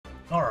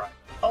Alright,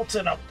 I'll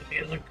turn up the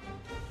music.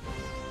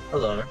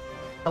 Hello.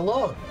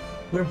 Hello,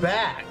 we're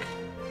back.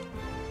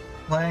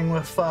 Playing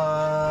with,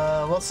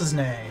 what's his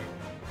name?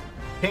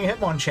 King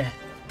Hitmonchan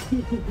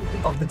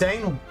of the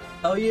Dane.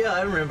 Oh yeah,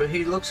 I remember.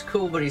 He looks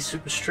cool, but he's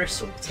super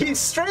stressful. He's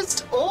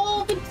stressed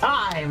all the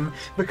time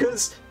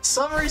because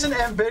some reason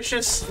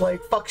ambitious,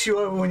 like, fucks you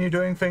over when you're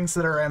doing things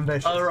that are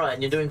ambitious. Oh right,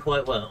 and you're doing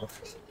quite well.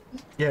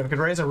 Yeah, we could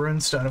raise a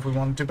runestone if we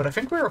wanted to, but I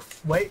think we were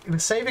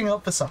saving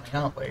up for something,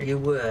 aren't we? You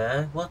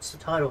were. What's the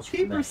title?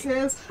 Keeper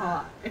says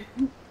hi.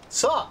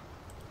 So,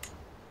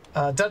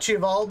 Duchy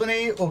of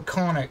Albany or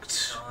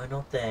Connacht? No,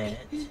 not that.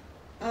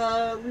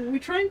 We're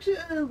trying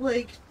to,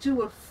 like,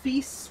 do a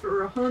feast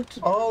or a hunt.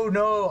 Oh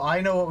no, I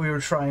know what we were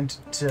trying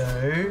to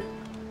do.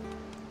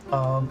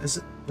 Is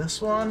it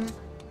this one?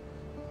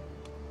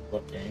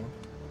 What game?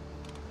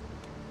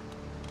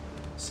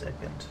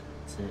 Second.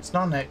 It's It's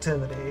not an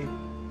activity.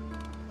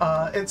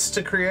 It's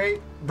to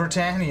create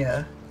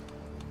Britannia.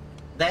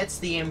 That's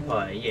the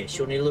Empire. Yes,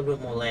 you'll need a little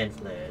bit more land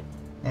for that.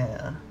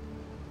 Yeah.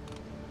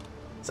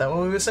 Is that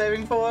what we were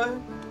saving for?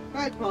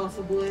 Quite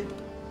possibly.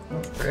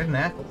 Create an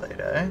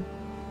accolade, eh?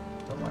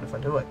 Don't mind if I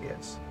do it,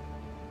 yes.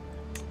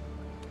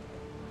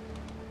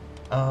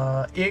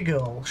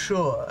 Eagle,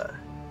 sure.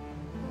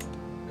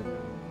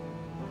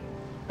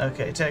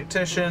 Okay,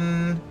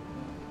 tactician.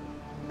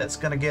 That's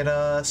gonna get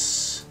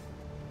us...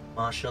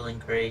 Martial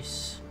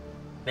increase.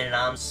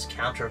 Men-at-Arms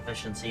counter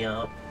efficiency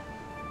up.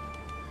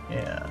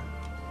 Yeah.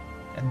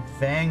 And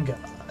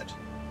Vanguard.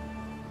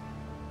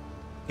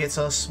 Gets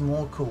us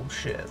more cool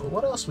shit. Well,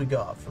 what else we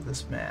got for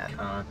this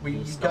man?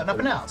 We've got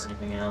nothing else.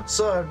 Anything else.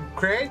 So,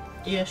 create...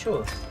 Yeah,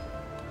 sure.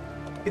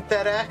 Get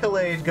that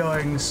accolade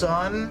going,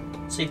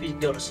 son. See if he's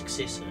got a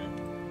successor.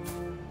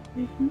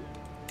 Mm-hmm.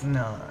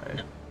 No.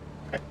 No.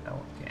 No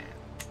one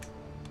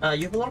can.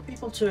 You have a lot of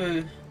people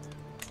to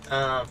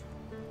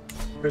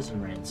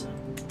prison ransom.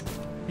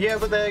 Yeah,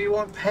 but they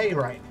won't pay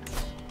right now.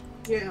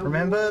 Yeah.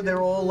 Remember?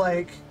 They're all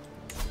like...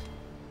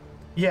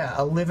 Yeah,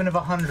 11 of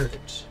 100.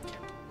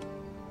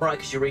 Right,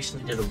 because you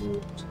recently did a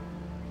award.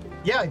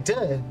 Yeah, I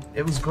did.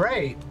 It was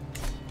great.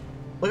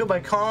 Look at my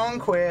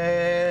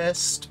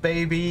conquest,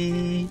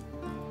 baby.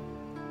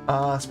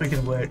 Speaking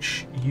of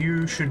which,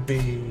 you should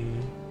be...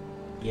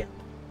 Yeah.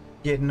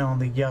 Getting on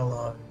the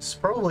yellows.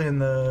 Probably in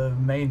the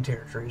main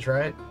territories,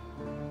 right?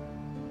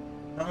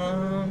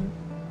 No,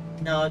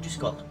 just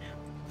Scotland now.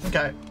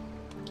 Okay.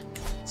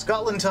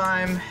 Scotland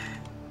time.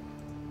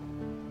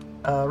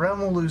 Realm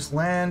will lose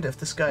land if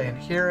this guy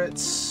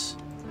inherits.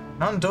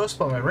 Not endorsed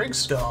by my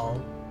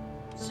Rigsdal.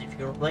 See if you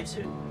can replace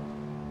it.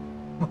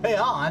 Hey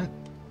on.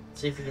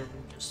 See if you can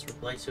just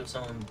replace it with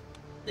someone.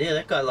 Yeah,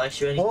 that guy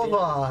likes you anyway.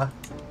 Orva.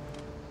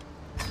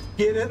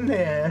 Get in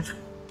there.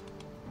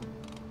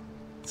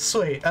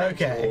 Sweet,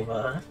 okay.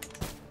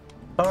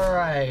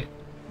 Alright.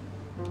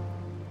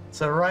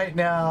 So right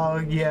now,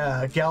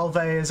 yeah,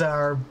 Galvey is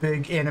our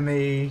big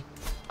enemy.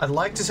 I'd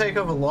like to take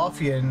over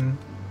Lothian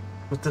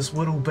with this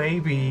little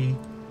baby.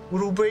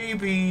 Little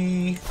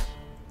baby.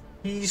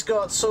 He's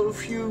got so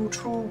few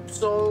troops,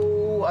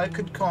 so I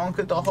could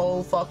conquer the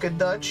whole fucking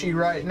duchy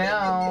right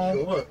now.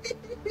 Sure.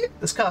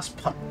 This costs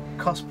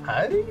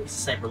party? It's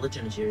the same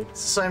religion as you.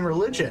 It's the same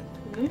religion.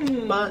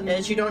 But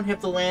as you don't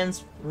have the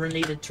lands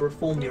needed to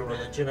reform your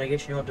religion, I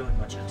guess you're not doing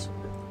much else.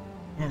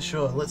 Yeah,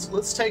 sure.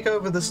 Let's take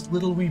over this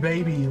little wee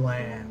baby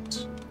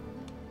land.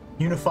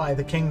 Unify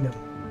the kingdom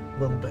a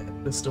little bit.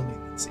 But still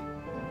need to see.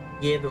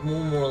 Yeah, but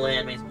more and more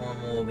land means more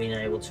and more being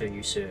able to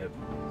usurp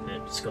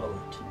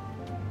Scotland.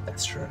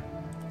 That's true.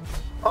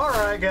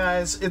 Alright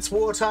guys, it's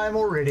wartime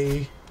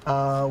already.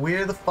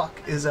 Where the fuck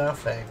is our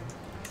thing?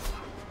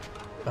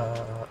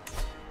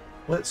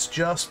 Let's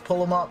just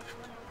pull them up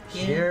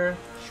here.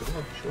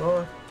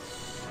 Sure.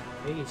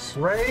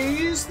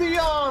 Raise the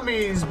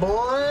armies,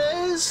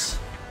 boys!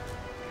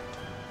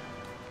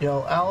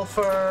 Yo,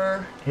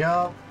 Alpha.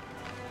 Yup.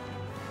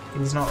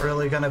 He's not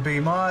really gonna be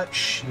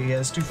much. He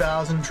has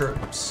 2,000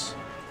 troops.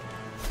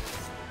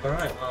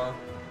 Alright,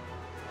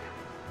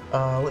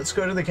 well. Let's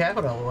go to the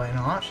capital, why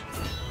not?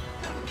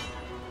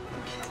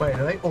 Wait,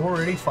 are they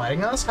already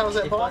fighting us? How is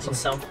that possible?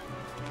 Some.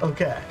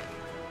 Okay.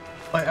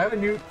 Wait, I have a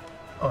new...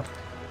 Oh.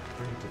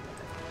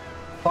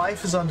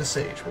 Fife is under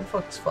siege. Where the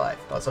fuck is Fife?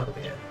 Oh, it's over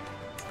there.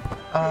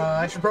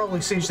 I should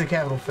probably siege the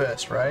capital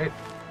first, right?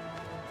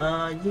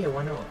 Yeah,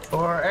 why not?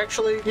 Or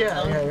actually,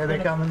 yeah,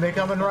 they're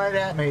coming right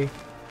at me.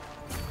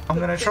 I'm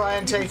gonna try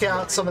and take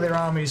out some of their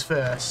armies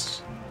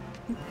first.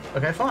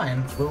 Okay,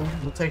 fine. We'll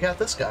take out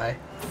this guy.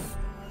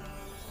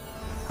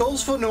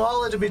 Calls for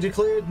Nuala to be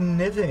declared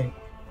Niving.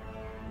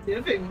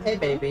 Niving? Hey,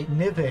 baby.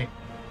 Niving.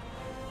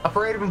 A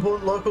parade of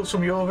important locals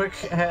from Jorvik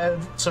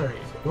have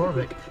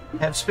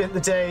spent the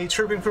day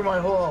trooping through my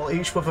hall,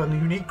 each with a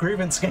unique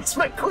grievance against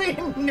my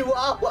queen,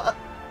 Nuala.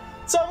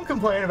 Some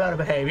complain about her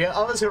behavior,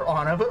 others her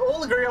honor, but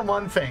all agree on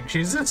one thing: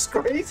 she's a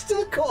disgrace to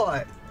the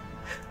court.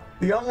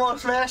 The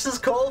unlocked masters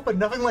call for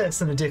nothing less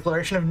than a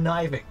declaration of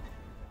kniving.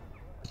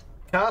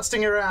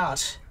 Casting her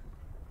out.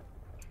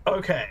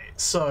 Okay,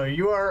 so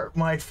you are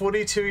my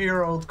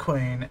 42-year-old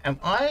queen. Am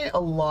I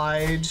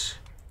allied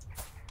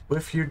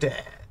with your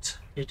dad.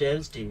 Your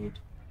dad's dead.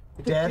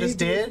 Your dad is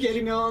dead?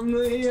 Getting on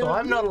the. So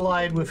I'm not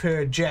allied with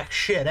her jack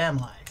shit, am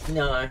I?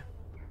 No.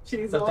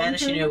 She's But on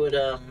banishing to- her would,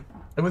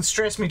 It would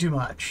stress me too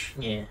much.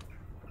 yeah.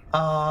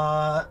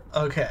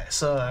 Okay,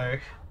 so...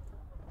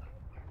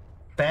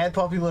 Bad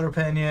popular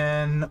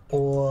opinion,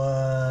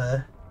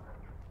 or...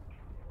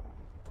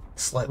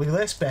 Slightly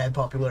less bad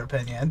popular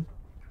opinion.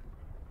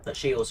 But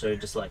she also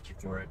disliked you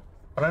for it.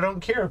 But I don't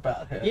care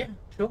about her. Yeah,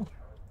 sure.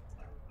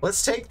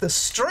 Let's take the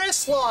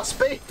stress loss,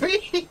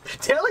 baby!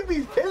 Telling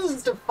these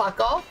peasants to fuck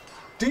off!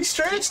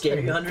 De-stress Just gave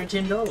me. you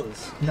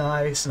 $110.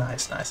 Nice,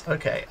 nice, nice.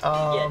 Okay,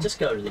 Yeah, just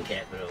go to the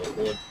capital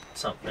or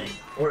something.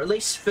 Or at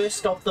least first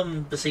stop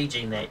them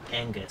besieging that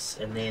Angus,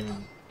 and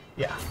then...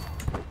 Yeah.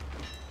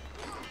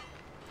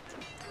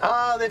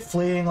 They're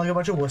fleeing like a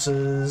bunch of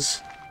wusses.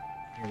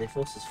 Yeah, their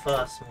force is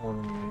far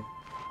smaller than you.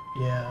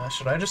 Yeah,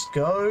 should I just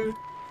go?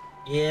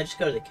 Yeah, just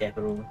go to the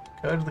capital.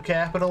 Go to the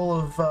capital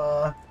of,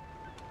 Oh,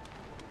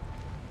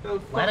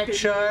 fuck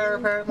Lanarkshire, it.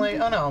 apparently?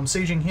 Oh no, I'm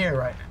sieging here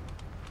right now.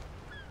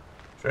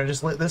 Should I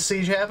just let this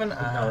siege happen?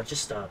 No, it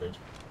just started.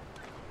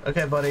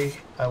 Okay, buddy.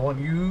 I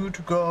want you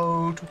to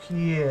go to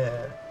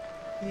here.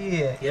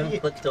 Here. You haven't here.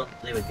 clicked on...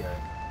 There we go.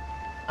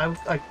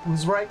 I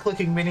was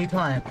right-clicking many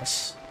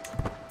times.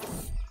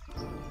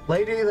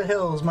 Lady of the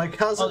Hills, my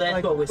cousin, Oh, that's my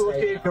what we're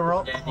cookie saying.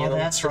 girl. Daniel, Oh,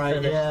 that's to right,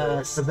 finish yeah,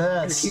 this. for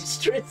this. Keep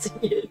stressing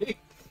you.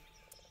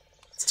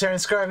 It's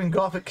transcribing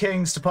Gothic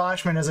kings to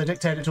parchment as I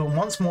dictate it to him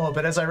once more,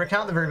 but as I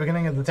recount the very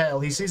beginning of the tale,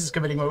 he ceases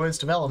committing my words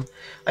to vellum.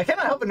 I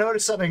cannot help but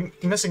notice something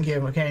missing here,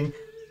 my king.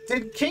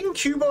 Did King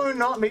Kubo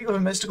not meet with a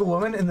mystical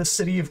woman in the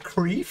city of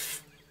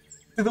Crieff?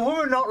 Did the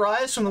woman not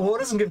rise from the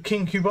waters and give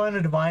King Kubo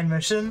a divine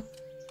mission?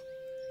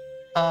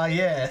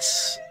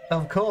 Yes,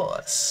 of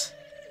course.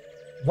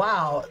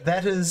 Wow,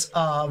 that is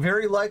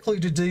very likely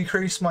to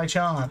decrease my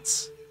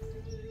chance.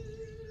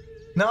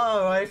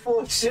 No, I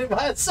forged it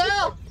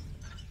myself!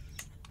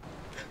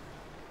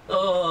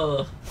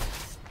 Oh.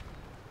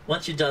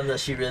 Once you've done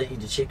this, you really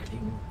need to check it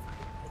in.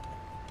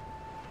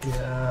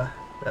 Yeah,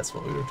 that's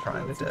what we were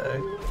trying to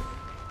do.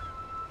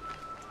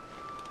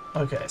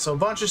 Okay, so a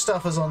bunch of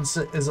stuff is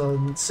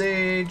on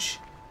siege.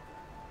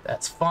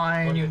 That's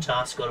fine. One of your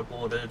tasks got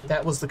aborted.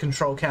 That was the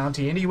control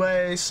county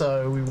anyway,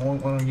 so we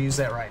won't want to use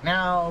that right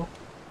now.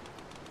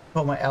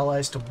 Call my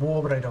allies to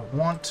war, but I don't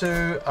want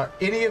to. Are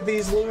any of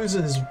these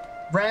losers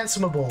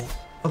ransomable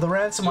for the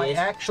ransom I Yes,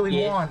 actually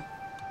yes. want?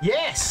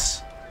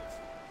 Yes!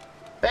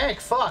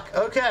 Thank fuck.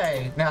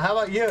 Okay, now how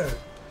about you?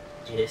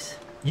 Yes.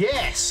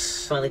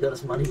 Yes! Finally got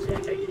his money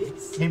back, I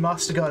guess. He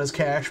must have got his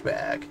cash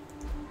back.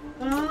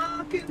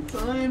 Fucking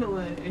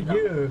finally.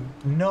 You.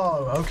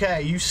 No.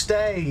 Okay, you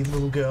stay,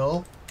 little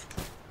girl.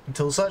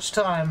 Until such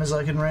time as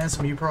I can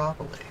ransom you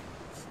properly.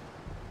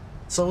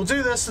 So we'll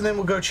do this and then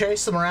we'll go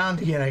chase them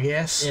around again, I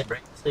guess. Yeah,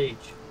 break the siege.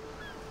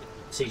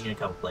 Siege in a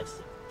couple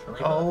places.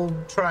 I'll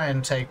try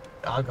and take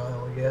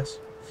Argyle, I guess.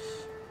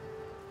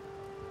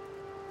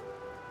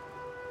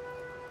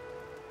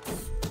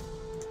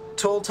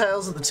 Tall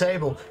tales at the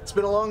table. It's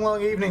been a long,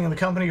 long evening in the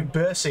company of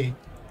Bercy.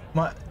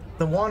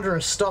 The Wanderer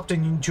stopped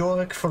in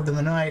Jorvik for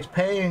the night,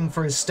 paying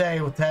for his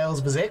stay with tales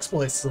of his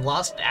exploits the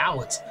last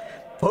hours.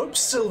 Pope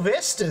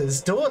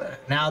Sylvester's daughter.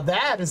 Now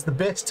that is the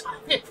best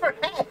I've ever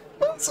had.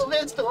 Pope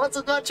Sylvester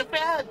wasn't much a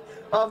fan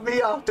of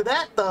me after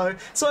that, though,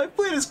 so I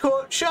played his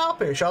court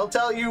sharpish, I'll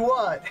tell you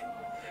what.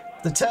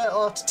 The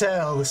tale after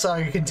tale, the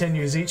saga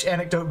continues, each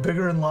anecdote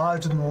bigger and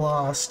larger than the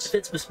last. If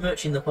it's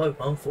besmirching the Pope,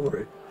 I'm for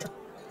it.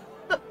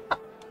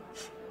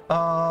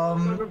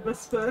 Gotta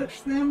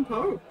besmirch them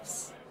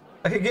popes.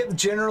 I could get the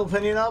general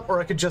opinion up,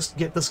 or I could just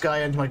get this guy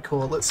into my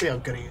court. Let's see how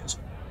good he is.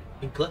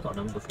 You can click on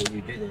him before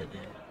you do that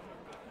then.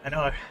 I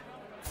know.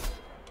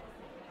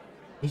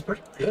 He's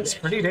pretty good. It's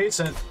pretty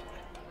decent.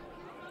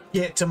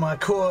 Get to my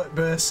court,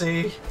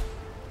 Bercy.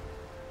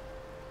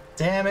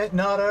 Damn it,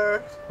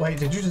 Nutter. Wait,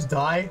 did you just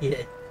die?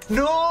 Yeah.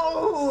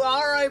 No!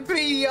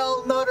 R.I.P.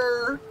 old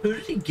Nutter! Who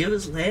did he give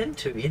his land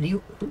to? And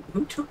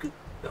who took it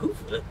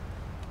over?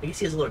 I guess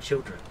he has a lot of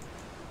children.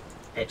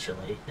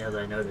 Actually, now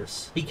that I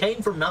notice. He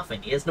came from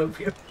nothing. He has no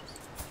parents.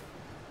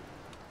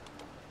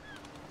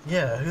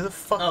 Yeah, who the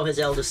fuck? Oh, his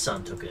eldest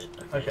son took it.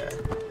 Okay.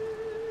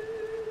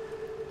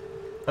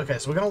 Okay,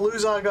 so we're gonna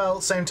lose Argyle at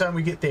the same time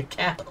we get their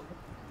capital.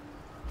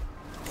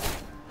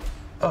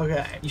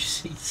 Okay. You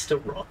see, it's still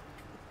wrong.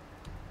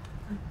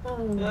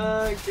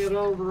 Good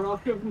old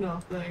Rock of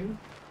Nothing.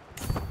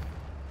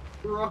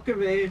 Rock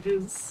of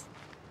Ages.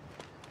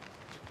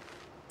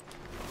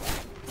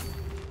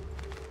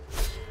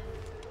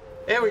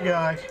 There we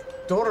go.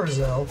 Daughter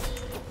Zell.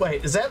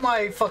 Wait, is that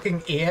my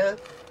fucking ear?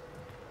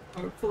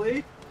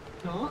 Hopefully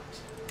not.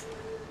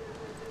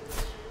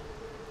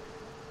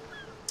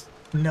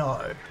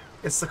 No.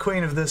 It's the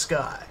queen of this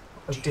guy.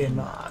 Of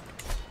Denmark.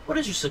 What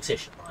is your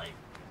succession like?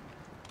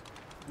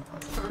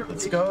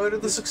 Let's go to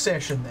the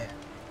succession then.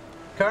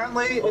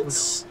 Currently, Oh,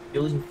 it's... no.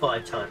 You're losing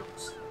 5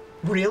 titles.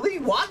 Really?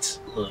 What?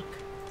 Look.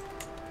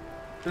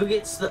 Who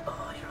gets the...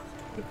 Oh, your other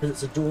daughter. Because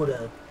it's a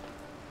daughter.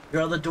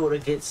 Your other daughter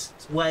gets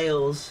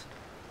Wales.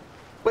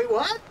 Wait,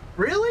 what?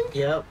 Really?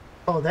 Yep.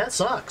 Oh, that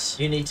sucks.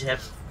 You need to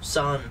have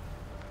son.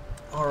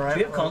 Alright. Do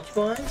you have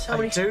concubines? How I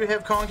many? do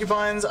have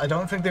concubines. I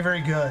don't think they're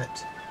very good.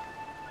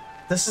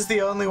 This is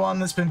the only one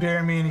that's been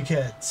bearing me any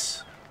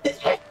kids.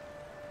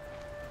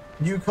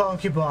 New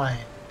concubine.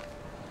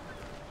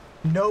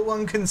 No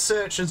one can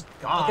search as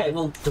God. Okay,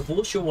 well,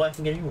 divorce your wife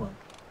and get a new one.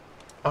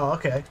 Oh,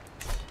 okay.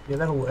 Yeah,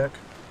 that'll work.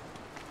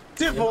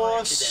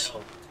 Divorce.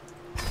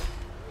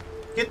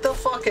 Get the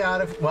fuck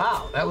out of.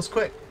 Wow, that was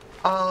quick.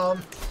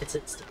 It's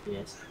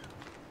yes.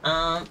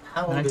 How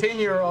old is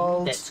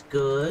 19-year-old. That's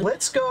good.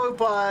 Let's go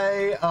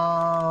by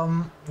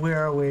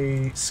where are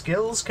we?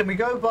 Skills? Can we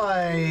go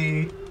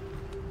by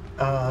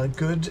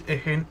good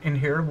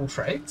inheritable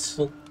traits?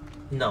 Well,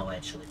 no,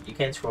 actually, you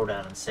can scroll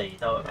down and see.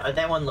 Though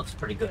that one looks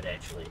pretty good,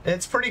 actually.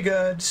 It's pretty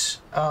good.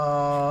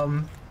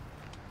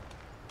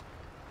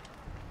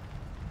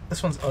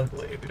 This one's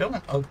ugly. We don't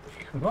want ugly.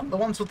 We want the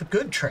ones with the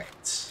good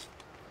traits.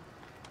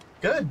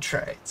 Good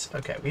traits.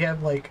 Okay, we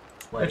have like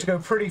we have to go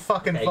pretty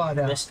fucking far you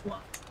down. missed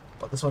one.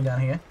 What, this one down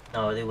here?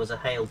 No, there was a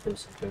hail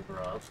person to go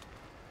of.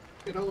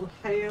 Good old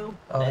hail.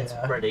 Oh, That's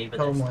yeah. pretty, but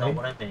Homely. that's not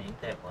what I mean.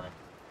 That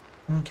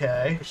one.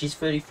 Okay. She's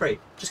 33.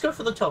 Just go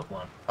for the top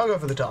one. I'll go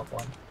for the top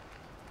one.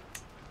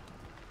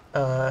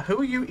 Who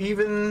are you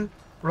even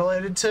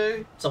related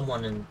to?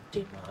 Someone in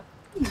Denmark.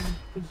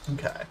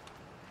 Okay.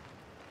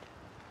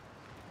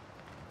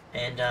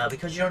 And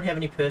because you don't have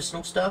any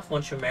personal stuff,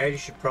 once you're married, you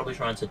should probably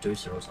try and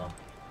seduce her or something.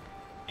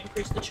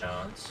 Increase the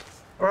chance.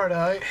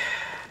 Righto.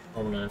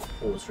 I'm gonna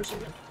pause for a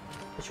second.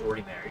 Because you're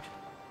already married.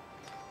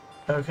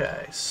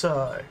 Okay,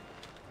 so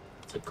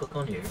click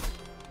on you.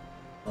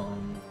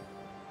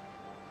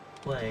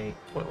 Wait.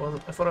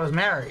 I thought I was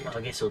married.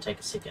 I guess it'll take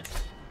a second.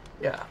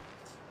 Yeah.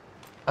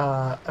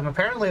 I'm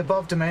apparently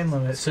above domain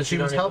limit, so she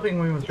was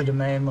helping me with the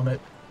domain limit.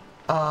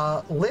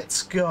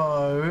 Let's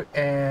go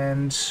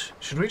and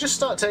should we just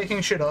start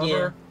taking shit over?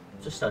 Yeah,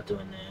 just start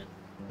doing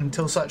that.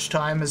 Until such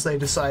time as they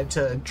decide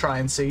to try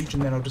and siege,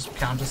 and then I'll just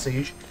counter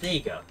siege. There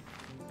you go.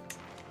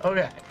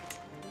 Okay.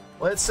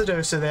 Let's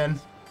seduce her then.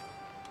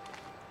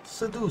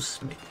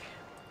 Seduce me.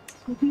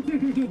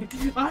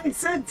 I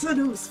said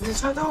seduce me.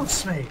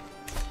 Seduce me.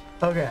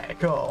 Okay,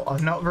 cool.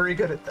 I'm not very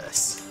good at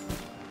this.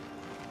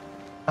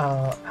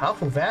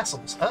 Powerful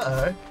vassals.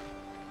 Uh-oh.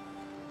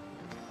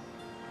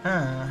 Huh.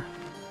 Are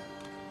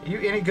you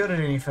any good at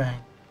anything?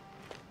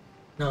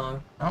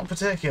 No, Not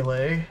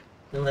particularly.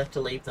 you'll have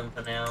to leave them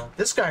for now.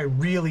 This guy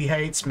really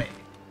hates me.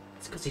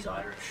 It's because he's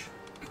Irish.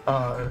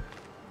 Oh.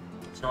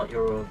 It's not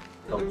your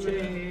culture.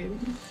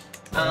 Domain.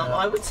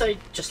 I would say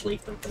just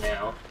leave them for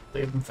now.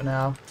 Leave him for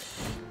now.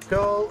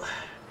 Go.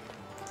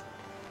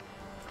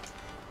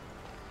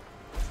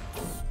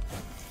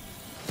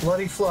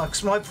 Bloody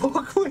flux, my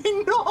poor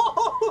queen. No!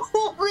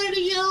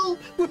 Already ill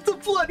with the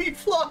bloody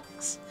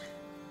flux.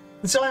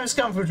 The time has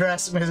come for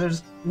drastic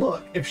measures.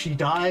 Look, if she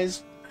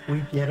dies,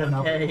 we get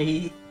another.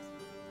 Okay,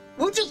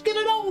 We'll just get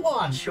another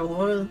one.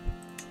 sure.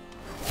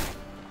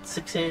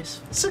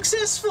 Success.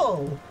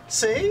 Successful.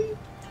 See?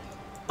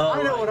 Oh,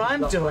 I know what you've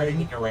I'm got doing.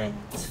 flooding in your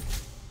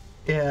lands.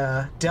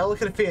 Yeah,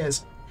 delicate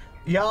affairs.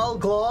 Jarl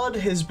Glod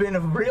has been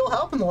of real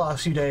help in the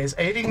last few days,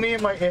 aiding me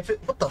in my effort.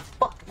 What the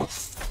fuck?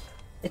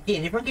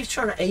 Again, everyone keeps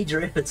trying to aid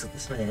your efforts with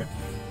this man.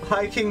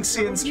 High King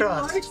Cian's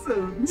trust. Likes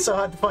him. It's so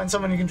hard to find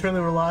someone you can truly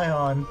rely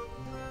on.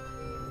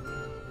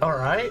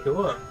 Alright.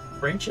 Sure.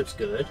 Friendship's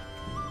good.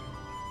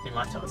 And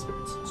lifetime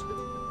experience is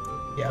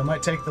good. Yeah, I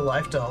might take the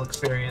lifestyle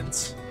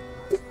experience.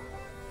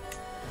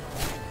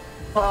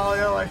 Oh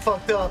no, I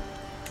fucked up.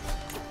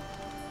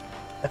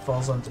 That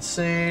falls under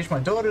siege. My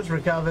daughter's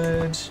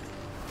recovered.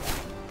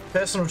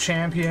 Personal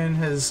champion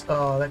has...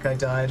 Oh, that guy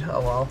died.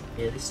 Oh well.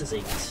 Yeah, this is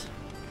easy.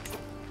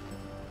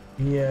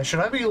 Yeah, should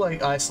I be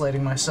like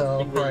isolating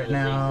myself right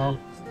now?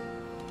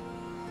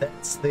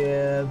 That's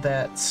there,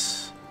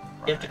 that's...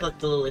 You have to click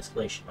the little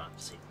exclamation mark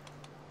to see.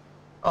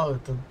 Oh,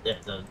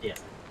 Yeah.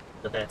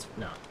 But that's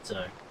no,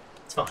 so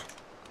it's fine.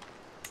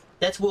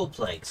 That's world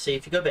plagues. See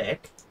if you go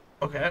back,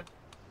 okay.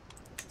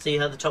 see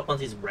how the top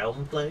one is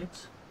realm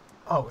plagues?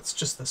 Oh, it's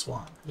just this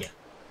one. Yeah.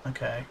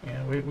 Okay,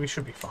 yeah, we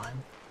should be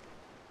fine.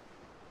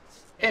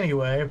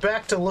 Anyway,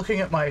 back to looking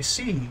at my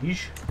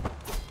siege.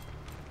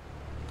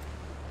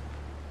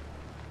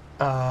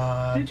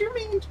 Did you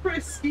mean to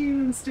press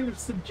scheme instead of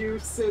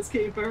seduce, says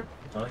Keeper?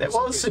 No, That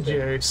was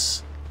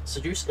seduce.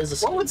 Seduce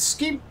is a What scheme. would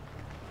scheme...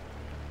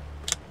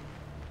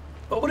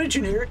 What would a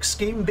generic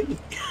scheme be?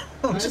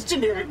 I'm just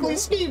generically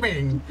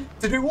scheming.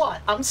 To do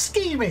what? I'm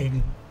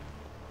scheming.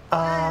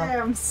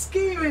 I'm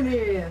scheming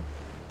here.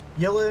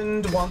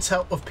 Yilland wants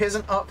help with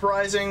peasant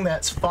uprising.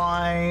 That's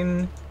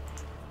fine.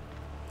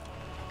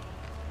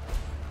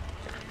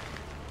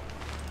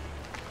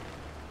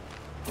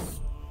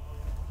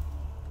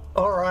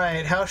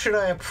 Alright, how should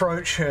I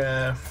approach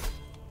her?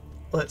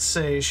 Let's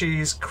see.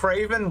 She's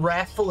craven,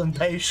 wrathful, and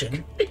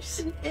patient.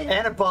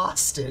 And a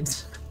bastard.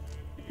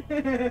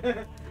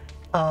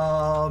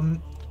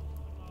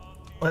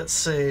 Let's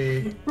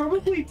see.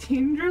 Probably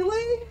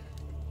tenderly,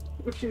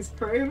 if she's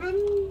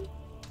craven.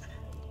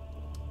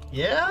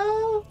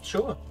 Yeah?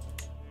 Sure.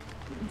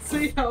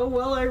 See how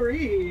well I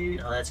read.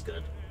 No, that's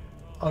good.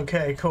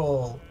 Okay,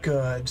 cool.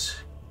 Good.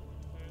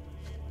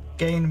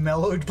 Gain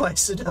mellowed by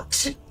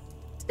seduction.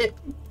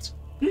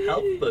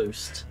 Health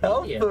boost.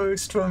 Health Yeah.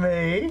 boost for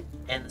me.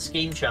 And the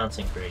scheme chance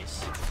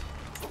increase.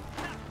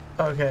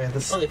 Okay,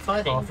 this Oh, they're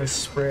fighting. cough is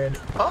spread.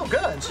 Oh,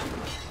 good.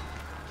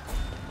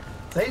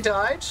 They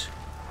died,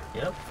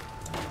 Yep.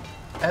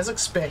 as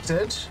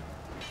expected.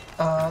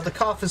 The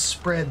cough is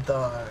spread,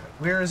 though.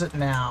 Where is it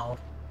now?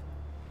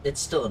 It's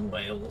still in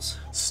Wales.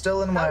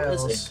 Still in How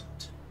Wales. is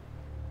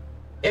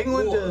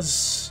England war.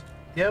 is,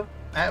 yep,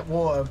 at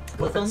war.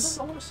 With It's-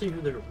 I want to see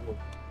who they're at war.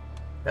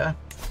 Yeah.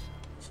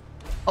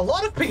 A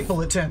lot of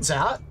people, it turns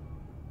out.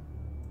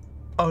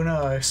 Oh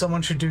no,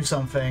 someone should do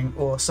something,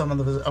 or summon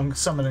the. I'm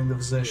summoning the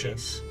physician.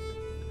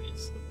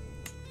 Yes.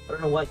 I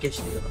don't know what gives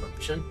you the other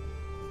option.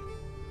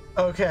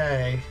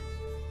 Okay.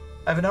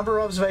 I have a number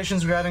of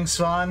observations regarding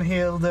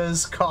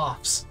Svanhilda's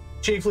coughs.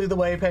 Chiefly the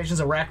way patients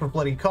are racked with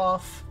bloody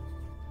cough.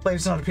 Plague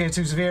does not appear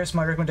too severe, so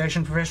my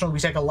recommendation professional we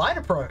take a light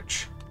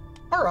approach.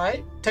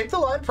 Alright, take the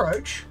light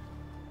approach.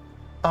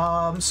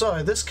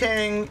 So this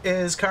king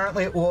is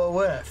currently at war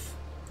with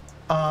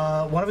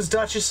one of his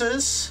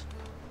duchesses,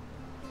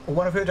 or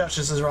one of her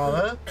duchesses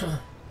rather,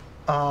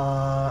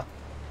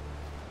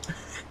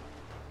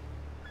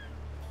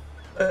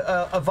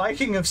 a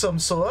Viking of some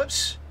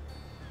sort,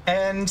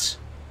 and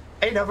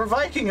another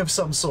Viking of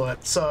some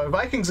sort. So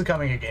Vikings are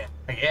coming again,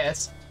 I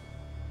guess.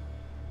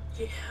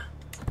 Yeah.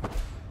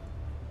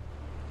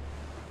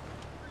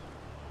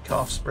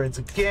 Cough spreads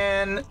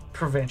again.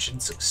 Prevention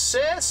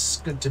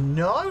success. Good to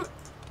know.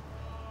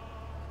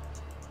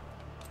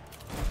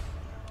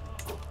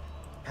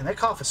 And that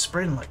cough is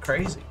spreading like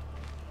crazy.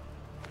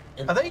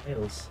 In Are they-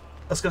 Wales.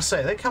 I was gonna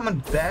say, are they coming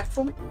back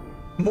for me?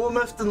 More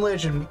myth than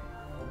legend.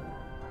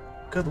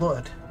 Good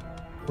lord.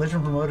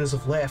 Legend promoters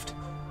have left.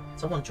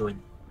 Someone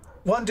joined.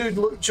 One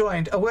dude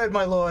joined. A word,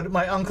 my lord.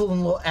 My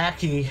uncle-in-law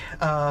Aki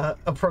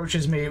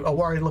approaches me, a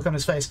worried look on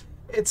his face.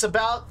 It's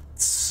about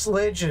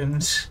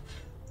legend.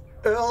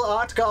 Earl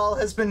Artgall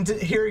has been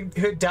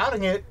heard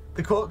doubting it.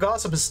 The court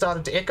gossip has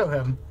started to echo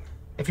him.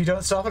 If you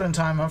don't stop it in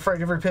time, I'm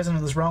afraid every peasant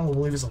in this realm will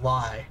believe it's a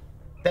lie.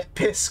 That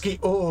pesky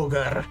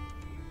ogre.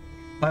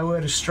 My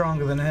word is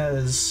stronger than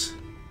his.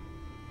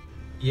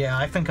 Yeah,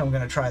 I think I'm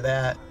gonna try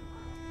that.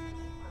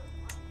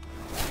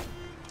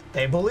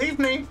 They believe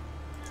me.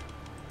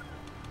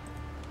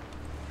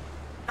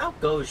 How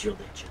goes your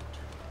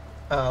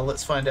legend?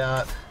 Let's find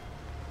out.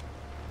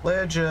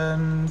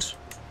 Legend.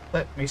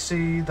 Let me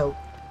see the.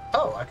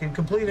 Oh, I can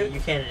complete it. You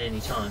can at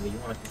any time, but you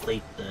want to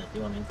complete the.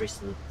 You want to increase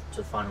to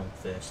the final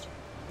first.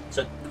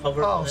 So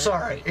cover. Oh, there.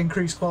 sorry.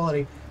 Increased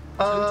quality.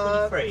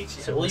 223.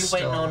 So all we're you're waiting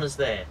still- on is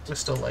that. We're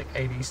still like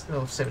 80,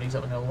 or 70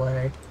 something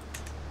away.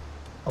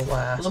 Well,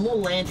 Alas. the more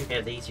land you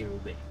have, the easier it will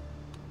be.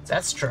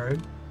 That's true.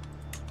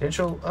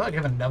 Potential. Oh, you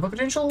have another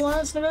potential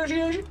alliance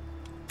negotiation?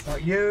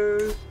 Not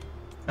you.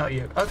 Not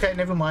you. Okay,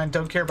 never mind.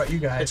 Don't care about you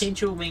guys.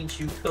 Potential means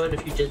you could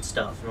if you did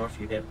stuff, not if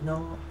you have.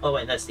 No. Oh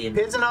wait, that's the end.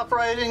 Peasant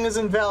uprising is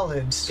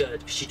invalid.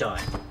 Good. She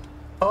died.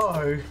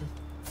 Oh.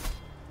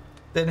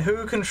 Then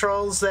who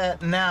controls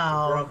that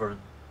now? Brother.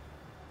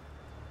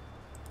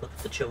 Look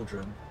at the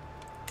children.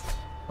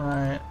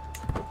 Right.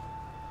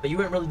 But you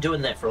weren't really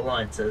doing that for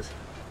alliances.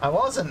 I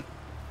wasn't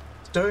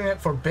doing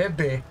it for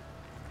Bibby.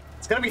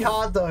 It's gonna be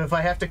hard though if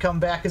I have to come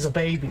back as a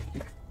baby.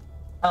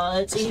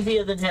 It's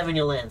easier than having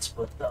your land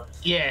split though.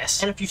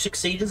 Yes. And if you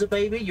succeed as a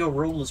baby, your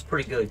rule is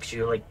pretty good because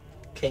you're like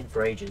king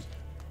for ages.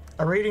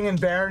 A reading in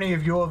Barony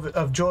of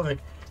Jorvik.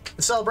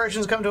 The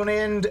celebrations come to an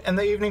end, and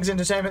the evening's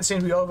entertainment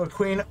seems to be over.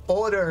 Queen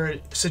Order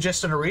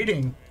suggested a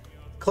reading.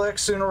 Clerk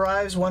soon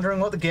arrives, wondering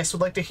what the guests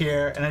would like to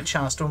hear, and a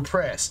chance to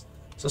impress.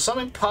 So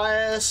something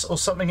pious, or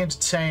something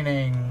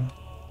entertaining,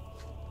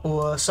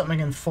 or something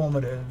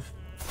informative.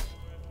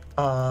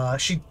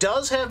 She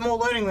does have more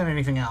learning than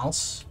anything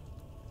else.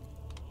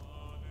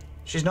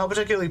 She's not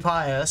particularly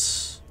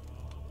pious.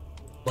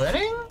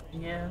 Learning?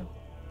 Yeah.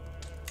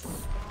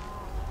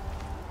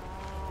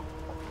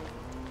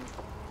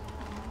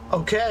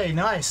 Okay,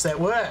 nice, that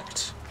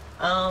worked.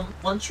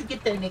 Once you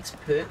get that next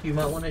perk, you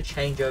might want to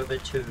change over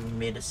to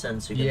medicine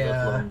so you can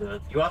Yeah. live longer.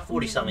 You are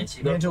 40 something, so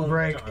you got Mental longer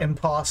break, time.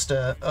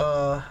 imposter.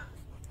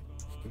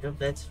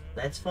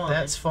 That's fine.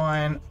 That's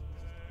fine.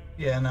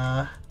 Yeah,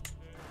 nah.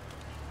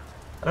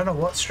 I don't know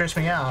what stressed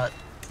me out.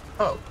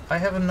 Oh, I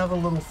have another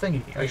little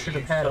thingy. I should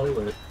have had it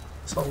it.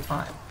 this whole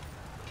time.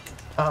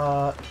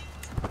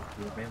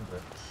 You remember.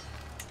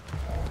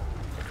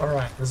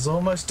 Alright, this is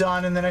almost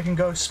done, and then I can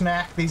go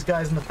smack these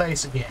guys in the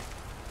face again.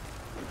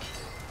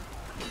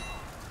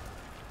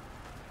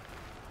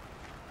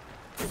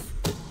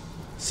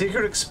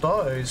 Secret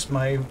exposed.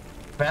 My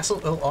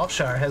vassal Il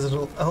Offshire has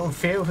an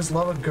affair with his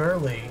lover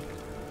Gurley.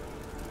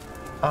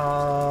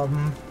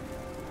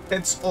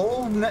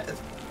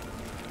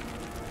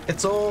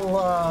 It's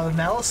all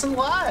malice and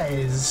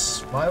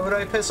lies. Why would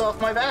I piss off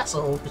my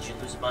vassal? Did you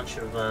lose a bunch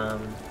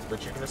of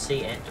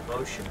legitimacy and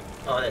devotion?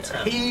 Oh, that's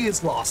him.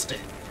 He's lost it,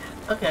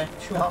 Okay,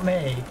 sure. not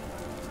me.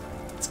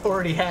 It's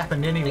already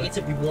happened I anyway. think it's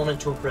if you wanted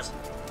to imprison.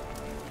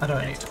 I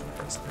don't need to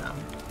impress them.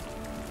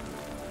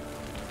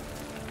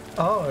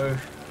 Oh.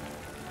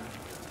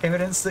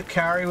 Evidence that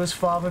Kari was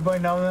fathered by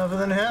none other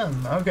than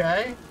him.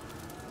 Okay.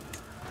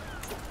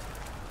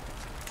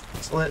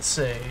 So let's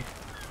see.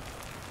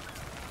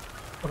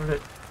 What did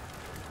it...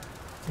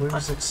 We have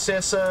a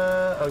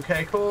successor.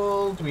 Okay,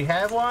 cool. Do we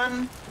have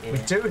one? Yeah. We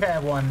do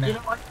have one now. You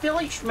know, I feel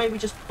like you should maybe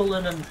just pull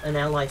in an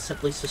ally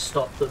simply to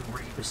stop them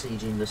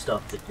re-besieging the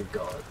stuff that you've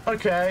got.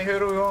 Okay, who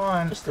do we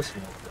want? Just a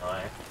small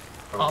guy.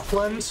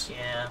 Uplands?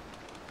 Yeah.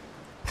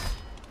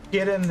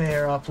 Get in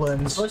there,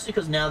 Uplands. Mostly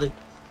because now they've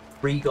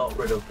got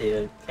rid of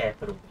their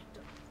capital.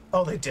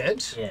 Oh, they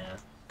did? Yeah.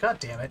 God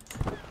damn it.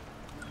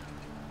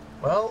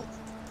 Well,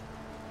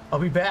 I'll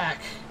be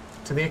back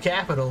to their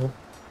capital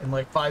in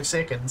like 5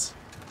 seconds.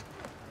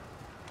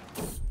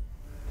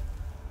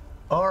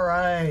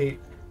 Alright.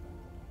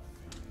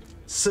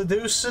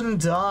 Seducing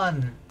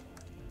done.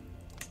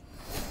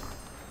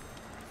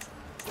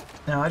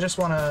 Now I just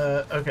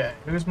wanna... Okay,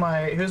 who's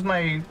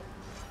my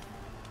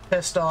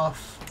pissed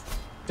off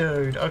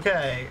dude?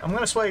 Okay, I'm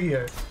gonna sway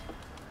you.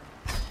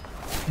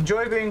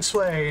 Enjoy being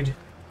swayed,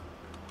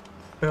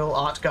 Bill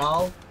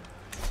Artgal.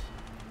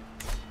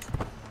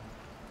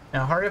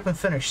 Now hurry up and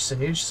finish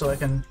Siege so I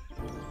can...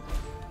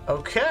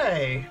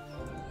 Okay.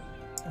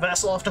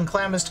 Vassal often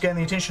clamors to gain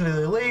the attention of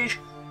their liege,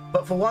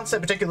 but for once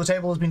that particular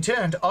table has been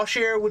turned.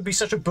 Oshir would be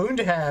such a boon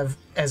to have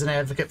as an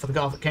advocate for the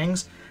Gothic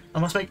kings. I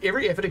must make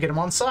every effort to get him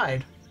on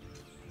side.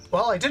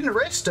 Well, I didn't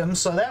arrest him,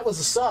 so that was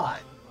a sign.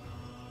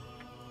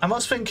 I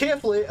must think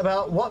carefully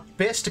about what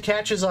best to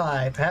catch his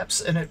eye.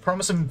 Perhaps a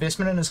promise of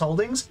investment in his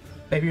holdings?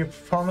 Maybe a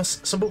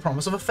simple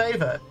promise of a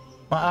favor.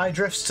 My eye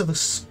drifts to the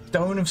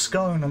stone of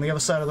scone on the other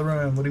side of the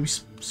room. Would he be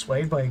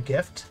swayed by a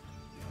gift?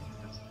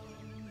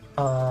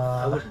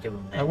 I wouldn't give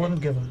him that. I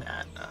wouldn't give him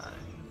that.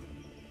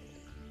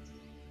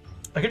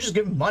 I could just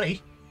give him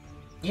money.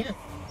 Yeah.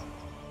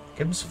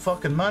 Give him some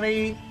fucking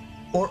money.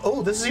 Or,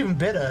 oh, this is even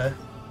better.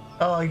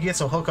 Oh, he gets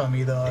a hook on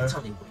me, though. It's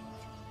only weak.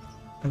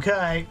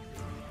 Okay.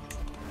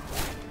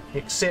 He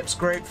accepts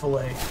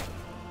gratefully.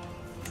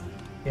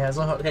 He has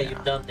a hook. Okay,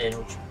 you've done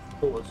damage.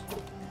 Pause.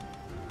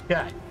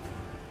 Okay.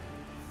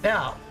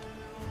 Now,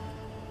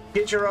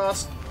 get your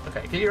ass...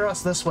 Okay, get your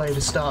ass this way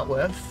to start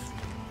with.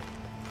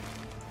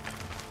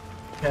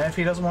 Okay, if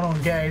he doesn't want to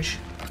engage.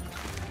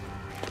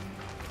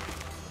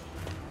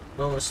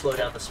 I want to slow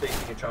down the speed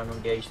if you're trying to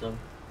engage them.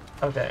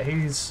 Okay,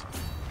 he's...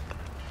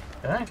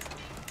 Okay.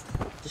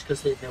 Just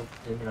because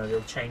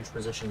they'll change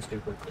positions too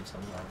quickly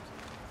sometimes.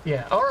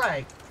 Yeah,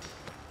 alright.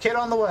 Kid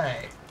on the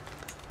way.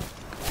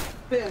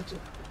 Bitch.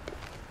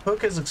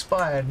 Hook has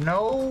expired.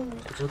 No.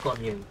 It's hook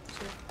on you.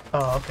 So.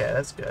 Oh, okay,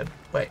 that's good.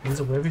 Wait, he's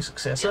a worthy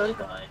successor? Yeah,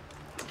 die.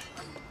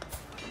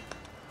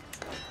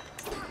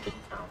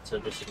 Didn't count, so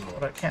just ignore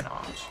But I it.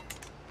 cannot.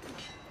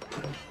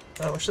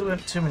 Oh, I should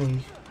have too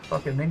many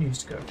fucking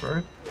menus to go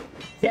through.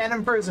 Can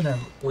imprison him.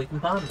 Or you can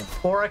pardon him.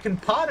 Or I can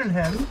pardon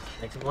him.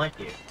 Makes him like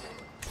you.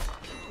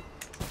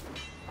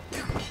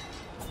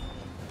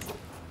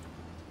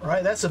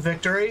 Right, that's a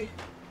victory.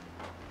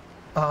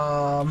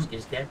 Just get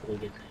his capital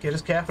again. Get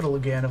his capital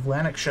again of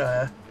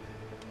Lanarkshire.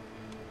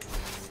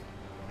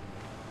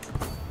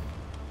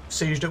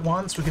 Sieged it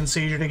once, we can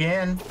siege it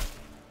again.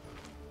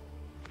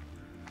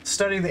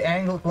 Study the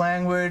Anglic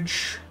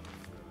language.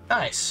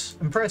 Nice.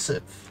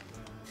 Impressive.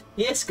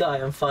 Yes, guy,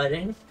 I'm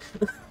fighting.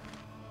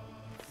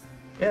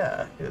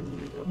 Yeah,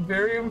 I'm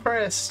very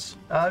impressed.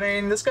 I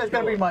mean, this guy's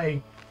gonna be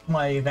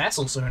my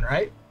vassal soon,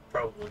 right?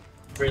 Probably.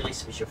 Or at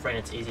least if he's your friend,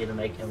 it's easier to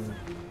make him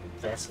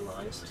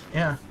vassalized.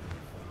 Yeah.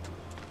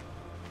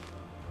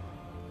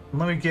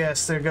 Let me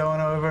guess, they're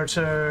going over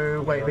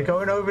to... Wait, they're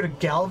going over to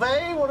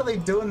Galway? What are they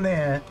doing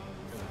there?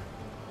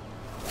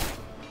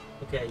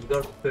 Okay, you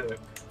got the perk.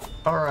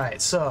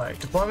 Alright, so,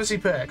 diplomacy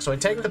perk. So I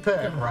take the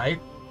perk, right?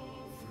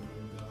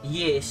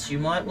 Yes, you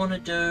might want to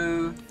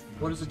do...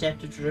 What does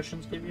adaptive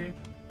traditions give you?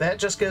 That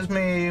just gives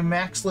me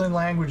max learn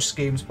language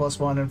schemes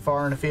 +1 and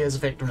foreign affairs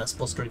effectiveness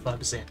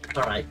 +35%.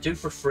 Alright, do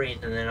for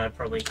friend, and then I'd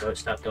probably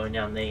start going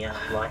down the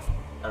life.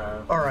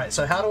 Alright,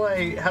 so how do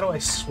I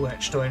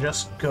switch? Do I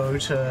just go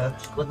to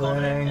Click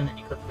learning? on it, and then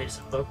you click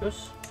medicine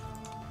focus.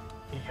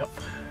 Yep.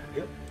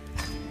 Yep.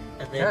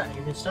 And then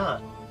you can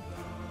start.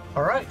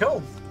 Alright,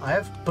 cool. I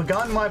have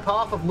begun my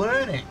path of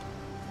learning.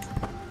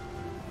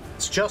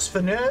 It's just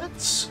for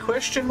nerds?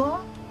 Question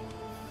mark?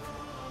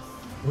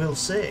 We'll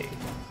see.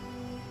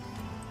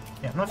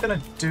 Yeah, I'm not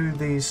gonna do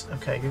these.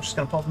 Okay, you're just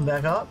gonna pop them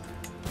back up?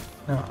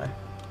 No.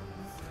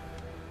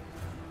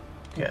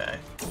 Okay.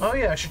 Oh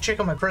yeah, I should check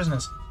on my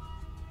prisoners.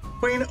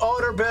 Queen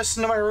Otter bursts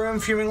into my room,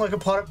 fuming like a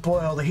pot at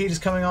boil. The heat is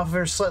coming off of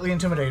her, slightly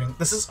intimidating.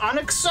 This is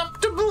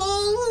unacceptable!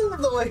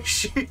 The way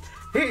she...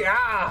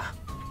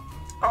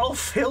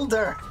 Ulf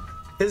Hilder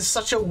is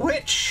such a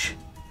witch!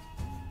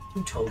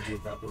 Who told you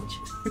about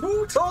witches?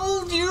 Who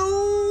told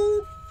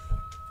you?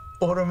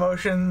 Order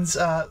motions,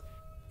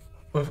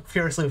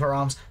 furiously with her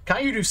arms.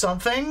 Can't you do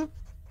something?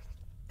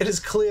 It is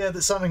clear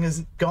that something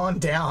has gone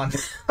down.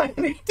 I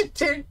need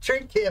to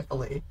drink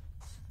carefully.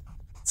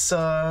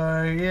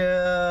 So,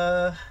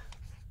 yeah...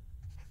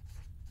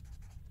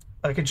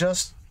 I could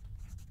just...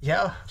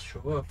 Yeah.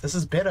 Sure. This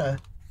is better.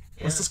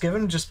 What's this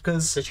given? Just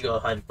because... Since you got a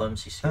high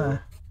diplomacy skill.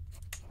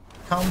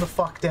 Calm the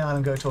fuck down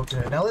and go talk to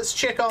her. Now let's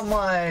check on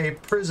my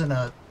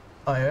prisoner.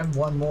 I have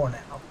one more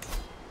now.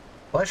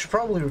 Well, I should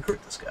probably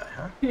recruit this guy,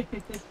 huh?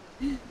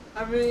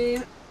 I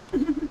mean,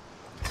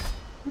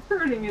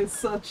 recruiting is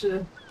such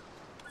a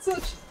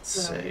Let's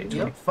see,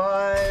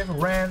 25,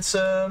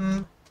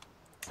 ransom,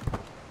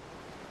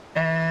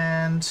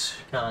 and...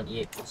 Can't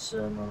yet, because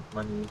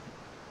money.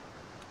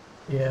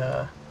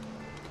 Yeah.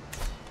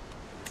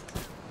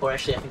 Or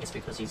actually, I think it's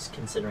because he's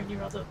considering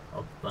your other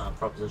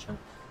proposition.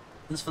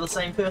 This is for the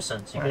same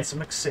person. So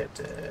ransom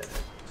accepted.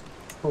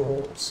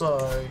 Cool.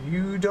 So,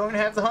 you don't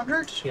have the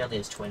 100? He only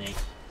has 20.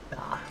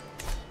 Nah.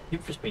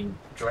 You've just been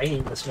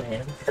draining this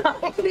man.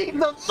 I need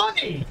the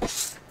money!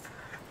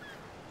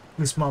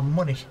 Where's my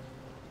money?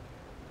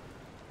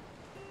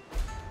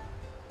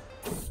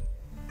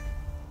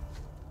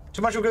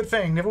 Too much of a good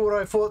thing. Never would I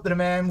have thought that a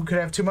man could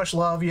have too much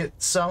love, yet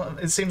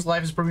it seems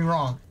life is proving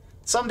wrong.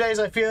 Some days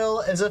I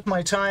feel as if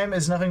my time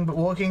is nothing but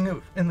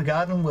walking in the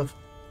garden with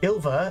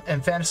Ilva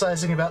and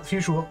fantasizing about the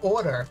future of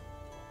order.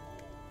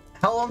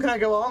 How long can I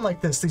go on like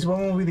this? These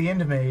women will be the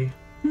end of me.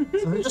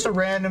 So they're just a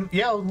random...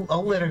 Yeah,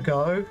 I'll let her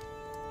go.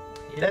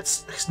 Yeah.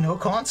 That's no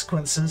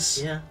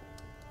consequences. Yeah.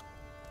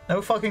 No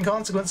fucking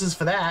consequences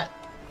for that.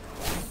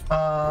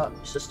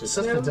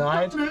 Sister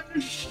died.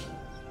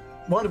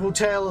 Wonderful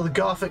tale of the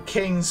Gothic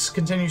kings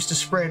continues to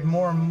spread.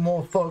 More and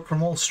more folk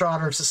from all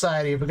strata of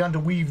society have begun to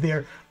weave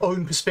their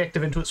own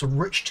perspective into its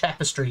rich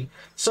tapestry.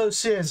 So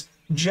says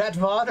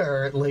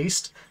Jadvada, at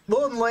least.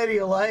 Lord and lady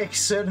alike,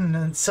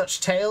 certain such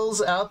a tale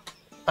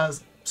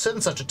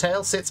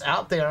sets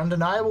out their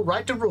undeniable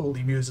right to rule,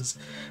 he muses.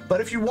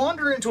 But if you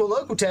wander into a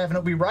local tavern,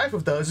 it'll be rife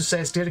with those who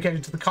say it's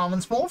dedicated to the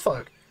common small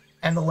folk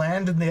and the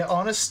land in their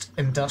honest,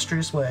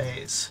 industrious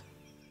ways.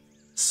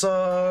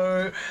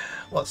 So,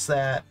 what's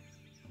that?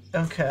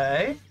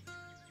 Okay.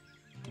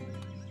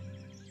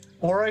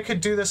 Or I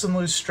could do this and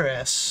lose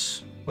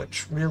stress,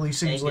 which really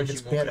seems like it's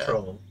better.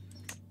 Control.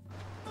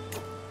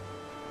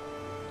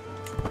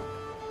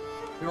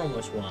 You're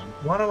almost won.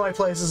 One of my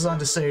places is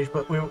under siege,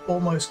 but we've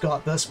almost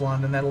got this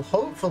one, and that'll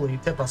hopefully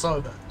tip us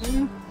over.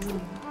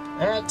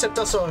 That tipped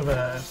us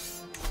over.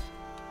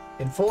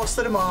 Enforce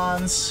the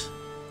demands.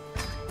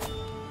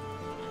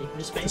 You can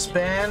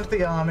disband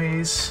the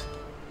armies.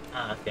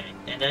 Ah, okay.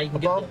 And now you can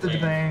above the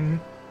domain.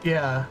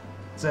 Yeah.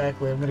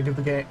 Exactly. I'm gonna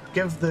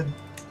give the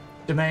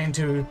domain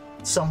to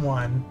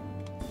someone.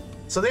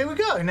 So there we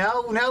go.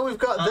 Now we've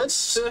got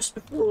this. First,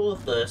 before all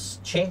of this,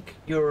 check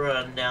your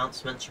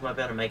announcements. You might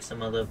be able to make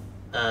some other.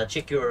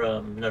 Check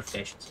your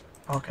notifications.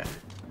 Okay.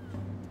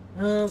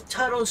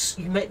 Titles.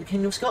 You make the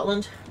Kingdom of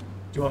Scotland.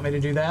 Do you want me to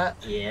do that?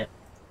 Yeah.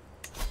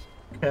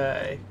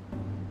 Okay.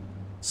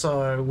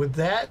 So would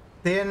that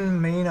then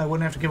mean I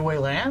wouldn't have to give away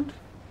land?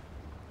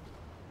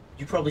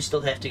 You probably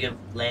still have to give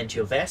land to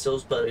your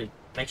vassals, but it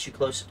makes you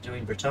closer to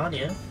doing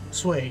Britannia.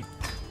 Sweet.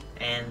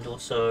 And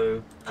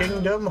also...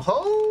 Kingdom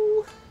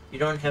Ho! You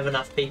don't have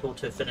enough people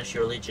to finish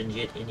your legend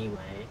yet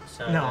anyway,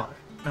 so... No,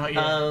 not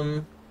yet.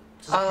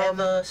 Does it have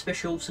a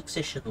special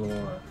succession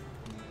law?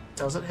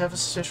 Does it have a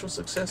special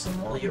succession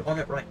law? Well, you're on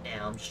it right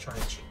now, I'm just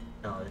trying to check.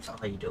 No, that's not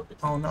how you do it.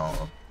 Oh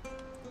no.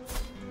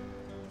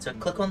 So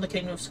click on the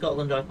Kingdom of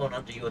Scotland icon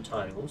under your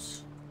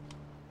titles.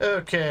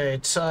 Okay,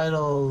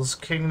 titles.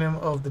 Kingdom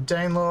of the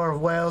Danelaw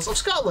of Wales of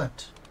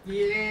Scotland.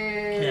 Yeah.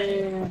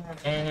 Okay.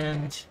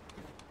 And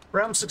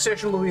realm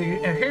succession will be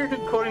inherited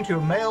according to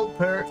a male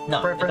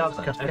preference. It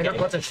doesn't.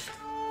 Okay.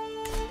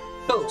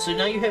 Cool. So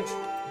now you have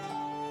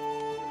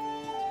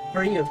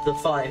 3 of the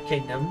 5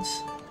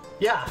 kingdoms.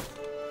 Yeah.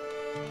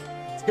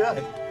 It's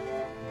good.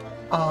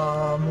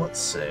 Let's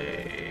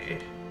see.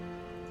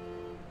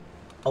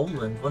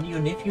 Poland. One of your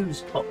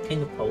nephews,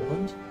 King of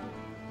Poland.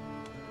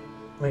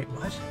 Wait,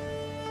 what?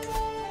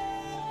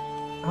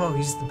 Oh,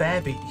 he's the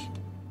babby.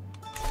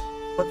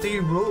 What do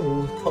you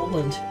rule?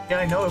 Poland. Yeah,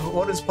 I know, but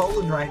what is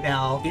Poland right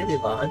now? Fairly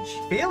large.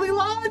 Fairly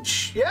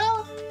large?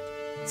 Yeah.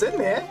 It's in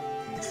there.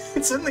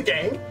 It's in the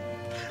game.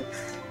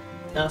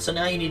 So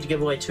now you need to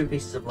give away 2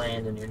 pieces of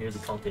land in your newly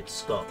conquered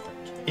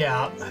Scotland.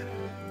 Yeah.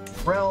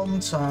 Realm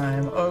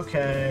time.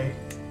 Okay.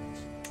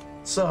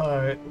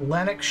 So,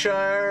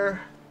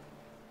 Lanarkshire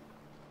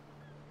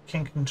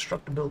can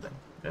construct a building.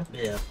 Okay.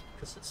 Yeah,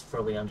 because it's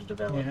probably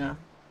underdeveloped. Yeah.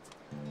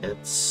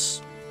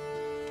 It's...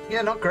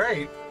 yeah, not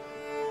great.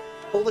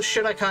 All the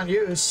shit I can't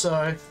use,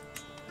 so...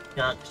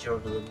 Can't, because you're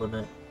over the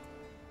limit.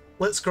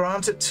 Let's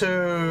grant it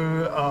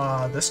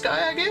to, this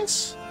guy, I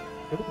guess?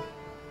 Ooh.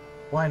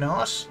 Why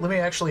not? Let me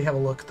actually have a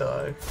look,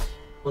 though.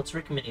 Well, it's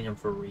recommending him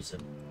for a reason.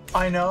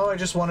 I know, I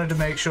just wanted to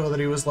make sure that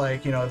he was,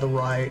 like, you know, the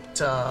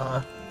right,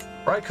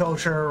 right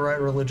culture, right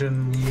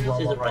religion, blah, It blah,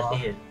 says it right blah.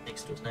 here,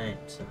 next to his name,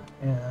 so...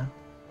 Yeah.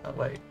 Oh,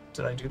 wait,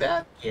 did I do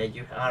that? Yeah,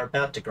 you are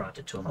about to grant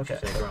it to him. Okay.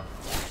 If you say grant.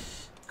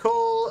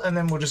 Cool, and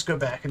then we'll just go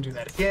back and do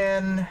that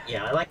again.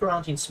 Yeah, I like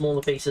granting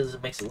smaller pieces.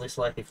 It makes it less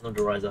likely for them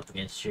to rise up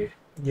against you.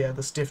 Yeah,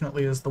 this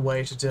definitely is the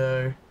way to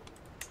do.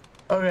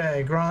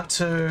 Okay, grant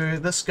to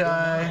this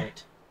guy.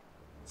 Knight.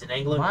 He's in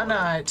England. My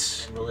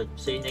knight. And we'll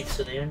see next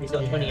to there. He's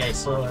got Yeah, 28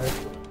 so money.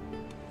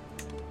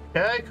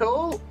 Okay,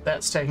 cool.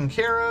 That's taken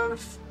care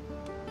of.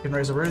 We can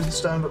raise a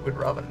runestone, but we'd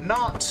rather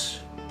not.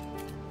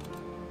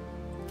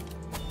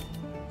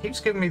 Keeps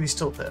giving me these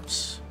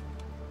tooltips.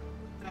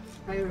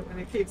 I hate it when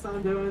it keeps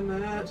on doing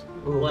that.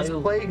 Ooh, this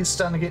plague is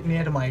starting to get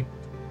near to my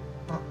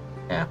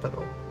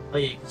capital. Oh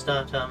yeah, you can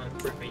start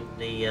improving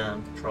the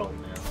control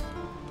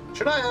now.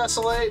 Should I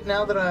isolate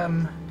now that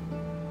I'm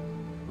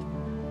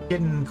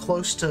getting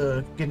close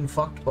to getting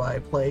fucked by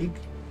plague?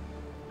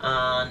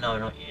 No,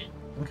 not yet.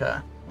 Okay,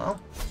 well.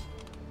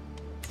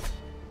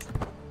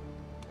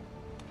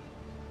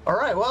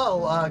 Alright,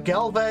 well,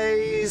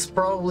 Galvey's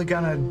probably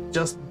gonna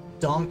just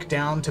dunk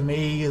down to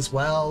me as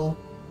well.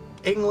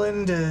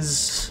 England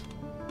is...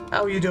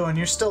 How are you doing?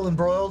 You're still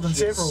embroiled in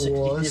several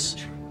wars.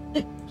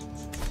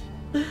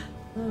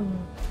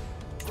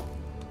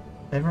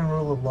 Everyone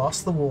will have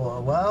lost the war.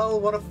 Well,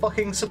 what a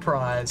fucking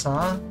surprise,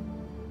 huh?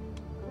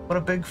 What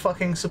a big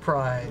fucking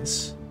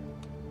surprise.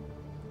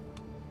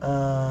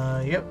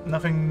 Yep,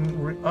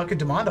 nothing... I could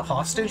demand a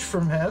hostage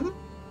from him?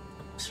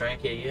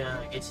 Stranky, yeah,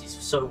 I guess he's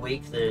so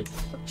weak that...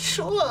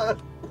 Sure,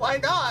 why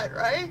not,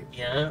 right?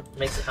 You know, it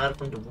makes it harder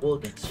for him to war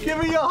against you. Give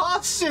me a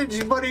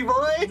hostage, buddy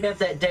boy! You have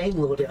that Dane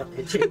Lord out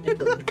there,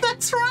 technically.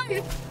 That's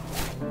right!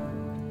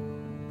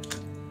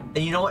 And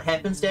you know what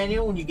happens,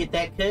 Daniel, when you get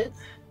that kid?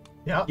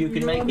 Yeah. You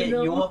can make it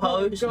your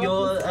host,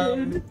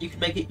 you can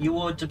make it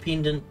your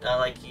dependent,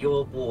 like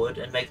your ward,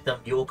 and make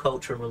them your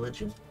culture and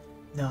religion.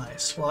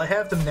 Nice. Well, I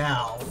have them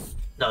now.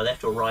 No, they have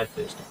to arrive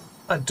first.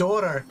 A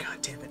daughter.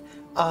 God damn it.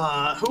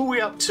 Who are we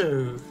up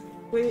to?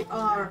 We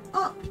are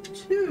up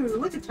to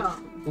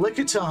Lickitung.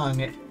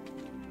 Lickitung.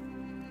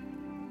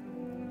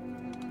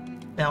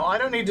 Now, I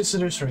don't need to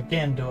seduce her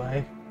again, do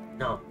I?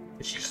 No,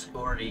 but she's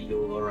already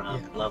your Yeah.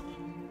 lover.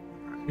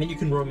 I mean, you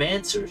can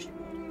romance her if you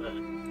want,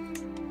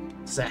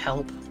 but Does that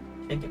help?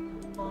 I think it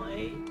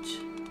might.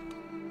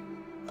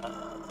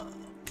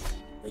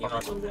 But you might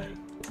as well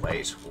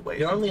wait. Wait.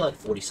 You're only like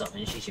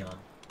 40-something, she's young.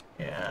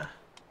 Yeah.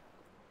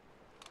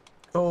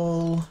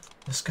 Cool.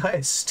 This guy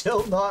is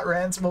still not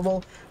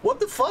ransomable. What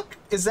the fuck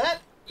is that?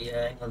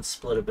 Yeah, England's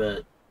split a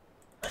bit.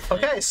 I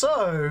think. Okay,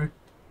 so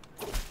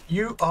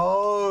you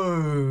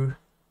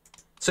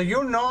so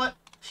you're not.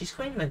 She's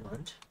Queen of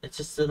England. It's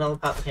just another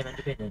part became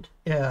independent.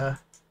 Yeah.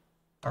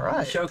 All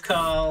right. Show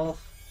Carl.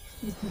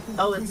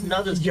 Oh, it's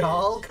Nutter's kid.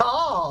 Y'all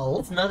call.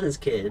 It's Nutter's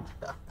kid.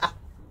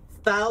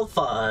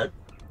 Falfard.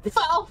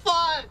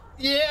 Falfard.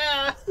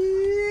 Yeah.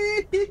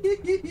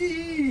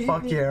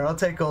 Fuck yeah! I'll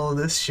take all of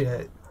this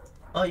shit.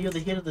 Oh, you're the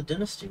head of the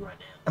dynasty right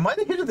now. Am I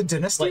the head of the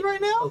dynasty Wait,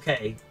 right now?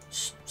 Okay,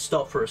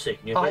 stop for a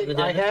second. You're the head of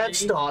the I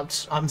dynasty? have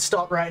stopped. I'm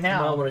stopped right You might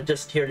now. want to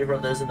just hear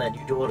everyone knows in that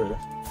new daughter.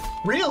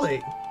 Really?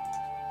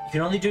 You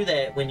can only do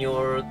that when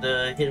you're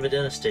the head of a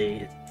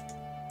dynasty.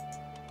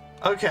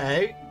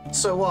 Okay.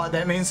 So what?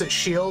 That means that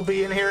she'll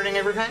be inheriting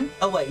everything?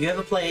 Oh wait, you have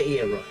a player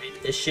here, right?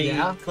 Is she?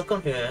 Yeah. Click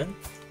on her.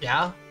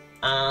 Yeah.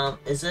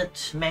 Is it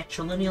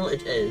matrilineal?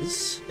 It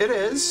is. It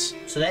is.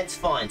 So that's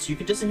fine. So you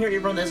can disinherit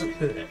everyone that isn't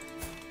her.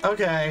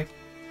 Okay.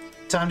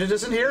 Time to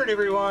disinherit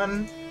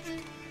everyone.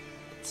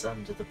 It's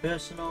under the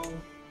personal.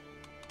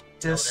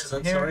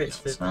 Disinherit. Sorry,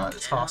 It's not.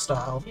 It's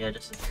hostile. Yeah,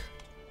 disinherit.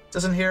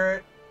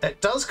 Disinherit. It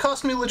does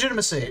cost me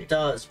legitimacy. It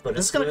does, but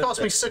This it's is going to worth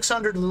cost me it.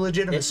 600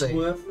 legitimacy. It's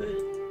worth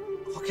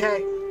it.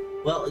 Okay.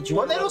 Well, do you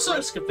Well, want that to also-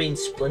 risk of being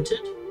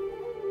splintered?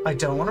 I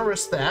don't want to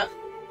risk that.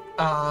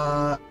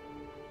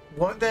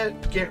 Won't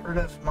that get rid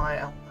of my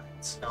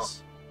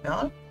alliances? No.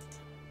 No?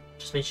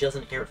 Just means she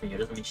doesn't inherit from you. It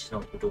doesn't mean she's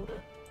not your daughter.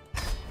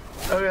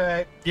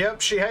 Okay. Yep,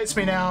 she hates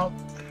me now.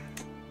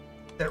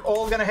 They're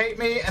all gonna hate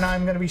me, and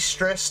I'm gonna be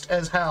stressed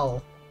as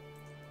hell.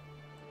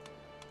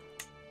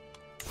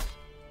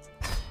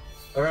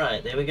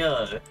 Alright, there we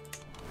go.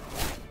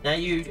 Now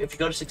if you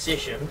go to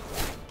succession,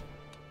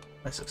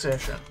 My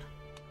succession.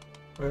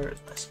 Where is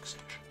my succession?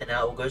 and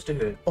now it all goes to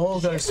her. All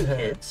Does she goes have to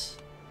any her. Kids?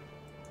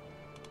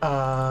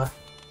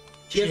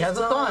 She has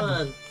a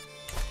son.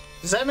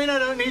 Does that mean I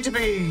don't need to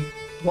be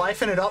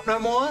wifing it up no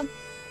more?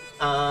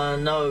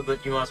 No,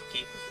 but you might as well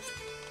keep it.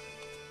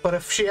 But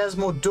if she has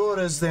more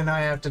daughters, then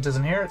I have to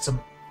disinherit some.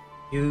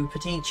 You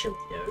potentially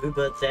do,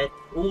 but that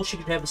all she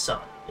could have a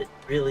son. It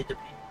really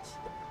depends.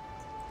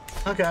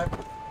 Okay.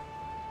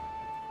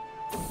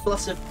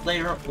 Plus, if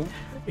later on, ooh,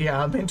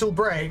 Yeah, mental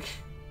break.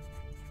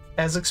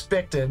 As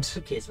expected.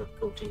 who cares what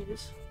culty it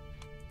is?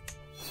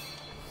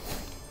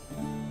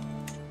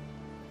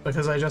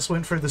 Because I just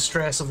went through the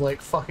stress of,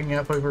 like, fucking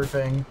up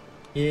everything.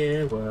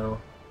 Yeah, well.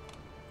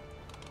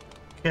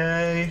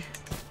 Okay.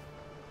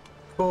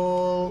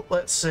 Cool.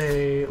 Let's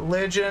see.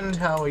 Legend,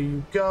 how are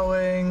you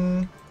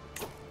going?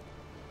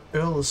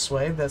 Earl is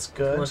swayed, that's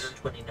good.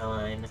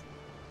 229.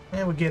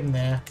 Yeah, we're getting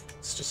there.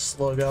 It's just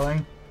slow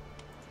going.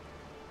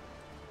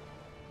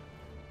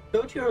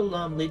 Go to your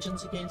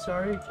legends again,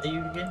 sorry. Are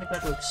you getting the guy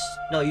to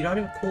No, you don't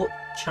even court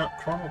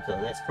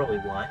Chronicle, that's probably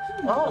why.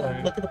 Oh.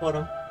 Look at the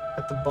bottom.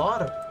 At the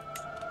bottom.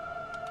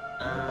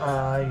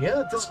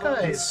 Yeah, this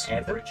guy's...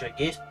 average, I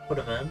guess. Put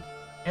him in.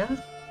 Yeah.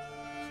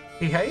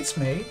 He hates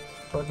me,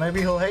 but maybe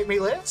he'll hate me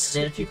less.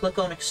 Then if you click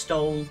on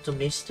Extol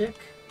Domestic,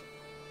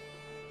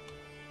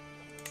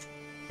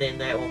 then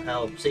that will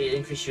help. See, it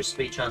increases your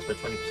speed chance by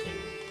 20%.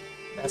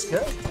 That's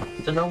good.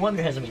 So no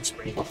wonder it hasn't been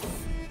spreading.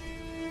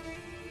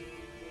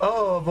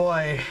 Oh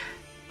boy.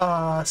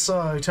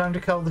 So time to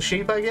cull the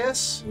sheep, I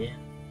guess? Yeah.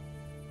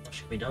 What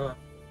should be done?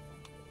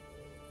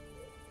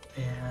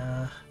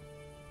 Yeah.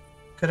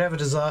 Could have a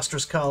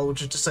disastrous cull,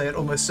 which is to say it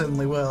almost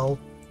certainly will.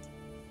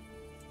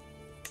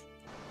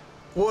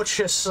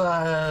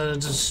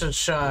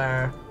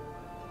 Worcestershire.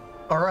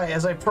 Alright,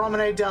 as I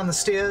promenade down the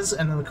stairs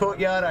and in the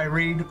courtyard, I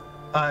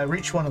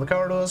reach one of the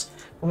corridors,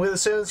 from where the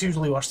servants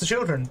usually watch the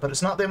children, but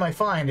it's not them I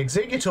find.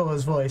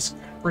 Executor's voice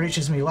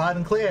reaches me loud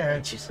and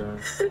clear.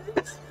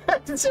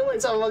 It's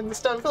always among the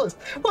stone pillars.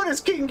 What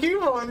has King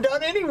Cubone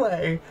done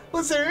anyway?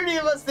 Was there any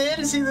of us there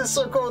to see this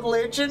so-called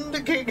legend?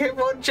 King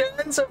Cubone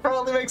chant, so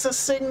probably makes us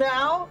sing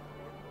now?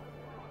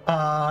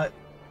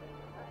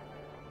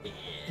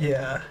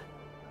 Yeah.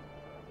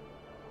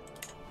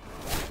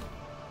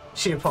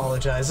 She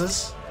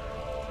apologizes.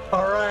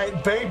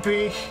 Alright,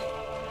 baby.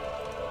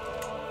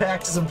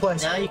 Pact is in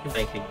place. Now you can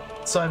make it.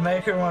 So I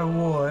make her my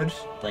ward.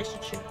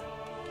 Relationship.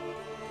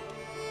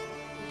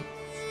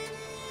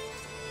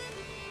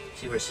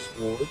 See where it says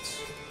wards.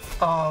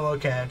 Oh,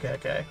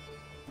 okay.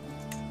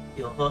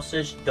 Your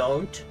hostage,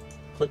 don't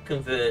click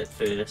convert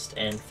first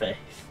and faith.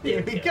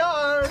 Here we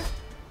go.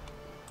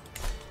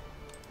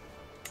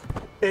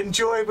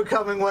 Enjoy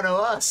becoming one of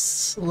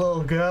us,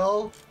 little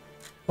girl.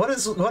 What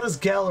is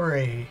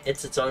gallery?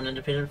 It's its own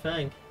independent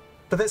thing.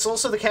 But that's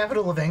also the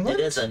capital of England?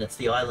 It isn't. It's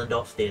the island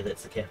off there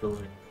that's the capital of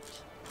England.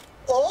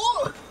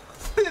 Oh!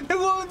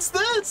 Who owns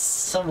this?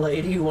 Some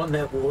lady who won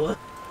that war.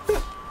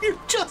 You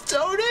just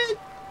own it?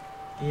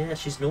 Yeah,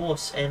 she's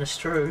Norse, and it's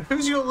true.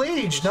 Who's your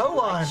liege? No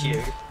one.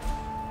 You.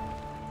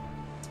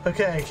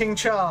 Okay, King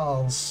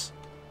Charles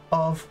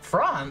of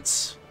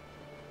France.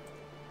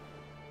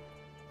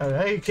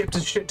 Okay, he kept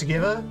his shit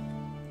together.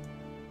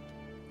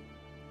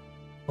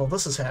 Well,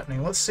 this is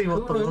happening. Let's see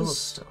what the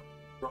was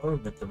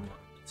Rome at the moment.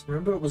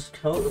 Remember, it was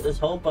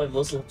held by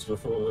Muslims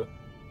before.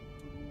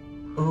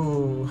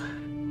 Ooh.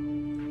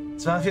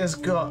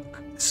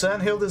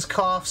 Svanhilda's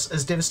coughs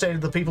has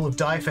devastated the people of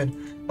Dyfed.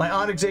 My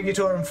aunt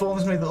executor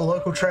informs me that the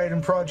local trade in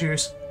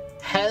produce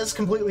has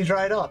completely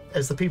dried up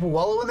as the people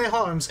wallow in their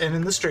homes and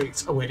in the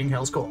streets awaiting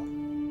Hell's Call.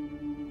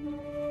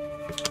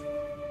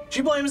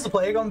 She blames the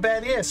plague on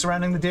bad air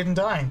surrounding the dead and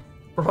dying,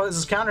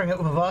 proposes countering it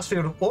with a vast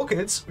field of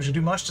orchids, which will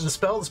do much to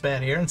dispel this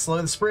bad air and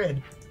slow the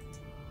spread.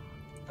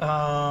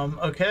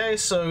 Okay,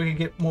 so we could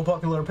get more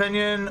popular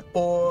opinion,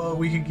 or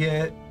we could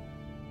get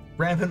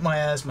rampant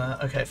miasma.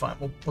 Okay, fine,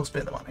 we'll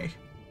spend the money.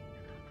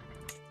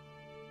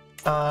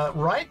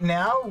 Right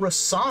now,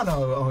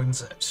 Rossano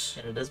owns it.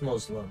 And it is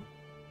Muslim.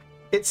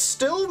 It's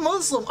still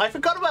Muslim. I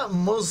forgot about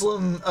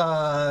Muslim,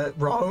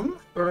 Rome.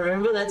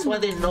 Remember, that's why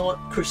they're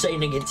not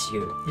crusading against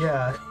you.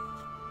 Yeah.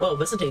 Well,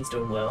 Byzantine's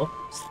doing well.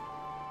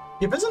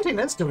 Yeah, Byzantine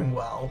is doing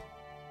well.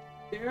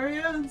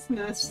 Area? It's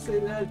nice to say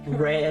that.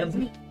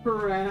 Rab.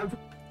 Rab.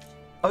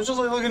 I was just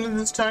like looking at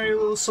this tiny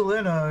little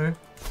Salino.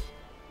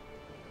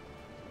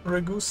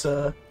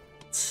 Ragusa.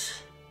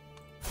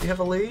 Do you have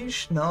a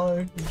liege? No,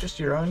 you're just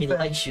your own He thing.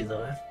 likes you,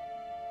 though.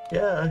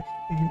 Yeah,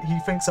 he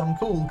thinks I'm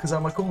cool because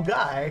I'm a cool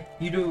guy.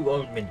 You do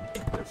own many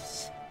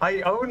kingdoms.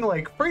 I own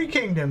like 3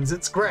 kingdoms,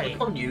 it's great.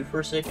 Click on you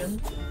for a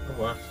second.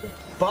 Oh, wow.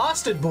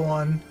 Bastard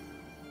born.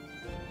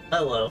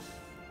 Hello.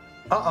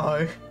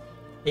 Uh-oh.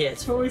 Yeah,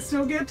 it's But we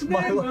still get to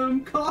name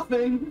them.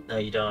 Coughing. No,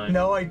 you don't.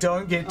 No, I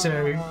don't get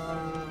to.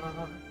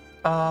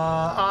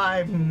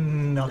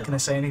 I'm not gonna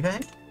say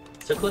anything.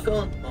 So click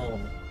on. Oh.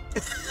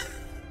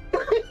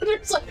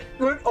 It's like,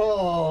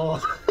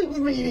 oh,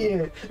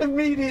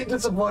 immediate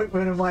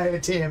disappointment in my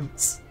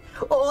attempts.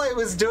 All I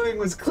was doing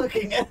was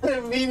clicking and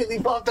it immediately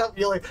popped up.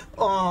 You're like,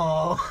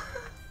 oh.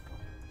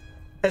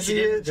 She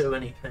didn't do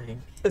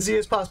anything. As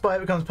years pass by, it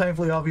becomes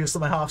painfully obvious that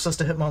my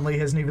half-sister Hitmonlee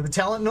has neither the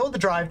talent nor the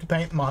drive to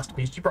paint the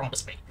masterpiece she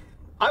promised me.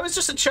 I was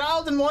just a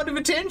child in want of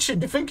attention.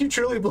 To think you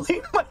truly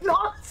believe my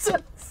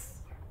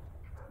nonsense?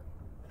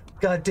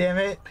 God damn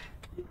it.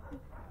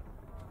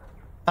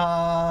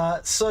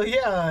 So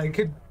yeah, I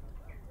could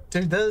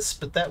do this,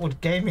 but that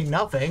would gain me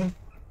nothing.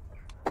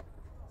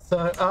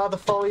 So, the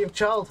folly of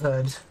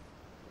childhood.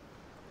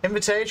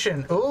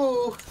 Invitation.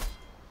 Ooh.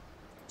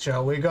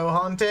 Shall we go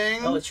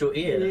hunting? Oh, it's your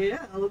ear.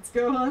 Yeah, let's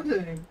go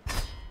hunting.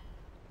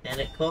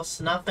 And it costs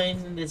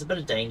nothing. There's a bit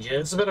of danger.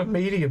 It's a bit of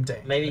medium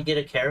danger. Maybe get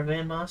a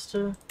caravan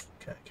master?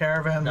 Okay,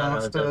 caravan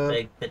master. No, the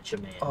big picture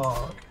man.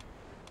 Oh, okay.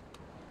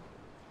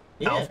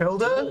 Yeah,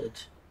 Alfhilda? good.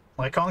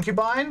 My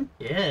concubine?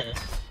 Yeah.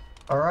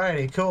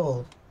 Alrighty,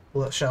 cool.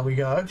 Well, shall we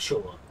go?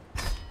 Sure.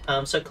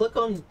 So click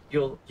on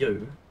you.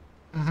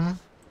 Mm-hmm.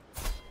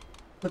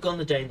 Click on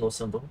the Danelaw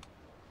symbol.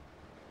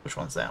 Which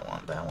one's that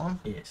one? That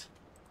one? Yes.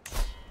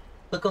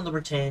 Click on the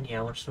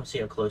Britannia. I just want to see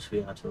how close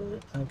we are to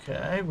it.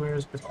 Okay,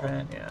 where's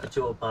Britannia? The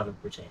two are part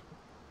of Britannia.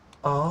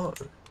 Oh.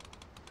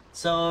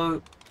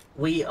 So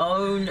we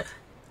own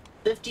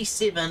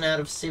 57 out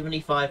of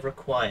 75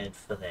 required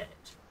for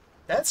that.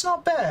 That's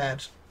not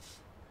bad.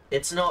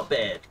 It's not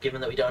bad,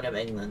 given that we don't have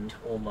England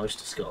or most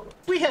of Scotland.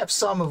 We have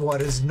some of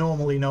what is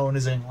normally known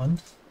as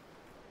England.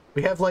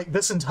 We have, like,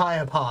 this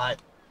entire part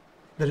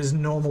that is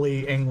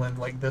normally England,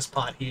 like this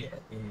part here.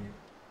 Yeah.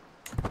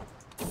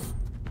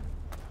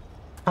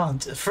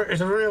 Hunt. It's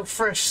a real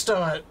fresh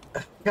start.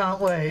 Can't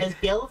wait. Is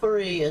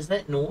Gallery, is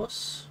that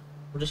Norse?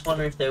 I'm just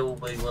wondering if they will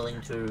be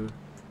willing to...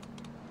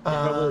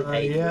 probably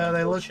hate you, yeah,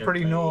 they look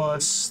pretty unfortunately.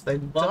 Norse. They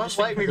Well, I'm don't just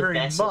like me thinking very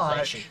of vassalization,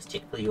 much. 'cause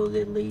technically you're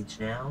their liege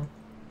now.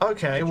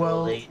 Okay, Control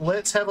well, lead.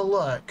 let's have a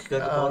look. Go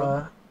to the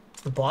bottom.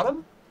 The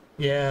bottom?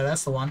 Yeah,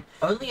 that's the one.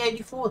 Only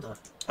 84 though.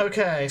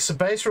 Okay, so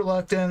base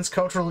reluctance,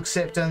 cultural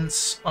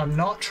acceptance, I'm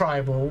not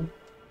tribal,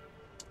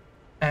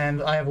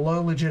 and I have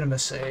low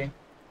legitimacy.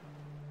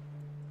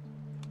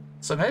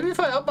 So maybe if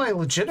I up my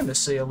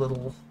legitimacy a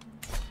little,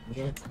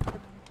 Yeah.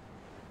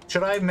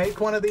 should I make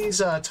one of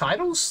these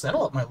titles?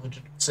 That'll up my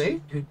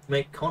legitimacy. You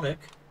make Conic.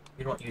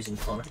 You're not using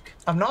Conic.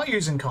 I'm not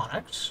using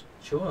Connect.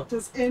 Sure.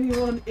 Does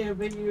anyone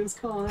ever use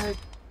Conic?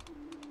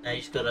 Now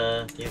you just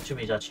gotta... You have too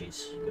many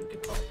duchies. You gotta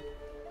get Conic.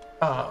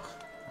 Oh,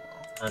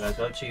 No,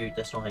 go to...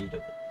 That's not how you do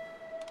it.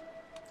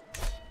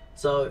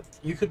 So,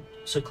 you could...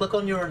 So click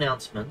on your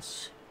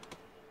announcements.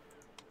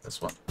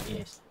 this one.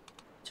 Yes.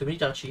 Too many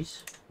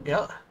duchies.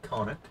 Yeah,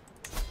 Conic.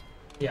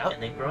 yeah.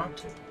 And then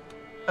grant it.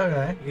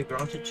 Okay. You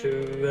grant it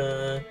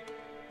to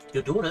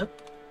your daughter.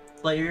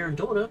 Player and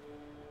daughter.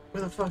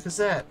 Where the fuck is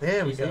that?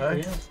 There we She's go. there,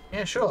 yeah.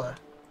 Yeah, sure.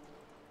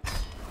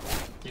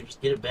 You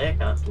just get it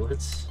back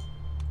afterwards.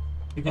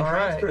 You can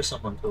Alright. transfer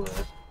someone to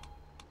her.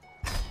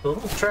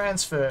 Cool.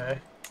 Transfer.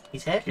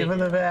 He's happy. Give her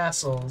the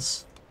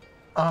vassals.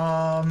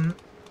 What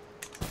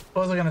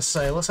was I gonna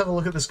say? Let's have a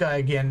look at this guy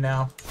again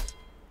now.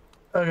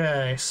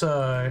 Okay,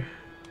 so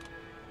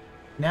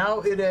now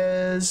it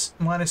is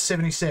minus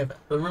 77.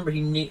 But remember,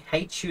 he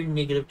hates you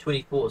negative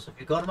 24, so if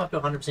you got him up to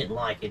 100%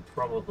 like, he'd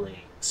probably...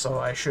 So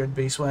I should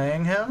be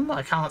swaying him.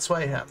 I can't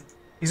sway him.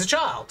 He's a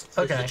child.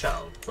 Okay. He's a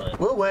child, but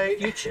We'll wait.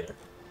 future,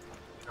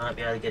 you might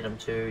be able to get him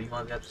to... You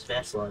might be able to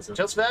vassalize him.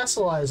 Just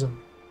vassalize him.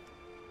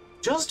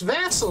 Just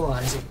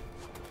vassalize him.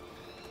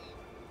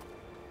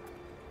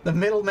 The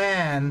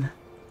middleman.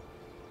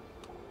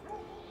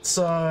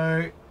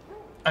 So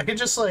I could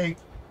just like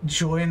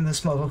join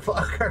this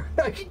motherfucker.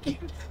 I could get...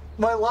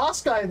 My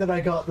last guy that I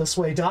got this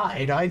way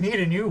died. I need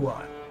a new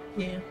one.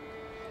 Yeah.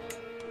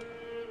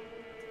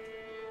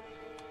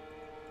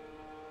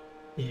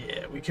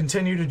 Yeah, we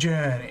continue to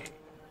journey.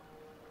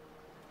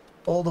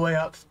 All the way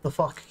up the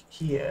fuck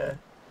here.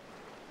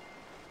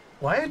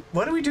 Why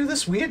do we do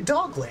this weird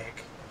dog leg?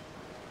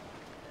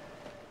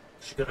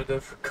 She's gonna go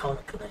for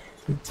Conic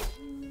Land.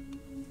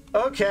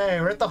 Okay,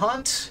 we're at the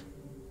hunt.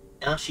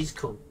 Now she's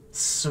cool.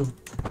 So...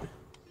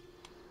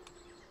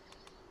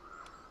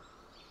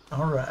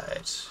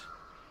 Alright.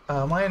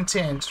 My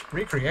intent,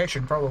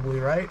 recreation probably,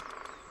 right?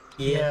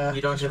 Yeah,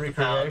 you don't just have the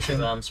power recreation.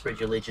 to spread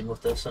your legend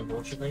with this,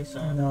 unfortunately,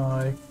 so...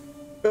 No.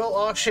 Earl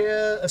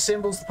Arshire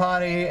assembles the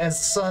party as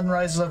the sun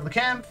rises over the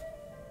camp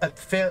at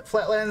the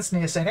flatlands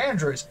near St.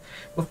 Andrews.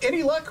 With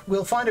any luck,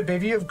 we'll find a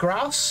bevy of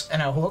grouse,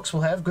 and our hawks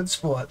will have good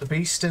sport. The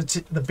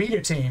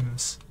beta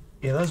teams.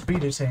 Yeah, those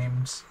beta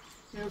teams.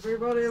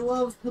 Everybody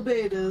loves the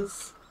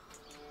betas.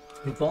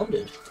 We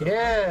bonded.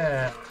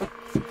 Yeah!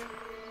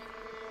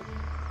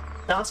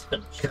 Task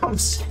finished. Come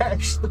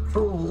sash the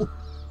pool.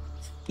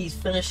 He's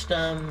finished,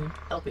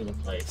 helping a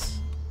place.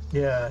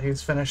 Yeah,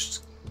 he's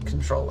finished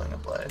controlling a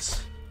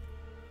place.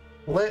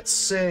 Let's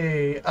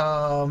see,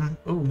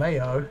 ooh,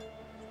 Mayo.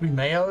 We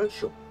Mayo?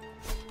 Sure.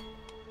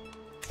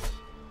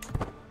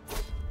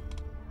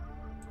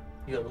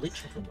 You got a leech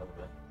from over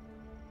there.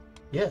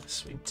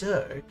 Yes, we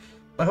do.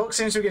 My hawk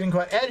seems to be getting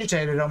quite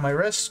agitated on my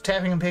wrist,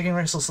 tapping and pecking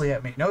restlessly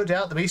at me. No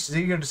doubt the beast is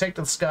eager to take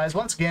to the skies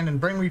once again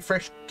and bring me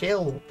fresh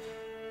kill.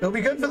 It'll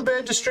be good for the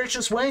bird to stretch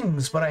its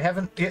wings, but I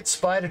haven't yet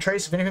spied a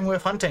trace of anything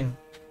worth hunting.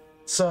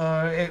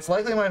 So it's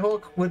likely my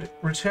hawk would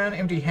return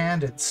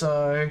empty-handed,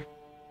 so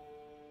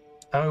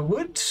I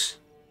would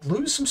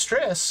lose some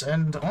stress,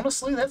 and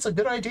honestly, that's a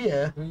good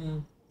idea.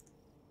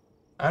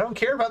 I don't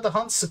care about the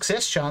hunt's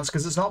success chance,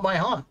 because it's not my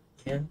hunt.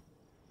 Yeah.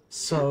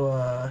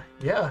 So,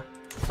 yeah.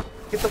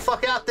 Get the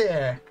fuck out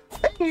there.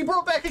 Hey, you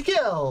brought back a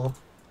kill!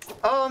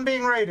 Oh, I'm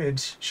being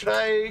raided. Should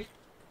I...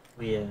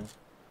 We're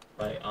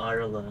by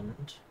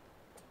Ireland.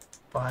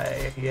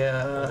 By, All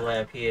yeah... the way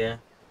up here.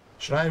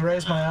 Should I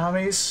raise my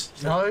armies?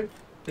 No?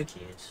 Who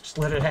cares? Just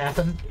let it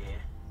happen?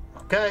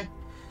 Yeah. Okay.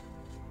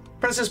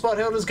 Princess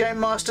Bothilda's game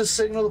masters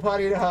signal the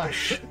party to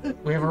hush.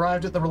 We have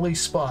arrived at the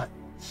release spot.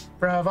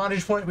 From our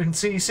vantage point, we can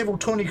see several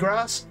tawny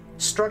grass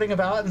strutting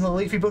about in the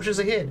leafy bushes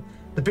ahead.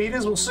 The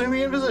beaters will soon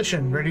be in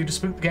position, ready to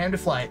spook the game to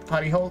flight. The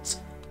party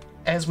halts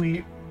as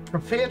we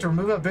prepare to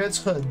remove our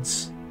birds'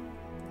 hoods.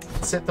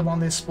 Set them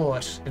on their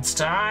sport. It's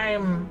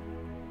time!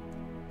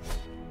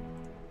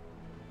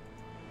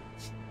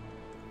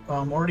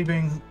 I'm already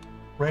being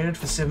rated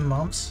for 7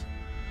 months.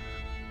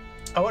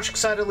 I watch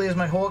excitedly as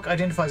my hawk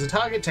identifies a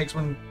target, takes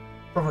one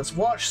from its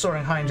watch,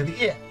 soaring high into the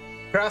air.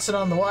 Grasping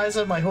on the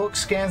wiser, my hawk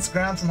scans the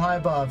ground from high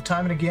above.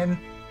 Time and again,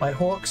 my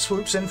hawk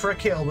swoops in for a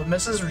kill, but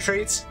misses,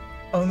 retreats,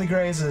 only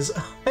grazes.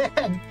 Oh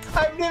man,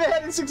 I've never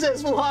had a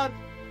successful hunt!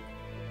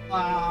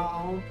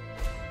 Wow.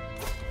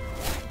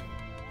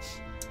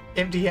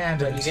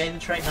 empty-handed. You gain the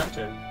trait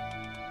Hunter.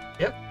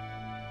 Yep.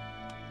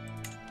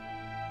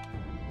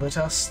 Let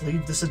us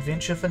leave this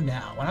adventure for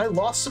now. And I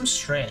lost some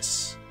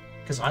stress,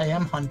 because I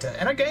am Hunter,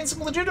 and I gained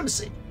some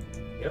legitimacy.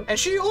 Yep. And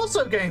she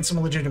also gained some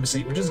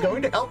legitimacy, which is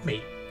going to help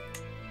me.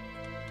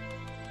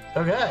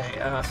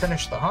 Okay,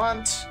 finish the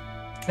hunt.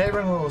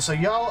 Neighboring rules. So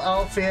y'all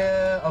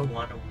Alfia of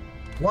won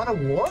a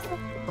war?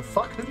 What the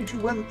fuck? Who did you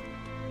win?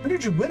 Who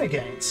did you win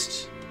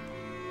against?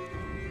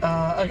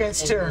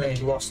 Against Tyranny.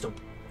 Lost them.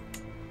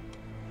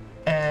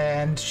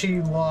 And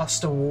she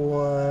lost a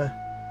war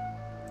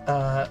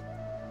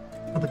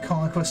for the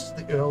conquest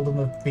of the earldom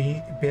of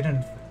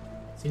Bidden.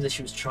 Seems like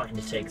she was trying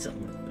to take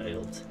something that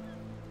failed.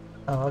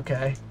 Oh,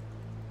 okay.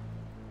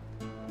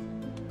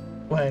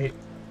 Wait.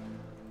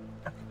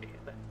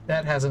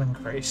 That hasn't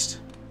increased.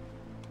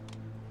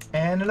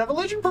 And another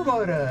legend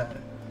promoter!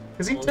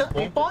 Because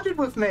he bonded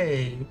with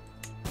me!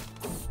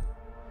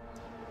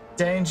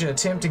 Danger,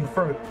 tempting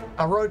fruit.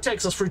 Our road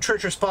takes us through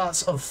treacherous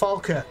parts of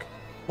Falkirk.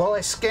 While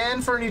I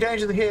scan for any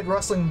danger ahead,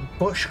 rustling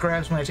bush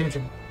grabs my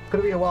attention.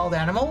 Could it be a wild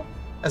animal?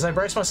 As I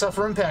brace myself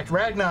for impact,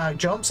 Ragnar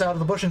jumps out of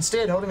the bush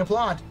instead, holding a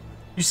plant.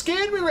 You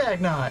scared me,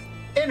 Ragnar!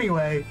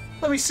 Anyway,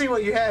 let me see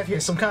what you have here.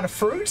 Some kind of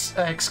fruit?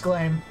 I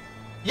exclaim.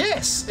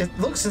 Yes, it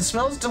looks and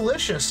smells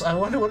delicious. I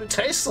wonder what it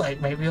tastes like.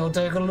 Maybe I'll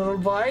take a little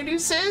bite, he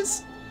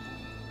says.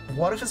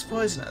 What if it's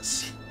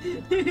poisonous?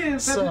 But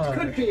it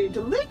could be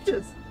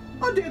delicious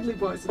or deadly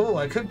poison. Oh,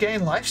 I could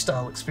gain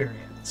lifestyle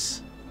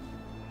experience.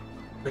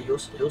 But you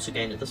also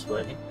gain it this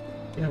way.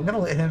 Yeah, I'm gonna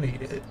let him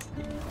eat it.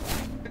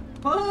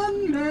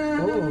 Fun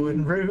man! Oh, it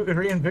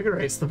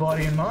reinvigorates the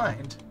body and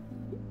mind.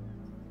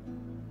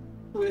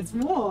 With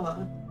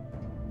more.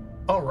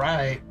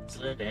 Alright.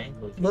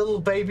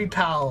 Little baby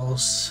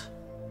pals.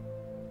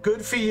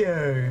 Good for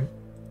you.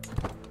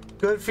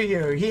 Good for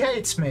you. He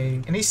hates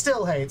me, and he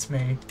still hates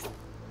me.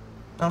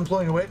 I'm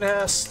employing a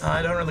witness.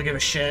 I don't really give a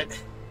shit.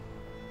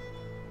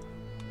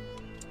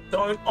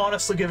 Don't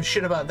honestly give a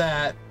shit about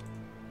that.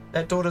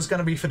 That daughter's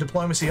gonna be for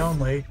diplomacy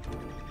only.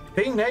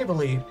 Being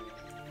neighborly.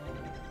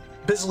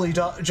 Busily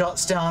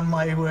jots down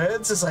my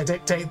words as I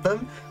dictate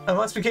them. I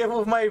must be careful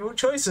with my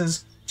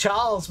choices.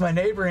 Charles, my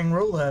neighboring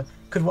ruler,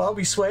 could well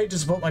be swayed to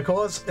support my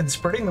cause in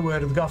spreading the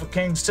word of the Gothic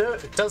Kings too.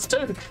 It does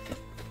too.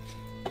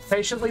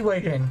 Patiently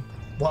waiting.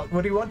 What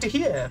would he want to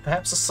hear?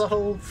 Perhaps a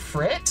subtle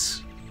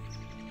threat?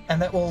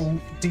 And that will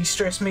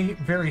de-stress me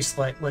very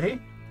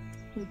slightly.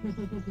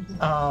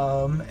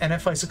 And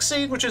if I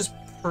succeed, which is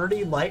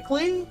pretty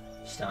likely,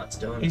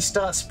 he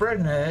starts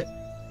spreading it.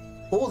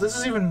 Oh, this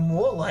is even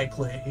more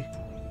likely.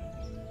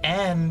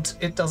 And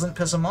it doesn't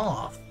piss him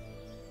off.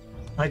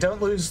 I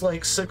don't lose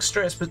like 6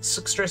 stress, but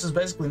 6 stress is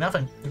basically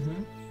nothing.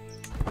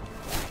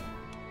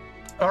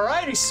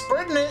 Alright, he's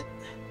spreading it.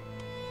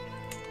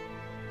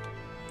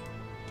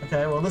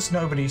 Okay, well this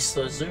nobody's...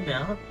 So zoom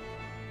out.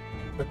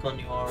 Click on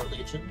your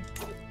legend.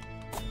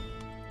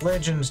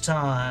 Legend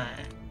time.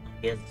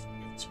 Yeah,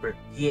 it's spread.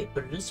 Yeah,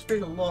 but it is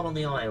spread a lot on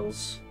the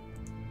Isles.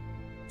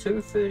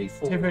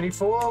 234.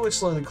 234, we're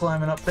slowly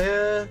climbing up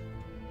there.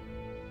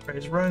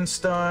 Raise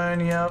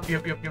runestone, yep.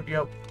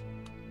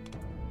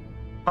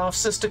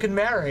 Half-sister can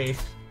marry.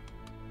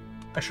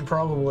 I should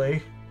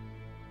probably.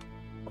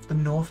 Of the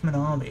Northman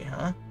army,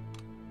 huh?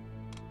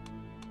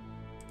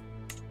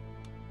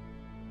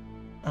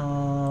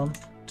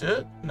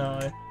 No.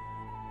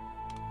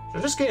 Should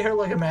I just get her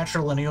like a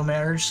matrilineal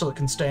marriage so it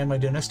can stay in my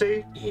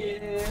dynasty?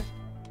 Yeah.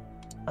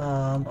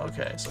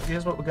 Okay, so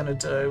here's what we're gonna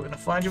do. We're gonna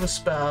find you a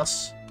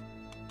spouse.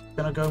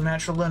 Gonna go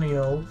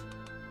matrilineal.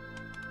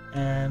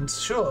 And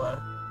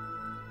sure.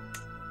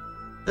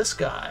 This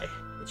guy.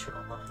 It's your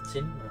lines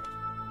anyway.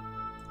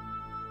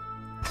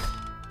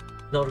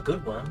 Not a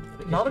good one.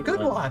 Not a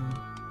good one.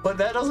 But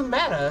that doesn't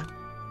matter.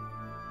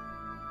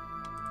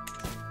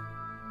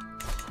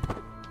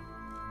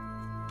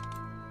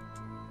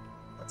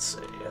 Let's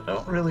see. I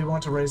don't really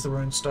want to raise the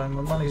runestone.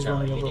 My money's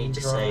running a little need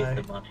to dry.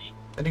 save the money.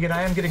 And again,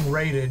 I am getting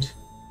raided.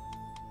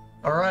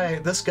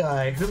 Alright, this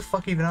guy. Who the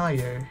fuck even are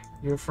you?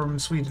 You're from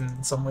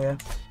Sweden somewhere.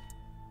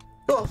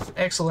 Oh,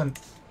 excellent.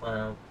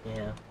 Well,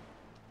 yeah.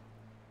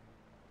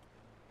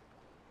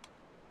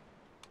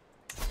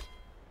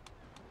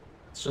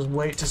 Let's just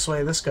wait to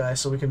sway this guy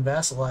so we can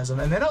vassalize him.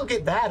 And then I'll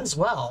get that as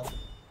well.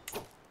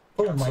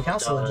 Oh, my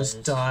counselor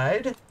just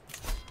died.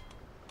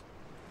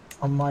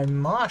 On my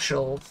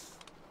marshal.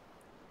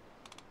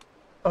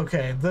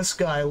 Okay, this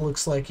guy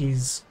looks like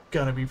he's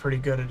gonna be pretty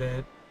good at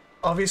it.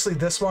 Obviously,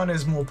 this one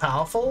is more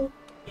powerful.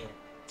 Yeah.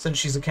 Since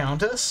she's a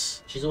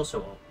countess. She's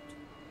also old.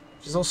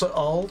 She's also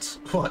old.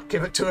 What,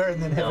 give it to her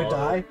and then have her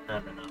die?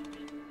 No.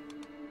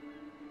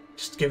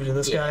 Just give it to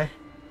this guy?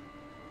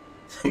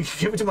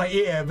 Give it to my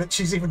ear, but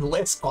she's even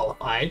less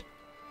qualified.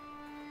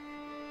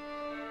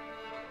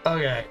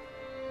 Okay.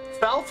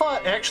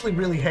 Falfart actually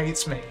really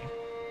hates me.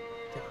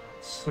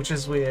 Which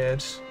is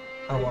weird.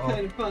 Oh well.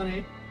 Kind of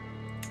funny.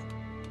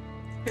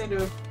 Kind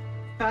of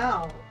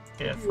foul.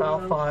 Yeah,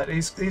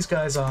 Falfart. These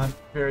guys aren't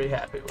very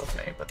happy with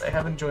me, but they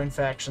haven't joined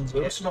factions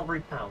We're yet. also not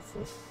very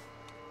powerful.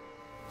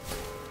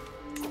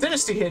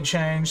 Dynasty had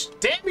changed.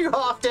 Damn you,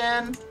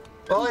 Halfdan!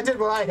 Well, I did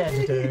what I had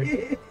to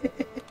do.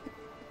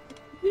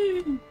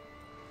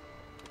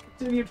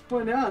 Continue to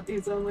point out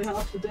he's only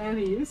half the Dan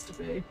he used to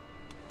be.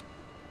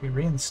 We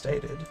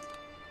reinstated.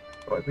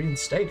 Oh, I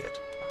reinstated.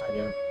 I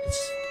don't.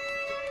 It's.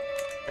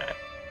 Okay.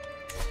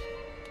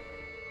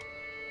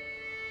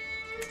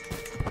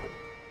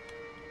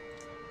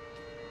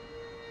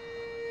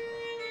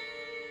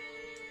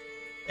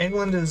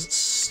 England is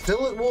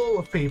still at war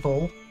with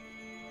people.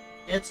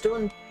 Yeah, it's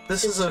doing.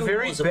 This it's is a two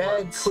very wars at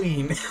bad once.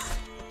 queen.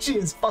 She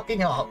is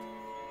fucking up.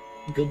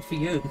 Good for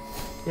you.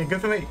 Yeah,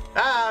 good for me.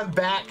 Ah, I'm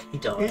back. He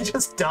died. He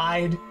just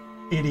died.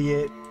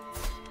 Idiot.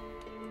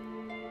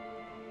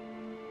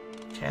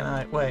 Can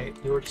I... Wait.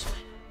 You already swayed.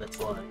 That's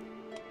why.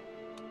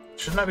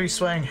 Shouldn't I be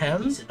swaying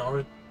him? He's not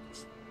a.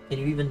 Can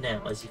you even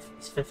now? As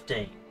he's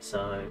 15,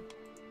 so.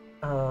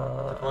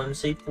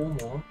 Diplomacy 4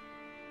 more.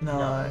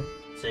 No.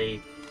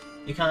 See,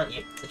 you can't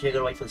yet. But you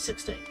gotta wait till he's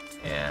 16.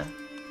 Yeah.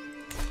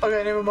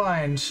 Okay, never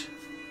mind.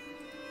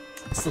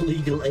 It's the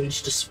legal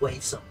age to sway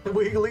someone.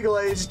 We legal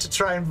age to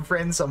try and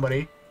befriend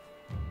somebody.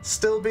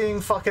 Still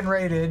being fucking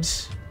raided.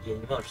 Yeah,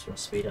 you might just want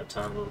to speed up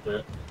time a little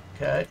bit.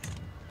 Okay.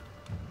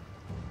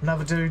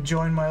 Another dude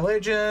joined my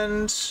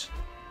legend.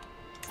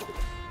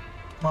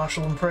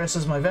 Marshal and Press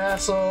is my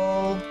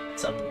vassal.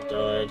 Someone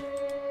died.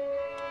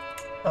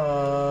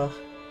 Huh.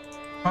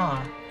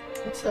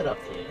 What's that up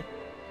there?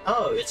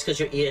 Oh, it's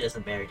because your ear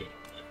isn't married anymore.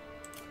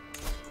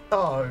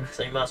 Oh.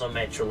 So you might as well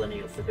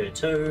matrilineal for her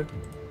too.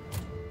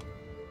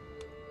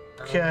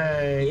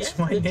 Okay, Yeah, it's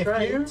my good nephew.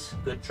 trades.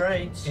 Good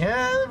trades.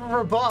 Yeah,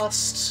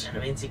 robust. And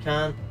it means he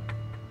can't.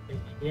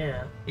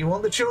 Yeah. You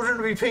want the children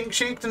to be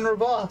pink-cheeked and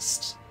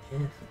robust. Yeah.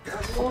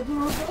 Got more than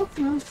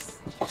robustness.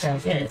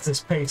 Can't Yeah. keep this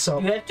pace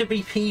up. You have to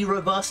be P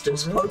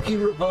robustus, Pokey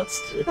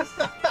robustus.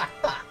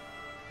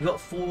 You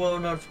got 4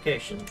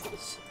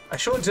 notifications. I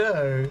sure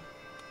do.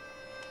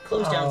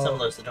 Close down some of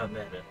those that don't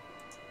matter.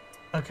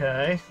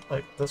 Okay,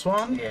 like this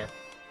one? Yeah.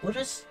 What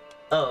is...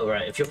 Oh,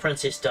 right. If your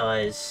princess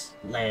dies,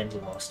 land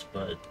lost,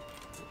 but...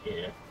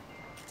 Yeah.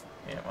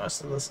 Yeah,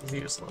 most of this is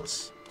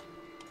useless.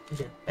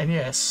 Yeah. And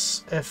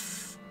yes,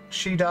 if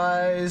she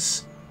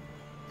dies,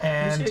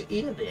 and Who's her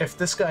ear there? if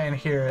this guy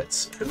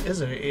inherits, who is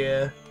her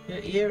heir? Your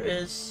ear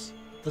is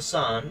the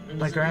son. And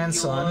My isn't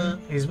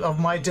grandson. He's of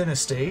my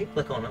dynasty.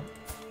 Click on him.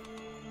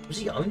 Does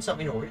he own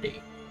something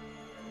already?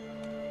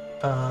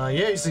 Yeah,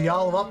 he's the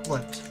Jarl of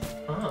Upland.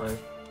 Oh,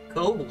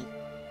 cool.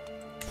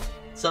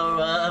 So,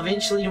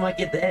 eventually you might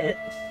get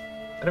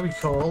that. That'd be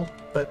cool.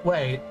 But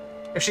wait,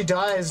 if she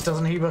dies,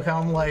 doesn't he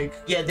become like,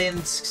 Yeah,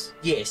 then...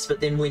 Yes, but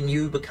then when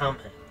you become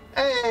him...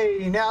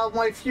 hey, now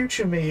my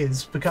future me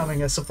is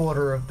becoming a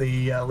supporter of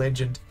the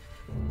legend.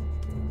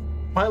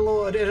 My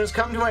lord, it has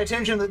come to my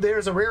attention that there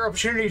is a rare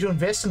opportunity to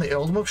invest in the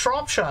Earldom of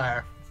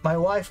Shropshire. My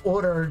wife,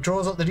 Order,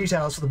 draws up the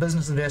details for the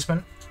business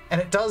investment,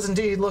 and it does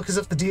indeed look as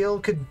if the deal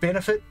could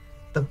benefit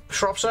the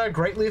Shropshire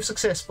greatly if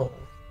successful.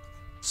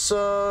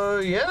 So,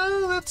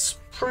 yeah, that's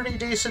pretty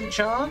decent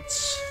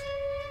chance.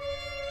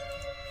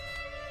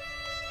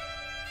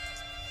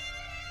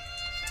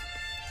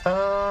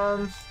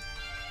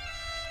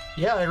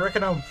 Yeah, I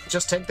reckon I'll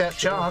just take that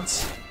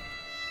chance.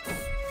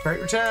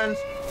 Great return.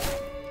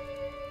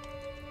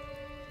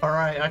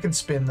 Alright, I can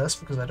spin this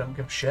because I don't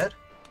give a shit.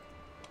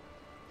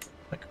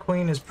 The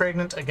queen is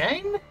pregnant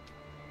again.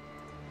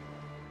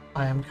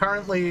 I am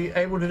currently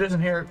able to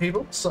disinherit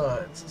people,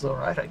 so this is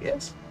alright, I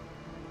guess.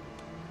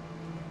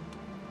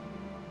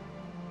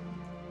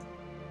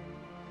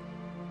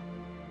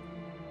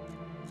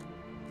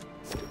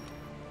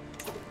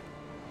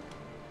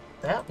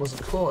 That was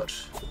a court.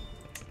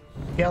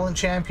 Gallant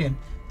champion.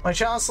 My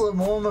Chancellor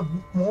Morma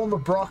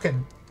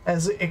Brocken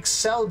has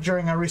excelled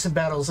during our recent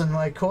battles, and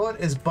my court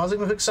is buzzing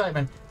with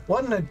excitement.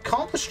 What an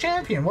accomplished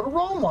champion! What a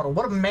role model!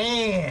 What a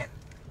man!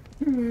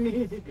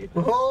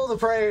 With all the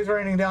praise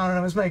raining down on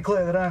him, it's made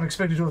clear that I am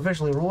expected to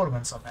officially reward him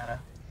in some manner.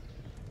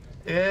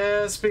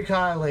 Yeah, speak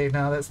highly.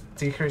 No, that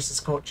decreases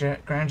court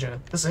grandeur.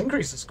 This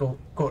increases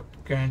court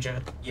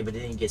grandeur. Yeah, but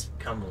then he gets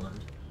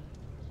Cumberland.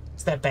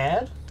 Is that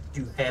bad?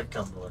 You have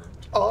Cumberland.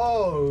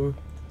 Oh,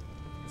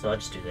 So I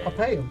just do that. I'll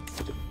pay him.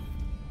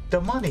 The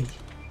money.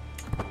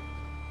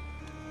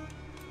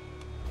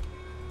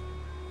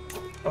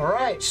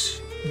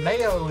 Alright.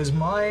 Mayo is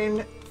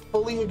mine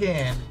fully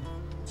again.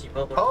 So you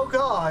might want Oh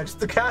god,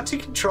 the county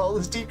control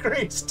is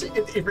decreased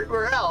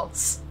everywhere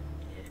else.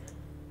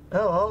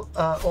 Oh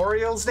well,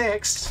 Oriel's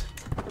next.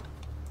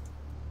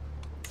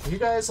 You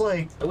guys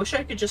like... I wish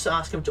I could just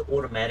ask him to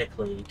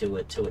automatically do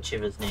it to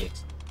whichever's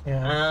next.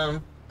 Yeah.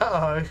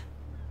 Uh-oh.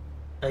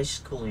 He's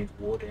just calling it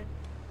warden.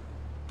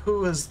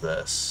 Who is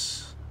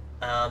this?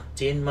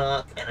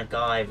 Denmark and a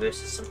guy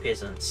versus some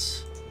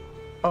peasants.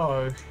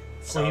 Oh,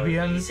 So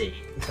plebeian? easy.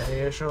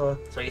 Okay, yeah, sure.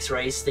 So he's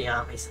raised the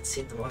armies and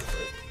sent them over.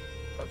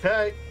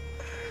 Okay.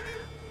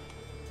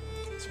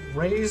 Let's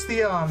raise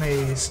the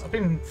armies. I've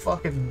been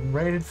fucking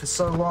raided for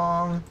so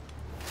long.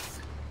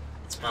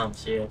 It's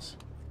mums, yes.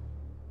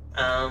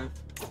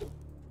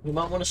 You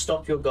might want to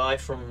stop your guy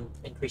from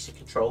increasing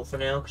control for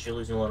now, because you're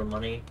losing a lot of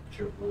money, because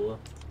you're at war.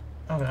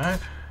 Okay.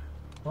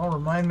 Well,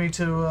 remind me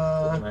to,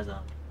 Organize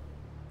army.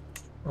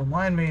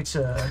 remind me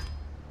to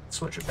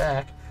switch it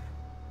back.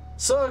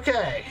 So,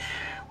 okay.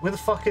 Where the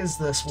fuck is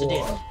this war?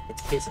 Denmark.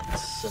 It's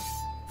peasants. So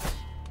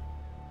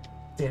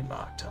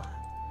Denmark time.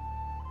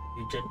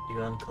 you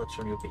unclicked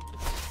on your people.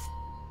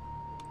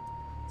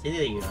 See,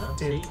 there you are.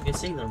 See, you can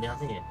see them down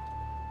there.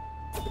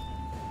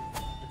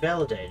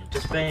 Validated,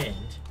 disband.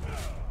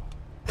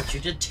 But you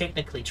did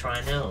technically try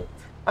and help.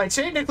 I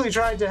technically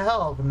tried to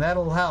help, and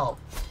that'll help.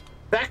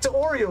 Back to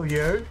Oreo,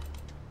 you.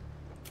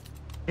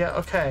 Yeah,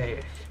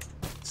 okay.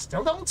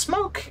 Still don't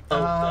smoke. Oh,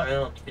 going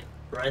on. You can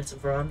ransom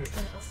for 100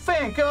 now.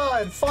 Thank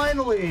God,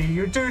 finally,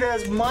 your dude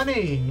has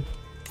money.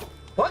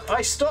 What?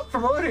 I stopped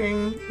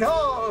promoting?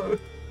 No!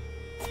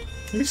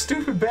 You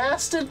stupid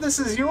bastard, this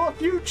is your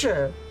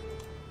future.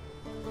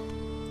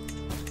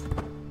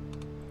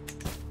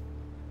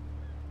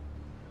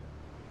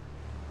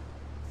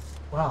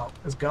 Wow,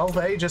 is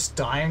Galway just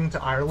dying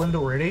to Ireland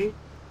already?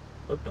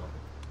 Hope not.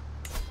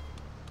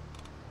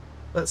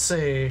 Let's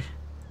see.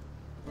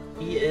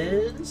 He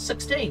is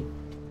 16.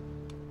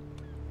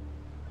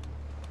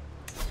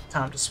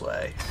 Time to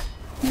sway.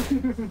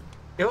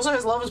 He also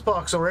has lover's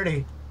box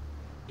already.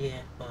 Yeah,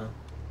 well.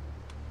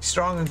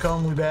 Strong and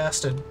comely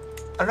bastard.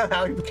 I don't know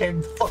how he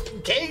became the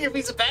fucking king if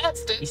he's a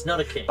bastard. He's not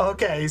a king.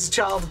 Okay, he's a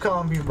child of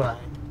concubine.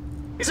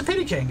 He's a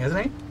pity king,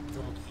 isn't he?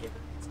 Yeah,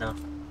 it's not.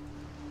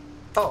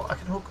 Oh, I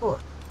can hold court.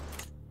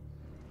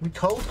 We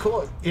hold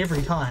court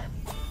every time.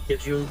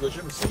 Gives you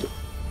legitimacy.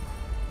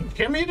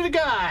 Come here to the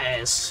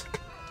guys.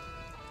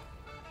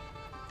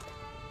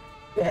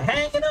 They're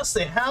hanging us,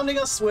 they're hounding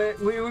us.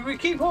 We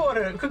keep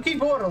order, could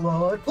keep order,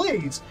 Lord.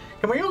 Please,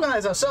 can we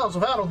organize ourselves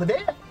without all the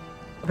death?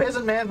 A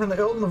peasant man from the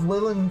Earldom of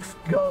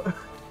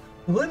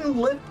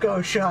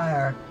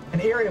Linlithgowshire,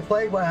 an area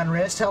plagued by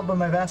unrest, held by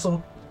my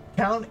vassal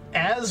Count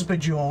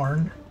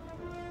Asbjorn.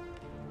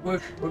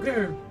 We're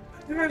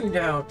going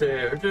down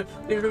there to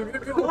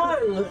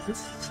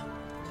violence.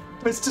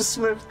 Mr.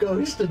 Smith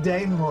goes to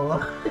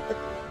Danelaw.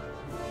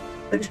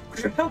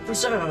 Help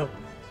us out.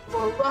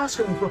 We're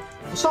asking for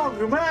some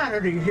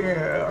humanity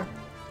here.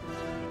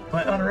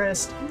 My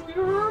unrest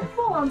You're a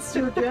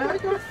monster,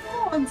 Jack. A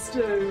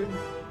monster.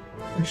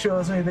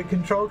 shows me that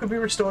control can be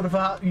restored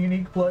without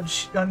unique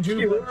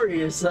undue blood.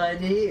 Curious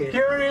idea.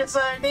 Curious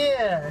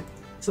idea.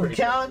 So the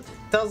Count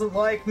doesn't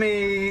like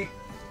me,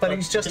 but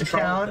he's just a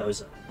Count.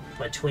 Goes up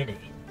by 20.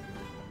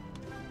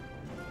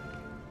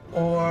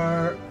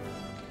 Or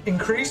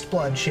increased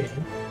bloodshed.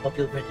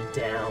 Popular printed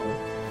down.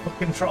 Will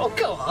control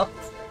go up.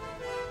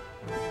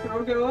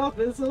 Don't go up.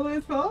 It's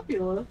always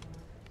popular.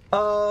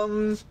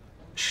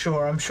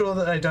 Sure. I'm sure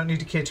that I don't need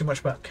to care too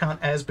much about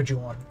Count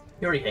Asbjorn.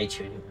 He already hates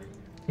you anyway.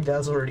 He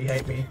does already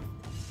hate me.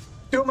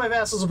 Two of my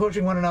vassals are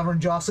pushing one another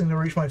and jostling to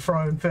reach my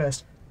throne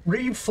first.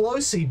 Reeve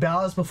Flosi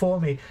bows before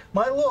me.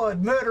 My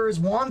lord, murder is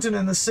wanton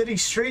in the city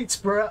streets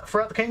throughout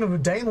the kingdom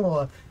of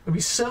Danelaw. It would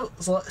be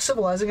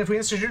civilizing if we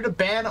instituted a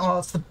ban.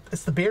 Oh,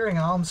 it's the bearing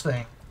arms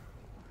thing.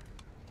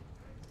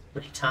 How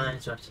many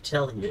times do I have to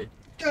tell you?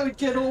 Gotta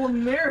get all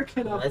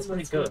American Oh, up. that's in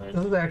pretty this good.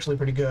 This is actually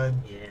pretty good.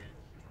 Yeah.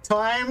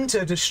 Time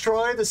to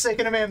destroy the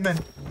Second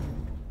Amendment.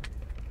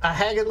 A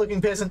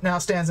haggard-looking peasant now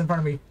stands in front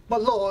of me. My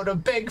lord, I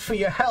beg for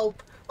your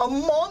help. A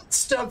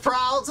monster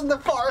prowls in the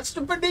forest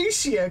of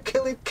Benicia,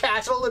 killing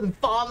cattle and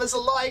farmers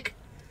alike.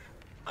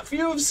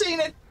 Few have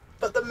seen it,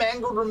 but the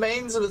mangled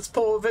remains of its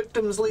poor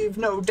victims leave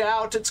no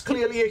doubt. It's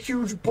clearly a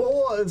huge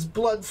boar, as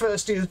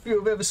bloodthirsty as few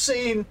have ever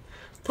seen.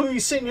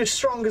 Please send your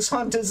strongest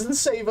hunters and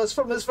save us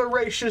from his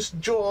voracious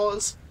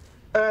jaws.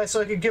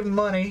 So I could give him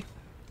money.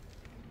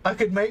 I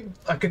could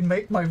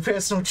make my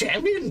personal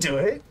champion do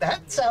it.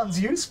 That sounds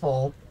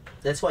useful.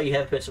 That's why you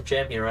have personal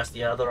champion, or else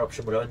the other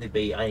option would only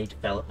be I need to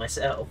ballot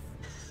myself.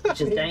 Which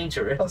is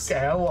dangerous. Okay,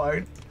 I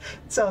won't.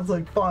 Sounds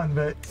like fun,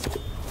 but...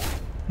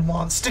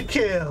 Monster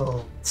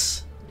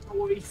kills.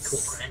 Court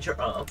grandeur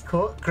up.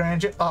 Court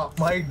grandeur up.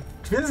 My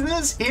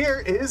business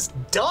here is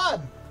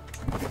done.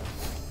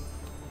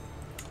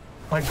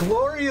 My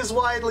glory is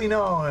widely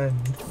known.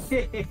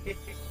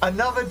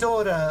 Another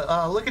daughter.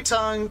 Look at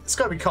tongue. It's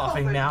gotta be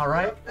coughing now,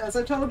 right? As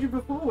I told you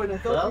before, when I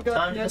thought Well, we got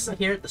time to listen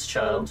here at this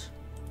child.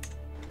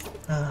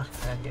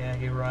 Yeah,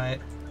 you're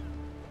right.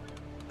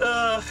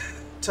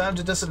 Time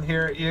to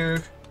disinherit you.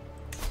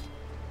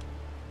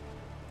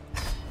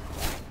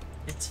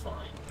 It's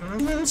fine.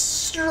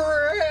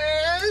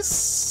 Stress!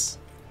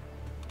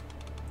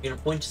 You're gonna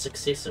appoint a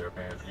successor,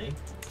 apparently.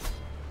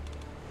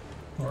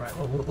 Alright,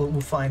 well, we'll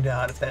find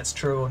out if that's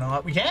true or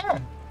not. We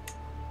can!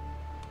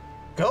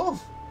 Go!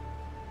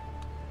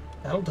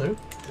 That'll do.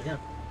 Yeah.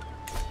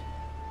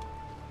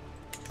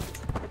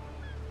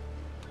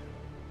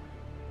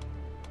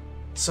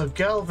 So,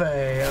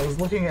 Galway, I was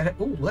looking at it.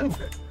 Ooh,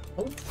 Leningrad.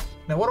 Oh.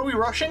 Now, what are we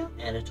rushing?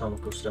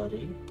 Anatomical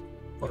study.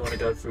 You want to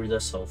go through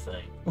this whole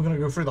thing. We're gonna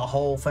go through the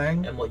whole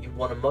thing. And what you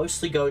want to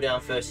mostly go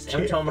down first is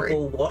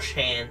anatomical, wash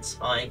hands,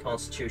 iron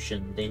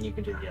constitution, then you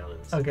can do the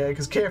others. Okay,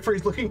 because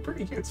Carefree's looking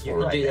pretty useful You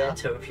can right do now. that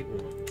too if you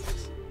want.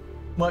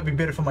 Might be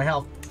better for my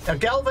health. Now,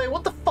 Galway,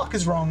 what the fuck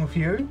is wrong with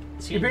you?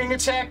 You're being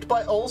attacked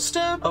by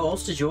Ulster? Oh,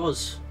 Ulster's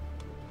yours.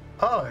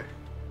 Oh.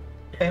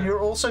 And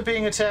you're also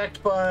being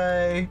attacked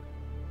by...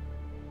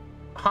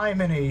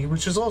 Hymeny,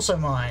 which is also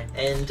mine.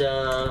 And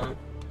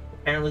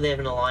apparently they have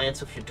an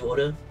alliance with your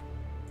daughter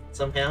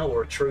somehow,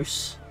 or a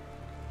truce.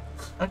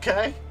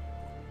 Okay.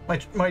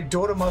 My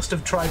daughter must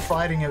have tried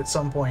fighting at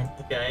some point.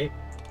 Okay.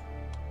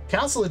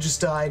 Counselor just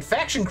died.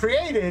 Faction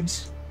created.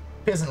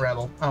 Peasant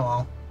rebel. Oh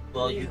well.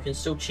 Well, you can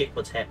still check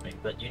what's happening,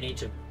 but you need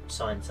to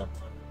sign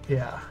something.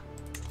 Yeah.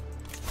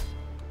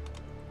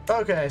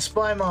 Okay,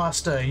 Spy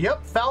Master.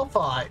 Yep, foul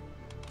fight.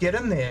 Get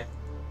in there.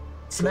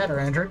 What's the matter,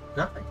 Andrew?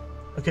 Nothing.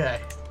 Okay.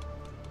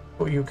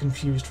 Well, you were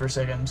confused for a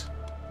second.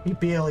 He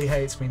barely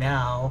hates me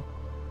now.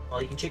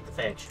 Well, you can check the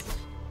faction.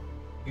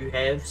 You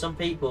have some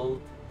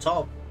people.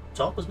 Top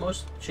is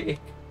most check.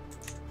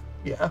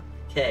 Yeah.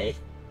 Okay.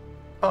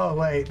 Oh,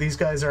 wait. These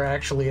guys are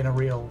actually in a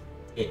real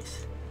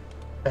Yes.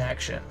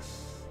 faction.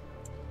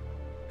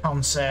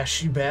 Come,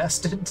 Sash, you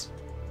bastard.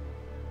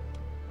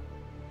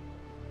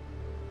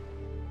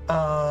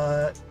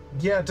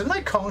 Yeah, didn't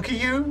I conquer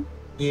you?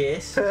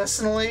 Yes.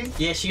 Personally?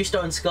 Yes, you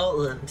started in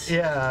Scotland.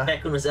 Yeah.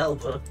 Back when it was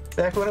Alba.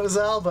 Back when it was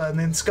Alba, and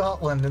then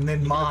Scotland, and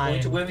then mine.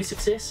 Point a worthy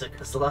successor,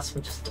 because the last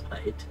one just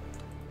died.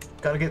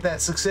 Gotta get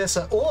that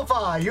successor.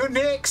 Orva, you're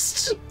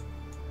next!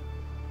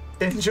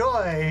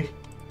 Enjoy!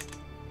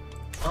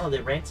 Oh,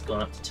 their rank's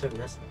gone up to 2,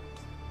 that's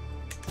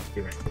nice.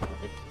 Your rank,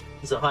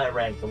 there's a higher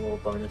rank, the more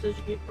bonuses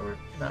you get for it.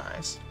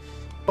 Nice.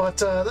 But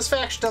this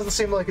faction doesn't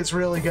seem like it's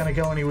really gonna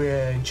go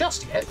anywhere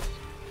just yet.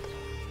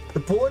 The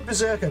Bored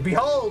Berserker.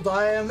 Behold,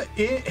 I am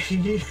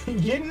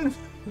Yin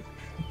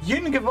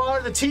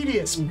Gavar the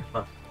Tedious.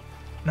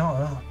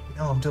 No,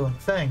 I'm doing the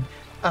thing.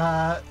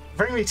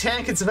 Bring me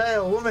tankards of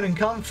ale, woman, and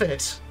come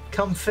fit.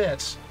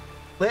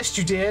 Lest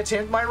you dare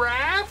tempt my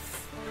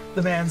wrath,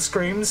 the man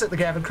screams at the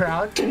gathered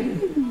crowd.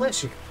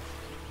 Bless you.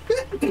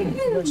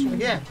 Bless you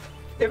again.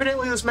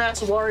 Evidently, this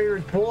masked warrior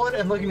is bored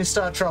and looking to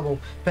start trouble.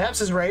 Perhaps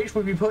his rage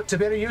would be put to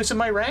better use in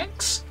my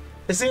ranks?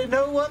 Is there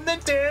no one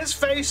that dares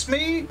face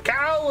me?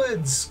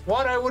 Cowards!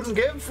 What I wouldn't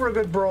give for a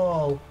good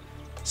brawl.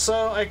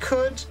 So I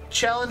could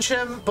challenge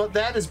him, but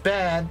that is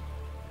bad.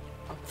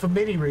 For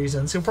many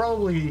reasons. He'll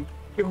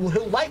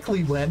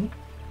likely win,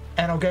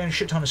 and I'll gain a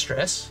shit ton of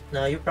stress.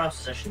 No, your price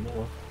is actually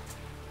more.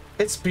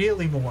 It's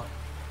barely more.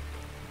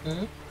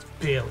 Mm-hmm. It's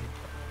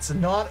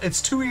barely.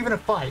 It's too even a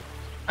fight.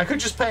 I could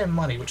just pay him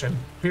money, which I'm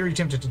very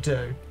tempted to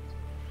do.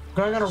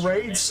 Going on a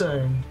raid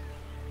soon.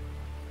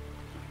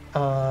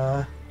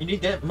 You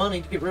need that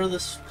money to get rid of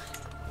this.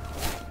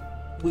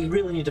 We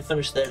really need to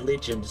finish that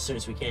legend as soon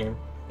as we can.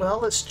 Well,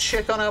 let's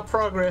check on our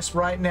progress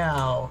right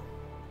now.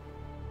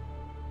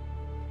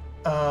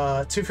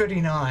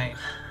 259.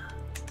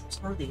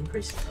 It's not really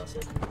increasing, does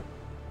it?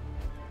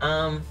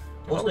 Well,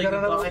 Also, we got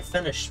your another- guy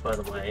finished, by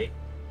the way.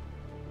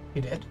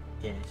 You did?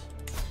 Yes.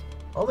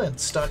 Well then,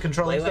 start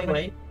controlling.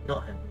 Wait.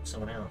 Not him,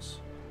 someone else.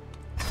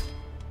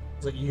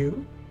 Was it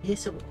you?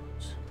 Yes, it was.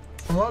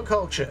 Promote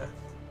culture.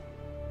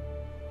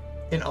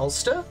 In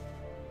Ulster?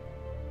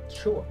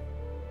 Sure.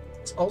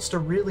 Ulster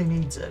really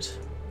needs it.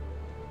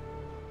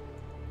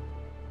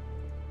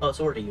 Oh, it's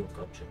already your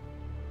culture.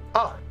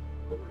 Ah.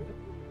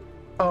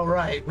 Oh,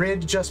 right.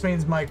 Red just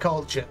means my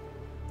culture.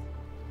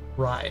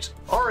 Right.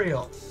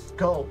 Oriel.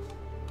 Go.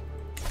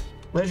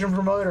 Legend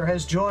Promoter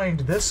has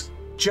joined this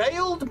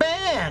jailed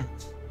man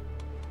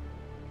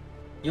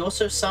You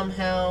also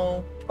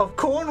somehow... of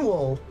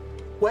Cornwall.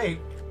 Wait.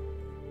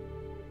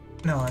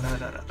 No.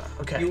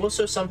 Okay. You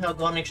also somehow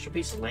got an extra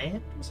piece of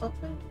land or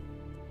something?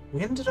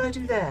 When did I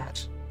do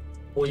that?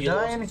 Or Did you I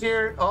lost...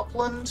 inherit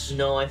Upland?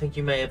 No, I think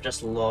you may have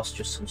just lost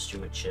just some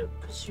stewardship,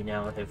 because you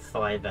now have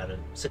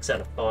 6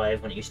 out of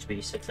 5 when it used to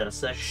be 6 out of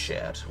 6.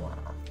 Shit. Wow.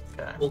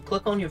 Okay. Well,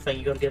 click on your thing,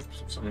 you gotta give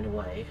something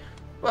away.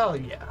 Well,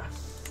 yeah.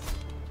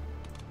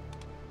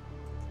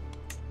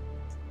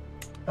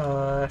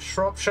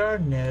 Shropshire?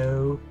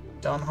 No.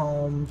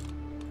 Dunholm.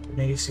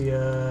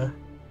 Venetia.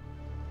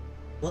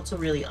 What's a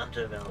really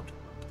underdeveloped?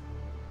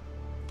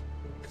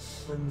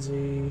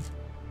 Lindsay.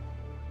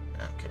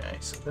 Okay,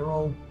 so they're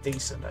all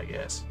decent, I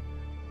guess.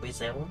 Where's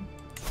that one?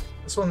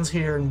 This one's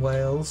here in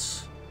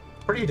Wales.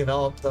 Pretty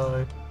developed,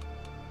 though.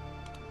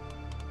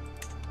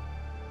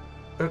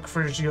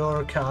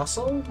 Uckfridgeore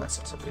Castle? That's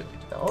also really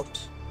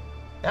developed.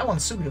 That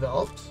one's super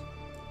developed.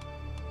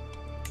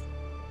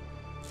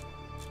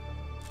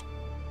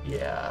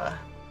 Yeah.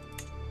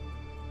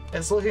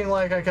 It's looking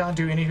like I can't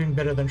do anything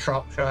better than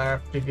Shropshire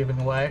after giving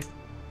away.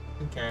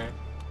 Okay.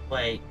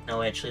 Wait,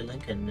 no, actually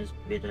Lincoln is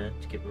better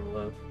to get rid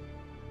of.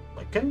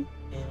 Lincoln?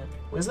 Yeah.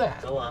 Where's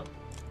that? Go up.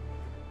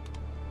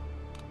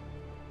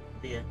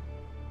 There.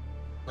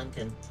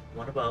 Lincoln.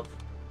 One above.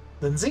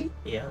 Lindsay?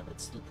 Yeah,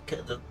 it's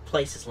the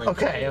place is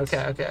Lincoln.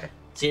 Okay.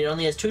 See, it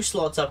only has 2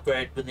 slots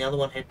upgrade, but the other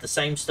one had the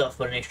same stuff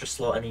but an extra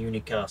slot and a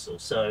unique castle.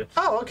 So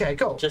Oh, okay,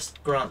 cool.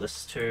 just grant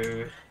this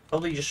to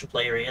probably just your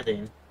play area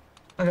then.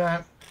 Okay.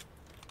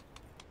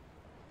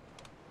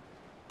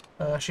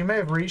 She may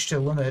have reached her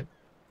limit.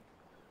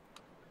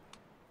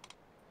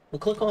 We'll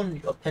click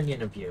on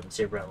opinion of view and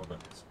see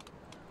relevant.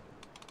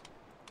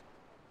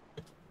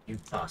 You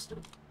bastard.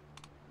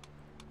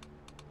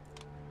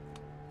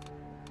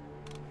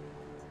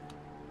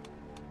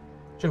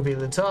 She'll be at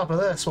the top of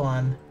this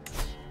one.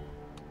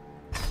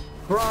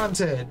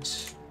 Granted.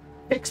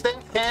 Kicks that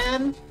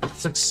can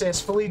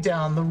successfully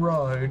down the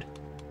road.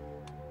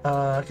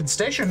 Can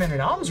station men at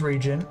arms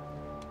region.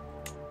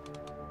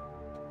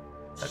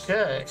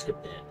 Okay.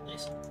 Skip that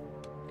lesson.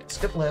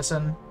 Skip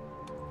lesson.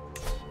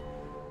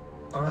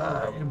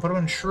 Alright. We can put him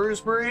in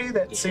Shrewsbury.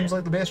 That seems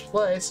like the best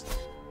place.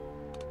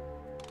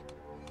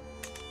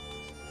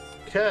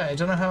 Okay, I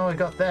don't know how I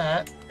got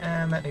that.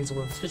 And that needs a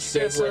little Just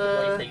where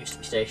the place they used to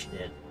be stationed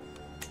in.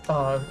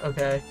 Oh,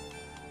 okay.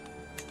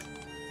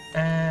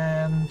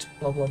 And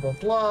blah blah blah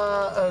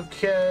blah.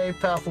 Okay,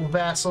 powerful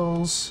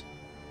vassals,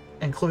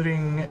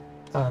 including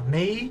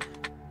me.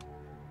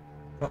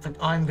 Don't think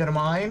I'm gonna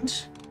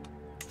mind.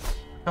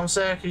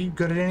 Comsack, are you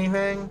good at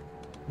anything?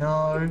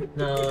 No.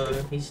 No,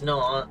 he's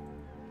not.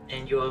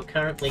 And you're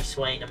currently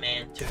swaying a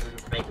man to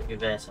make him your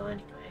vassal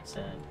anyway,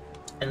 so...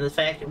 And the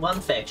fact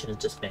one faction is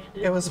disbanded.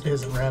 It was a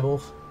peasant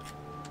rebel.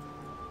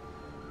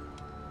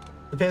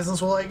 The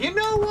peasants were like, you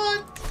know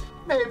what?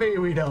 Maybe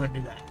we don't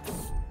do that.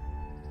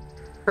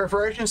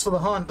 Preparations for the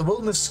hunt. The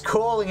wilderness is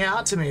calling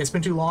out to me. It's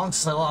been too long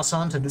since I last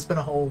hunted. It's been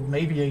a whole,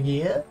 maybe a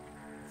year.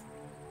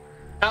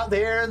 Out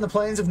there in the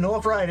plains of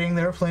North Riding,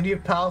 there are plenty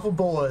of powerful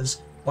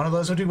boars. One of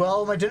those would do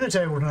well on my dinner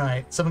table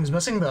tonight. Something's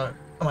missing, though.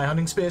 Are my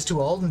hunting spears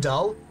too old and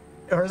dull?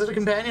 Or is it a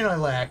companion I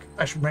lack?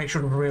 I should make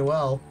sure to prepare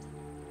well.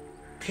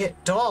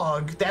 Pet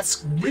dog?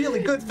 That's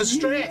really good for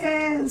strength.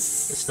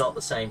 Yes! It's not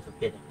the same for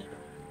petting,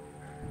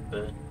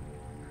 but...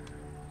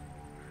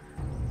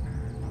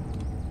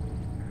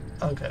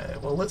 Okay,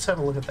 well, let's have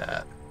a look at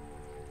that.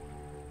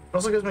 It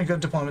also gives me good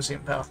diplomacy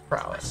and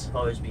prowess.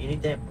 Oh, but you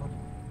need that money.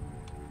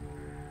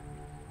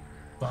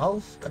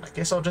 Well, then I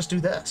guess I'll just do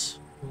this.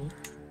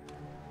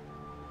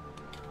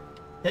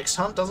 Next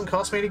hunt doesn't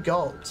cost me any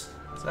gold.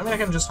 Does that mean I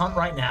can just hunt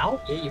right now?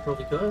 Yeah, you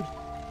probably could.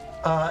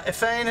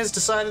 Effaine has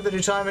decided that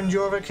her time in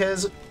Jorvik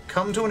has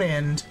come to an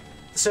end.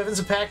 The servants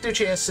have packed her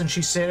chests and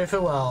she said her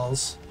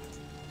farewells.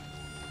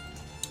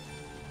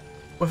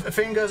 With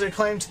Effaine goes her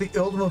claim to the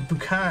Earldom of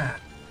Buchan.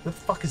 What the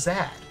fuck is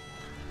that?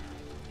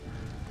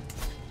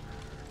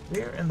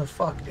 Where in the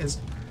fuck is...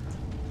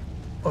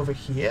 Over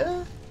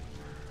here?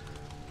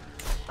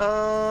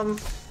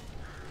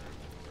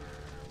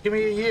 Give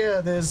me a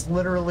year. There's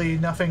literally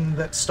nothing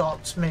that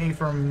stops me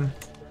from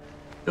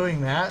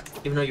doing that.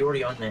 Even though you're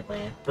already on that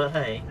land. But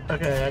hey.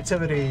 Okay,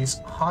 activities.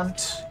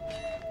 Hunt.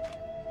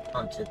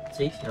 Hunted.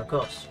 See? No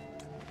cost.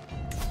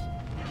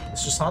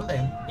 It's just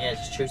hunting. Yeah,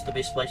 just choose the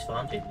best place for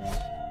hunting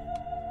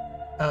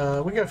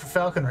now. We go for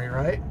falconry,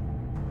 right?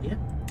 Yeah.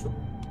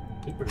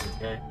 Keep it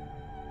okay.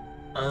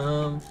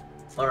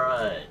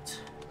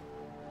 Alright.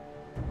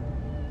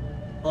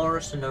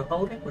 Forest and no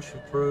holding, which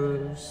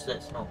improves.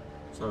 That's not.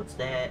 So it's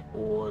that,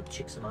 or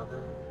check some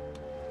other.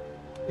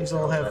 These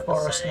all have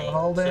forest and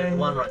holding. So the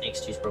one right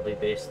next to you is probably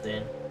best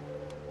then.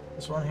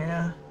 This one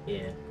here.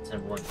 Yeah,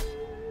 same one.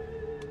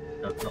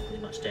 Not really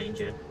much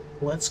danger.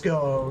 Let's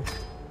go.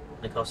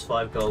 And it costs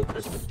 5 gold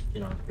because,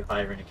 you know, you're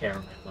hiring a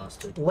caravan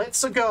master.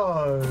 Let's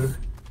go.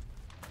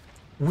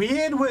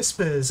 Weird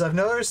whispers. I've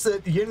noticed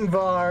that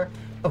Yingvar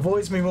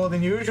avoids me more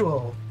than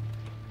usual.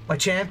 My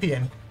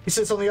champion. He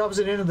sits on the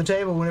opposite end of the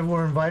table whenever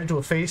we're invited to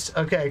a feast.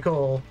 Okay,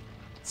 cool.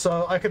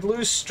 So I could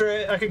lose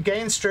stress. I could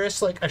gain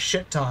stress like a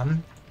shit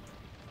ton,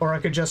 or I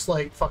could just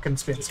like fucking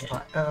spend some.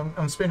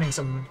 I'm spending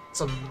some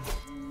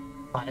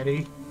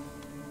piety.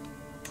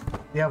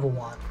 The other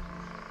one,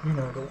 you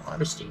know the one.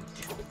 Prestige.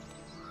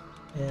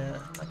 Yeah,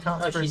 I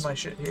can't spread my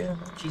shit here.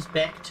 She's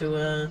back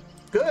to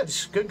Good.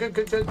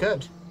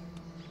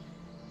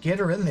 Get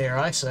her in there,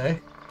 I say.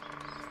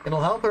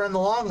 It'll help her in the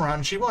long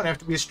run. She won't have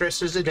to be as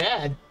stressed as her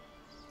dad.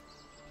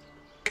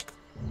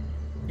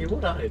 Yeah,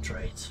 what are her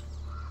traits?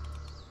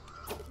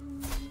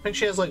 I think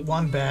she has like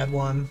one bad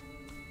one.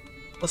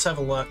 Let's have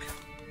a look.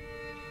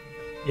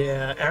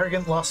 Yeah,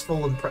 arrogant,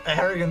 lustful, and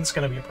arrogant's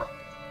gonna be a problem.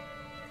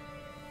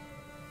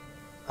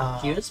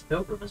 She is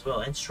pilgrim as well,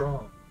 and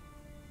strong.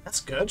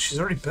 That's good. She's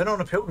already been on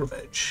a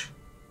pilgrimage.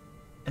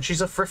 And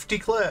she's a thrifty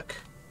clerk.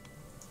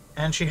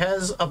 And she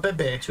has a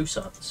baby. 2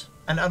 sons.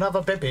 And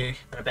another baby.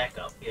 And a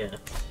backup, yeah.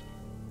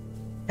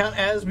 Count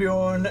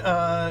Asbjorn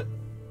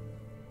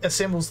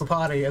assembles the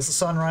party as the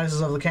sun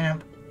rises over the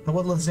camp in the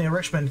woodlands near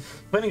Richmond.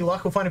 With any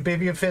luck, we'll find a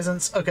bevy of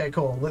pheasants. Okay,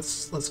 cool.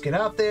 Let's get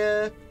out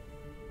there.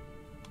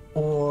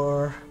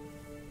 Or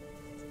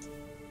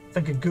I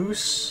think a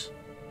goose.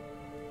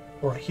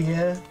 Or a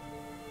hare.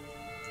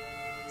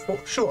 Oh,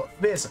 sure,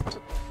 pheasant.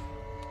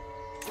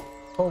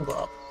 Hold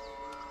up.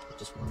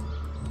 Just one.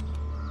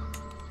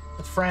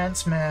 The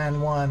France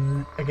man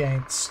won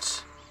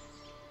against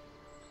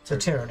the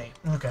Tyranny.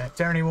 Okay,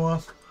 Tyranny War.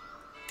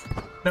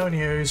 No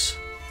news.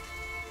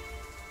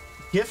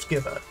 Gift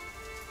giver.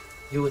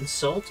 You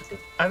insulted him.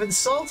 I've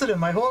insulted him.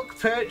 My hawk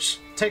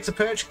takes a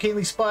perch,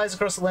 keenly spies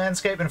across the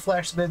landscape, and a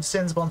flash of the bird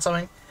descends upon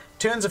something.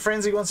 Turns a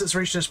frenzy once it's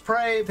reached its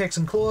prey, pecks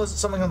and claws at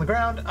something on the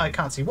ground. I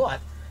can't see what.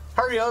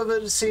 Hurry over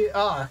to see.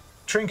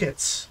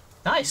 Trinkets.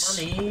 Nice.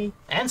 Money.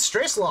 And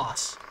stress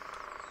loss.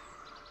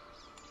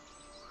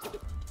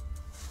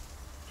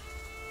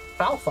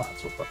 Foul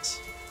farts with us.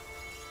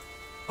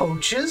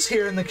 Poachers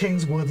here in the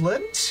King's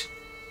Woodland.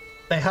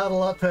 They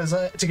huddle up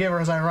together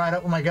as I ride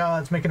up with my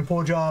guards, making a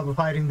poor job of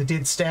hiding the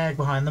dead stag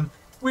behind them.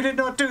 We did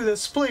not do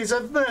this. Please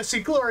have mercy,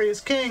 glorious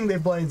king. Their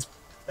blades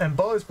and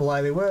bows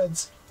belie their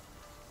words.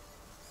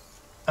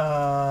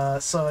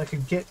 So I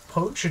could get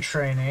poacher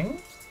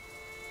training.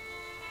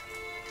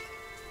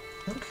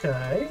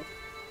 Okay.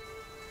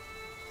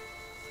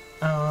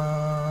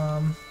 I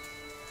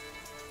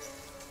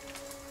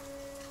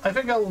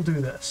think I will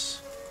do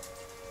this.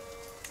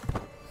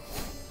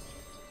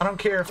 I don't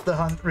care if the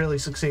hunt really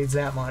succeeds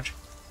that much.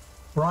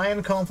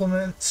 Ryan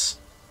compliments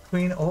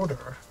Queen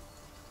Order.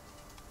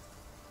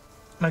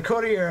 My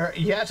courtier,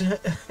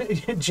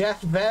 Jet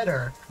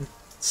Vader,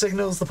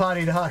 signals the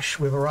party to hush.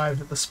 We've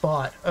arrived at the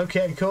spot.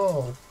 Okay,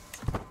 cool.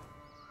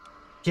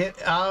 Get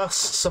us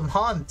some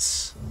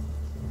hunts.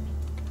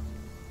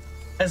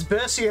 As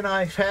Bercy and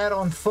I pad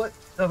on foot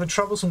over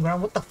troublesome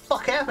ground, what the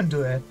fuck happened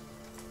to her?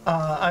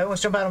 I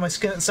almost jump out of my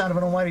skin at the sound of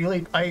an almighty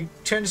leap. I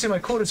turn to see my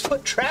quarter's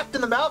foot trapped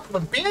in the mouth of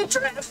a bear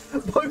trap,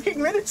 poking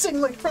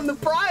menacingly from the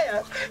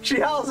briar. She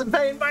howls in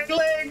pain. My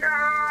leg!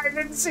 I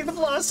didn't see the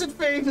blasted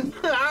thing!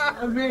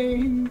 I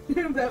mean,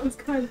 that was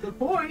kind of the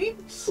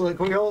point. Look,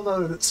 we all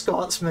know that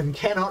Scotsmen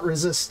cannot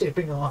resist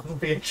stepping on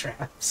bear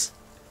traps.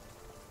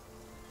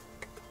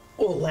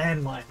 Or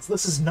landmines.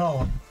 This is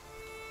known.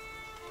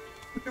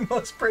 We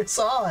must press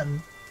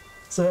on.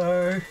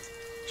 So,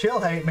 she'll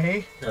hate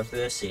me. No,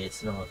 Bercy,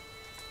 it's not.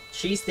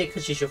 She's there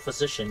because she's your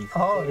physician.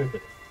 Oh,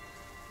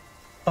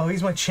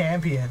 he's my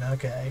champion.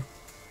 Okay.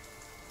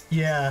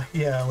 Yeah,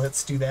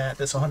 let's do that.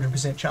 There's a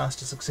 100% chance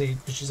to succeed,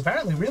 because she's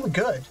apparently really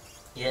good.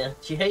 Yeah,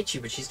 she hates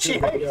you, but she's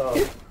good.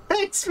 She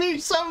hates me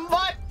so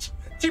much!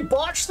 She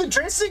botched the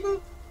dressing,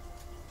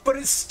 but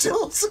it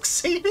still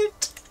succeeded?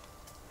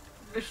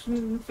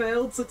 Mission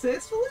failed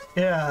successfully?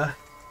 Yeah.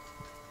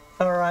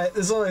 Alright,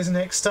 there's always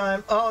next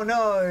time. Oh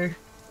no!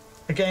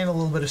 I gained a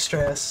little bit of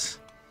stress.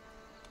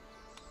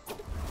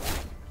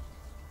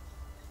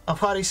 Our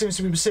party seems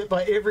to be beset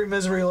by every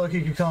misery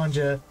Loki could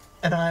conjure,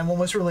 and I am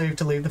almost relieved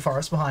to leave the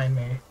forest behind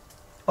me.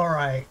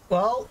 Alright,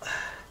 well...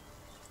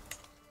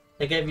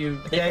 They gave me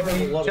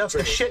just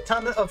a shit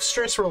ton of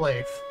stress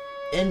relief.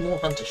 And more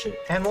hunter shit.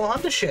 And more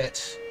hunter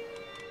shit.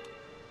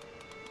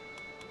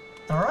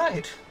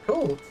 Alright,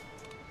 cool.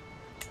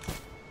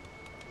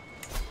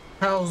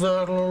 How's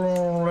that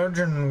little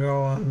legend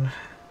going?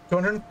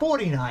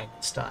 249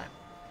 this time.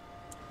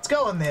 It's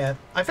going there.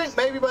 I think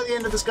maybe by the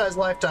end of this guy's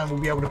lifetime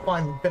we'll be able to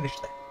finally finish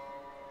that.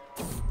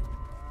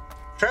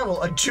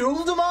 Travel, a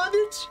duel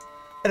demanded?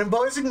 An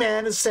imposing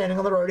man is standing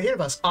on the road ahead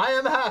of us. I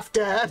am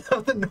Half-Dad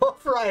of the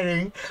North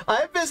Riding. I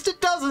have bested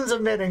dozens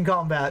of men in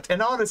combat,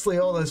 and honestly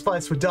all those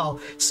fights were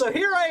dull. So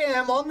here I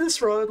am on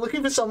this road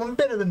looking for someone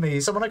better than me,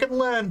 someone I can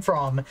learn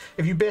from.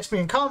 If you best me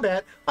in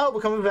combat, I'll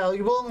become a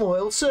valuable and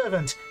loyal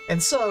servant.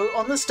 And so,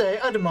 on this day,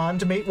 I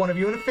demand to meet one of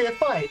you in a fair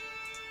fight.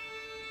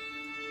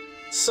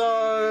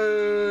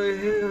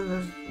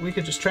 So... we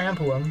could just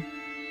trample him.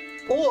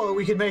 Or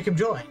we could make him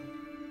join.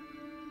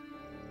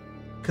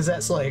 Because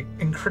that's, like,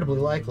 incredibly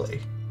likely.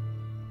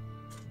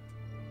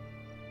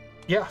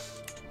 Yeah.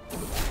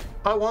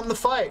 I won the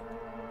fight.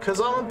 Because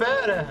I'm a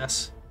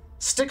badass.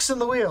 Sticks in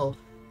the wheel.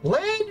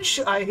 Ledge!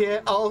 I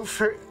hear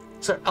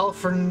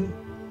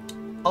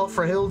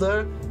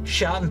Alfrahildo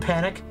shout in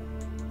panic.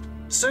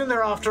 Soon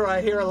thereafter,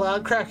 I hear a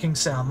loud cracking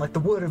sound, like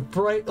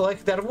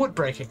that of wood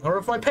breaking, or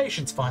of my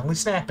patience finally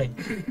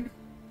snapping.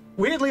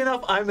 Weirdly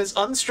enough, I'm as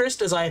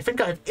unstressed as I think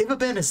I've ever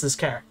been as this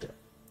character.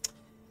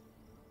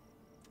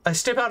 I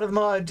step out of the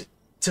mud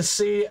to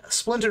see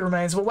splintered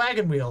remains of a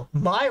wagon wheel.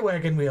 My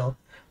wagon wheel.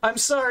 I'm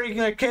sorry,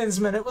 my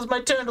kinsman. It was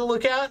my turn to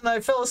look out, and I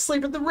fell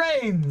asleep at the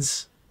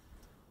reins.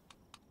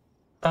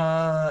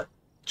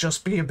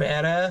 Just be a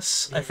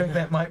badass. Yeah. I think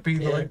that might be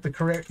the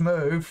correct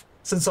move,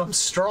 since I'm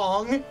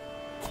strong.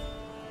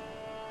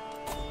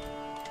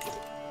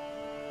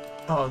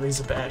 Oh,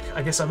 these are back.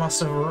 I guess I must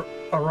have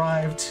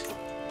arrived.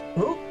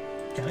 Ooh,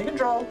 counting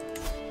control.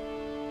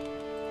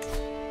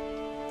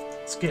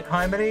 Let's get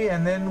Hymeny,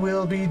 and then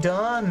we'll be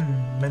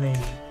done, Mini.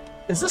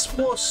 Is this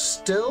war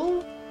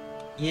still?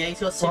 Yeah,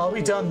 he's got well, I'll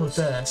be done with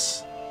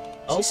this.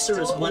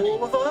 Ulster is winning.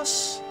 All of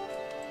us?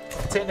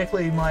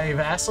 Technically my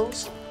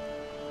vassals.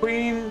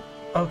 Queen,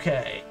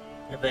 okay.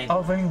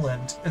 Of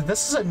England.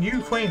 This is a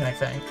new queen, I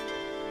think.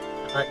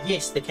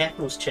 Yes, the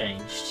capital's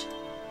changed.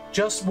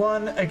 Just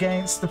one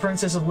against the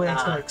Princess of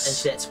Wessex.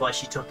 And that's why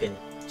she took it.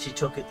 She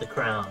took it, the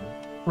crown.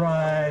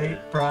 Right,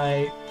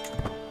 right.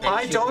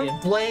 I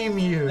don't blame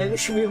you. Maybe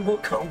she'll be a more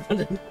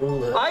confident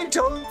ruler. I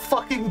don't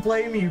fucking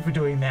blame you for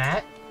doing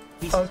that.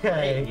 He's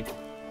okay. Afraid.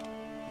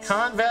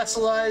 Can't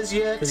vassalize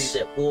yet. Because he's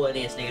at war and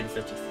he has negative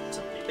 50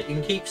 something. But you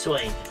can keep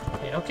swaying.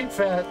 Yeah, I'll keep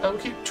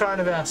trying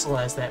to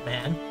vassalize that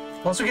man.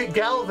 Once we get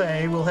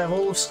Galway, we'll have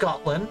all of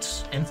Scotland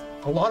and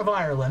a lot of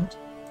Ireland.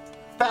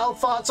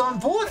 Falfart's on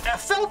board.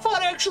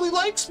 Falfart actually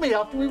likes me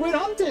after we went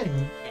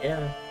hunting.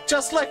 Yeah.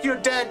 Just like your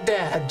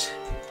dad.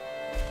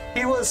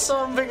 He was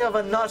something of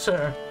a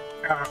nutter.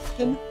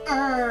 An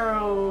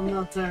earl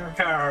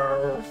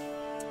nutter.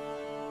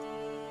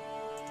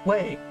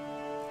 Wait.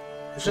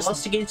 Just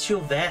lost against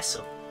your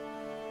vassal.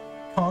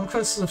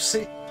 Conquest of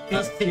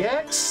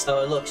STX?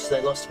 Oh, look,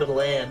 they lost a bit of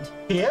land.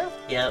 Here?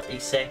 Yeah,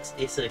 Essex.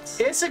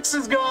 Essex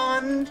is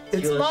gone.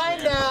 It's Yours,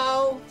 mine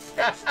now.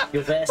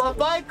 Your vassal.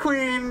 Bye-bye,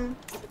 queen.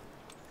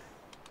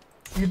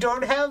 You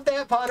don't have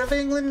that part of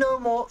England no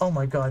more. Oh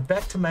my god,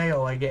 back to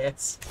Mayo, I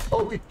guess.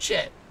 Holy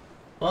shit.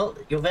 Well,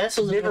 your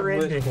vassals are Never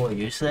working ending. for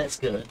you, so that's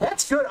good.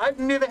 That's good. I've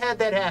never had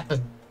that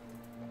happen.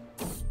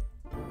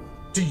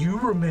 Do you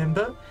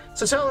remember?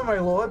 So tell me, my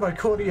lord, my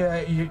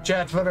courtier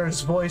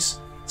Jadvitter's voice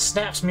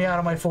snaps me out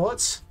of my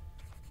thoughts,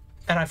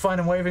 and I find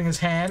him waving his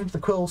hand, the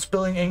quill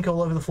spilling ink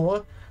all over the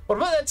floor. What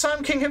about that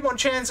time King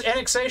Hitmonchan's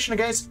annexation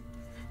against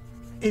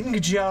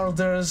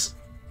Ingjaldar's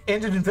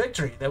ended in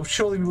victory? That would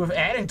surely be worth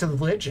adding to the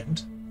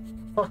legend.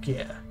 Fuck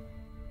yeah.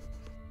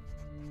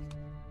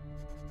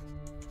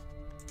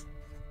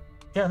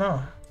 Yeah,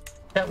 no.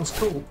 That was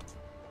cool.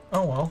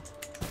 Oh well.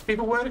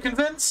 People weren't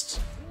convinced?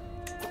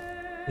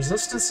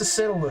 Resistance to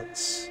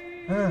settlements.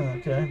 Oh,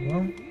 okay,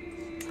 well.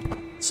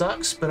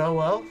 Sucks, but oh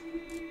well.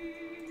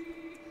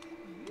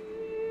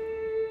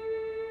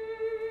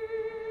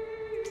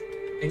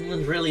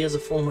 England really is a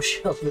former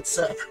shell of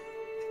itself.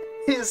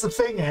 Here's the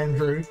thing,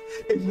 Andrew.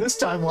 In this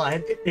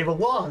timeline, it never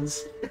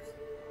was.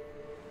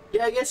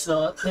 Yeah, I guess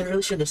not. They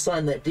really should have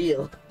signed that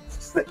deal.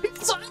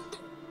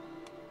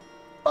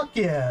 Fuck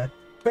yeah.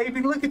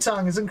 Baby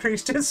Lickitung has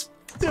increased his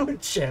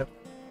stewardship.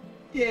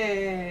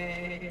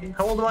 Yay.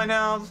 How old am I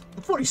now? I'm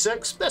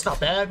 46. That's not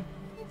bad.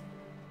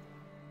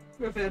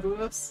 We've had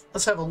worse.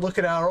 Let's have a look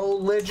at our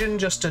old legend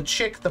just to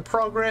check the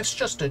progress,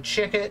 just to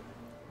check it.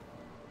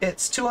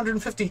 It's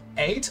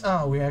 258.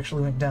 Oh, we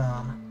actually went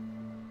down.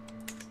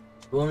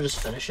 We want to just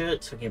finish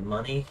it so we get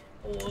money,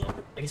 or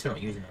I guess we're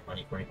not using that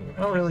money for anything.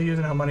 We're not really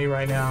using our money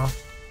right now.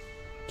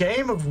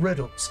 Game of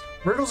riddles.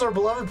 Riddles are a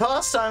beloved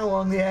pastime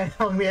along the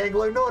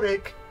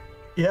Anglo-Nordic.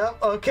 Yep,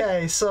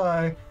 okay,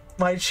 so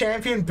my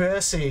champion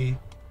Bercy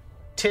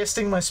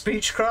testing my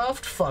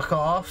speechcraft, fuck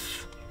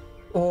off.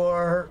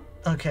 Or,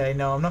 okay,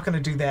 no, I'm not gonna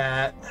do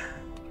that.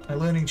 My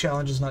learning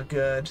challenge is not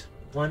good.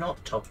 Why not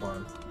the top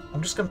one?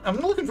 I'm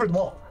looking for them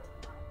all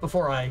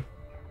before I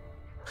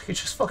could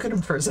just fucking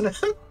imprison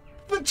him.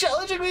 But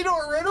challenging me to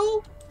a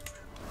riddle?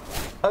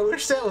 I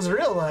wish that was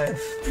real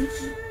life.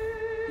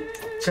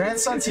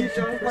 Grandson, You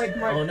don't like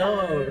my Oh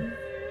no!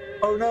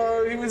 oh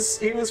no, he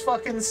was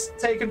fucking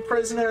taken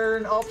prisoner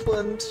in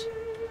Upland.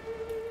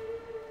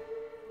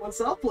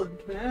 What's Upland,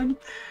 man?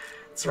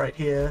 It's right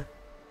here.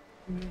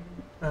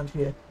 Around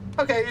here.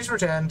 Okay, he's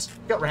returned.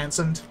 Got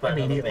ransomed By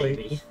another immediately.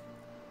 baby.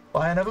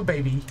 By another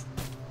baby.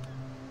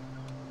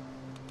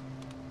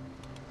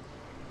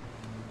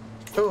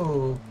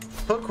 Oh,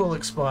 hook will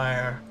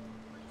expire.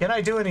 Can I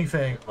do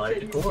anything?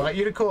 Invite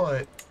you to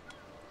court.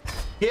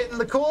 Get in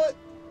the court.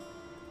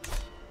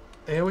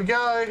 There we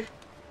go.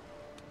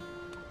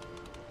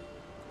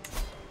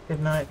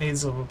 Good Knight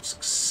needs a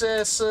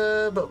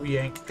successor, but we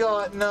ain't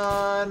got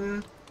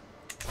none.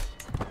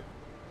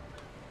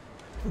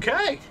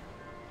 Okay.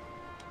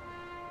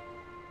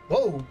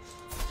 Whoa.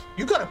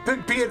 You got a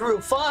big beard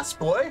real fast,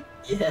 boy.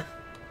 Yeah,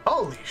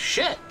 Holy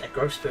shit. that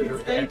growth spurt.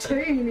 He's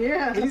 18,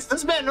 yeah.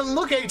 This man doesn't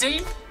look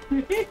 18.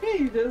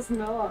 He does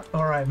not.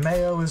 Alright,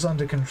 Mayo is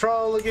under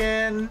control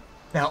again.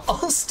 Now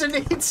Ulster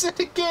needs it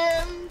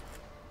again.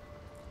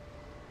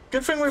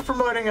 Good thing we're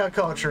promoting our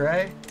culture,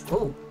 eh?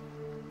 Ooh.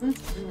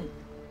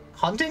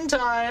 Hunting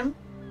time.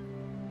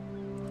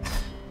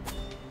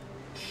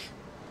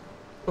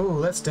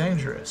 Ooh, that's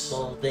dangerous.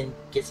 Well, then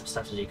get some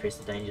stuff to decrease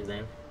the danger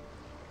then.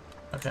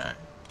 Okay.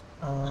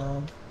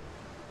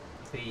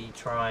 We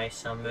try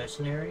some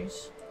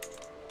mercenaries.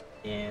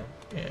 Yeah.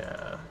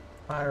 Yeah.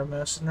 Fire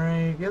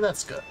mercenary. Yeah,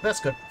 that's good. That's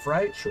good,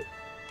 right? Sure.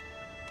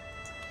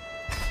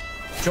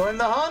 Join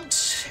the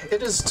hunt.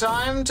 It is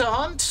time to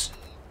hunt.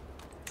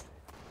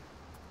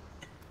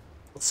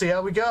 Let's see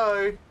how we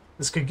go.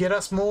 This could get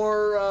us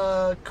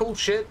more cool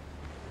shit.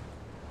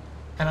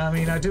 And I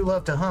mean, I do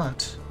love to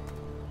hunt.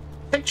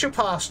 Picture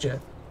pasture.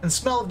 And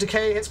smell of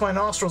decay hits my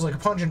nostrils like a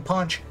pungent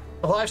punch.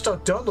 The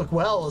livestock don't look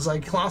well as I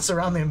glance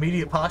around the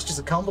immediate pastures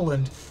of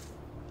Cumberland.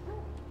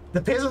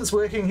 The peasants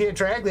working here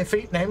drag their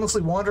feet and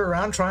aimlessly wander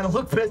around trying to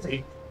look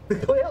busy. The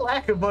clear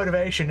lack of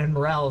motivation and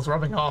morale is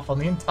rubbing off on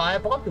the entire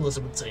populace,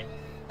 it would seem.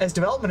 As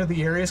development of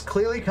the area has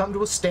clearly come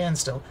to a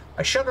standstill,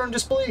 I shudder in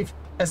disbelief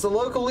as the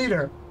local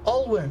leader,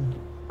 Olwyn,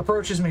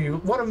 approaches me.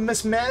 What a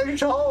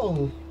mismanaged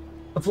hole!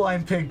 A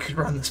flying pig could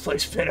run this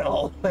place better,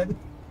 Olwyn.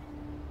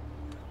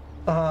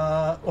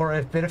 Or I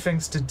have better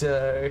things to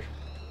do.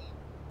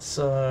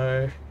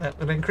 So, that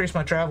would increase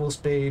my travel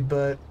speed,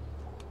 but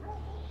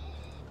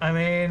I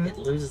mean, It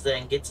loses that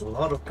and gets a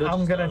lot of good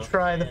I'm gonna stuff,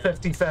 try the yeah.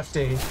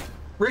 50-50.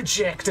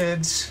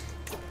 Rejected.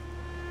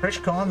 Fresh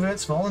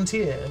converts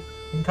volunteer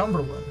in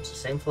Cumberland.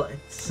 Same place.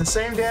 It's the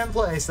same damn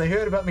place. They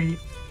heard about me.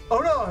 Oh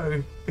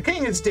no! The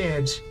king is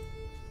dead.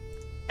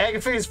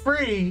 Agatha is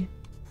free.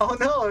 Oh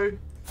no!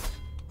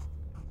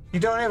 You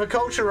don't have a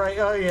culture right.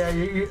 Oh yeah,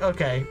 you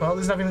okay. Well,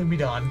 there's nothing that can be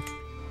done.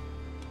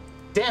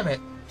 Damn it.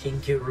 King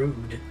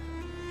Giroud.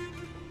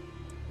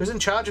 Who's in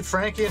charge of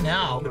Francia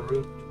now?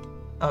 Giroud.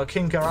 Oh,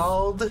 King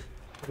Gerald.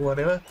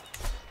 Whatever.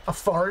 A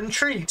foreign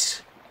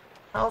treat.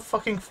 How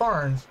fucking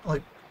foreign?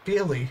 Like,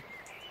 barely.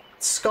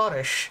 It's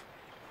Scottish.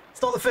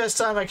 It's not the first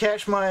time I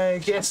catch my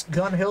guest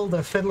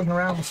Gunhilda fiddling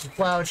around with some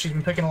flowers she's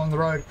been picking along the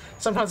road.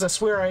 Sometimes I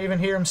swear I even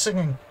hear him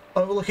singing,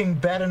 overlooking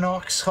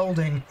Badenoch's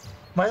holding.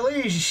 My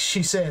liege,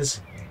 she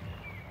says.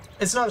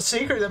 It's not a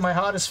secret that my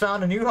heart has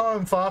found a new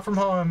home far from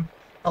home.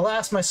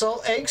 Alas, my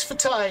soul aches for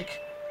Tyke.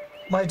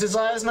 My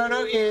desires know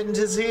no end.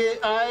 His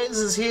eyes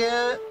is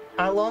here.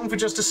 I long for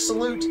just a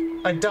salute.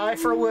 I die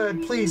for a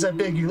word. Please, I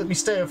beg you, let me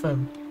stay with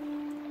him.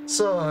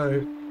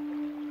 So...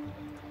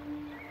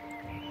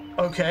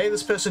 okay,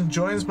 this person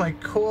joins my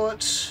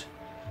court.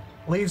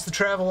 Leaves the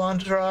travel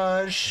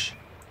entourage.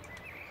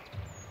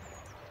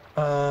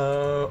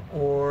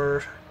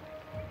 Or...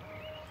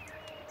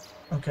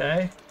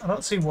 okay, I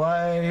don't see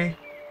why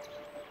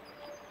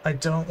I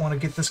don't want to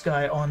get this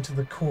guy onto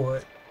the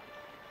court.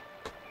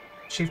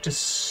 Chieftess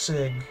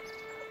Sig.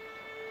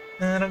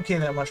 I don't care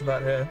that much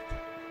about her.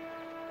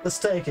 Let's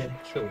take it.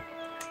 Cool.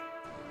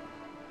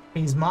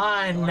 He's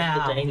mine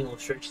now. The Daniel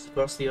stretches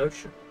across the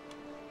ocean.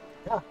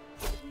 Yeah.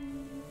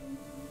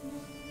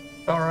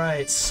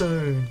 Alright,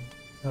 soon.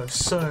 Oh,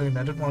 soon.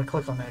 I didn't want to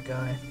click on that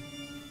guy.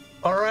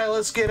 Alright,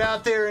 let's get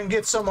out there and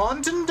get some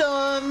hunting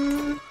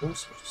done. Oh,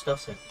 some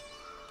stuff's in.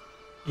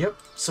 Yep,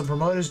 some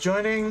promoters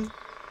joining.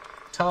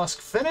 Task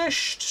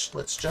finished.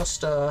 Let's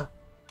just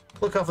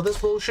click off of this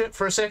bullshit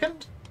for a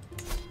second.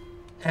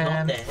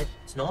 And not that.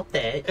 It's not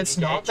that. It's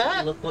not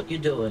that? Look what you're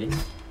doing.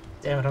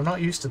 Damn it, I'm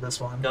not used to this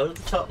one. Go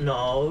to the top.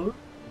 No.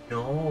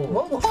 No.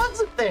 What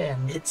was it then?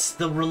 It's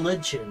the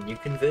religion. You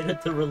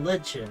converted the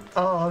religion.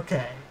 Oh,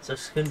 okay. So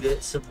let's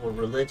convert some more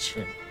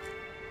religion.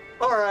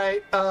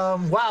 Alright,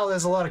 wow,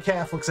 there's a lot of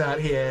Catholics out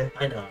here.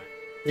 I know.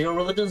 Your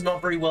religion's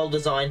not very well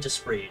designed to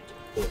spread,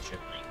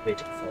 unfortunately, compared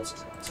to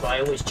Catholicism. So I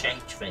always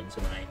change things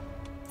when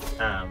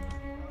I,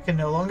 Can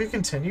no longer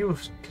continue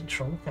with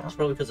control count. It's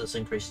probably because it's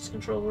increased its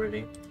control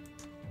already.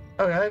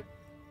 Okay.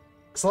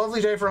 It's a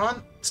lovely day for a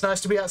hunt. It's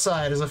nice to be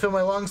outside. As I fill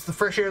my lungs with the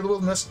fresh air of the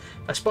wilderness,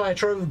 I spy a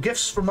trove of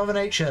gifts from Mother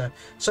Nature.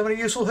 So many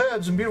useful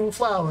herbs and beautiful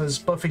flowers,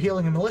 both for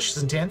healing and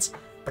malicious intents.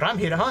 But I'm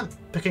here to hunt.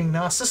 Picking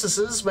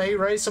narcissuses may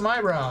raise some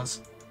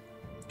eyebrows.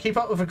 Keep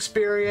up with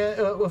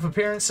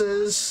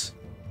appearances,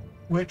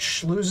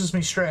 which loses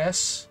me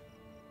stress.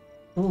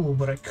 Ooh,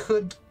 but I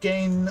could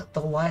gain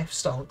the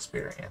lifestyle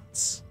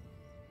experience.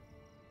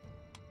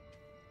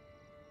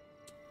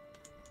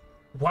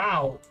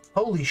 Wow.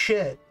 Holy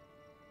shit.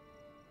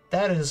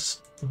 That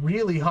is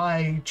really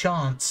high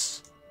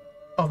chance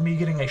of me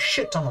getting a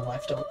shit ton of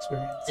lifestyle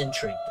experience.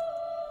 Intrigue.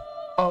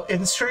 Oh,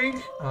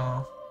 intrigue?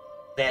 Oh.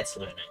 That's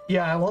learning.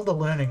 Yeah, I want the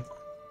learning one.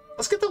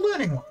 Let's get the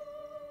learning one.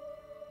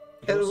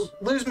 It'll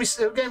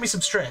gain me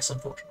some stress,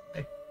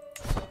 unfortunately.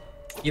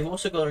 You've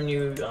also got a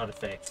new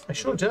artifact. I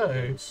sure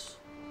do.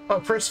 Oh,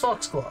 press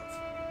Foxglove.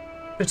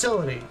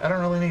 Fertility. I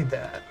don't really need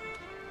that.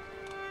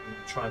 I'm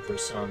trying for a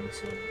son,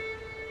 so...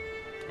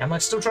 Am I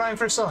still trying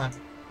for a son?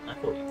 I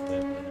thought you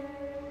could, but...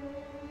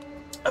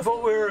 I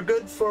thought we were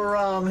good for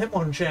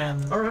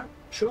Hitmonchan. Alright,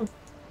 sure.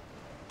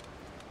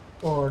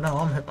 Or no,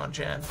 I'm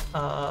Hitmonchan.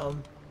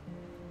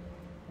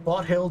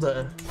 Bought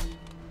Hilda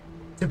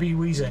to be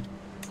Weezing.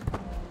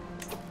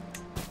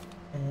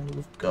 And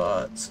we've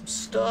got some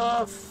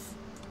stuff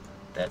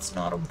that's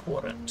not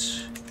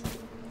important.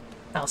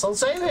 Household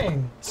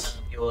savings!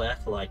 Your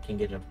acolyte can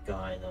get a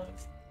guy, though.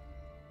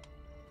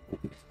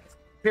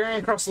 Peering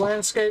across the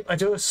landscape, I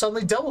do a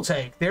suddenly double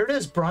take. There it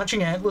is,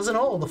 branching antlers and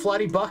all. The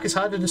flighty buck is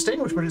hard to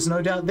distinguish, but it's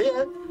no doubt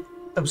there.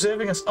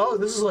 Observing us. Oh,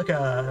 this is like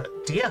a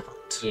deer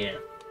hunt. Yeah.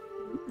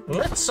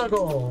 Let's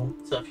go.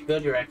 So if you go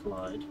to your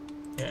acolyte...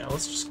 Yeah,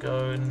 let's just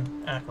go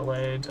and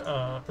accolade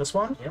this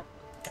one. Yep.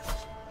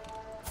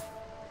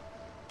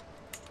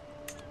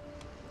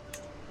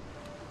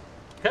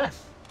 Okay.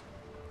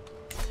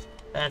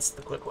 That's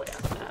the quick way out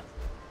of that.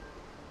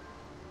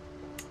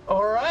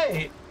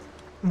 Alright.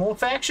 More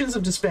factions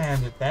have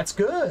disbanded. That's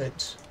good.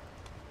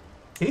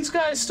 These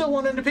guys still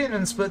want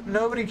independence, but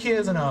nobody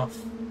cares enough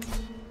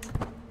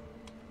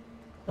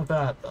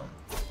about them.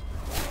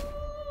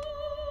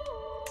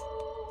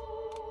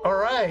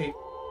 Alright.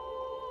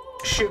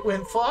 Shit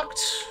went fucked.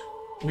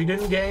 We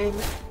didn't gain...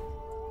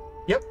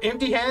 Yep,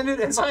 empty-handed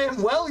as I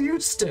am well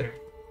used to.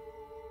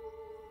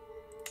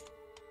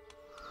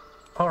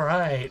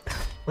 Alright.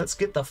 Let's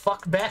get the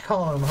fuck back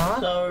home,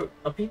 huh? So,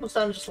 are people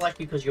starting to just like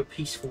because you're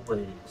peaceful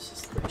ways,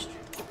 is the question.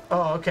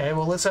 Oh, okay.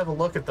 Well, let's have a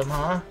look at them,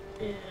 huh?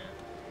 Yeah.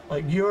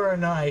 Like, you're a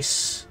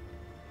nice...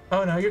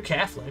 Oh, no, you're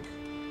Catholic.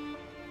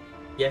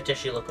 You have to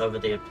actually look over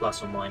their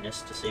plus or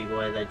minus to see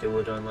why they do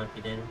or don't like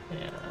you, Daniel.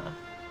 Yeah.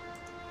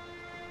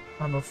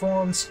 I'm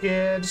reformed,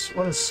 scared.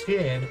 What is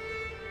scared?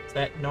 Is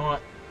that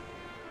not...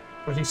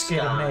 What he's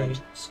scared of me?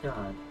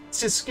 Scarred. It's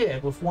just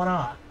scared with one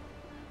eye.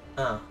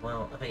 Oh,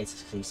 well, I think it's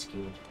just he's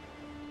scared.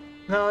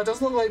 No, it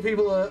doesn't look like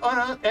people are...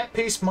 Oh, no, at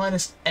peace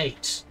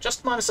 -8.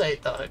 Just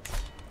 -8, though.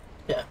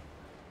 Yeah.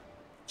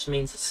 Which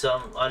means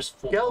some... I just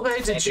thought...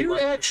 Galbay, did you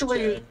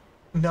actually...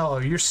 No,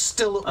 you're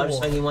still at war. I was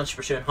thinking once you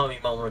return home, you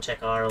might want to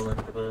attack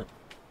Ireland, but...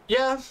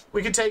 Yeah,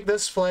 we could take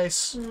this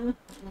place. We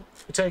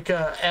take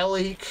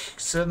Elik,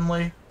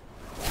 suddenly.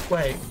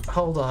 Wait,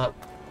 hold up.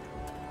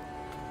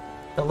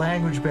 The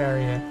language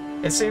barrier.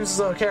 It seems as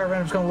though a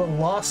caravan has gone a little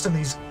lost in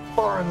these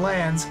foreign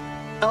lands.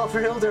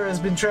 Elfrihilda has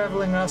been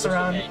traveling us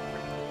around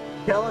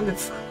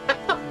Yelland.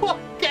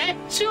 Okay,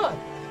 sure.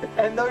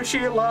 And though she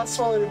at last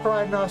swallowed her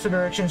pride in our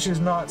direction, she's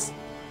not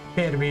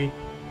here to be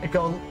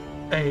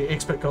a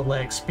expert gold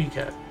leg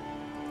speaker.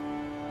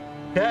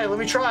 Okay, let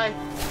me try.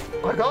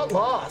 I got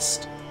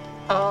lost.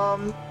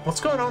 What's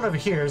going on over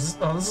here? This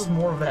is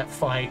more of that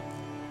fight.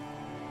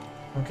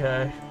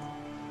 Okay.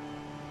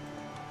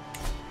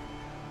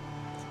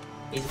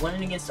 He's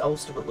winning against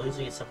Ulster, but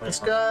losing against someone else.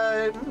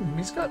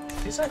 This guy,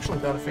 he's actually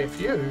got a fair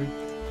few.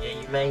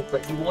 Yeah, you may,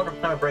 but you want to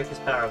kind of break his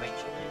power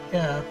eventually.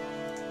 Yeah.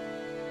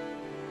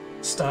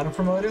 Started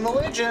promoting the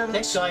legend.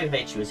 Next guy who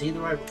hates you, is he the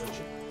right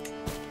religion?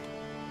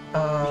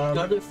 You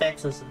go to the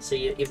factions and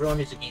see everyone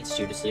who's against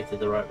you to see if they're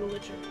the right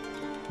religion.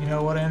 You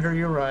know what, Andrew?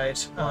 You're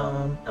right.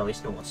 No,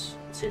 he's Norse.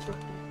 It says right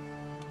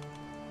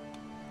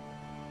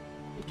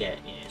there. Yeah,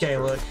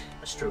 Gaelic.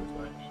 That's true,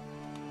 what I mean.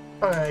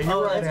 Okay,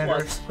 you're right, Andrew.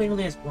 That's why Queen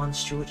only has one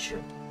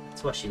stewardship.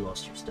 That's why she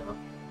lost your stuff.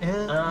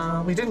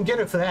 Yeah, we didn't get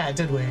it for that,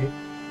 did we?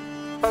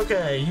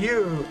 Okay,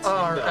 you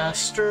are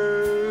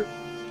Astro,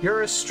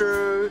 you're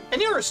Astro, and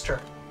you're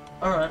Astro.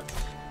 Alright.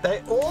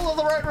 They all are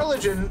the right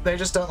religion, they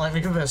just don't like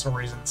me for personal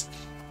reasons.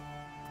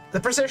 The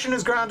procession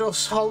is ground to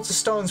hold a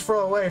stone's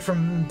throw away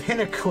from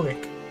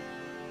Pinnaquick.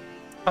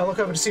 I look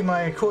over to see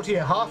my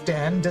courtier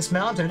Halfdan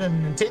dismounted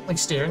and intently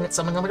staring at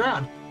something on the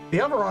ground.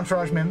 The other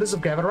entourage members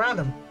have gathered around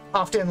him.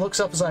 Halfdan looks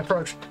up as I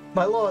approach.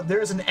 My lord, there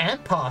is an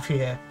ant path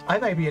here. I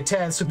may be a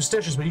tad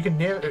superstitious, but you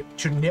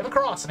should never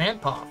cross an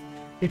ant path.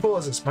 He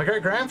pauses. My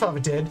great-grandfather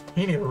did.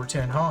 He never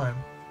returned home.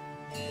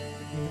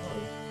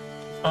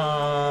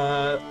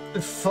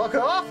 Fuck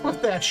off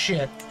with that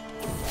shit.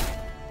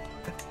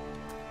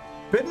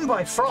 Bitten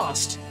by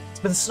frost. It's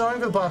been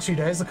snowing for the past few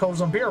days. The cold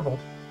is unbearable.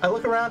 I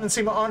look around and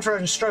see my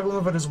entourage is struggling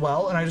with it as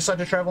well, and I decide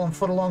to travel on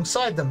foot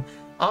alongside them.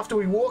 After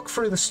we walk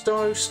through the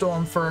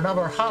snowstorm for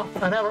another hour,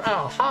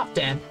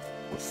 Halfdan,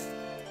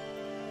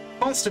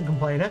 constant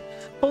complainer,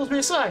 pulls me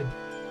aside.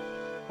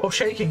 While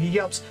shaking, he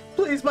yelps,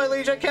 "Please, my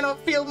liege, I cannot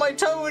feel my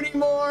toe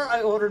anymore!"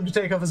 I order him to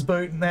take off his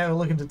boot and have a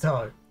look into the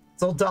toe.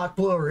 It's all dark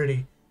blue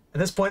already.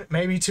 At this point, it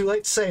may be too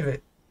late to save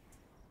it.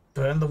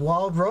 Burn the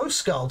wild rose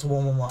skull to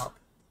warm him up.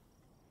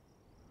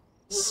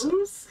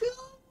 Rose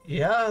skull?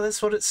 Yeah,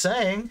 that's what it's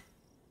saying.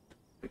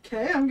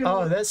 Okay, I'm gonna...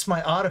 Oh, that's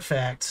my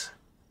artifact.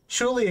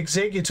 Surely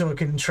Executor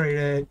can treat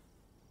it.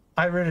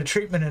 I read a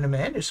treatment in a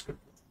manuscript.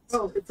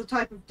 Oh, it's a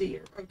type of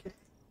deer. Okay.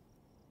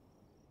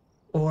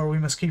 Or we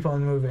must keep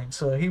on moving.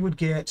 So he would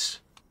get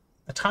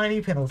a tiny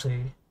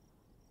penalty.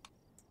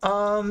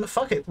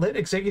 Fuck it. Let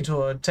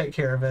Executor take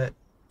care of it.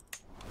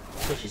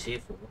 That's what she's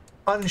here for.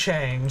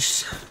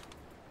 Unchanged.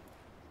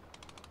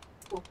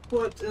 The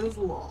foot is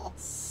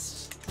lost.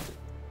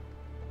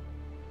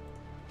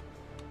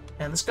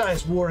 And this guy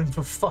is warring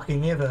for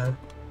fucking ever.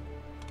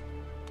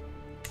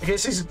 I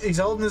guess he's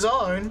holding his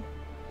own.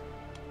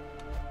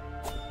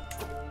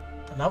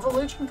 Another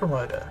legend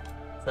promoter.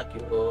 Fuck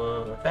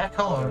you. Back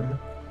home.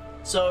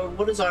 So,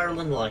 what is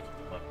Ireland like at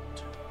the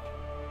moment?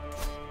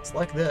 It's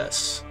like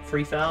this.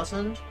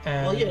 3,000?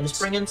 And... Well, yeah, just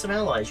bring in some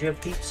allies. You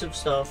have heaps of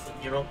stuff.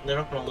 They're not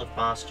going to live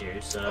past you,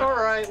 so...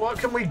 Alright, what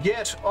can we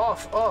get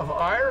off of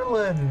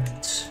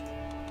Ireland?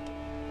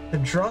 The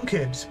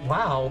drunkard,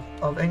 wow,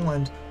 of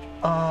England.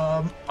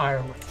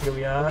 Ireland, here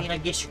we are. I mean, I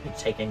guess you could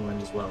take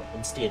England as well,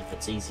 instead, if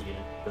it's easier,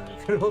 but... You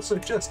could also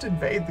just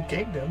invade the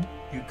kingdom.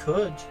 You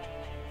could.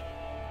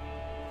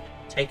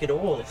 Take it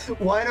all.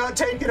 Why not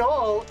take it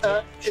all?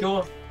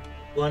 Sure.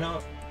 Why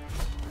not?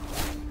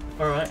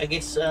 Alright, I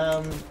guess,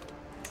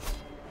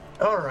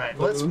 Alright,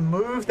 let's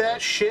move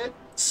that shit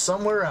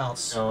somewhere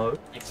else. No,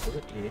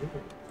 excellent, yeah.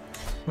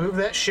 Move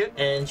that shit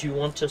And you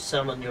want to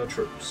summon your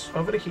troops.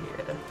 over to here.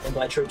 And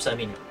by troops, I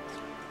mean...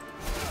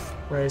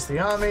 Raise the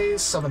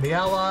armies, summon the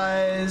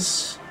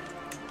allies.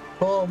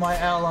 Call my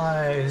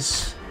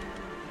allies.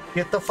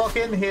 Get the fuck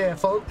in here,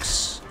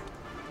 folks.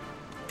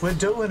 We're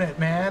doing it,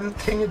 man.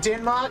 King of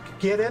Denmark,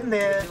 get in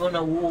there. Doing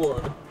a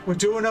war. We're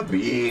doing a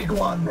big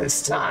one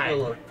this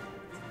time.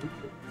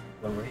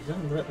 One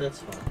reason, but that's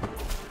fine.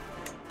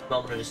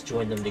 I'm gonna just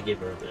join them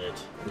together a bit.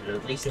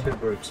 At least two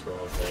groups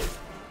probably.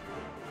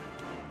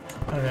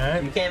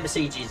 Okay. You can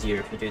besiege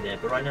easier if you do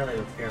that, but right now they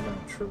have a fair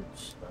amount of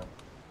troops. So.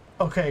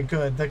 Okay,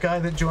 good. The guy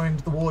that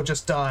joined the war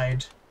just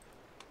died.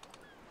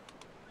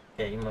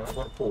 Okay, you might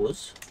want to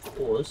pause.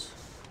 Pause.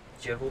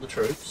 Do you have all the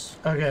troops?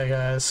 Okay,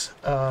 guys.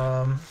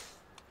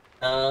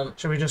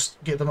 Should we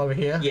just get them over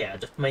here? Yeah,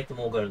 just make them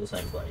all go to the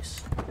same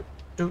place.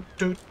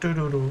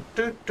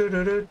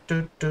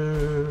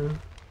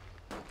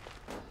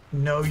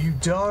 No, you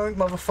don't,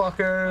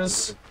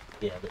 motherfuckers.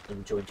 Yeah, let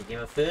them join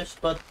together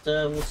first, but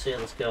we'll see how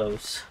this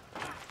goes.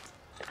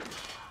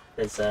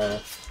 Because,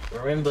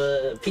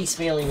 remember,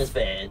 piecemealing is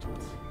bad.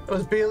 It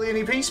was barely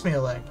any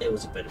piecemealing. It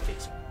was a bit of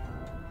piecemealing.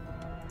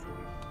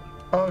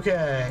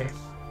 Okay.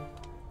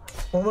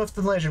 More myth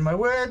than legend. My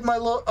word, my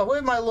lord. A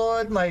word, my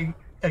lord.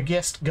 A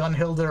guest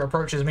Gunhilda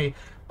approaches me.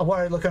 A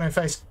worried look on her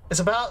face. It's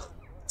about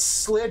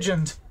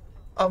legend.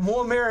 A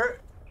more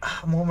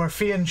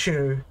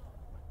Fianchu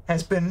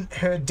has been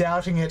heard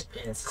doubting it.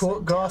 Yes,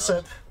 Court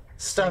gossip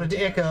started to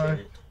echo.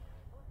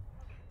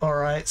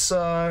 Alright,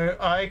 so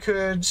I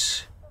could...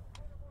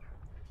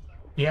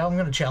 Yeah, I'm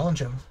gonna challenge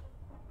him.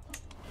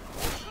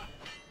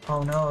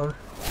 Oh no.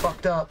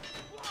 Fucked up.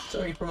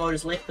 So your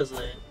promoters left because of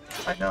that.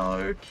 I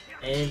know.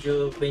 And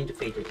you've been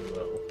defeated as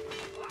well.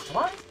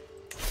 What?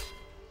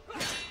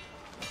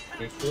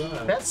 Yes, you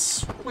are.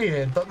 That's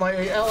weird, but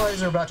my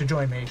allies are about to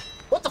join me.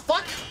 What the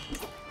fuck?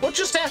 What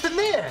just happened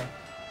there?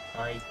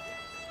 I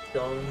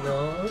don't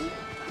know.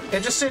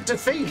 It just said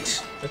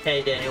defeat.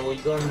 Okay, Daniel, well,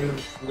 you got a new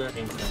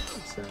learning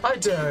thing, so... I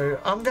do.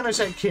 I'm gonna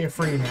take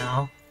carefree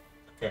now.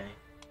 Okay.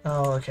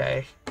 Oh,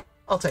 okay.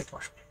 I'll take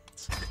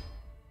marshmallows.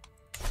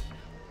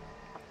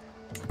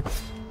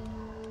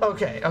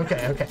 Okay.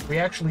 We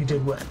actually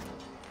did win.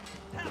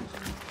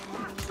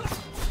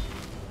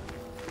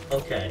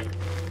 Okay.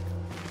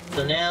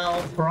 So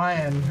now...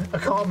 Brian, a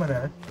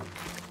commoner.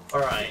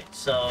 Alright,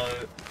 so...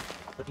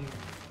 What do you...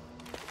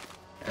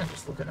 I'm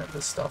just looking at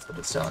this stuff that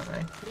it's telling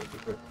me.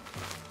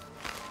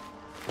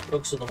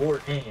 Focus on the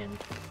ward hand.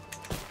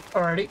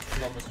 Alrighty.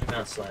 Almost zoom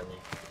out slightly.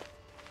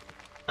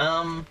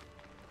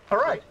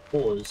 Alright.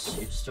 Pause.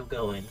 You're still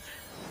going.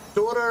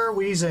 Daughter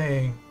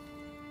wheezing.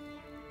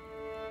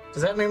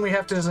 Does that mean we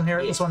have to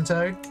disinherit this one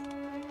too?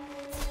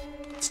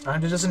 It's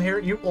time to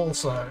disinherit you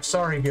also.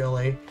 Sorry,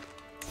 girly.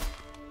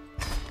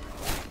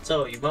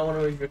 So, you might want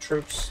to move your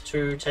troops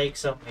to take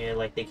somewhere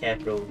like the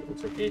capital.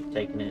 Looks like they're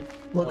taking it.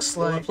 Looks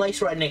Or like... a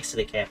place right next to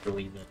the capital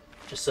even.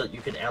 Just so that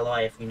you can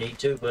ally if you need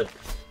to, but...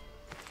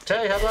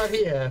 Hey, how about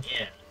here?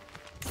 Yeah.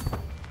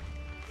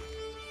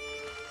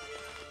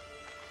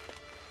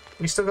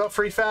 We still got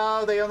 3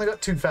 foul, they only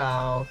got 2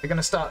 foul. They're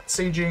gonna start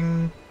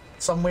sieging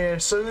somewhere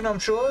soon, I'm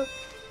sure.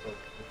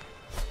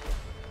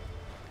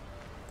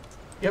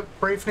 Yep,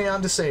 briefly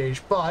under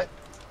siege, but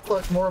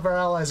look, more of our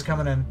allies are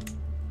coming in.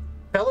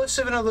 Fellow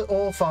servant of the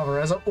Allfather,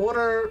 as an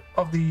order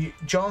of the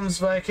John's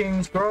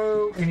Vikings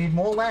grow, we need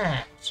more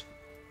land.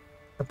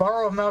 The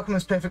borough of Malcolm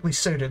is perfectly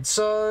suited,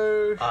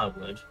 so... I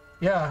would.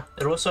 Yeah.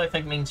 It also, I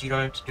think, means you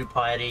don't have to do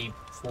piety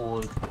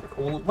for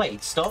all...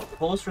 Wait, stop.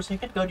 Pause for a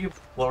second. Go to your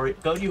warrior...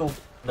 Go to your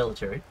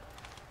military.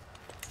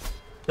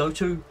 Go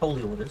to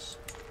Holy Orders.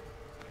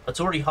 It's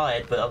already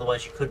hired, but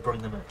otherwise you could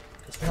bring them in.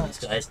 Because this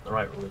guy isn't the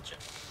right religion.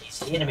 He's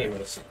the enemy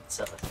religion,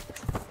 so...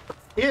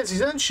 Yes,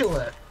 he's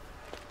insular.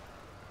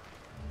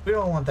 We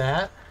don't want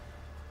that.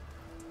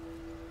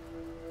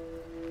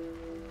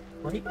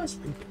 Why are you guys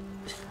leaving?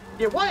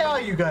 Yeah, why are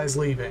you guys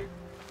leaving?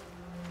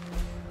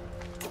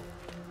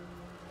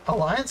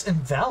 Alliance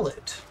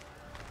invalid.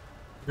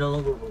 No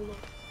longer ruler.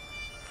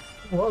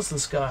 Who was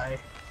this guy?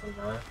 Oh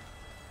no.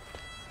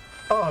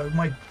 Oh,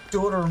 my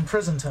daughter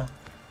imprisoned him.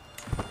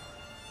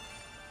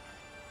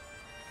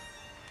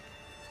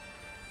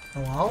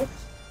 Well.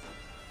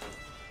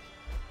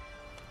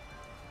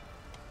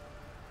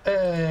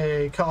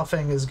 Hey,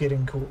 coughing is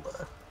getting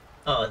cooler.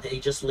 Oh, he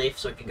just left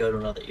so he can go to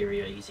another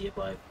area easier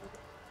by...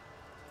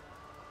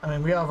 I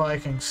mean, we are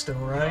Vikings still,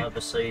 right?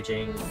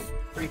 Besieging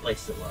 3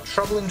 places at once.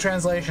 Troubling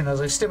translation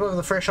as I step over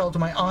the threshold to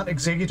my aunt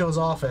Executor's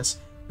office,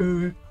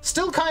 who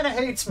still kind of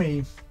hates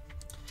me.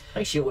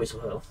 Like she always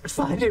will. I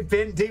find it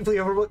bent deeply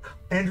overlooked.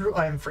 Andrew,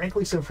 I am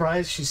frankly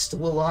surprised she's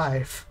still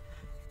alive.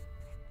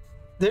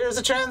 There's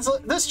a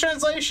this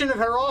translation of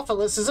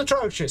Herophilus is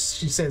atrocious,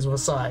 she says with a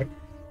sigh.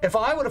 If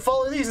I were to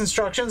follow these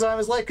instructions, I'm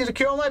as likely to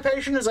cure my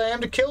patient as I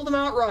am to kill them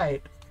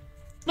outright.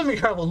 Let me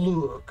have a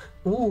look.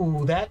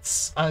 Ooh,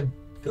 that's a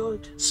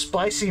good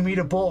spicy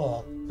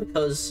meatball.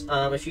 Because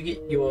if you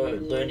get your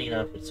learning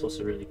up, it's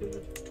also really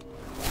good.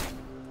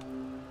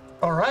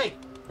 All right.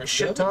 Let's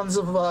Shit go. tons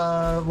of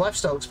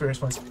lifestyle experience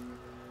points.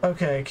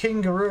 Okay,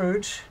 King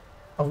Garud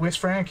of West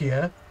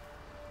Francia.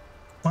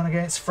 One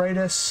against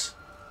Freitas.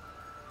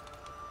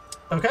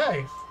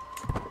 Okay.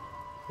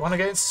 One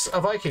against a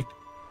Viking.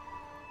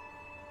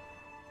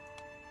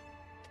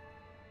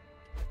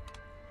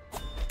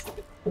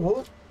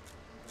 Whoa.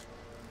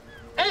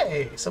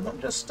 Hey,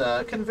 someone just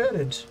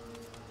converted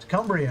to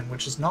Cumbrian,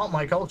 which is not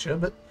my culture,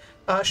 but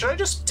should I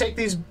just take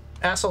these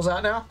assholes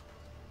out now?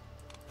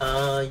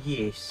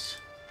 Yes.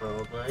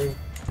 Probably.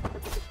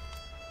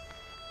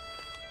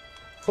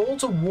 Call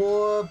to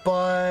war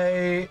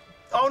by...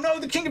 Oh no,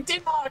 the King of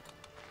Denmark!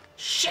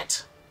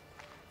 Shit!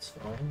 It's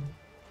fine.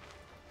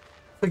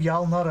 The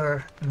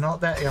Jalnutter, not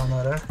that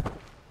Jalnutter.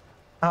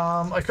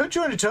 I could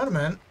join a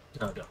tournament.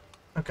 No, don't.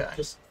 Okay.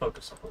 Just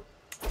focus on it.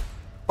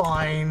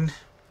 Fine.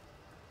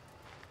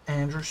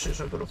 Andrew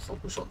says I gotta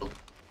focus on the...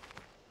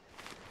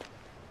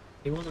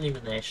 He wasn't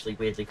even actually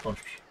weirdly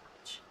contributing.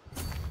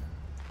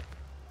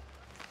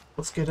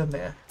 Let's get in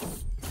there.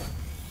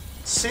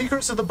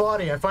 Secrets of the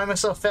body. I find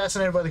myself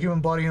fascinated by the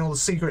human body and all the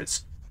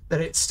secrets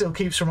that it still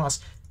keeps from us.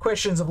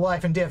 Questions of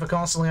life and death are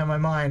constantly on my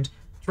mind.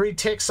 To read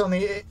texts on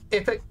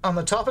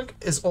the topic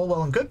is all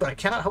well and good, but I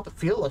cannot help but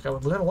feel like I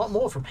would learn a lot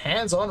more from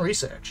hands-on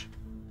research.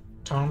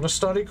 Time to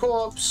study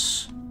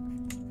corpse.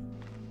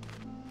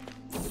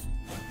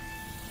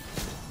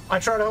 I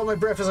try to hold my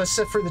breath as I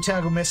sift through the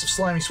tangled mess of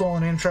slimy,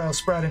 swollen entrails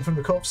sprouting from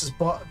the corpse's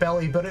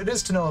belly, but it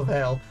is to no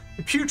avail.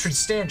 The putrid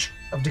stench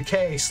of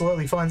decay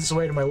slowly finds its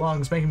way to my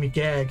lungs, making me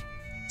gag.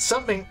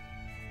 Something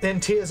then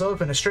tears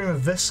open. A stream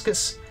of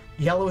viscous,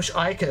 yellowish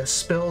ichor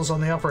spills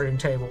on the operating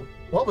table.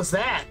 What was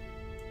that?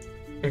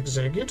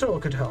 Executor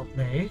could help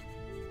me.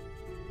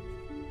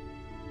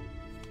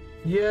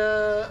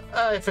 Yeah,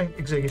 I think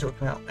Executor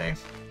can help me.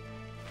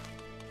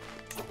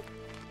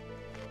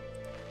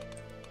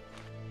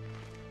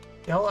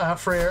 Yell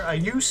Alfreer, are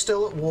you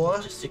still at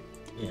war?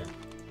 Yeah.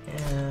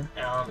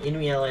 Yeah.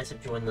 Enemy allies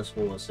have joined this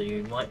war, so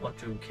you might want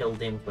to kill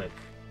them quick.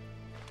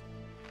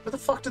 Where the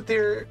fuck did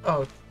their...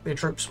 Oh, their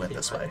troops went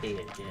this way.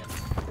 Here, yeah.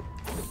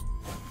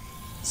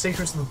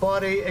 Secrets of the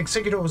body.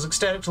 Executor was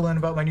ecstatic to learn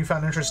about my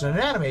newfound interest in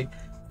anatomy.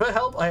 For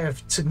help, I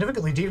have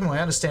significantly deepened my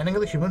understanding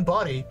of the human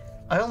body.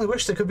 I only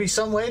wish there could be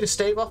some way to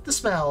stave off the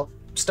smell.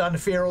 I'm starting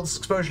to fear all this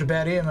exposure to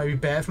bad air might be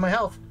bad for my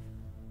health.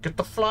 Get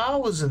the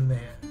flowers in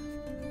there.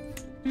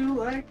 You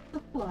like the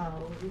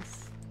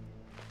flowers.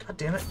 God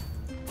damn it.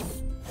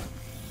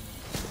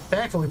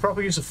 Thankfully,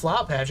 proper use of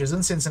flower patches,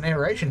 incense, and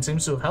aeration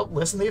seems to have helped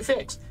lessen the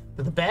effects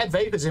that the bad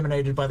vapors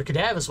emanated by the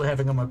cadavers were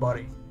having on my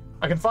body.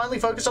 I can finally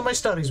focus on my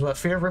studies without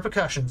fear of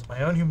repercussions,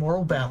 my own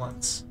humoral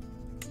balance.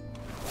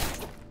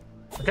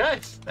 Okay,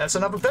 that's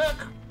another perk.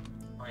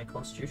 Iron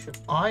Constitution.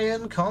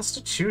 Iron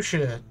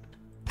Constitution.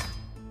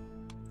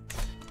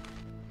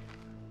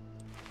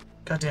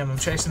 Goddamn, I'm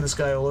chasing this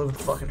guy all over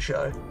the fucking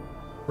show.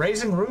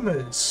 Raising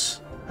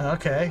rumors.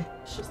 Okay.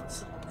 It's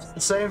just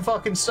The same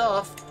fucking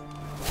stuff.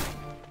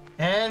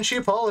 And she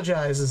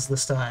apologizes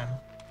this time.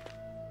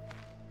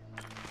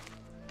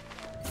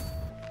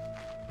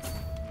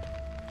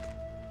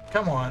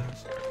 Come on.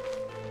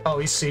 Oh,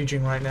 he's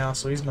sieging right now,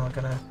 so he's not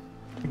gonna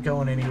be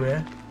going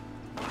anywhere.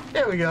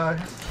 There we go.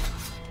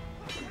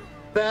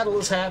 Battle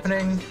is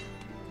happening.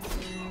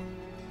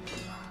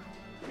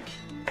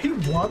 He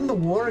won the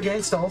war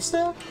against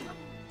Ulster?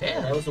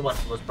 Damn. that was the one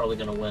who was probably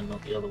going to win,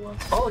 not the other one.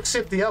 I'll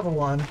accept the other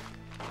one.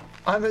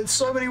 I'm in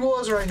so many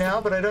wars right now,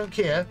 but I don't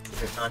care.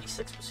 You're at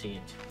 96%.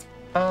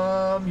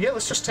 Yeah,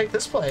 let's just take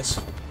this place.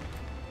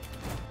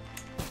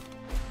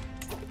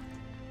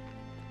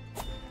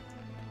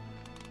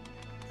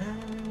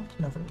 And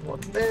nothing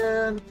important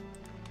there.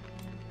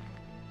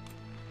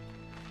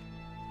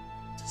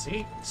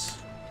 Disease.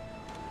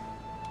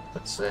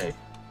 Let's see.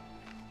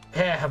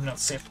 Yeah, I'm not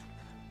safe.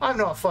 I'm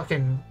not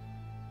fucking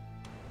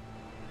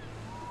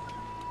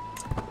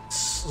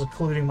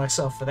secluding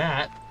myself for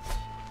that.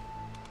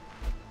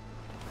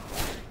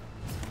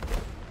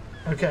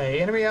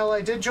 Okay, enemy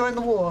ally did join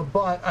the war,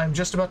 but I'm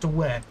just about to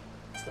win.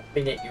 Stop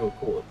being at your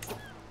court.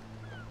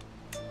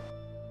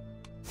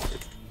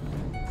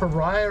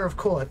 Pariah of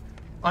court.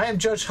 I am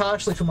judged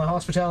harshly for my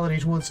hospitality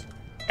towards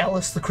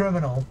Ellis the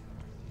criminal.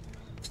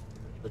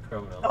 The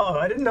criminal. Oh,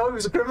 I didn't know he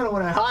was a criminal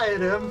when I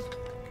hired him.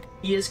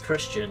 He is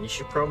Christian. You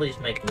should probably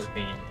just make him a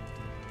fan.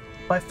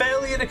 My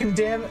failure to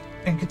condemn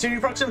and continue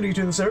proximity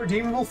to this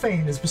irredeemable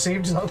fiend is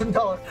perceived as open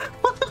color.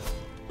 What the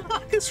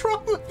fuck is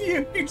wrong with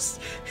you? He's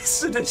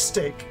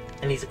sadistic.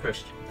 And he's a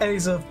Christian. And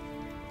he's a...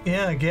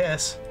 Yeah, I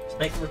guess. Just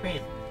make him a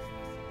fan.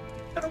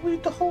 Gotta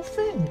read the whole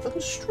thing for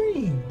the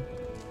stream.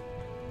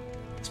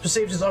 It's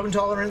perceived as open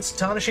tolerance,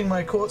 tarnishing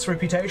my court's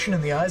reputation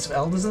in the eyes of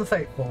elders and the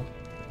faithful.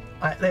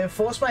 They have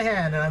forced my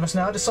hand, and I must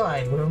now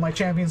decide whether my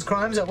champion's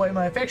crimes outweigh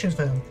my affections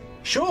for him.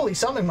 Surely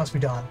something must be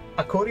done.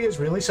 Are courtiers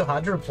really so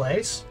hard to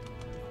replace?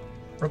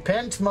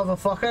 Repent,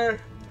 motherfucker.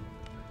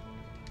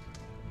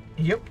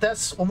 Yep,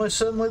 that's almost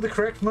certainly the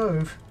correct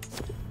move.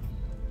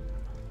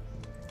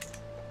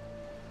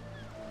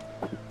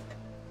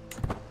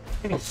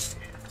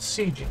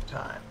 Sieging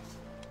time.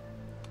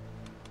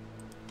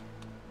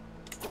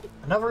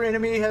 Another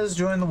enemy has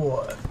joined the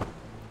war.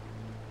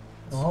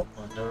 Oh.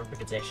 I don't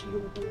think it's actually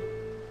your war.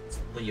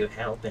 Will you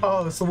help him?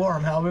 Oh, it's the war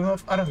I'm helping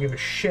with? I don't give a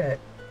shit.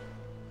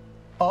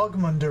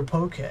 Ogmunder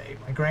Poke,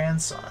 my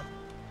grandson.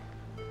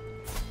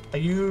 Are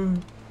you...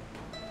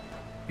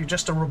 You're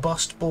just a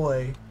robust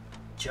boy.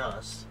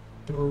 Just?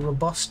 You're a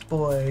robust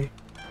boy.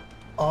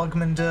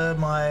 Ogmunder,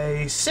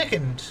 my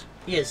second.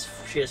 She has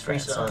 3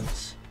 grandson.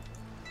 sons.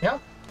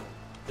 Yep.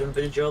 Doing a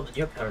better job than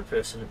your current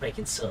person at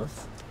making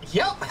sons.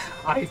 Yep.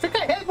 I think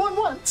I had one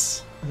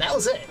once. And that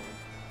was it.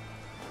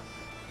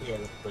 Yeah,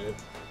 but...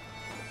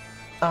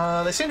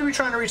 They seem to be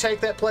trying to retake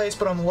that place,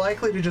 but I'm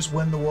likely to just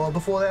win the war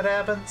before that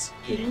happens.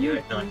 Yeah, you're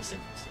at 97%.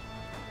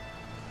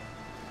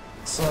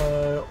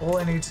 So, all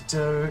I need to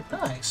do...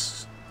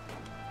 Nice.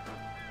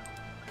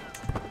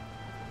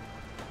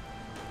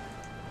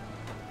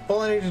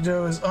 All I need to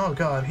do is... Oh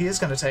god, he is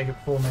going to take it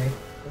for me.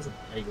 Doesn't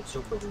matter, you're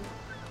still probably...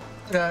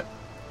 Okay.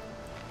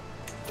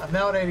 I'm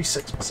now at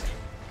 86%.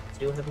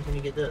 See what happens when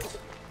you get this.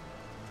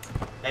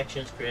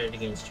 Actions created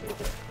against you.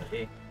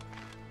 Okay.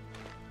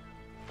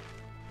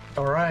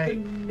 Alright.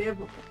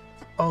 Never.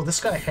 Oh, this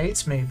guy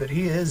hates me, but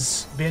he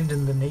is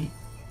bending the knee.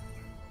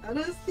 That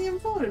is the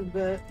important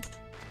bit.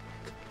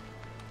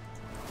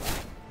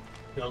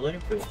 You're a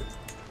learning curve.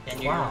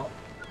 And you Wow.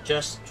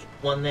 just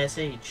won their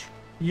siege.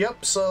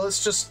 Yep, so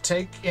let's just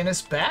take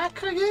Innis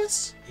back, I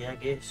guess? Yeah, I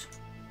guess.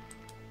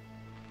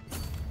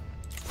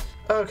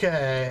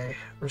 Okay.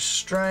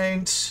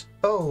 Restraint.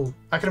 Oh,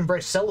 I can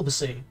embrace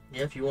celibacy.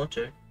 Yeah, if you want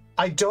to.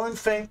 I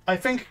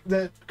think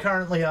that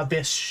currently our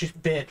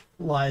best bet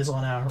lies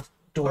on our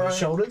daughter's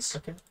shoulders.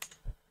 Okay.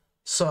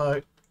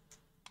 So...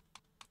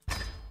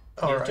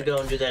 You have to go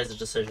and do that as a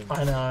decision.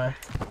 I know.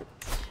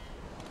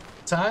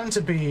 Time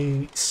to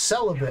be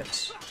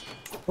celibate.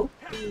 Oh,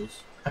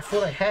 I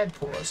thought I had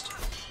paused.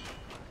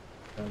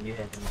 No, you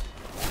haven't.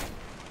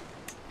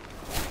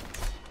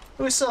 It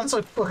always sounds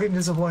so fucking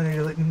disappointed.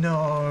 You're like,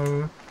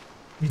 no,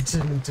 you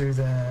didn't do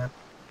that.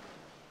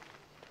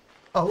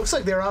 Oh, looks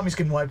like their army's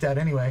getting wiped out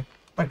anyway.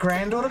 My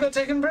granddaughter got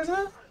taken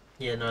prisoner?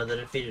 Yeah, no, they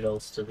defeated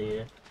Ulster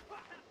there.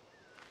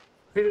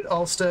 Defeated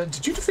Ulster.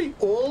 Did you defeat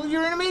all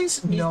your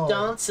enemies? He's no.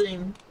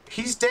 dancing.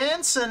 He's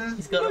dancing.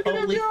 He's got a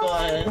holy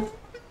fire.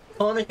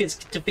 Connacht is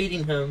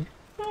defeating him.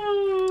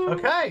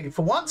 Okay,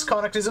 for once,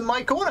 Connacht is in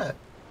my corner.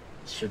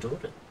 It's your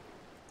daughter.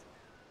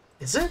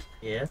 Is it?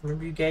 Yeah,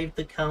 remember you gave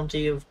the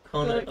county of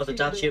Connacht, or the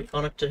duchy of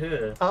Connacht to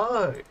her.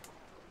 Oh.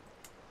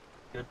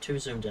 You're too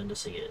zoomed in to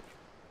see it.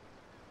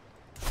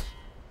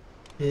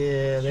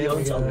 Yeah, She there we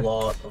owns go. a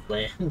lot of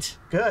land.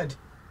 Good.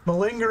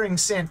 Malingering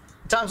scent.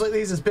 Times like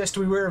these, it's best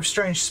to beware of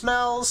strange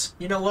smells.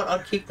 You know what?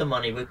 I'd keep the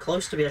money. We're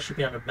close to actually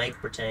being able to make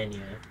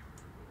Britannia.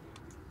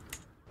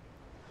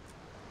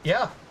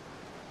 Yeah.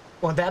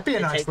 Won't that be a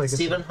It nice takes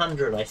legacy?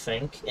 700, I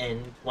think,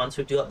 and once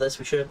we do up this,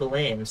 we should have the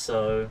land,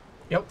 so...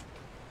 Yep.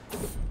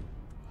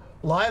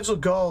 Lives or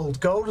gold.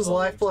 Gold is the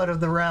lifeblood of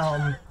the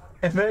realm,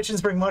 and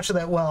merchants bring much of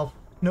that wealth.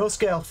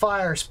 No-scale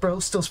fire still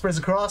spreads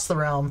across the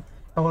realm.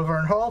 However,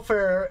 in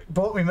Hallfair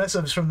brought me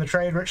missives from the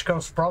trade-rich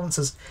coastal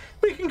provinces.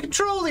 We can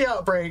control the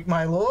outbreak,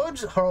 my lord,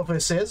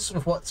 Hallfair says,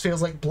 with what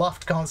feels like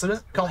bluffed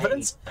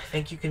confidence. I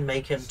think you can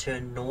make him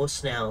turn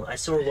Norse now. I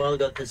saw a while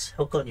ago this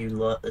hook on you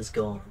lot is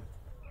gone.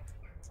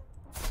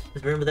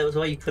 Remember that was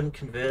why you couldn't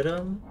convert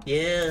him?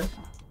 Yeah.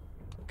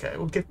 Okay,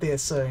 we'll get there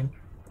soon.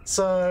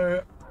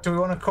 So, do we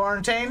want to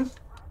quarantine?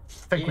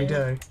 I think we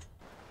do.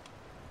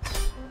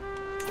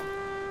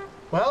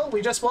 Well,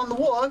 we just won the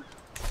war.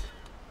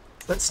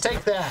 Let's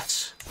take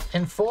that.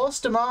 Enforce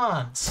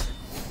demands.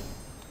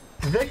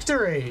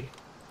 Victory.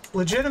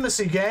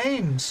 Legitimacy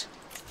gained.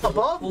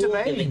 Above Before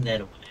domain. giving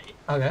that away,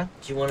 Okay.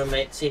 do you want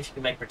to see if you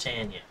can make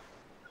Britannia?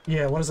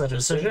 Yeah, what is that, a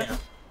Just zoom decision? out.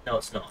 No,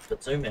 it's not,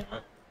 but zoom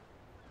out.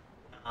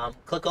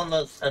 Click on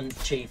the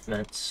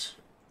achievements.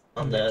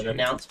 On the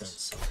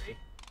announcements, sorry.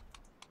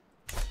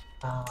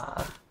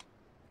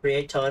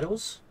 Create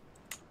titles.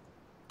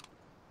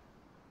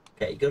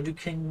 Okay, you gotta do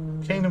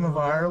Kingdom of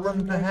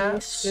Ireland,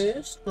 perhaps?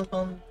 First, click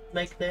on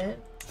make that.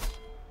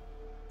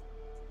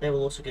 They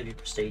will also give you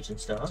prestige and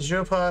stuff. Is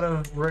your part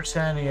of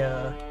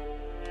Britannia?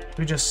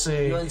 We just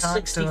see. You're on can't do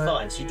it.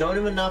 65, so you don't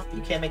have enough, but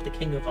you can make the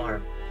Kingdom of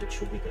Ireland, which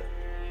will be good.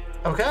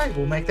 Okay,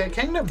 we'll make that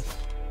kingdom.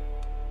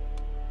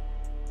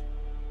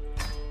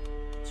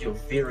 So you're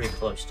very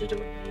close to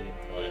doing the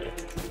Empire.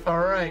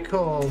 Alright,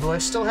 cool. Do I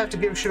still have to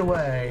give shit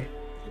away?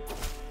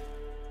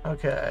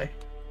 Okay.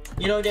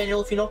 You know,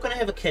 Daniel, if you're not going to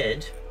have a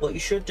kid, what you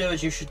should do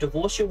is you should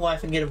divorce your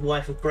wife and get a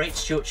wife with great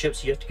stewardship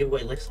so you have to give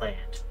away less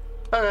land.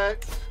 Okay.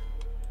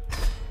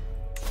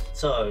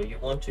 So, you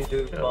want to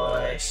do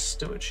by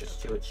stewardship.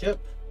 Stewardship.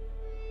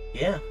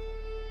 Yeah.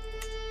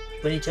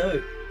 22.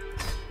 And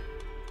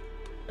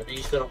then you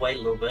just got to wait a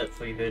little bit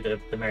for the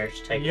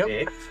marriage to take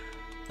effect.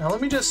 Now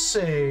let me just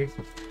see.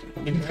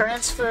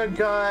 Transfer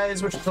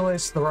guys, which is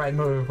always the right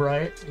move,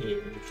 right? Yeah,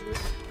 usually.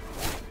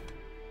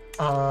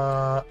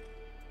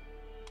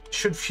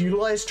 Should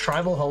feudalize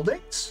tribal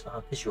holdings?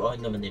 Because you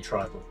own them and they're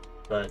tribal.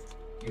 But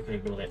you can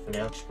ignore that for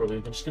now, because probably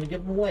we're just going to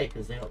give them away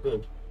because they're not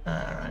good.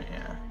 Alright,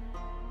 yeah.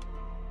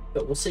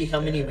 But we'll see how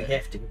many we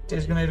have to.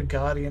 Designate a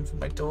guardian for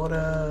my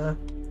daughter.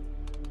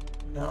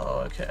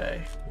 No,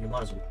 okay. You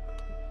might as well.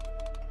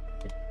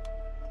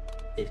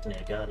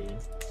 Designate a guardian.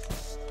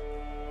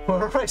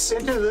 What if I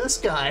send her to this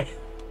guy?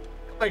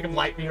 Make him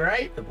like me,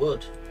 right? It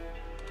would.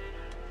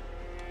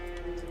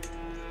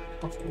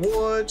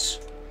 Wood.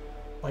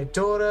 My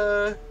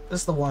daughter.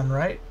 This is the one,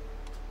 right?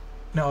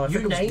 No, I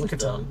think it was named Lickitung.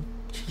 them.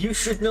 You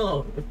should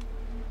know.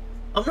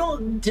 I'm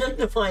not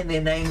dignifying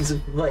their names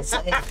by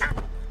saying.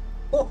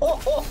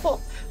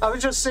 I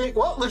was just saying,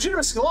 well,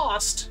 legitimacy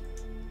lost.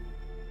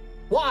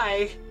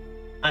 Why?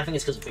 I think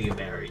it's because of who you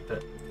married,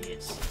 but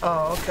yes.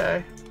 Oh,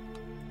 okay.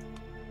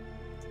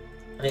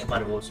 I think it might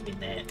have also been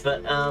that.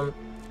 But,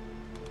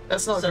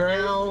 That's not so great.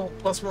 now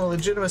What's my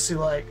legitimacy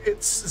like?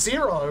 It's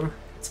 0.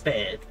 it's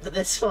bad, but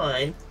that's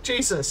fine.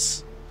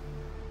 Jesus.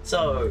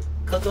 So,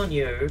 click on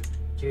you,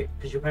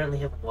 because you apparently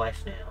have a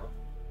wife now.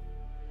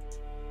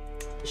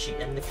 Is she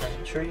in the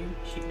country?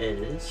 She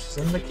is. She's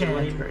in the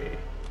country.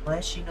 Why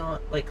is she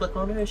not? Like, click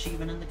on her. Is she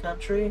even in the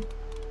country?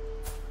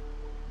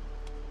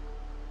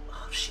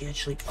 Oh, she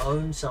actually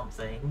owns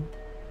something.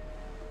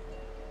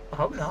 I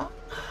hope not.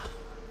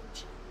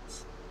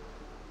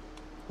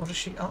 What does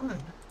she own?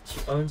 She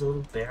owns a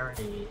little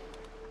barony.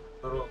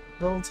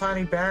 Little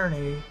tiny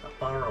barony. A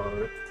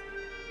borough.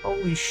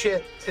 Holy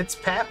shit, it's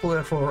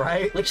Papworth,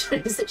 alright. Which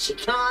means that she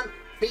can't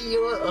be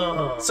your.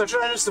 Oh. So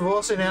should I just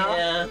divorce her now?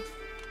 Yeah.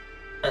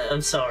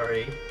 I'm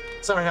sorry.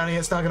 Sorry, honey,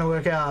 it's not gonna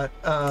work out.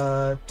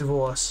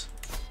 Divorce.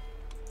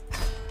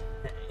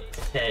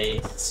 Hey.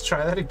 Let's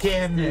try that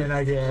again, then,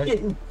 I guess.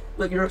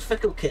 Look, you're a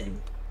fickle king.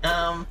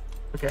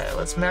 Okay,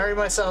 let's marry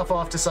myself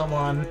off to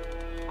someone.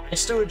 My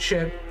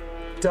stewardship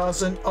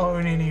doesn't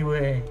own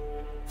anything.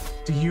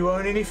 Do you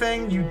own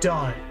anything? You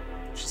don't.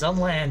 She's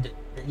unlanded.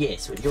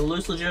 Yes, you'll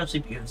lose legitimacy,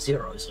 but you have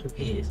 0, so who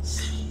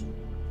cares?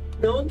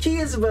 No one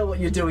cares about what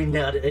you're doing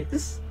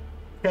nowadays.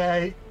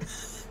 Okay.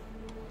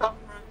 Oh,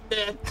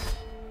 dead.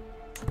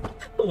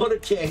 What a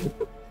king.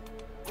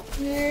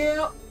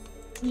 Yep.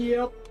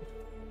 Yep.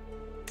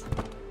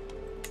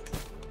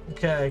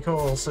 Okay,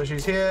 cool. So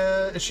she's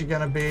here. Is she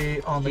gonna be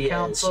on the She's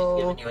council?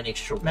 giving you an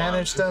extra one.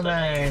 Manage So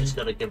domain. you just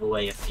gotta give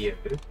away a few.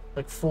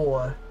 Like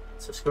 4.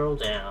 So scroll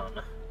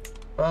down.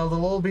 Well,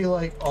 they'll all be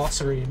like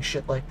ossuary and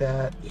shit like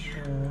that.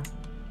 Yeah.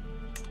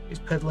 He's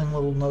peddling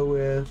little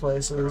nowhere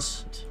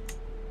places.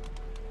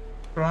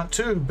 Grant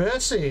 2,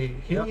 Bercy.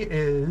 He Yep.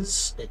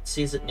 is. It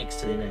says it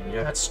next to their name. You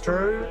don't That's have to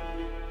true. read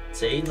it.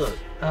 See, look.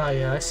 Oh,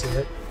 yeah, I see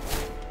it.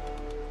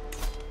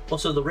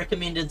 Also, the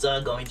recommendeds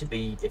are going to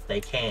be, if they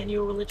can,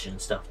 your religion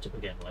stuff to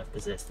begin with,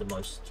 because that's the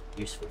most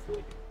useful for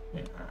you.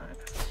 Yeah,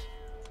 alright.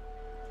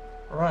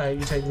 Alright,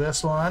 you take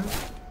this one.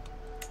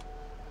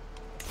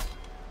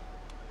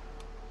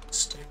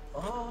 Stay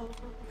off.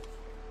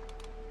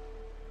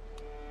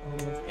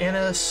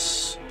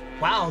 Ennis.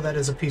 Wow, that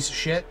is a piece of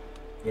shit.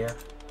 Yeah.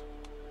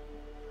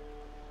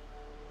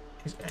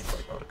 He's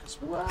Anglo-Gothic as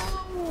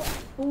well.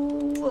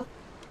 Ooh.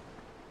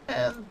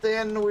 And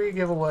then we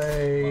give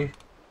away.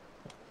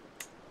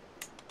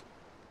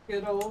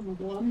 Get over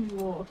one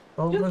more.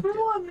 Oh, Just look-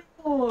 one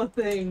more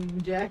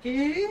thing,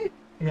 Jackie.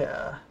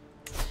 Yeah.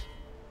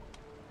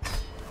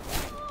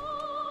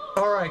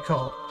 Alright,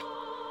 Colt.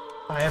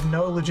 I have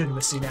no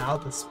legitimacy now.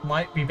 This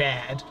might be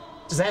bad.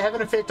 Does that have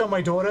an effect on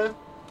my daughter?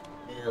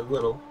 Yeah, a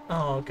little.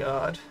 Oh,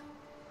 God.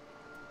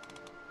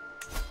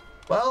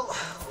 Well,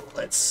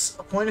 let's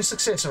appoint a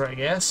successor, I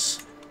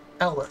guess.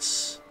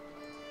 Ellis.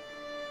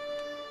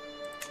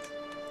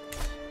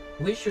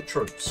 Where's your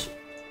troops?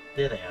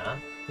 There they are,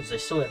 because they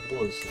still have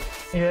wars.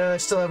 Yeah, they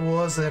still have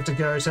wars they have to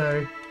go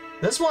to.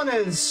 This one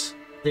is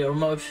They're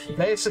remote.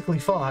 basically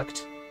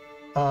fucked.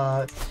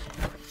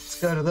 Let's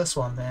go to this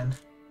one then.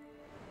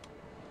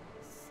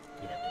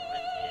 Yeah,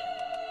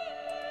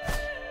 they're right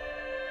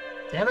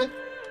Damn it.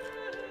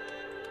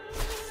 there.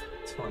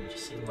 It's fine,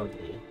 just send them over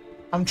there.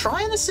 I'm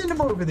trying to send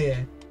him over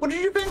there. What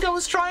did you think I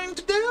was trying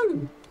to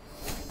do?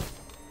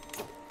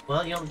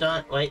 Well, you're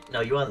on wait,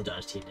 no, you are the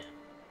dynasty now.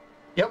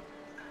 Yep.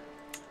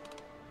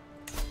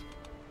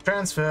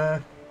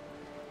 Transfer.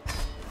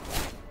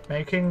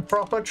 Making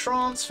proper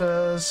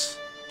transfers.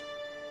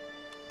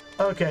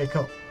 Okay,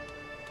 cool.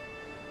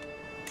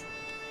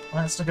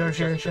 Lance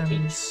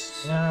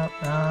negotiations.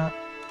 Yeah,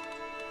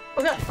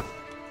 okay.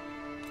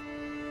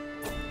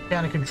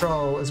 County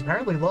control is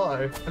apparently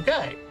low.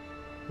 Okay.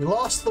 We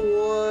lost the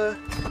war.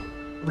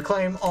 The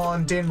claim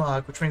on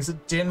Denmark, which means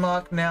that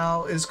Denmark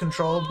now is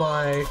controlled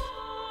by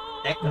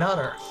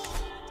Nutter.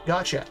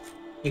 Gotcha.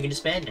 You can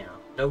disband now.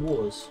 No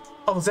wars.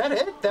 Oh, was that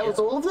it? That was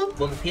all of them?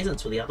 Well, the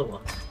peasants were the other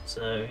one.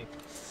 So,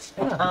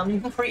 Yeah. you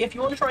can create if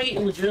you want to try and get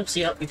your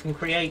legitimacy up. You can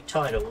create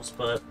titles,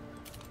 but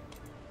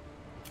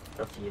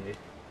up to you.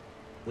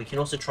 We can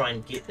also try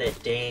and get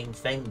that dang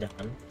thing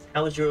done.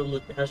 How's your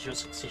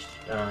success?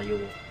 How's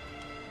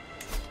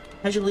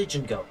your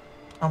legend go?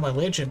 Oh, my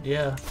legend,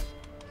 yeah.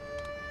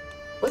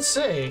 Let's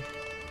see.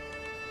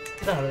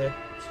 Get out of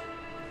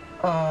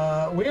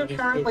there. We are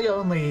currently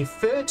only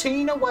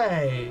 13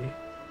 away.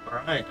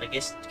 Alright, I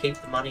guess keep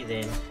the money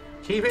then.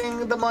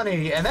 Keeping the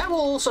money, and that will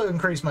also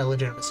increase my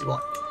legitimacy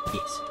one.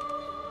 Yes.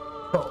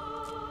 Cool.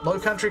 Low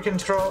country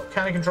control,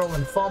 county control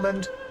in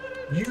Thomond.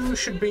 You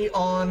should be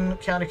on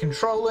county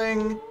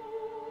controlling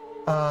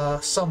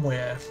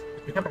somewhere.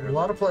 We have a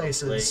lot of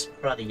places.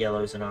 Probably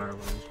yellows in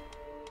Ireland.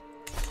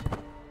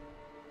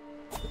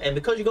 And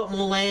because you got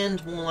more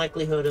land, more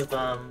likelihood of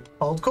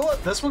Hold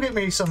court. This will get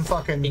me some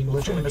fucking Equal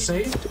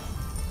legitimacy.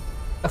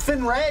 A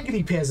thin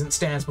raggedy peasant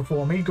stands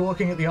before me,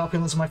 gawking at the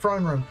opulence of my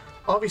throne room.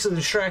 Obviously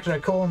distracted, I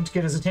call him to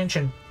get his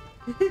attention.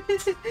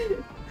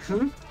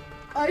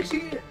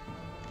 Actually,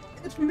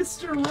 it's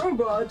Mr.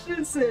 Robot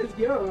just says,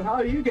 yo,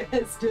 how you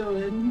guys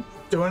doing?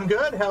 Doing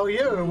good, how are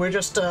you? We're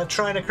just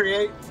trying to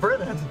create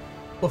Britain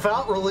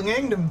without ruling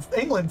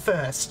England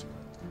first.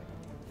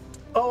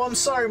 Oh, I'm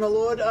sorry, my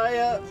lord.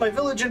 My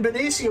village in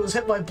Benicia was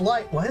hit by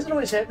blight. Why is it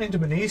always happening to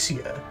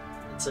Benicia?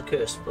 it's a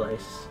cursed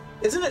place.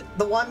 Isn't it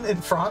the one in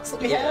France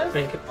that we Yeah, I have?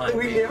 think it might That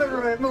we be. never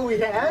remember we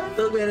had?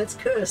 But man, it's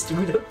cursed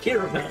and we don't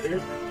care about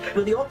it.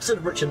 We're the opposite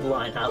of Richard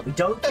Lionheart. We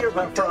don't care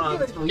about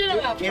France. We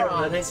don't care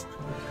about it.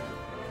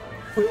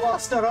 We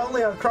lost not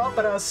only our crop,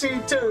 but our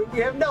seed too. We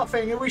have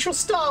nothing, and we shall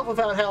starve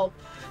without help.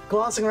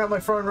 Glancing around my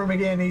throne room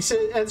again, he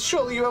said, and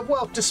surely you have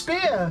wealth to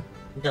spare.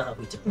 No,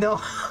 we don't.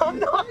 No, I'm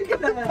not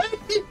gonna pay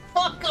you.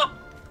 Fuck off.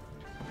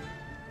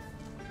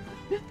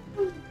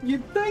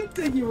 You'd think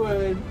that you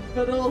would,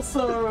 but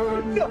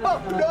also No,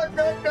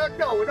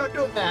 we're not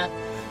doing that.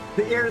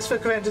 The heir is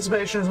thick of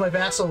anticipation as my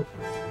vassal,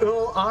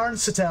 Earl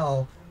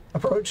Arnsettel,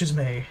 approaches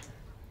me.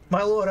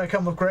 My lord, I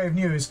come with grave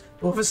news,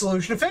 but with a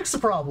solution to fix the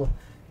problem.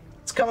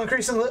 It's come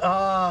increasingly...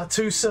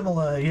 too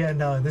similar. Yeah,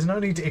 no, there's no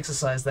need to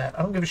exercise that.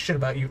 I don't give a shit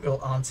about you, Earl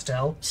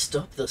Arnsettel.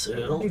 Stop this,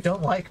 Earl. You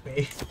don't like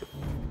me.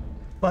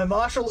 My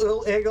marshal,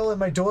 Earl Egil, and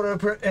my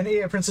daughter and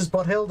heir, Princess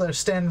Bothilda,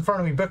 stand in front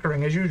of me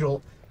bickering, as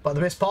usual, about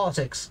the best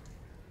politics.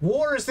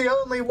 War is the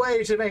only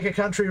way to make a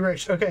country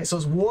rich. Okay, so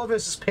it's war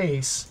versus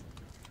peace.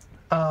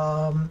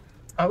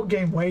 I would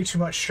gain way too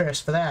much stress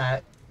for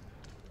that.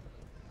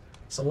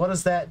 So what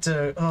does that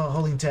do? Oh,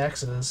 holding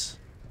taxes.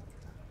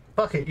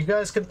 Fuck it, you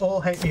guys can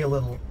all hate me a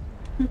little.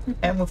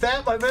 And with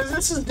that, my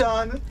business is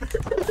done.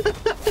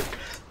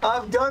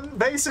 I've done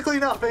basically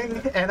nothing,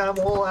 and I'm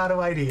all out of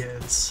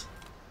ideas.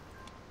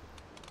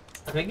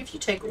 I think if you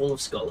take all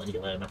of Scotland,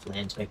 you'll have enough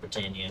land to make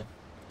Britannia.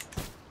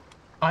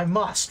 I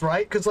must,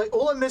 right? Because, like,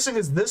 all I'm missing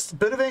is this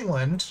bit of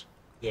England.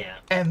 Yeah.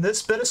 And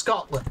this bit of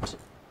Scotland.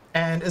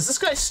 And is this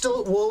guy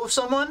still at war with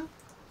someone?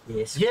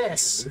 Yes.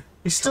 Yes.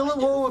 He's still at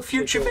war with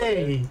future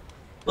me.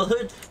 Well,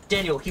 heard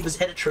Daniel, he was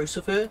had a truce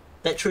with her.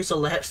 That truce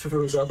elapsed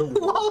for his other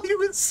war. While he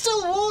was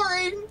still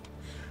warring.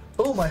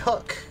 Oh, my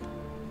hook.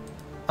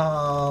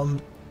 I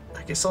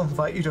guess I'll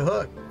invite you to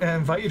hook.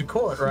 Invite you to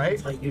court, right?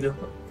 Invite you to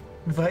hook.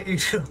 Invite you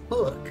to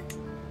hook.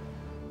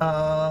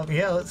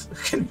 Yeah, let's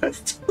convert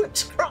to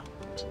witchcraft.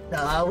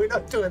 Nah, we're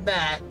not doing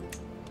that.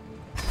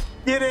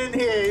 Get in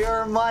here.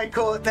 You're in my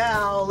court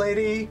now,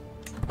 lady.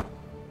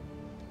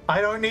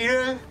 I don't need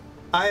her.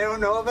 I don't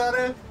know about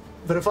her.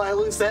 But if I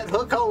lose that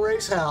hook, I'll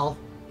raise hell.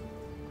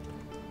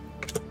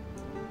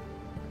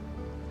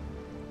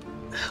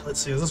 Let's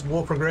see, is this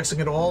war progressing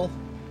at all?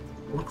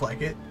 Look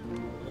like it.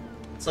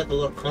 It's like a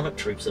lot of Connacht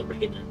troops that were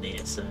hidden in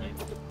there, so...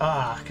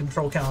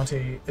 Control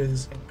county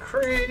is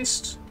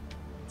increased.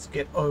 Let's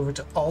get over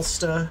to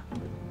Ulster.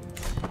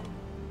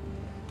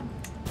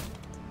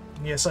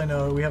 Yes, I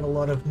know, we have a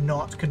lot of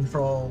not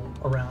control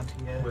around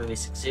here. Worthy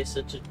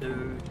successor to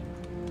do...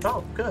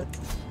 Oh, good.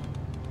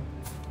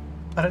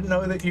 I didn't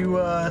know that you,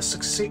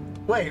 succeed...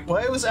 Wait,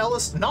 why was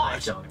Ellis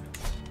not?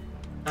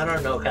 I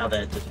don't know how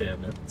that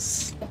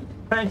determines.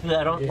 Frankly,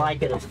 I don't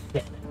like it as a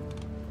canon.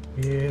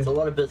 Yeah. It's a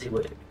lot of busy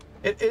work.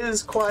 It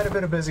is quite a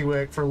bit of busy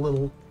work for a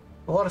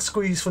lot of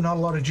squeeze for not a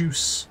lot of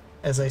juice,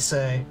 as they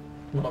say.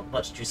 Not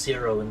much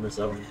Juicero in the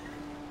zone.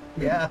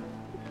 Yeah.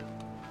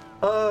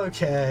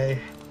 Okay.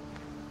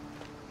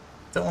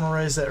 Don't want to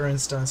raise that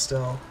Renstone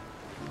still.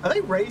 Are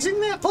they raising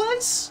that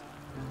place?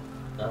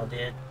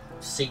 They're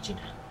sieging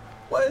it.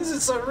 Why is it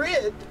so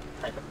red?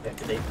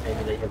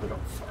 Maybe they have it on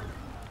fire.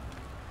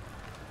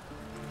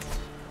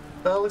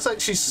 Well, it looks like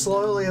she's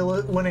slowly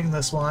winning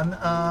this one.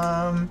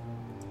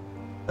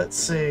 Let's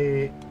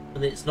see.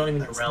 But it's not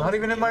even It's around. not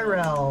even in my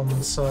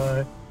realm,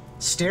 so...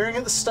 Staring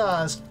at the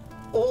stars.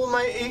 From all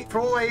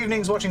my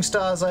evenings watching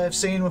stars, I have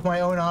seen with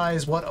my own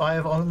eyes what I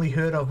have only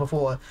heard of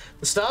before.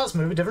 The stars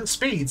move at different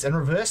speeds and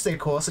reverse their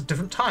course at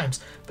different times,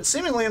 but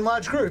seemingly in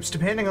large groups,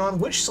 depending on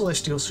which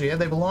celestial sphere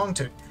they belong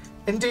to.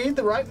 Indeed,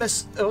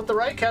 with the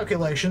right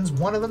calculations,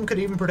 one could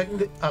even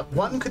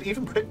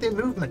predict their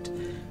movement.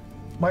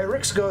 My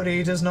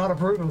Rixgodi does not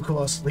approve, of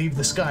course. Leave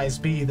the skies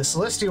be. The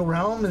celestial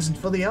realm isn't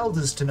for the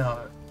elders to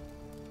know.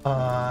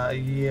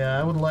 Yeah,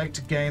 I would like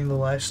to gain the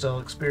lifestyle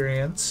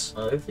experience.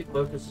 Earthly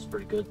Focus is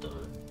pretty good,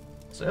 though.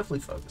 So Earthly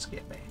Focus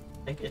get me.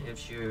 I think it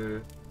gives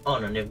you... Oh,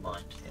 no, never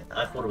mind.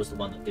 I thought it was the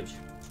one that gives you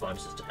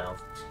bonuses to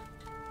health.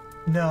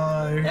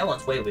 No. That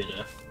one's way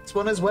better. This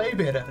one is way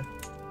better.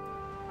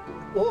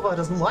 Orvar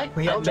doesn't like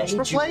me, I'll just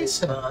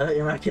replace him.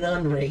 I can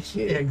unmake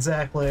you. Yeah,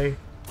 exactly.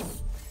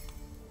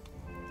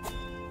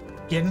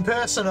 Getting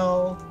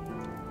personal.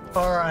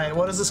 Alright,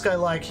 what does this guy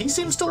like? He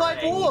seems to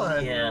like war.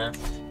 Yeah.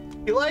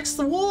 He likes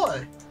the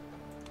war.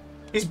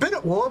 He's been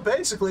at war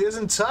basically his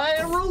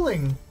entire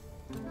ruling.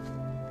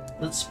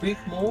 Let's speak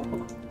more.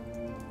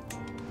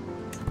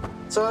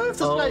 So if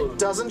this guy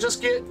doesn't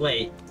just get...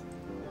 Wait.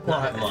 No,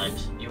 What? never mind.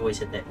 You always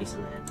hit that piece of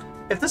land.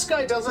 If this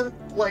guy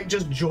doesn't, like,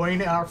 just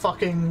join our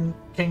fucking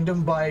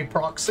kingdom by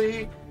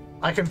proxy,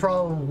 I can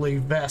probably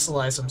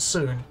vassalize him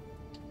soon.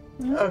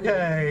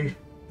 Okay.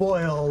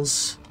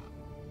 Boils.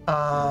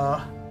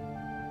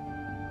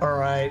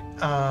 Alright.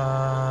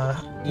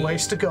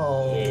 Waste of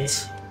gold. Yeah.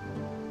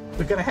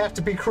 We're gonna have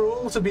to be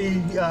cruel to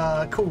be,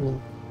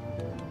 cool.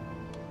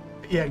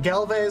 Yeah,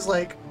 Galvez is,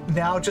 like,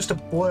 now just a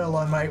boil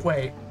on my...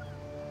 Wait.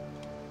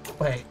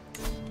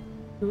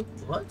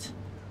 What?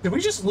 Did we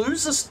just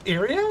lose this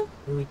area?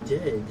 We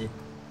did.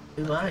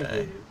 Who are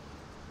you?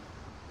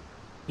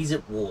 He's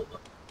at war.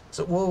 It's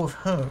at war with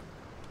whom?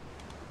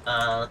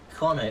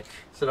 Conic,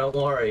 so don't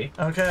worry.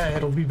 Okay,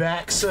 it'll be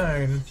back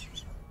soon.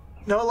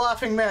 No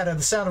laughing matter.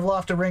 The sound of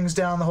laughter rings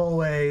down the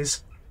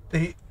hallways.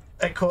 The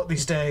at court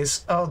these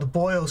days. Oh, the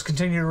boils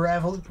continue to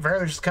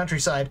ravage the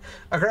countryside.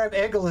 I grab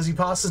Eggle as he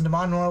passes,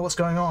 demanding to know what's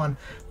going on.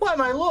 Why,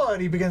 my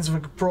lord, he begins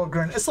with a broad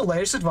grin. It's the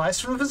latest advice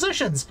from the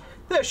physicians.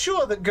 They're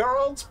sure that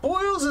girls'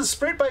 boils is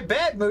spread by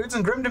bad moods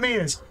and grim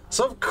demeanors.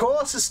 So of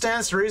course it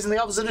stands to reason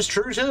the opposite is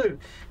true too.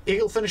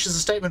 Eggle finishes the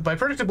statement by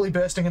predictably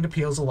bursting into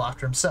peals of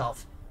laughter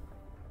himself.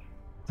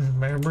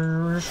 Maybe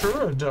we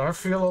should. I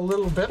feel a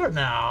little better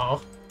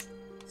now.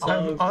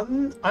 So,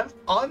 I'm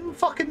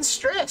unfucking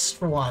stressed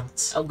for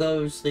once. How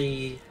goes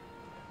the...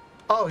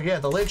 Oh yeah,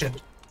 the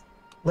legend.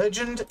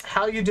 Legend,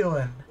 how you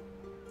doing?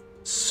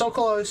 So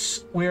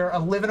close. We're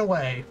 11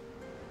 away.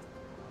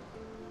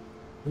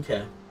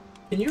 Okay.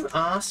 Can you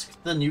ask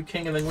the new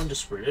King of England to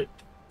spread it?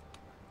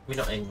 I mean,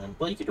 not England.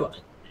 Well, you could do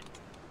it.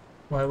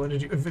 Why, what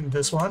did you...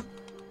 This one?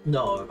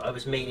 No, I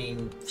was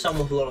meaning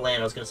someone with a lot of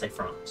land. I was going to say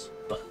France,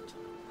 but...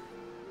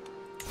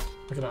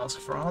 I can ask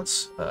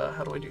France.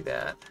 How do I do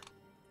that?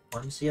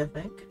 Diplomacy, I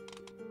think?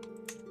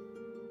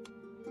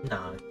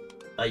 No.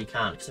 Oh, you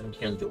can't, because you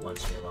can only do it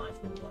once in your life.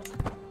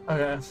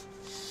 Okay.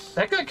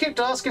 That guy kept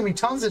asking me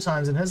tons of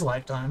times in his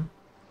lifetime.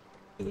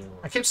 Yeah.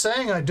 I kept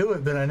saying I'd do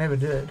it, but I never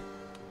did.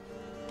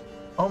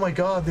 Oh my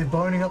god, they're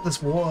boning up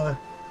this war.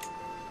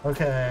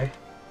 Okay.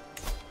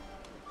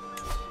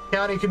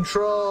 County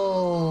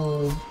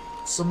control.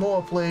 Some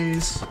more,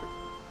 please.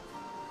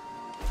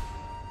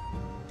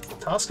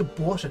 Task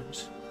aborted.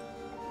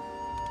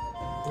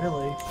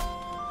 Really?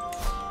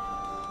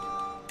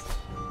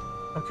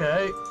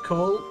 Okay,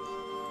 cool.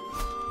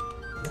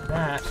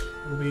 That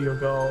will be your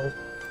goal.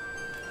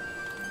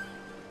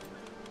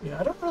 Yeah,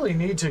 I don't really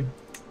need to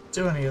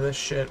do any of this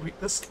shit.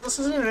 This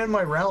isn't even in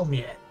my realm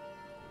yet.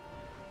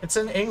 It's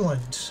in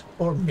England.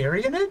 Or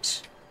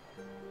Marionette?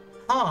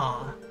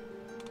 Huh.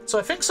 So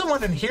I think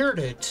someone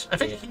inherited. I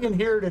think he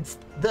inherited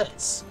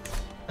this.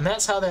 And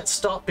that's how that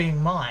stopped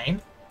being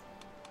mine.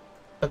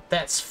 But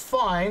that's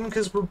fine,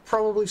 because we'll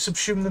probably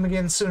subsume them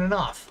again soon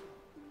enough.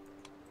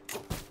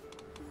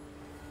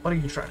 What are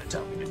you trying to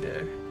tell me to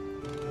do?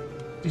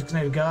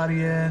 Designated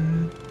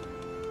Guardian.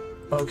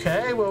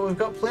 Okay, well, we've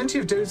got plenty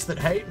of dudes that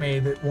hate me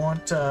that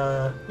want,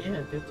 Yeah,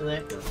 good to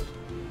that go.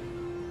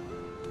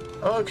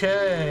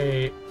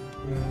 Okay.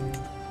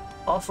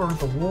 Offer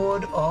the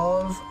ward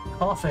of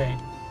coughing.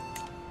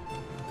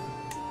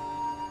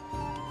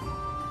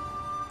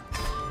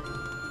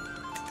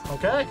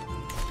 Okay.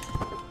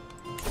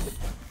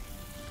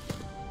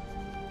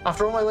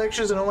 After all my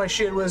lectures and all my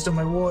shared wisdom,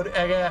 my ward,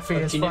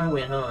 Agafi, is She never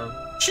went home.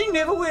 She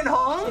never went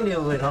home? She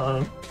never went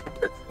home.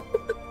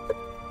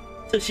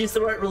 So she's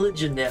the right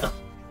religion now.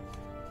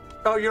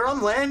 Oh, you're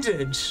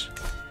unlanded.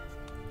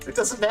 It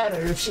doesn't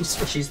matter if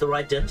She's the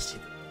right dynasty.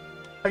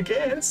 I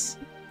guess.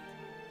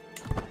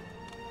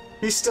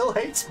 He still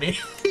hates me.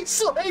 He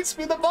still hates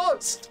me the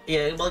most.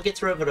 Yeah, well, it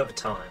gets rid of it over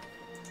time.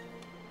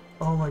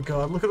 Oh my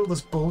god, look at all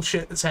this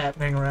bullshit that's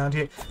happening around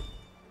here.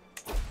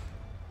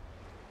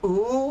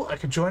 Ooh, I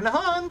could join the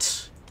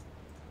hunt.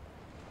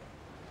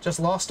 Just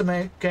lost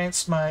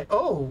against my...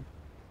 Oh.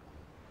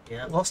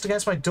 Yeah. Lost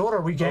against my daughter.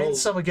 We gained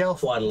some of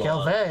quite a lot.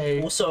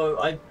 Galvay. Also,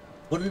 I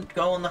wouldn't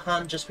go on the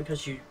hunt just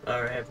because you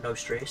have no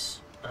stress.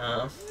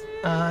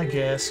 I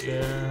guess,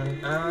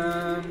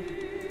 yeah.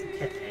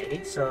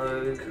 Okay,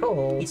 so...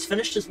 Cool. He's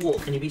finished his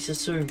walk. Can he be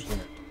assumed now?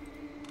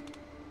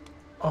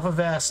 Offer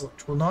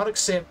vassalage. Will not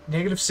accept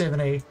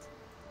 -70.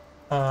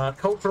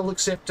 Cultural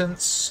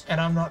acceptance,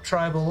 and I'm not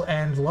tribal,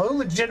 and low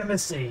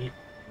legitimacy.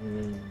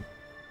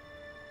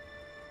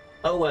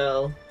 Oh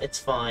well, it's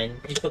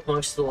fine. He took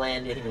most of the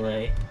land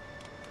anyway.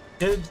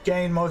 Did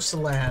gain most of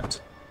the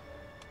land.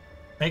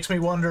 Makes me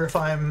wonder if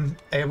I'm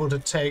able to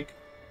take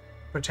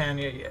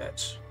Britannia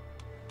yet.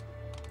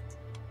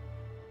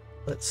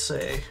 Let's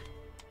see.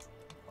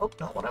 Oh,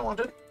 not what I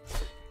wanted.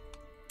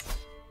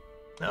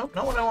 Nope,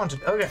 not what I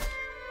wanted. Okay.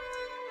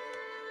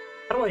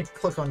 How do I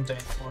click on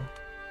Danmore?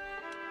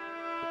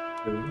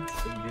 You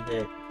do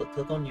that.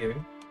 Click on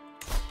you.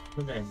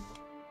 Then.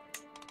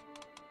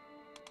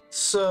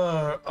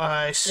 So,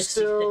 I 66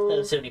 still... out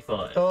of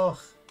 75. Oh.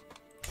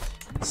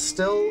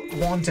 Still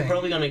wanting. You're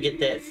probably gonna get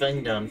that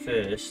thing done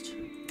first.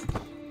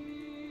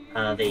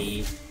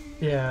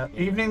 Yeah,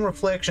 evening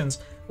reflections.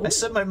 Ooh. I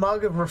sip my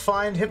mug of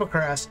refined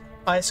Hippocras,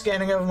 eye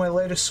scanning over my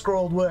latest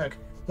scrawled work.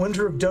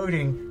 Winter of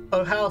doting.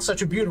 Oh, how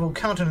such a beautiful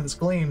countenance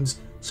gleams.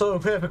 So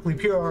perfectly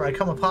pure, I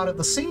come apart at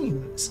the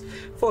seams.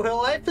 For her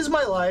life is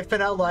my life,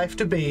 and our life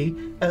to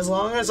be. As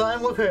long as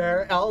I'm with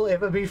her, I'll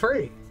ever be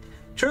free.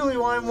 Truly,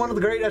 I'm one of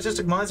the great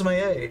artistic minds of my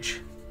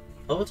age.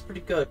 Oh, it's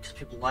pretty good, because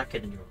people like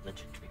it in your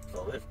religion to be a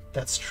poet.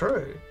 That's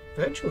true.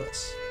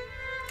 Virtuous.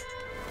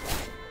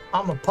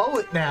 I'm a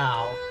poet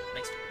now.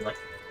 Makes me like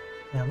it.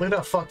 Yeah, look at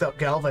how fucked up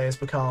Galvay has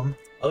become.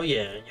 Oh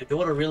yeah, your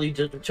daughter really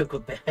took a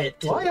bad...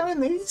 Do I own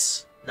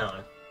these?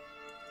 No.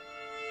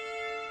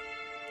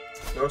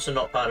 They're also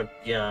not part of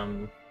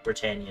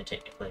Britannia,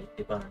 technically.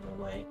 They're part of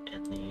Norway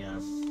and the...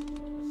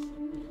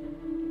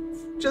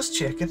 Just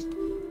checking.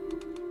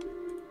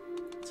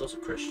 It's also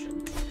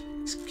Christian.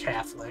 He's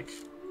Catholic.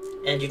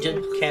 And you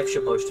did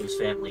capture most of his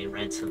family and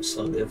ransom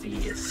slowly over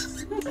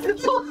years.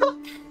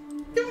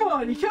 Come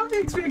on, you can't be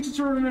expected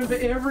to remember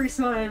every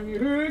time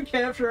you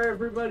capture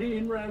everybody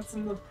and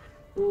ransom them.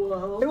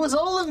 Well, It was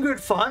all in good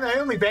fun. I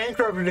only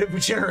bankrupted it for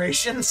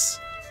generations.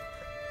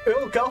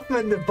 Earl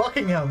Guffman of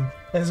Buckingham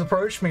has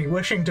approached me,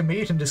 wishing to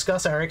meet and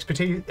discuss our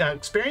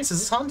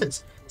experiences as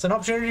hunters. It's an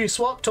opportunity to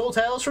swap tall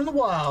tales from the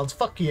wilds.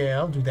 Fuck yeah,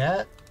 I'll do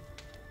that.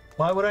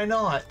 Why would I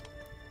not?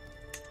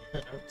 I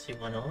don't see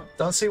why not.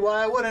 Don't see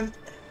why I wouldn't.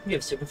 You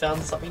have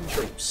 7,000-something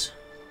troops.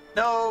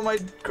 No, my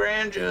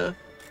grandeur.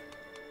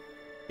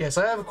 Yes,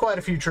 I have quite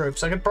a few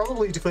troops. I could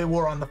probably declare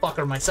war on the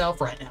fucker myself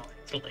right now,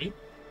 actually.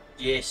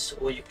 Yes,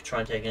 or you could try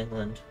and take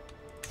England.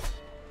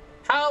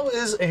 How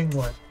is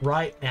England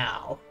right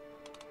now?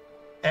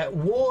 At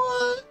war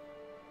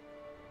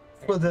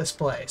for this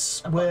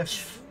place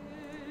with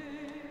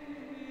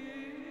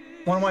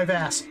one of my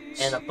vassals.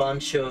 And a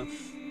bunch of...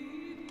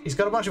 He's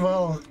got a bunch of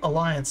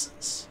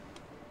alliances.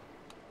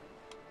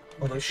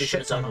 Like a Mostly shit in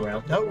his own ton.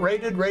 realm. No,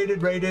 raided.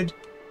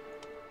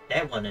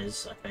 That one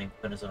is, I think,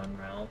 in his own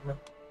realm.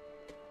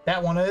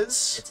 That one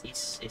is It's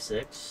East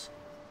Essex.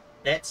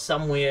 That's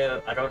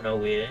somewhere, I don't know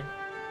where.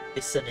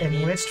 It's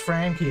in West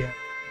Francia.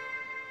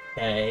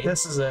 Okay.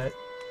 This is it.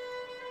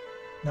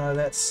 No,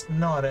 that's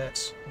not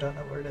it. I don't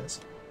know where it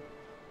is.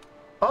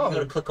 You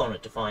gotta Oh, click on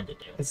it to find it.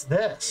 Dude. it's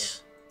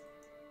this.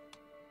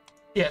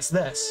 Yeah, it's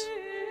this.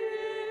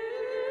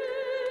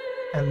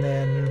 And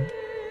then...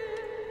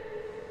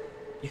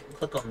 You can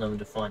click on them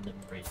to find them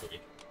very easily.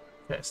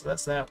 Okay, so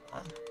that's that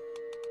one.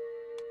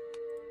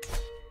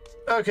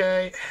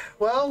 Okay,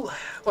 well,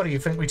 what do you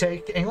think? We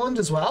take England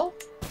as well?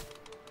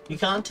 You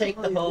can't take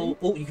the whole...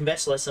 Oh, you can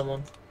vassalize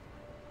someone.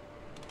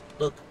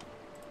 Look.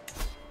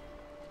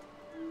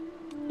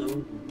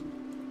 Ooh.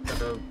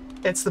 Hello.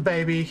 It's the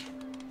baby.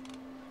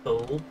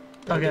 Cool.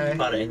 That'll give Okay. you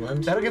part of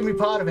England. That'll give me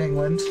part of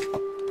England.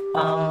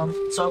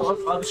 So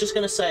I was just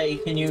gonna say,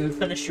 can you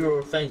finish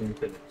your thing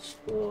first,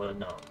 or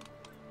no?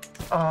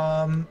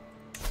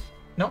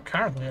 Not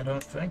currently, I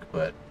don't think,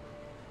 but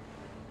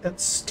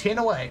it's 10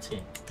 away.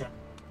 10. Yeah.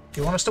 Do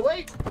you want us to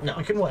wait? No,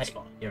 We can it's wait.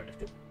 fine. You don't have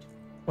to.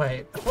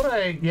 Wait,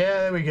 yeah,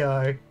 there we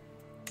go.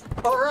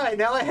 Alright,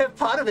 now I have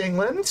part of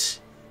England.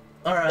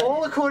 Alright.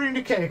 All according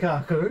to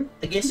Keikaku.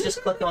 I guess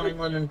just click on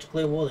England and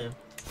declare war then.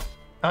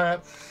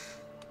 Alright,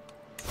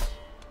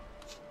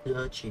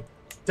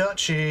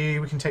 Duchy.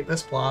 we can take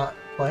this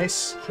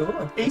place.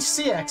 Sure. East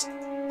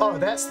CX. Oh,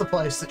 that's the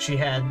place that she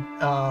had,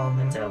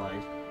 It's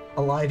allied.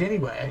 allied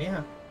anyway.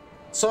 Yeah.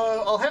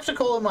 So, I'll have to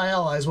call in my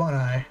allies, won't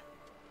I?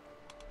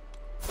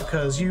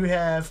 Because you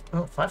have...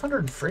 Oh,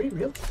 503?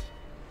 Really?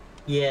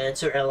 Yeah,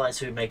 it's her allies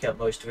who make up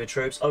most of her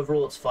troops.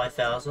 Overall, it's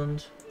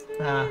 5,000.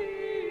 Ah.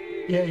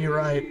 Yeah, you're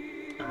right.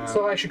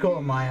 So I should call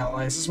in my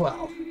allies as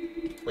well.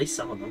 At least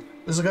some of them.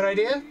 This is a good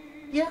idea?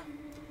 Yeah.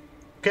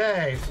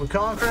 Okay, we're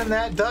conquering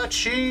that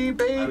duchy, I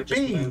would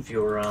just baby. move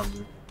your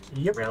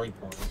Yep. rally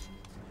point.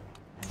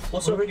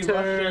 Also, Move if it you to-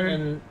 rush in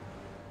and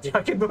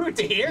I can move it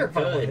to here if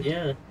I good, want.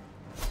 yeah.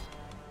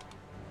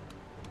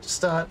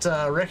 Start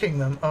wrecking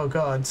them. Oh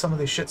god, some of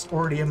this shit's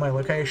already in my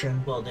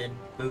location. Well, then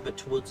move it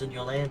towards in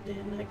your land,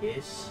 then I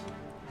guess.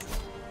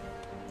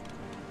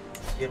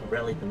 You haven't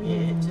rallied them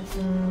yet.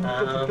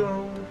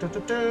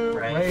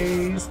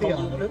 Raise the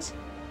Holy orders.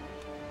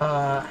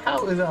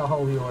 How is our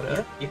holy order?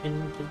 Yep, you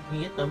can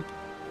get them.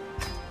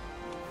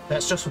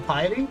 That's just for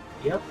piety?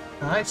 Yep.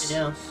 Nice.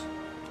 Anything else?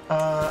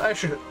 I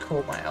should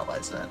call my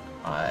allies then.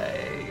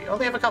 I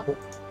only have a couple.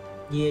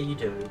 Yeah, you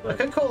do. I But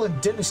could call in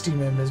dynasty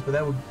members, but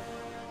that would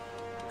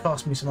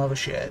cost me some other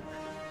shit.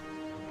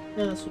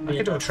 yeah, this would I be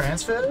could do a enough.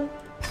 transfer?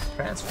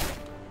 Transfer.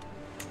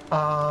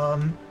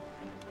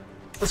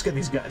 Let's get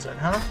these guys in,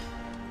 huh?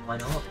 Why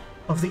not?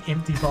 Of the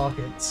empty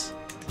pockets.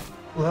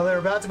 Well, they're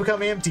about to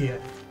become emptier.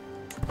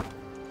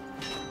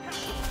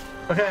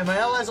 Okay, my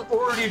allies are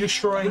already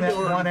destroying that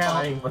You're one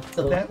fighting with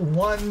them. that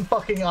one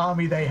fucking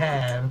army they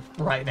have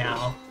right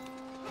now.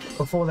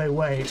 Before they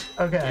wait.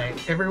 Okay,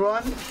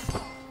 everyone.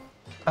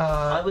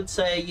 I would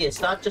say, yeah,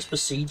 start just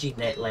besieging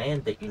that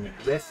land that you need.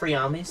 You have free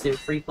armies, there are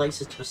free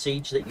places to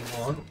besiege that you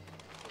want.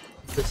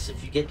 Because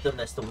if you get them,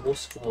 that's the war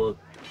score.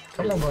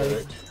 Come on, buddy.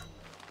 good.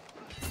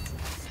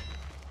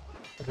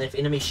 And then if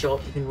enemy show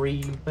up, you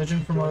can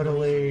Legend Promoter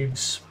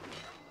Leagues.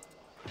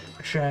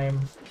 A shame.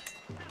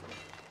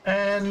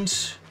 And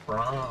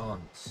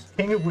France.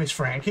 King of West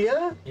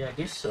Francia? Yeah, I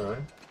guess so.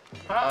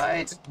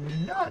 I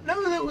did not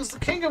know that was the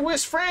King of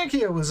West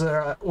Francia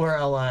were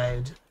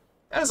allied.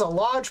 That is a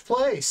large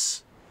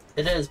place.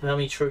 It is, but how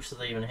many troops do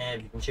they even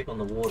have? You can check on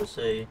the war to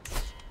see.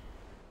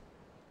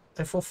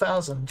 They're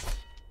 4,000.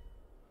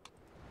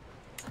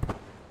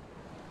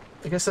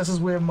 I guess this is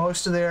where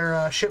most of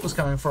their shit was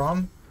coming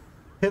from.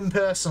 Him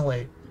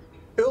personally.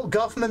 Earl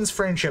Guffman's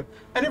friendship.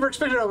 I never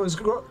expected I was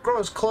grow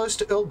as close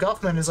to Earl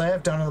Guffman as I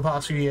have done in the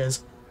past few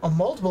years. On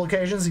multiple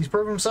occasions, he's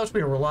proven himself to be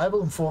a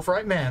reliable and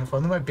forthright man,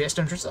 for my best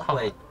interests at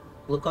heart. Wait,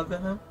 look over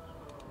him.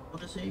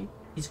 What is he?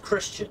 He's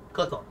Christian.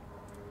 Click on him.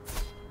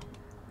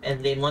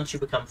 And then once you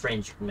become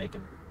friends, you can make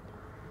him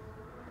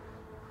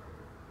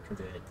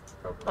convert.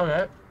 Probably.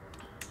 Okay.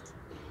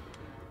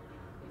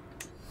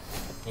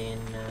 And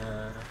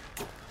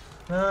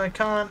No, I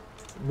can't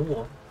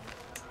more.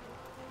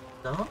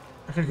 No?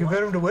 I could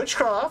convert him to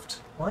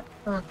witchcraft. Why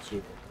can't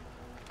you?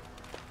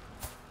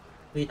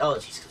 Wait, oh,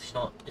 he's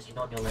not. Is he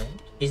not in your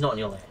land? He's not in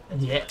your land.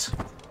 That's Yet.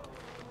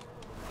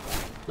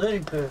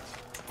 Learning curve.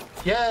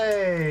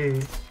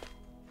 Yay!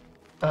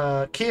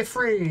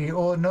 Carefree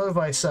or know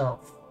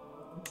thyself.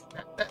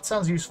 That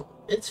sounds useful.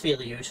 It's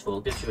fairly useful.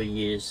 It gives you a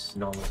year's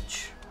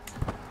knowledge.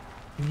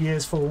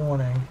 Years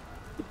forewarning.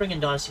 You bring in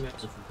dynasty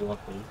members if you want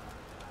to.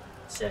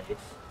 Safe.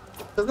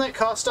 Doesn't that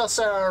cost us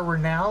our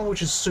renown,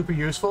 which is super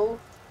useful?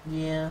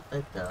 Yeah,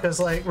 it does. Because,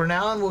 like,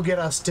 renown will get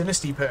us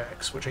dynasty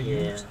perks, which are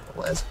Yeah.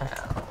 useful as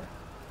hell.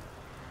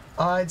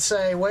 I'd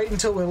say wait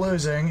until we're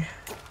losing.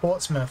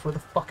 Portsmouth, where the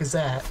fuck is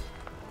that?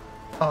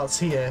 Oh, it's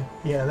here.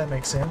 Yeah, that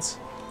makes sense.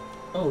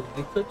 Oh,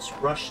 you could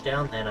rush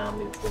down that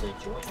army before they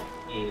join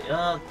it.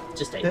 Yeah,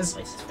 just 8 There's-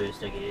 places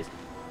first, I guess.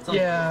 It's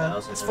only Yeah,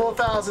 4,000, it's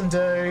 4,000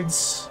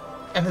 dudes,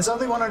 and there's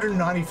only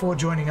 194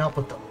 joining up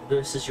with them.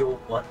 versus your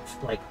what,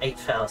 like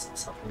 8,000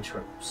 something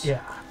troops.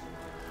 Yeah.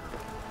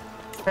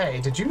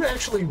 Hey, did you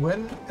actually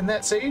win in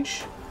that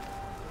siege?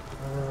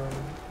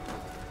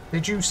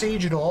 Did you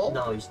siege at all?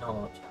 No, he's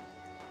not.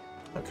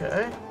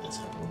 Okay, let's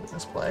move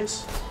this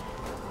place.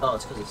 Oh,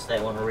 it's because it's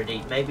that one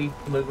already. Maybe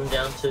move him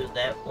down to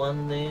that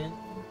one then.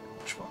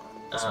 Which one?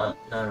 This one?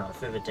 No,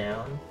 further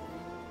down.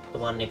 The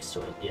one next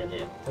to it. Yeah,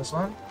 there. This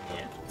one?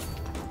 Yeah.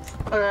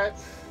 Okay.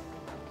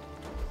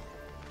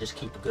 Just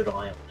keep a good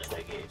eye on it,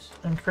 I guess.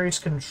 Increase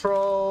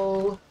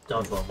control.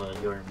 Don't bother,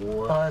 you're in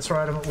war. Oh, that's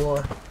right, I'm at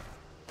war.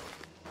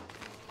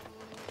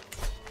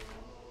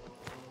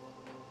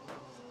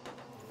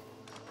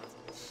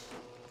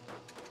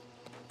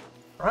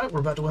 Alright,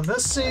 we're about to win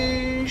this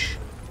siege.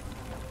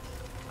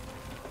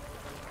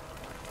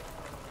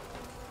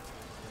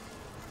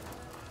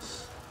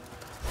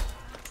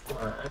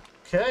 Alright.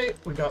 Okay,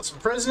 we got some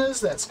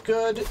prisoners, that's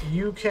good.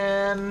 You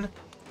can...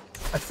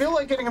 I feel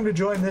like getting them to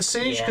join this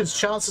siege, Yeah. because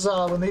chances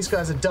are when these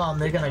guys are done,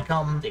 they're gonna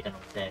come... They're gonna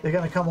attack. They're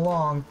gonna come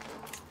along.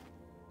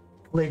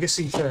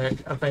 Legacy perk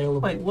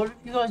available. Wait, what have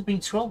you guys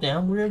been scroll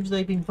down? Where have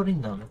they been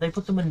putting them? Have they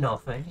put them in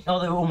nothing? Oh,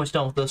 they were almost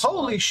done with this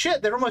Holy one.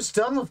 shit, they're almost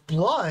done with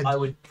blood. I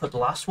would put the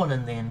last one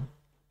in then.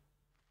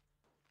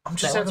 I'm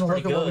just that having a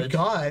one's look at what we pretty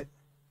got.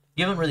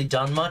 You haven't really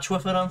done much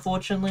with it,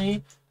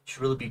 unfortunately.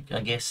 Should really be,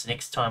 I guess,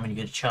 next time when you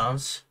get a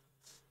chance.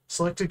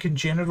 Selected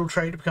congenital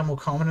trait to become more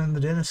common in the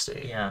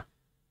dynasty. Yeah.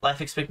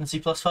 Life expectancy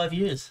plus 5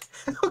 years.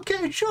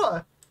 Okay,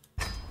 sure.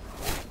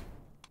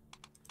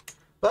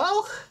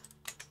 Well,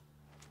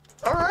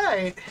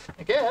 alright,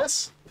 I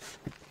guess.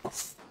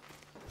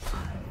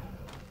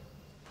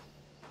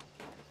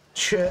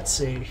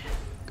 Chertsey.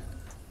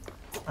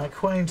 My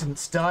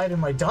acquaintance died in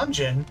my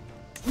dungeon.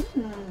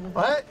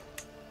 What?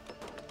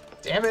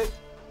 Damn it.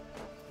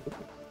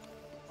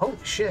 Holy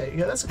shit,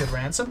 yeah, that's a good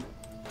ransom.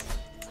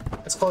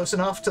 That's close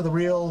enough to the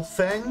real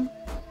thing.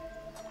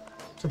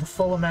 To the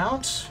full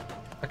amount.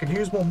 I could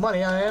use more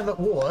money, I am at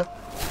war.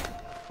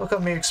 Look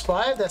on me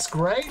expired, that's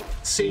great.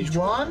 Siege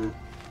 1.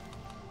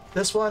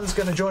 This one's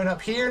gonna join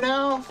up here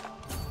now.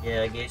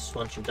 Yeah, I guess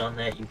once you've done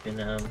that, you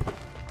can,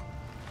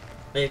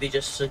 maybe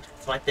just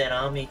fight that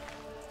army.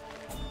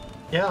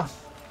 Yeah.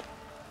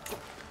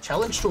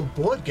 Challenge to a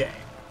board game.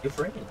 Your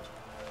friend.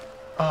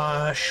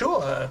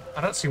 Sure.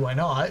 I don't see why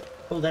not.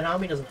 Oh, that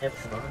army doesn't have a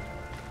command.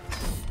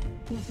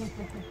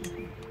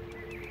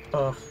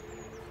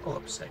 Hold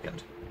up a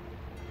second.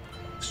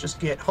 Let's just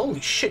get...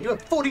 Holy shit, you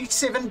have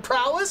 47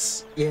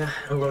 prowess? Yeah,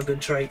 a lot of good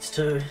traits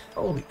too.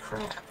 Holy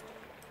crap.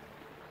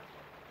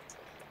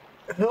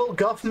 Hill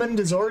Guffman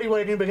is already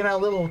waiting to begin our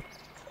little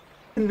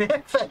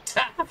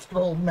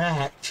never-tactful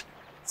match.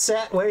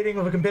 Sat waiting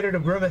with a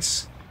competitive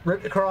grimace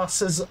ripped across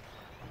his...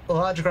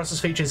 large across his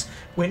features.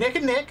 We're neck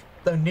and neck,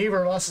 though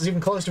neither of us is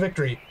even close to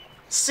victory.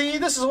 See,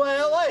 this is why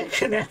I like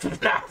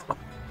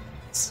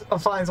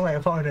finds my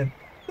opponent.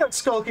 No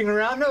skulking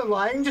around, no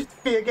lying,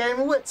 just be a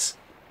game of wits.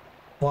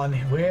 One,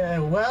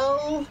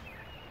 well...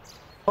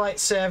 Fight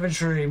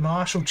savagery,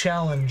 martial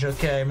challenge.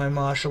 Okay, my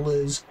martial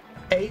is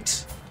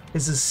 8.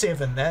 His is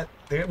 7. That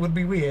would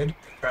be weird.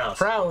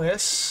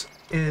 Prowess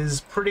is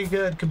pretty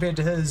good compared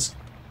to his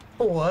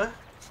 4.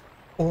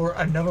 Or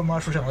another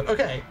martial challenge.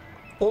 Okay,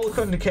 all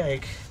according to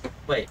cake.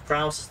 Wait,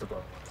 prowess is the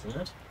bottom, isn't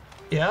it?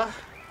 Yeah?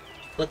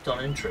 Clicked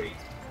on intrigue.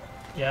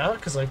 Yeah,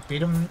 because I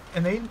beat him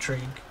in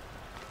intrigue.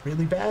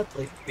 Really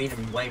badly. Beat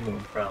him way more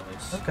in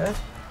prowess. Okay.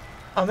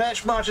 Our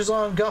match marches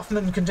on,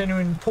 Guffman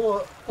continuing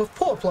with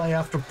poor play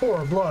after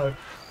poor blow.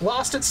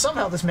 Lasted,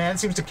 somehow this man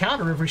seems to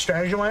counter every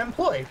strategy I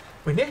employ.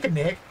 We're neck and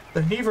neck,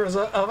 though neither of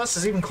us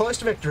is even close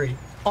to victory.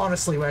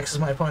 Honestly, waxes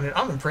my opponent,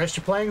 I'm impressed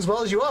you're playing as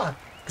well as you are,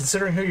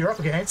 considering who you're up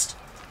against.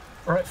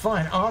 Alright,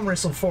 fine, arm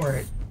wrestle for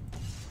it.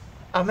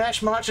 Our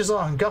match marches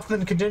on,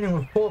 Guffman continuing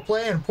with poor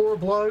play and poor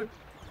blow.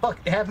 Fuck,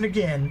 it happened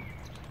again.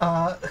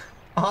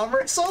 Arm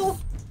wrestle?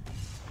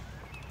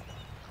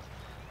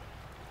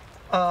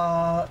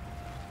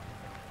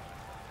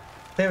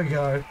 There we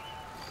go.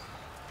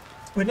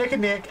 We're neck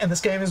and neck, and this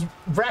game is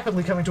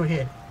rapidly coming to a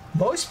head.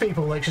 Most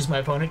people, lectures my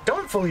opponent,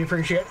 don't fully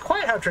appreciate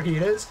quite how tricky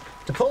it is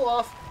to pull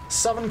off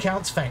Southern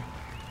Count's feint,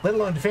 let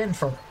alone defend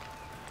from it.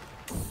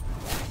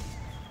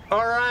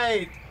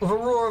 Alright! With a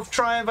roar of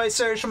triumph, I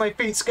surged to my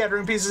feet,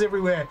 scattering pieces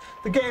everywhere.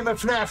 The game of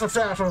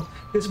FNAF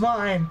is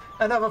mine.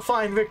 Another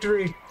fine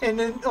victory. And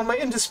on my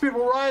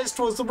indisputable rise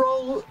towards the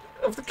role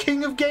of the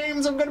king of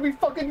games, I'm gonna be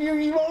fucking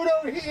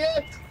Yu-Gi-Oh!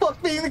 Here!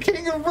 Fuck being the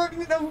king of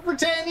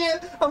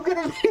Britannia! I'm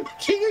gonna be the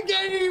king of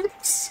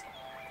games!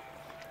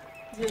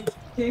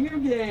 King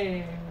of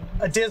games.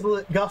 A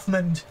desolate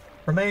Guffman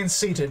remains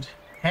seated,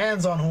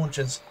 hands on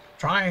haunches,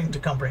 trying to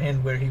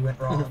comprehend where he went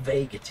In a wrong.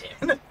 vague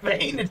attempt. In a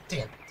vain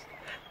attempt.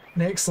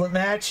 An excellent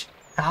match.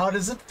 How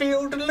does it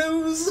feel to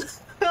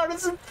lose? How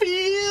does it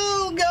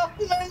feel,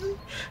 Guffman?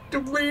 The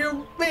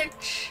real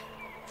bitch.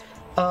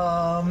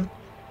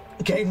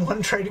 Gain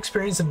 1 trade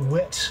experience and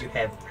wit. You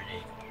have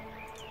already.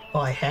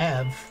 Oh, I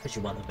have. Because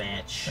you won the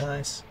match.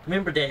 Nice.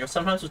 Remember, Daniel,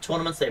 sometimes with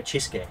tournaments they have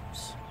chess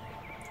games.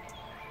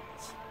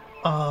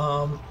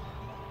 I'm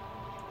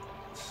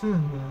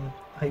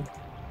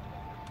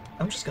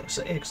just gonna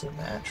say excellent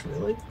match,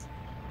 really.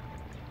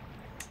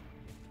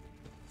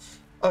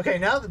 Okay,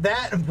 now that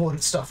that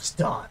important stuff is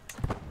done,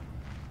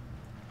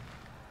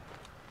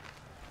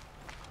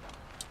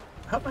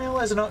 I hope my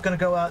allies are not gonna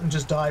go out and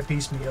just die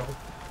piecemeal.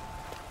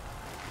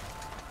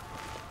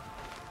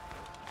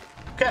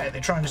 Okay,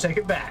 they're trying to take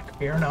it back.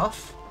 Fair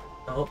enough.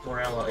 Oh, more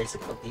allies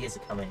are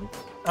coming.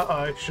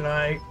 Uh-oh, should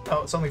I...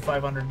 Oh, it's only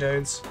 500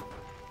 dudes.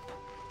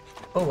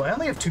 Oh, I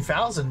only have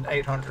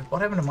 2,800.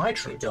 What happened to my You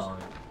troops? don't.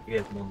 You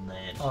have more than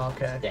that. Oh,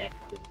 okay.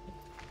 Stacked.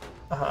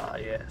 Ah,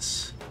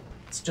 yes.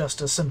 It's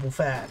just a simple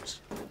fact.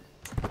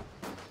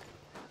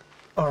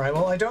 Alright,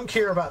 well, I don't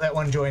care about that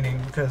one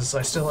joining because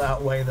I still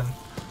outweigh them.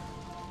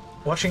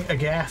 Watching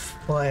Agath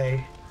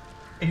play.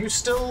 Are you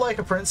still like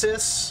a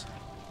princess?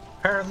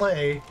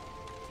 Apparently.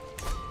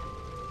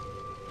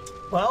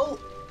 Well,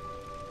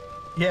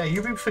 yeah,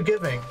 you be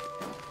forgiving.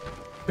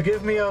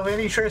 Forgive me of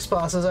any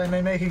trespasses I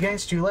may make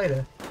against you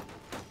later.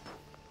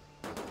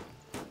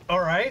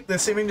 Alright, they're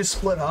seeming to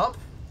split up.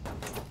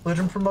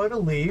 Legend Promoter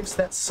leaves,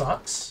 that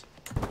sucks.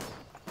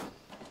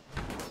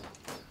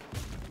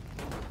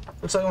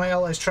 Looks like my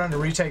ally's trying to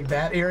retake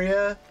that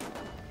area.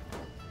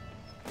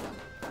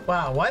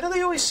 Wow, why do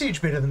they always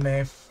siege better than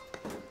me?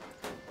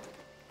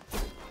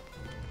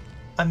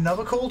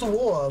 Another call to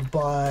war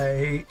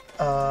by...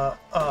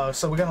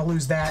 so we're gonna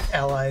lose that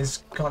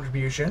ally's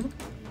contribution.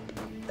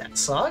 That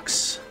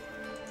sucks.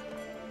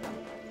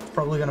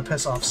 Probably gonna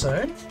piss off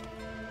soon.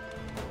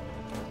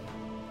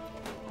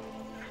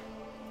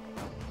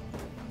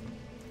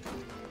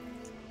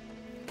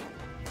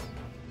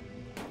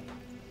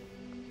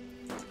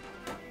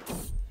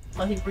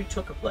 Oh, he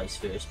retook a place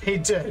first. He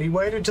did. He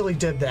waited till he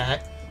did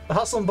that. The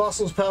hustle and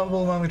bustle is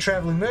palpable among the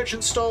traveling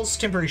merchant stalls.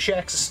 Temporary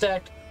shacks are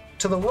stacked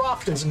to the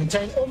rafters and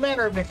contain all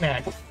manner of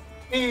knickknack.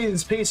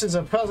 These pieces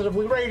are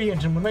positively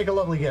radiant and would make a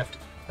lovely gift.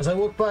 As I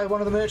walk by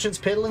one of the merchants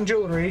peddling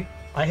jewelry,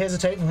 I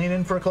hesitate and lean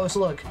in for a closer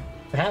look.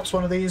 Perhaps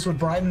one of these would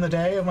brighten the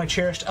day of my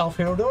cherished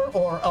Alfherodor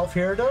or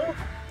Alfherodor?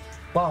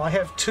 Wow, I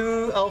have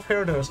 2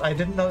 Alfherodors. I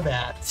didn't know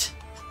that.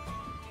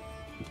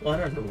 Well, I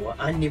don't know why.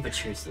 I never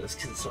choose this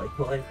because it's like,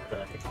 why would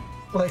I?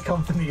 My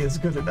company is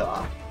good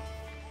enough.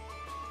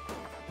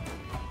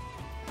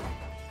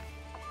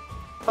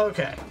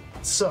 Okay,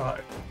 so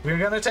we're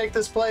gonna take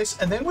this place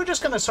and then we're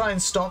just gonna try and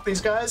stomp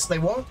these guys. They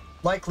won't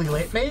likely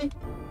let me.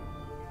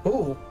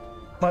 Ooh,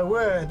 my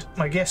word,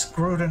 my guest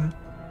Gruden,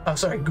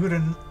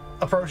 Guden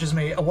approaches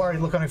me, a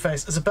worried look on her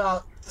face. It's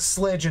about this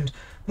legend.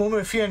 Momo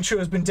Fianchu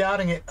has been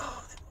doubting it.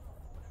 Oh,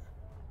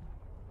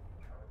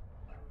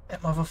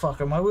 that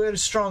motherfucker. My word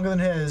is stronger than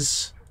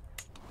his.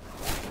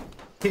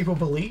 People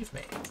believe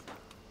me.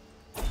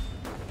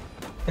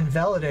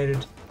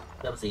 Invalidated.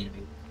 That was the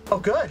enemy. Oh,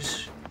 good.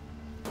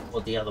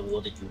 Or the other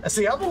war that you... That's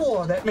the other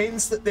war. That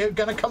means that they're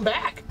gonna come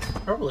back.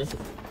 Probably.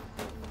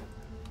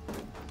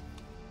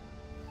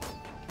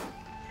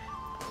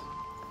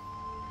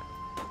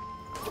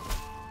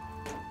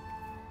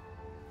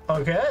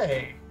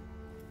 Okay.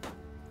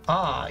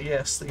 Ah,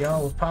 yes, the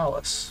Isle of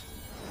Pallas.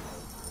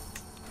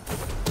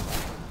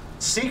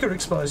 Secret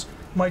exposed.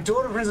 My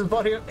daughter, Princess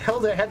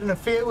Hilda, had an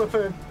affair with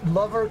her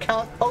lover,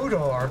 Count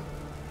Hodor.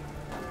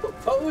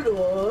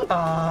 Hodor?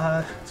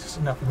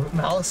 Just nothing but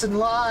malice and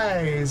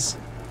lies.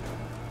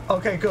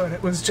 Okay, good.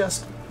 It was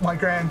just my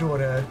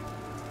granddaughter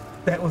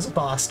that was a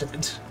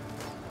bastard.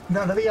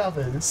 None of the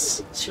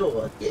others.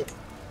 Sure, yeah.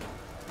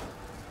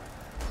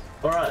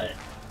 Alright.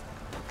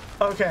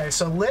 Okay,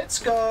 so let's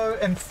go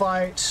and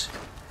fight...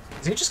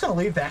 Is he just gonna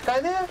leave that guy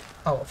there?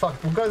 Oh,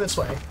 fuck. We'll go this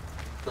way.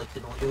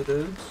 Collected all your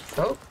dudes?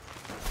 Oh.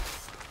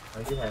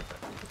 Oh, you have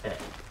it. Okay.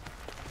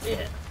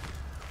 Yeah.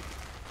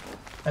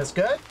 That's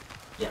good.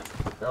 Yeah.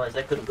 Otherwise,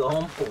 that could have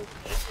gone forward.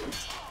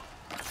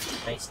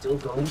 May still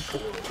go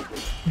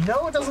forward.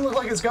 No, it doesn't look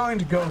like it's going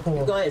to go The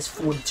for. guy is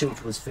 42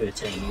 to his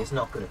 13. He's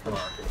not going to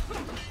command it.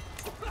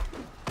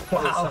 There's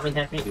Wow. something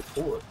happening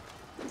before.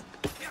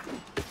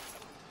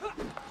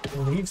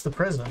 Leaves the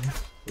prison.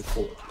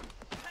 Before.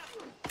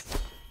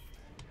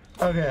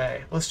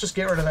 Okay, let's just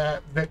get rid of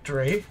that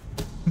victory.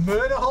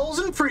 Murder holes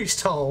and priest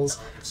holes.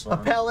 A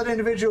pallid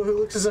individual who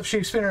looks as if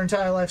she spent her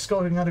entire life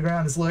skulking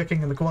underground is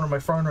lurking in the corner of my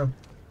throne room.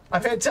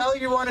 I've had tell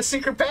you want a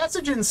secret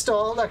passage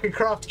installed. I could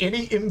craft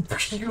any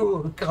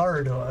impure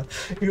corridor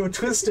your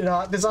twisted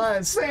heart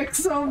desires.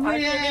 Six I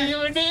oubliette. can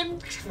even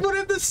put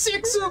in the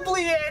six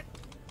oubliette.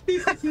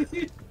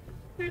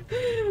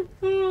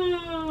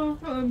 Oh,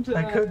 fun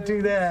I could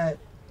do times. that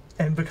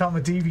and become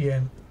a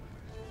deviant,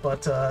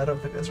 but I don't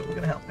think that's really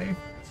gonna help me.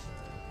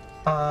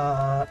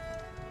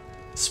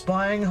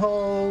 Spying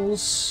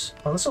holes.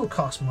 Oh, this will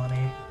cost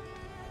money.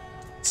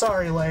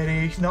 Sorry,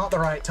 lady, not the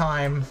right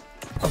time.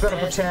 I've got a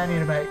Britannia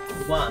to make.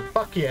 One.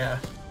 Fuck yeah.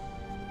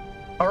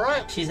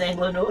 Alright, She's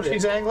Anglo-Nordic.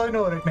 she's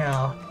Anglo-Nordic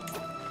now.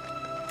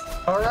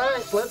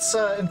 Alright, let's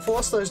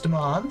enforce those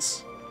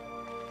demands.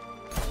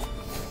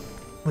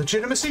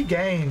 Legitimacy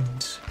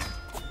gained.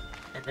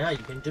 And now you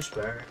can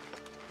disband.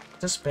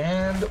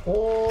 Disband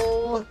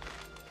all.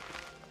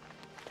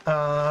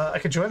 I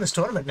could join this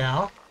tournament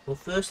now. Well,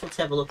 first let's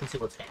have a look and see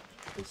what's happening.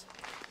 Because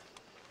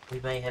we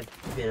may have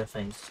better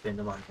things to spend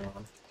the money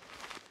on.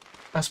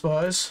 I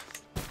suppose.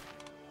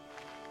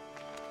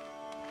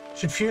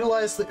 Should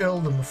feudalize the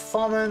earldom of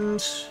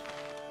Thomond.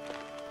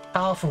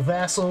 Powerful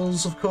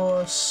vassals, of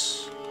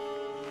course.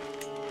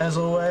 As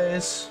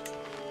always.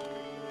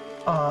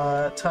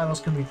 Titles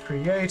can be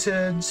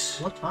created.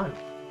 What time?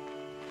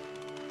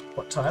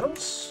 What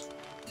titles?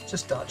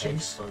 Just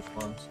duchies. Those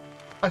ones.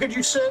 I could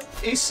usurp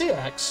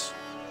ECX.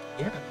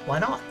 Yeah. Why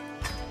not?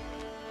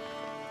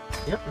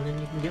 Yep, and then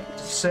you can give it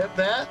to Accept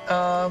that.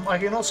 I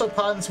can also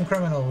pardon some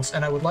criminals,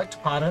 and I would like to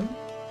pardon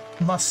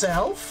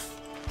myself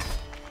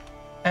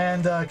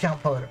and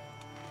Count Potter.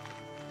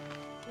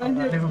 I just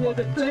never did a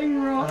mind.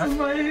 thing wrong Alright. in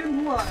my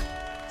own life.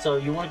 So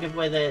you want to give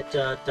away that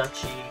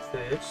duchy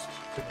first,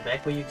 so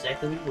back where you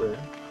exactly were.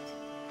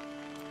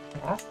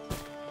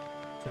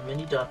 Too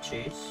many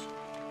duchies.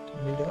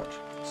 New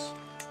duchies.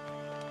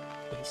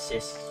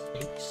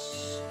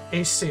 ECX.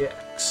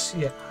 ACX,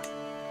 yeah.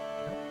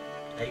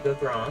 There you go,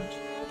 Grant.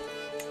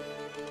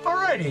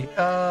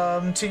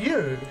 Alrighty, to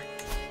you.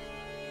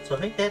 So I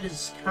think that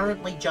is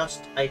currently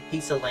just a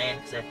piece of land,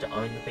 because they have to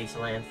own the piece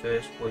of land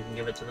first before you can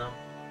give it to them.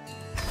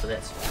 So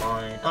that's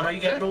fine. Oh no, you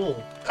get it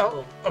all.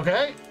 Oh,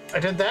 okay. I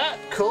did that.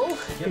 Cool.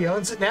 He Yep.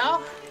 owns it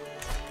now.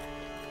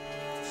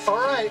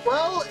 Alright,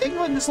 well,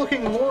 England is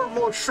looking more and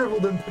more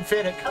shriveled and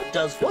pathetic. It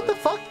does feel What the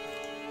fuck?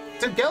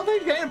 Did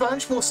Galvade gain a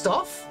bunch more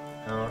stuff?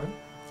 No.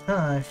 Oh,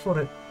 I thought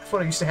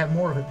I used to have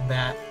more of it than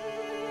that.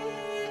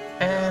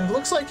 And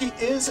looks like he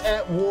is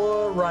at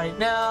war right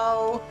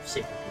now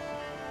Second.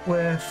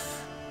 with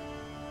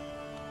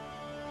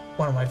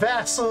one of my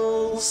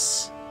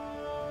vassals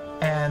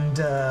and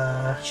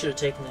Should have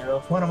taken that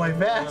off. one of my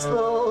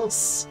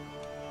vassals.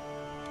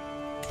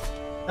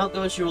 How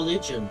goes your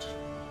legend?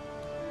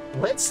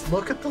 Let's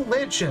look at the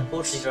legend.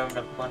 Unfortunately, you don't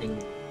have enough money.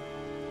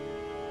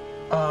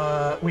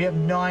 We have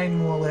 9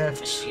 more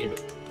left.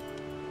 Shit.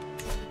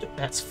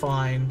 That's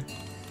fine.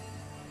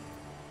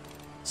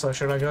 So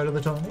should I go to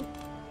the tourney?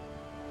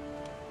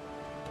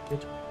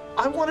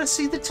 I want to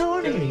see the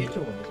tourney. I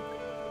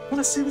want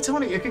to see the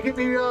tourney. It could give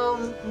me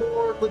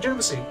more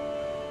legitimacy.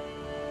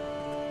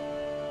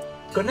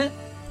 Couldn't it?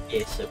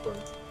 Yes, it will.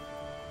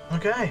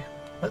 Okay,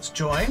 let's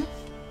join.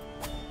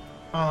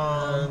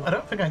 I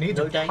don't think I need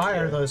no to danger.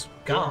 hire those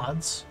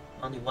guards.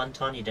 Only one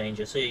tiny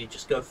danger, so you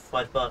just go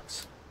for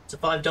 $5. It's a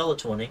 $5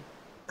 tourney.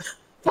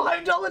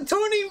 $5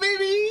 tourney,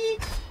 baby!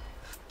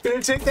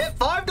 Gonna take that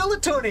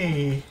 $5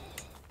 tourney.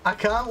 I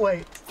can't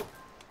wait.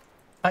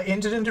 I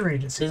entered into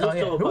Regency. There's Oh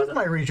yeah, also who is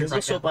my regent There's right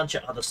also a now? bunch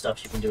of other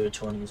stuff you can do at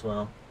 20 as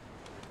well.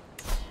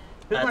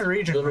 Who's my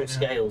regent Little right now?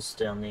 scales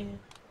down there.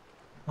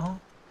 Oh,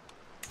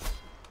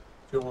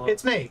 Your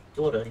it's me.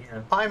 daughter,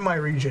 yeah. I'm my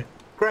regent.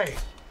 Great.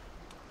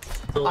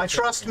 I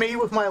trust me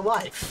with my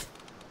life.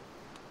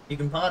 You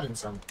can pardon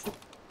some.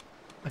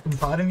 I can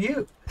pardon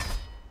you.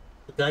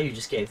 The guy you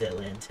just gave that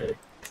land to.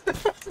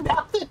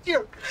 Now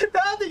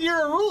that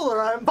you're a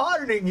ruler, I'm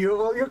pardoning you of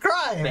all your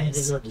crimes. Man,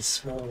 England is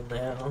small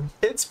now.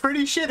 It's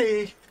pretty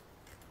shitty.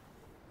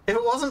 If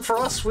it wasn't for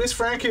us, Swiss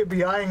Frankie would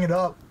be eyeing it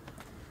up.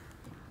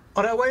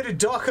 On our way to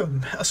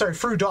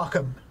through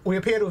Dockham, we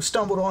appear to have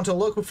stumbled onto a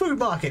local food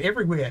market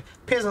everywhere.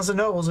 Peasants and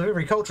nobles of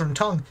every culture and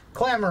tongue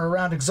clamor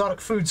around exotic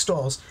food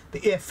stalls,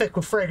 the air thick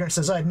with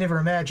fragrances I'd never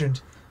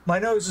imagined. My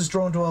nose is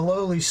drawn to a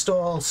lowly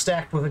stall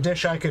stacked with a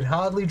dish I could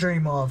hardly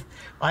dream of.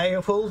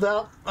 I'm pulled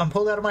out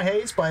of my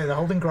haze by the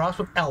holding grasp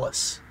of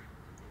Alice.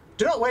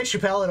 Do not waste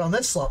your palate on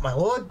this slop, my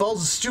lord.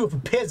 Bowls of stew for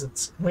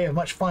peasants. We have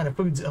much finer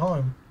foods at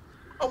home.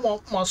 I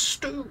want my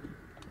stew.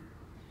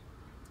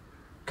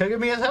 Could give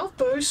me a health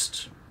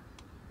boost.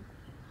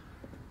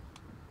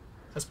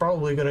 That's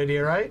probably a good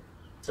idea, right?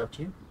 It's up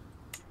to you.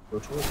 Your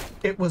choice.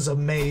 It was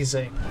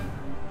amazing.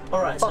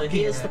 Alright, so Fuck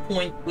here's yeah. the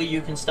point where you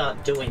can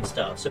start doing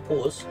stuff. So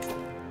pause.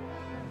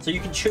 So you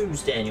can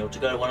choose, Daniel, to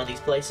go to one of these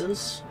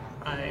places.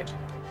 Right.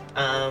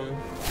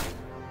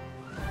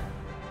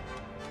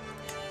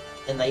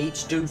 And they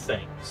each do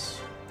things.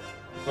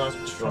 Might as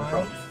well just run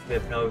from. You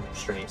have no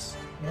stress.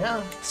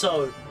 Yeah.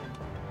 So,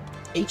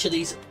 each of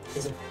these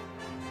is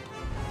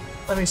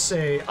a Let me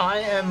see. I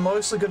am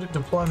mostly good at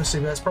diplomacy,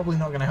 but that's probably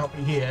not going to help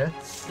me here.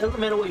 Doesn't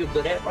matter what you're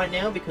good at right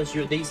now because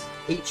these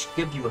each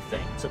give you a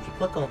thing. So if you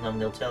click on them,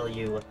 they'll tell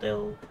you what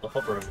they'll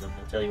hover over them.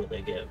 They'll tell you what they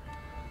give.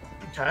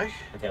 Okay.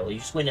 Okay. Well, you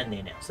just went in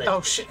there now. So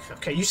Oh shit.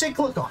 Okay, you said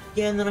click on.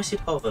 yeah, and then I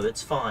said hover.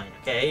 It's fine.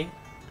 Okay.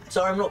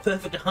 Sorry, I'm not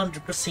perfect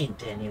 100%,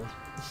 Daniel.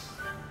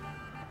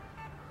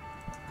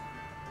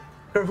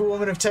 A group of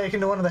women have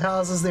taken to one of the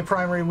houses their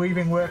primary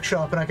weaving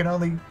workshop, and I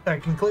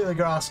can clearly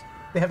grasp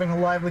they're having a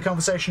lively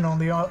conversation on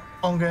the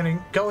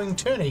ongoing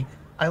tourney.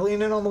 I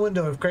lean in on the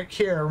window with great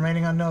care,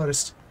 remaining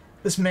unnoticed.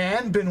 This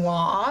man,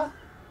 Benoit?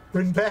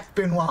 Bring back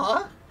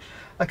Benoit?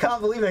 I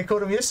can't believe they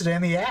caught him yesterday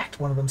in the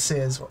act, one of them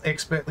says, while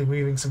expertly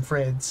weaving some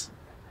threads.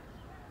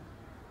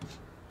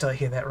 Did I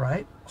hear that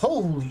right?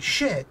 Holy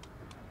shit!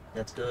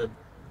 That's good.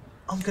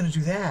 I'm gonna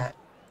do that.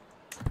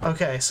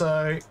 Okay,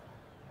 so...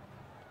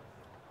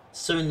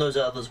 Soon those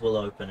others will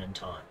open in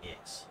time,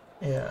 yes.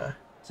 yeah.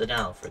 So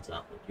now, for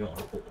example, you want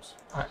to pause.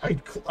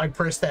 I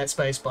pressed that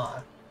space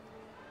bar.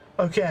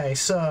 Okay,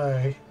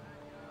 so...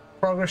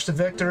 progress to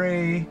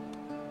victory.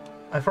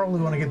 I probably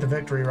want to get the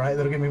victory, right?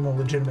 That'll give me more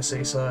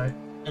legitimacy, so...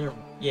 And a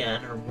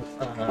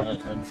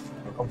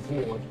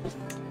reward.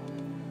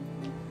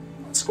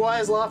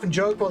 Squires laugh and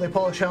joke while they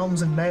polish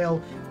helms and mail.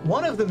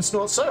 One of them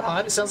snorts so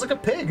hard it sounds like a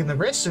pig, and the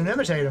rest soon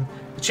imitate him.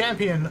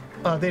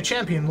 Their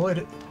champions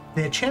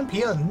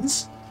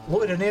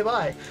loiter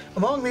nearby.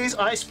 Among these,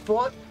 I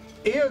spot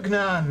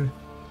Eognan,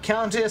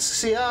 Countess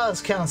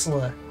Siar's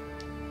counselor.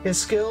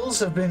 His skills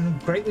have been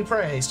greatly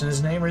praised, and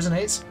his name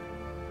resonates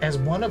as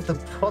one of the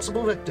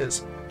possible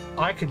victors.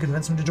 I could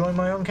convince him to join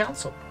my own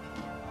council.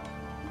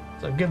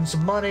 So I'd give him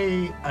some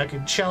money, I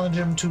could challenge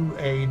him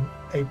to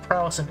a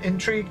prowess and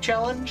intrigue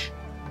challenge,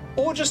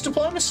 or just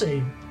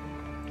diplomacy.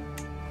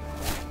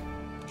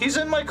 He's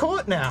in my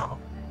court now.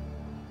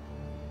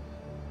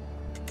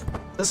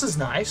 This is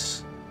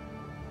nice.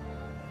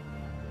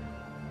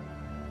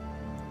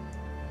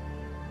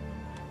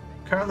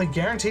 Currently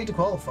guaranteed to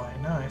qualify.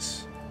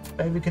 Nice.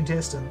 Favorite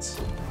contestants.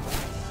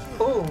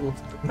 Oh,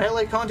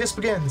 melee contest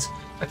begins.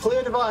 A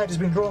clear divide has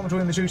been drawn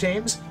between the two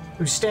teams,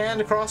 who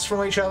stand across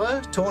from each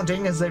other,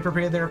 taunting as they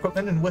prepare their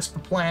equipment and whisper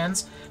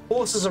plans.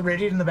 Horses are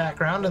readied in the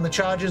background, and the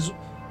chargers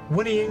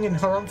whinnying and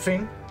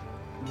harumphing.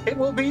 It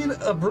will be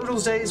a brutal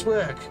day's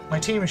work. My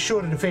team is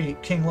sure to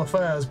defeat King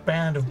Lafayette's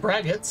band of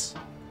braggarts.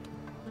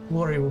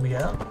 Glory will be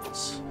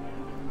ours.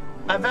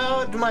 I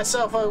vowed to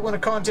myself I would win a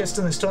contest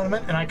in this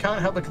tournament, and I can't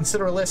help but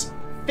consider a less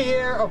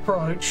fair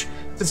approach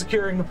to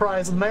securing the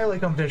prize of the melee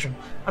competition.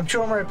 I'm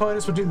sure my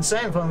opponents would do the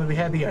same if only they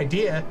had the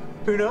idea.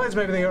 Who knows,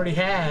 maybe they already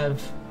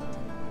have.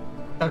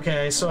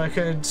 Okay, so I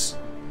could...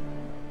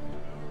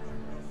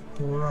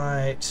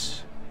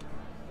 right...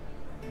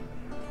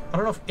 I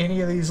don't know if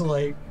any of these are,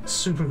 like,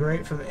 super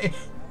great for me.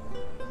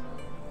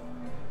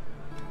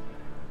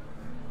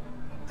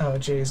 Oh,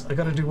 jeez. I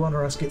gotta do one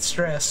or else get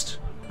stressed.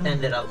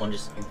 And that other one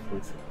just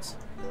improves.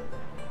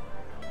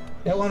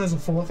 That one is a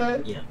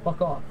forfeit? Yeah.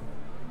 Fuck off.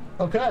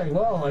 Okay,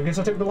 well, I guess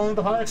I'll take the one with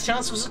the highest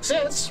chance of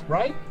success,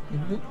 right?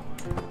 Mm-hmm.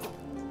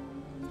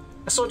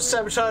 I sought to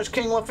sabotage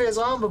King Lafayette's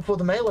arm before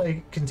the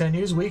melee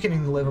continues,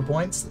 weakening the lever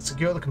points that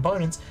secure the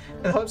components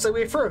in hopes they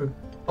wear through.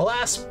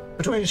 Alas,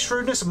 between his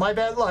shrewdness and my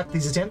bad luck,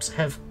 these attempts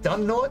have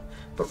done naught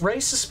but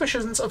raised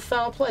suspicions of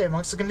foul play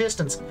amongst the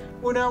contestants,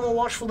 who are now more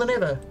watchful than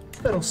ever.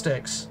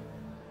 Fiddlesticks.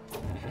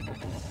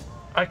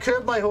 I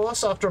curb my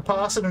horse after a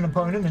pass at an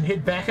opponent and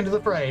head back into the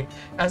fray.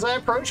 As I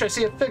approach, I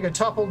see a figure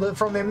toppled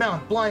from their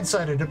mount,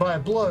 blindsided by a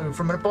blow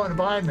from an opponent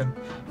behind them.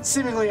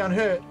 Seemingly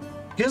unhurt,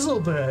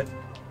 Giselbert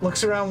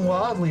looks around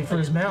wildly for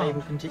his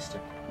mount.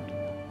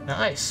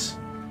 Nice.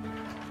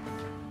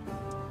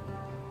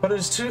 But it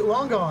is too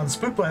long gone,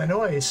 spooked by the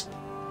noise.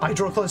 I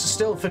draw closer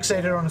still,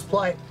 fixated on his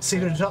plight,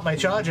 seated atop my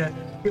charger.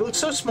 He looks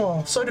so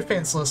small, so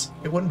defenseless,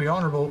 it wouldn't be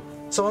honorable.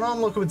 So an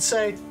onlooker would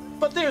say,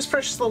 but there's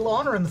precious little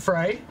honor in the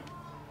fray.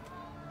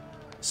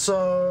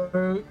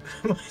 So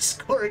my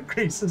score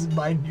increases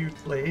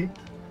minutely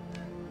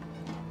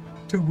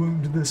to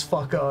wound this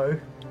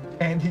fucko,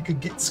 and he could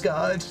get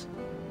scarred.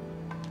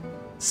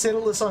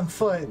 Settle this on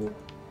foot.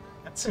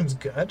 That seems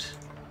good.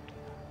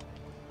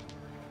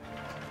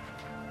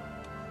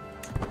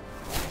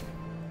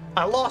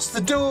 I lost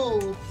the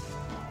duel!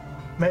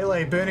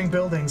 Melee, burning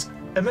buildings.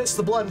 Amidst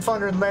the blood and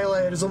thunder in the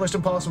melee, it is almost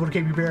impossible to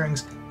keep your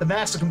bearings. The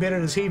mass of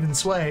competitors heave and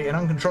sway, an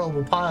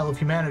uncontrollable pile of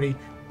humanity.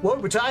 Woe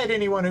betide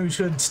anyone who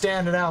should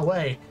stand in our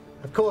way.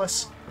 Of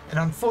course, an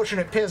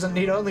unfortunate peasant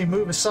need only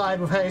move aside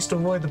with haste to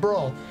avoid the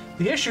brawl.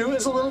 The issue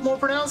is a little more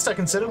pronounced, I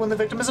consider, when the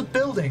victim is a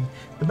building.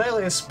 The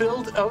melee is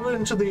spilled over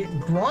into the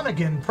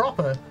Groningen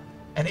proper,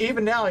 and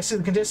even now I see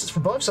the contestants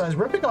from both sides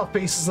ripping off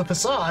pieces of the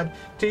facade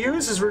to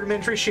use as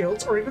rudimentary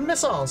shields or even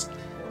missiles.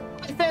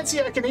 I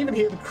fancy I can even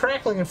hear the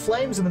crackling of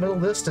flames in the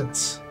middle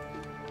distance.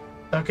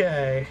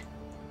 Okay.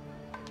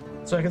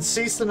 So I can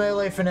cease the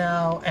melee for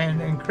now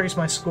and increase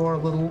my score a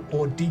little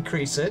or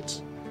decrease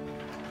it.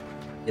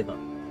 Give up.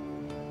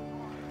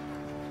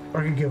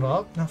 Or I can give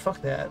up? No, fuck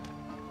that.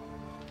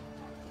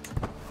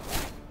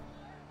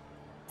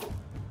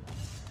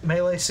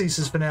 Melee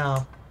ceases for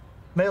now.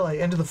 Melee,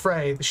 into the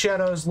fray. The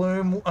shadows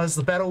loom as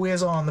the battle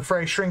wears on, the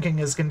fray shrinking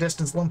as can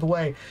distance limp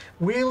away.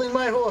 Wheeling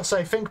my horse,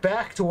 I think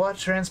back to what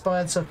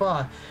transpired so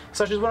far,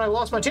 such as when I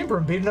lost my temper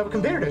and beat another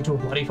competitor to a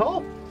bloody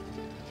pulp.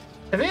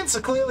 Events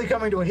are clearly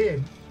coming to a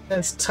head.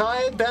 As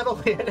tired battle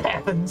hit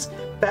happens,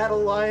 battle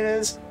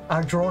liners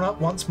are drawn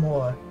up once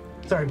more.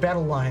 Sorry,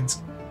 battle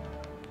lines.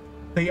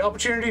 The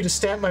opportunity to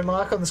stamp my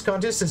mark on this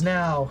contest is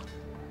now.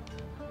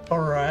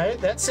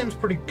 Alright, that seems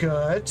pretty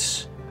good.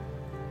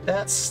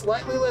 That's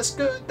slightly less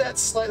good,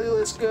 that's slightly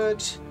less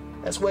good,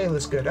 that's way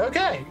less good.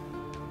 Okay!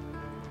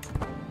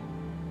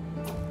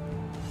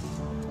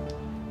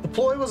 The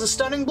ploy was a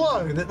stunning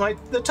blow that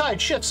the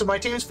tide shifts in my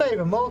team's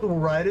favor, multiple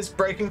riders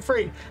breaking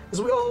free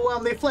as we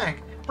overwhelm their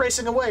flank,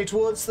 racing away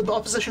towards the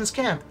opposition's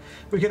camp.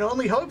 We can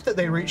only hope that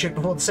they reach it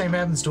before the same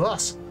happens to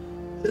us.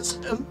 It's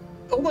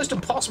almost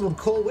impossible to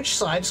call which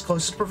side is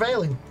closest to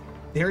prevailing.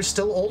 There is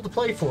still all to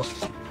play for.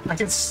 I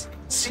can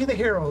see the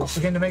heroes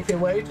begin to make their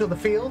way to the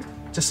field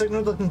to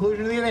signal the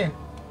conclusion of the event.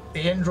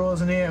 The end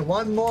draws near.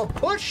 One more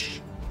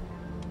push!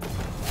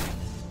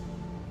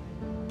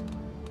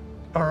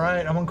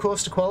 Alright, I'm on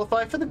course to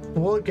qualify for the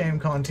board game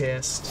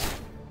contest.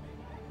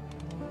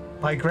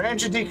 My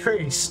grandeur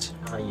decreased.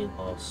 Ah, you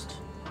lost.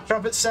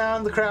 Trumpets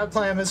sound, the crowd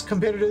clamors,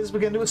 competitors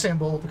begin to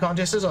assemble, the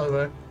contest is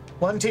over.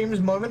 One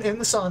team's moment in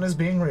the sun is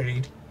being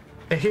readied.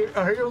 A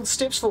herald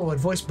steps forward,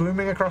 voice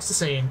booming across the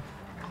scene.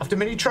 After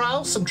many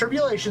trials, some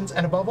tribulations,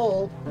 and above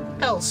all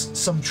else,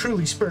 some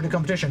truly spirited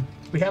competition,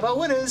 we have our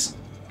winners.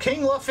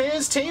 King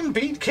Lafair's team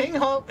beat King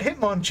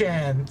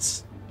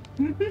Hitmonchan's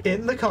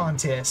in the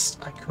contest.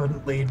 I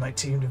couldn't lead my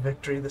team to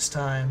victory this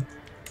time.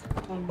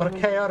 What a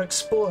chaotic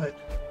sport.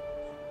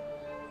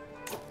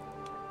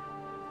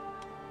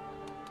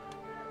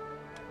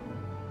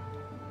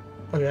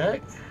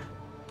 Okay.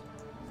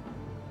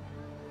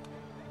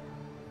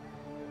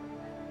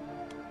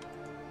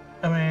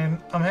 I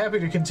mean, I'm happy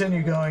to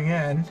continue going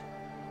in.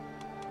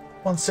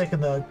 1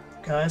 second though,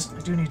 guys. I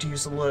do need to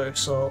use the lure,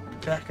 so I'll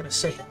be back in a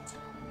second.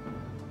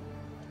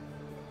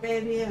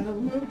 Maybe I'll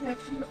move back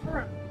to the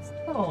front.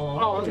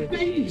 Oh, the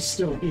baby's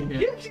still here.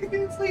 Yeah, she's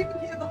been sleeping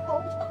here the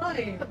whole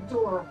time.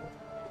 Adorable.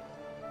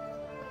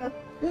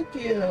 Thank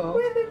you.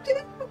 Where did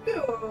Daniel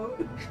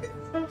go?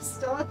 I'm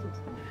stunned.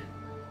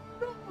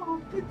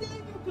 No, did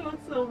Daniel go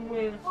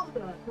somewhere? Hold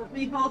on, let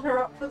me hold her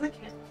up for the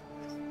camera.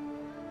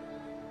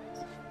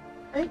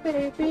 Hey,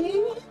 baby.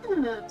 You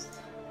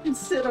can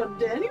sit on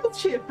Daniel's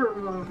chair for a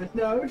moment.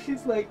 No,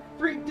 she's like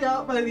freaked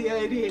out by the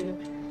idea.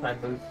 My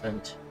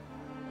movement.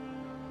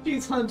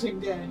 She's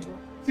hunting Daniel.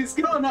 She's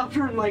going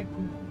after him like...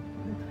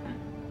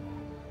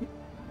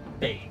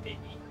 Baby.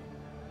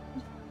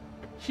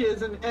 She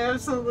is an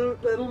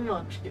absolute little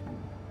munchkin.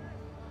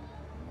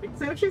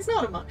 Except she's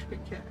not a munchkin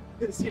cat,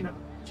 because, you know,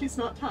 she's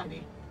not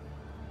tiny.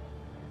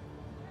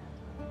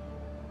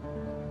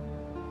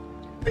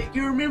 Like,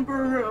 you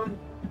remember,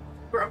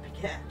 Grumpy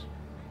Cat?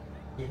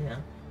 Yeah.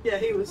 Yeah,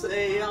 he was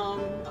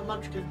a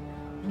munchkin.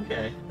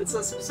 Okay. It's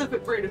a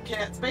specific breed of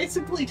cats.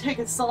 Basically, take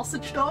a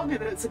sausage dog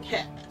and it's a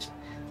cat.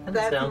 That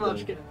That's a sounds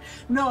munchkin.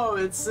 No,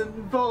 it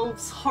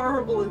involves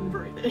horrible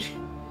inbreeding.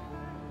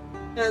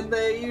 And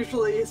they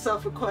usually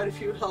suffer quite a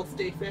few health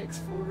defects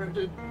for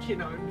the, you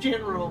know,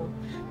 general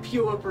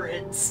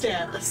purebred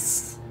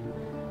status.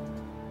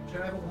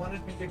 Joanna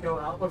wanted me to go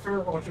out with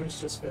her, or she was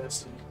just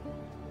thirsty.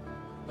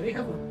 Why do you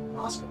have a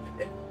mask on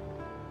your head?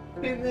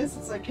 In this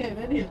as I came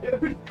in here,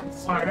 dude.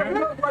 What? I don't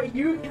know why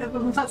you have a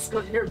mask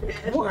on your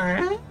head.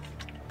 What?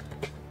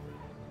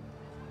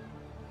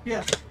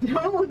 Yeah,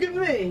 don't look at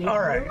me.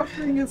 Alright. Your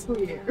thing is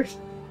weird.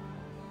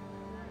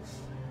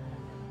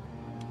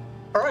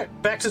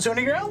 Alright, back to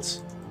Tony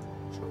Grounds?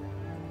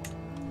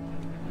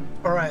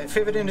 Alright,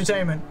 favorite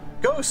entertainment.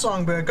 Go,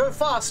 Songbird, go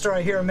faster,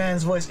 I hear a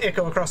man's voice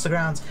echo across the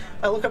grounds.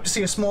 I look up to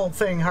see a small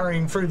thing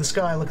hurrying through the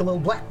sky like a little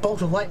black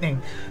bolt of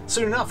lightning.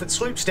 Soon enough, it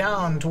sweeps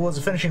down towards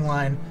the finishing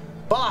line.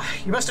 Bah,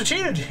 you must have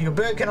cheated. Your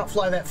bird cannot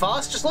fly that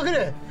fast. Just look at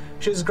her.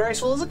 She's as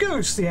graceful as a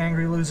goose, the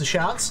angry loser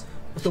shouts,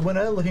 with the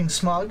winner looking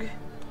smug.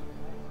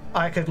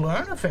 I could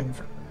learn a thing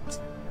from it.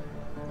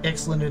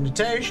 Excellent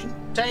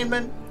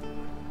entertainment.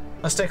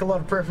 Must take a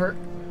lot of effort.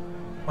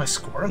 My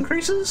score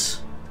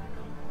increases?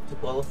 To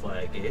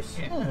qualify, I guess.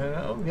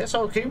 Yeah, I guess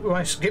I'll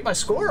get my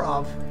score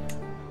up.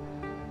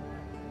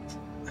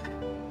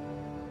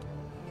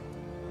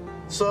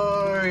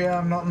 So, yeah,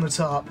 I'm not in the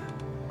top.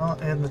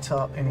 Not in the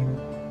top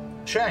anymore.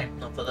 Shame.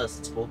 Not for this,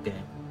 it's a board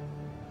game.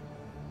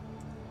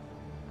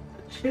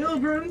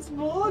 Children's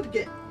board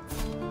game.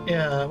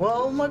 Yeah,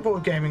 well, my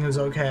board gaming is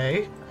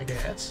okay, I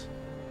guess.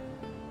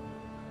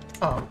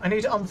 Oh, I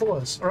need to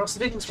unpause, or else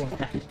the things won't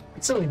happen.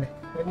 Silly me.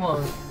 Come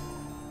on.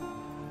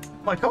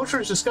 My culture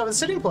has discovered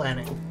city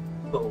planning.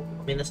 Cool.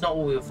 I mean, that's not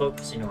what we were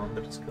focusing on,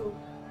 but it's cool.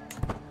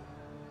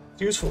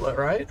 It's useful though,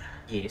 right?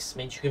 Yes,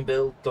 means you can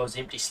build those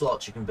empty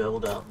slots, you can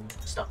build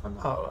stuff on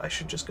them. Oh, I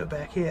should just go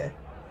back here.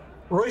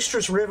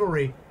 Roisterous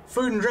revelry.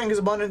 Food and drink is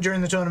abundant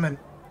during the tournament,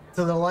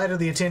 to the delight of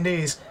the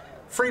attendees.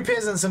 Free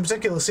peasants in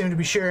particular seem to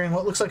be sharing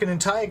what looks like an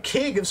entire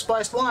keg of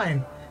spiced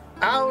wine.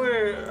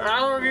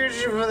 I'll get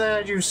you for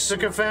that, you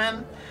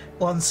sycophant.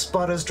 One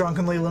sputters,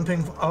 drunkenly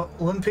limply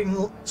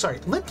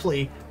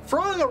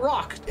throwing a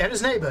rock at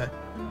his neighbor.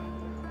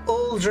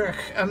 Uldrich,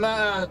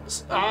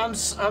 I'm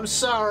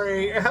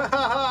sorry.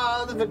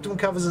 The victim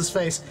covers his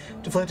face,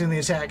 deflecting the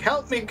attack.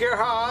 Help me,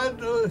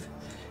 Gerhard.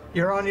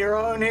 You're on your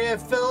own here,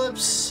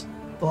 Phillips.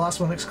 The last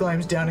one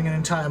exclaims, downing an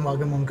entire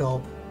mug in one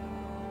gulp.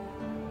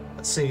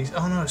 Let's see.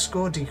 Oh no,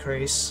 score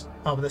decrease.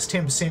 Oh, but that's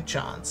 10%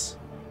 chance.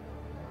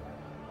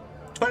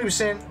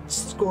 20%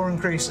 score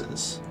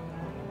increases.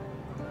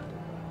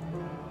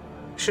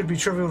 Should be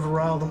trivial to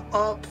rile them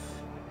up.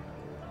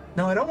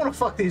 No, I don't want to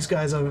fuck these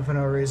guys over for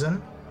no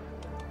reason.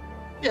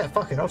 Yeah,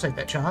 fuck it, I'll take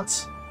that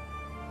chance.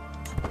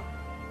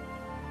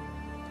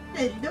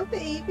 Hello,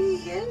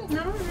 baby. Yeah,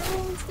 no,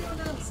 one's going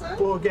outside.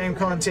 Board game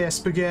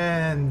contest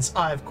begins.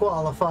 I've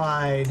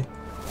qualified.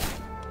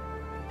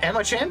 And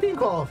my champion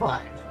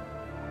qualified.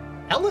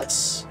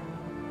 Ellis.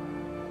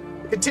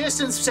 The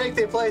contestants take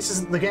their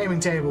places at the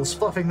gaming tables,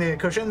 fluffing their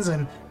cushions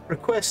and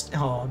request.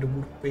 Oh, the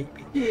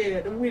baby.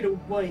 Yeah, the little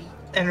white.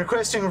 And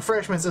requesting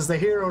refreshments as the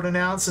hero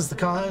announces the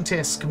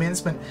contest's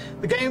commencement.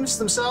 The games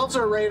themselves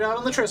are arrayed out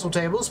on the trestle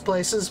tables,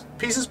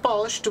 pieces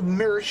polished to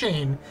mirror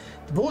sheen.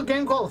 The board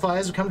game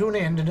qualifiers have come to an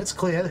end, and it's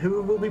clear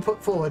who will be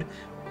put forward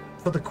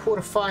for the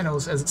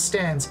quarterfinals as it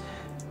stands.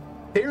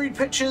 Varied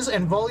pitches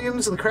and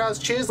volumes of the crowd's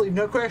cheers leave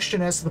no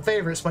question as to the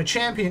favorites. My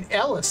champion,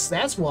 Ellis,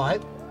 that's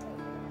what.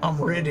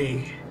 I'm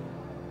ready.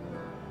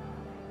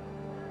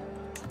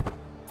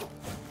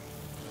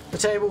 The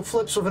table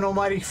flips with an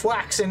almighty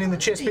thwack, sending the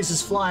chess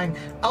pieces flying.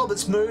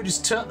 Albert's mood is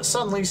turned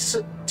suddenly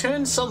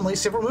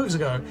several moves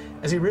ago,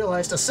 as he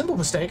realized a simple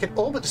mistake had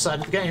all but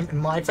decided the game in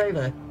my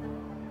favor.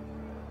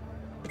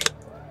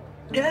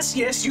 Yes,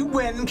 yes, you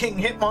win, King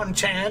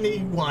Hitmonchan, he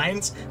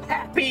whines.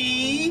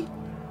 Happy!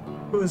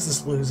 Who is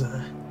this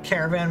loser?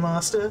 Caravan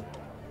Master?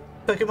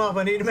 Pick him up,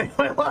 I need to make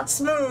my last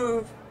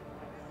move!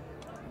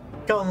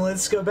 Come,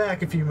 let's go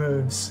back a few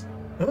moves.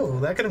 Oh,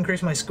 that could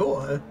increase my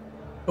score.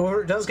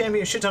 Or it does give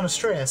me a shit ton of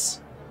stress.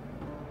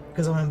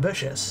 Because I'm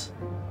ambitious.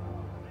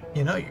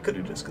 You know, you could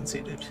have just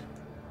conceded.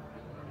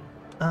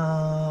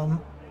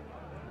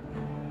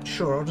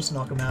 Sure, I'll just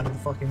knock him out of the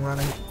fucking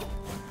running.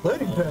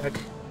 Loading perk.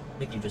 I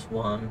think you just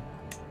won.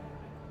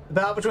 The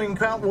bout between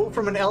Count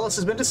Wolfram and Ellis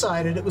has been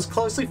decided. It was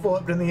closely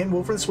fought, but in the end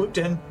Wolfram swooped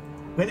in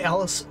when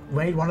Ellis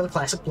made one of the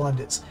classic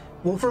blunders.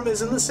 Wolfram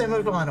is in the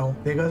semi-final.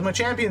 There goes my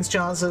champion's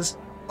chances.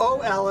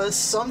 Oh, Ellis,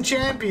 some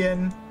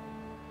champion!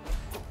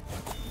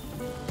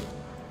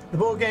 The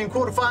board game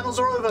quarterfinals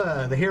are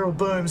over. The hero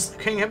booms.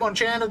 King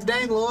Hitmonchan of the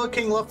Danelaw,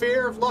 King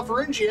Lothair of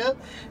Lotharingia,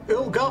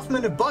 Earl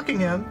Guthman of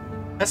Buckingham.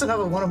 That's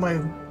another one of my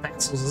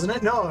vassals, isn't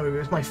it? No,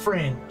 it's my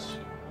friend.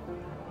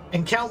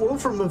 And Count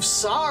Wolfram of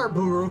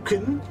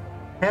Saarbrücken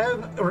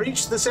have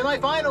reached the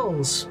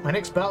semi-finals. My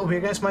next bout will be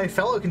against my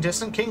fellow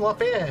contestant, King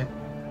Lothair.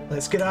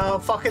 Let's get our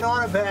fucking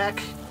honor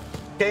back.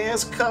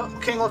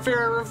 King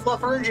Lothair of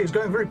Lotharingia is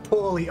going very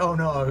poorly. Oh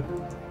no.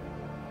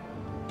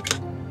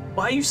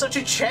 Why are you such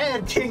a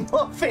Chad, King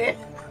Lothair?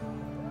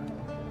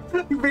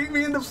 You beat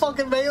me in the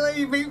fucking melee,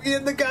 you beat me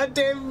in the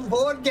goddamn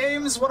board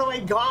games, what do I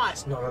got?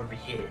 It's not over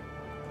here.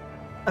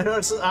 I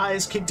notice his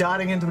eyes keep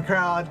darting into the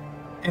crowd,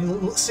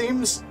 and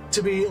seems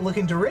to be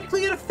looking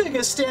directly at a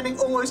figure standing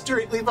almost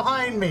directly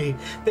behind me.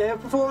 They're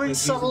performing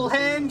subtle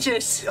hand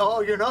gestures.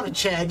 Oh, you're not a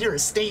Chad, you're a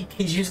steak.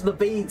 He's using the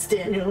beads,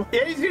 Daniel.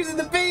 Yeah, he's using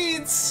the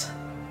beads!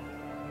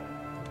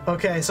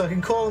 Okay, so I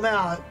can call him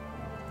out.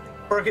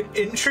 Or I can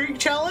intrigue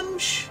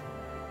challenge?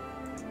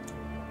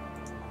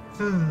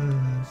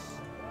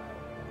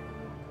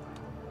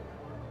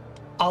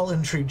 I'll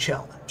intrigue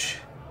challenge.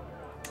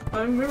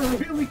 I'm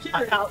really curious.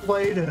 I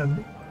outweighed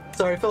him.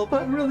 Sorry, Philippa?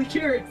 I'm really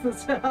curious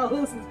as to how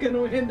this is going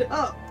to end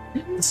up.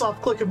 The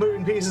soft click of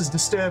moving pieces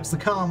disturbs the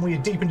calm. We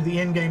are deep into the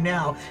endgame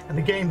now, and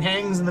the game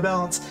hangs in the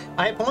balance.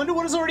 I ponder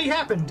what has already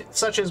happened,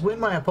 such as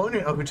when my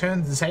opponent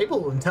overturned the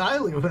table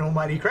entirely with an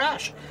almighty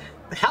crash.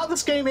 How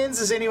this game ends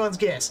is anyone's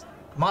guess.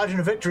 The margin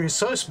of victory is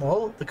so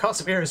small, the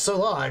cost of error is so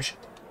large.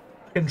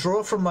 I can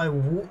draw from my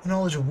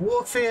knowledge of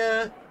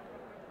warfare.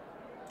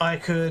 I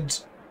could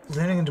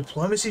learning and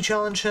diplomacy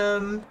challenge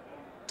him.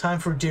 Time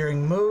for a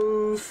daring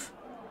move.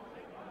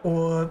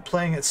 Or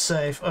playing it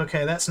safe.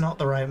 Okay, that's not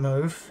the right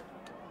move.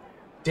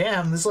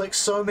 Damn, there's like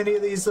so many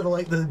of these that are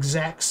like the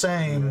exact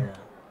same. Yeah.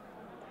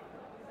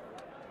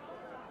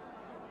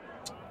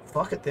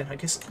 Fuck it then, I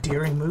guess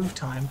daring move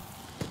time.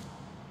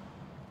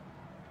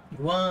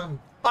 You won.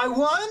 I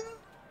won?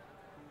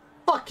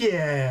 Fuck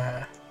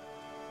yeah!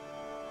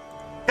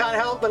 Can't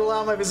help but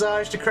allow my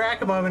visage to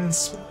crack a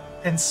moment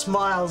and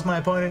smile as my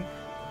opponent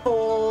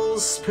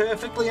falls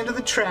perfectly into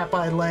the trap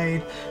I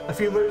laid. A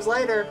few moves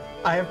later,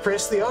 I have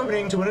pressed the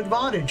opening to an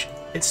advantage.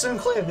 It's soon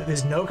clear that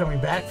there's no coming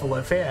back for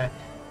Lothair.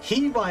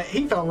 He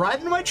fell right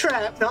into my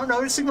trap, not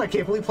noticing my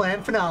carefully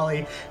planned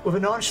finale. With a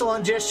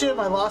nonchalant gesture,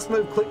 my last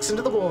move clicks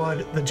into the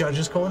board. The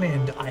judges call an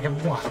end. I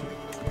have won.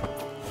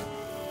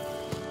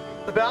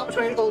 The bout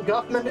between Earl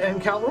Guthman and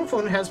Count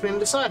Wolfram has been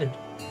decided.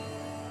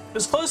 It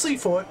was closely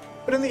fought,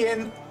 But in the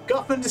end,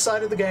 Goffman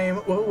decided the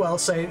game well,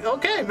 say,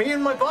 okay, me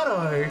and my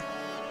Bono.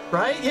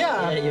 Right?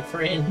 Yeah, your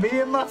friend. Me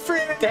and my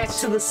friend. Back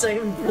to the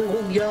same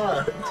pool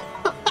yard.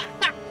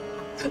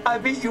 I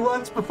beat you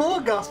once before,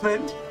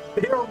 Goffman.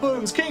 The hero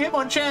booms, King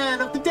Hitmonchan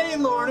of the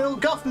Danelaw and Earl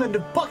Goffman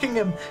of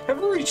Buckingham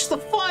have reached the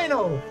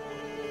final.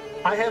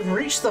 I have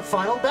reached the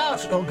final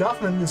bout. Earl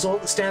Goffman is all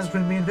that stands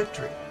between me and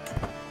victory.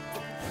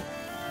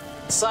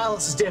 The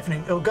silence is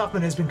deafening. Earl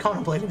Goffman has been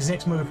contemplating his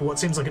next move for what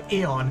seems like an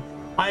eon,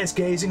 eyes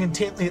gazing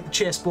intently at the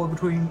chessboard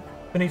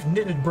beneath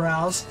knitted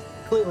brows.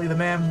 Clearly the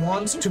man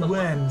wants to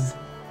win.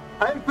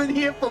 I've been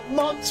here for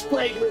months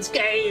playing this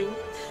game.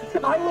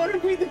 I want to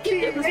be the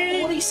king of the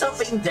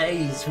 40-something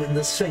days when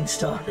this thing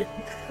started.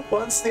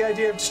 Once the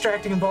idea of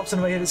distracting and pops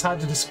into my head is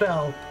hard to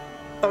dispel.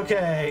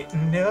 Okay,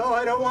 no,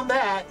 I don't want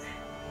that.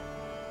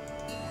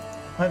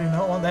 I do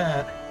not want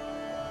that.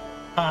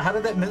 How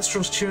did that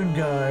minstrel's tune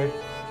go?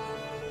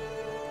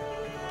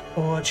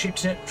 Or cheap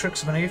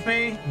tricks beneath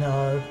me?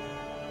 No.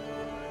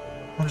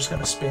 I'm just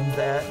gonna spend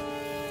that.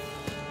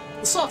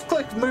 The soft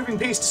click of moving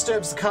piece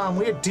disturbs the calm.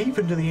 We are deep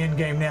into the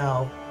endgame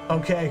now.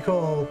 Okay,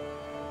 cool.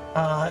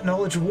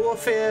 Knowledge of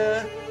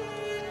warfare.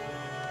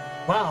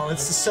 Wow,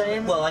 it's the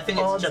same. Well, I think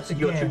it's just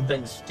your again. two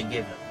things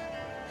together.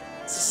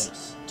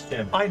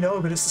 I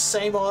know, but it's the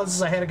same odds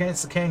as I had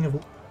against the King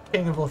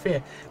of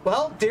Warfare.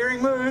 Well,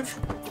 daring move.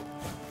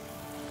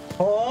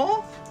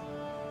 Oh.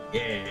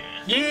 Yeah.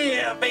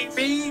 Yeah,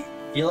 baby.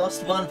 You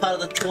lost one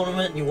part of the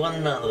tournament, you won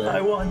another.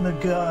 I won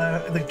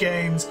the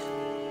games.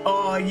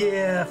 Oh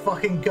yeah,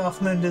 fucking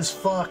Goffman is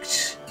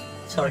fucked.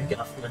 Sorry,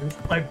 Goffman.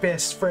 My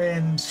best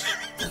friend.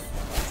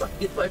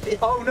 My best.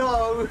 Oh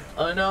no.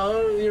 Oh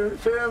no, you're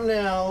infirm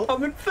now.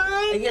 I'm infirm.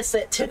 I guess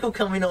that tickle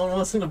coming on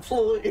wasn't a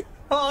ploy.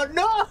 Oh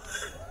no.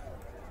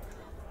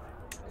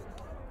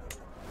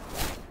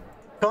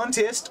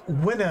 Contest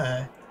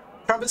winner.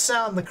 Trumpets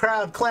sound, the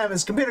crowd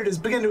clamors, competitors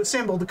begin to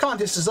assemble, the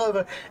contest is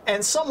over,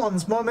 and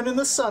someone's moment in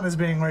the sun is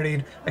being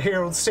readied. A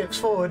herald steps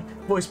forward,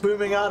 voice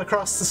booming out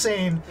across the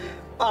scene.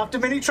 After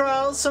many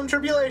trials, some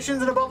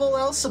tribulations, and above all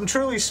else, some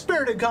truly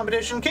spirited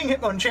competition, King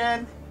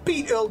Hitmonchan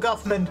beat Earl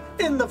Goffman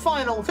in the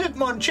final.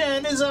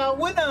 Hitmonchan is our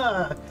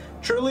winner!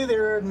 Truly,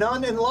 there are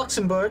none in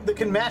Luxembourg that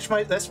can match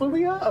my... That's where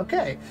we are?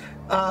 Okay.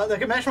 That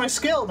can match my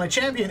skill. My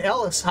champion,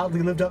 Ellis,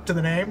 hardly lived up to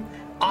the name.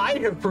 I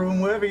have proven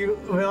worthy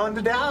beyond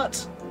a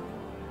doubt.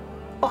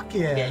 Fuck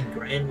yeah. Again,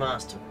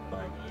 Grandmaster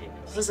by years.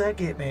 What does that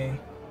get me?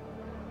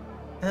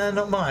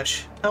 Not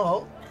much. Oh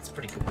well. That's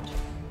pretty good.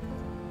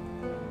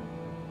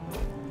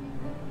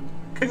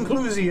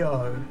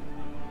 Conclusio.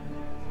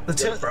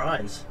 Good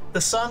prize. The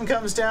sun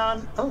comes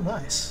down. Oh,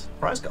 nice.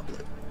 Prize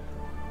goblet.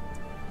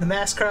 The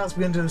mass crowds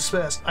begin to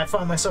disperse. I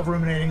find myself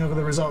ruminating over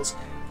the results.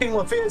 King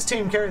Lafayette's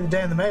team carried the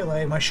day in the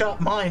melee. My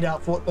sharp mind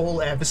outfought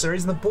all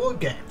adversaries in the board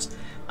games.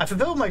 I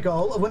fulfilled my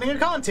goal of winning a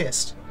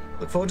contest.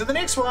 Look forward to the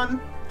next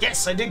one.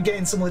 Yes, I did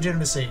gain some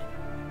legitimacy.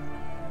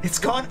 It's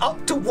gone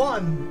up to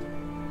 1.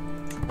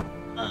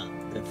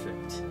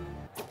 Perfect.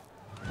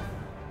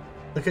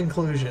 The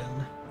conclusion.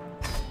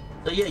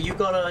 So yeah, you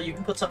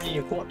can put something in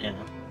your court now.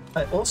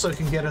 I also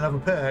can get another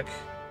perk.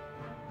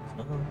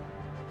 Uh-huh.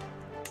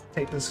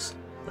 Take this.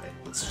 Wait,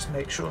 let's just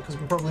make sure, because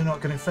we're probably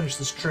not going to finish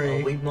this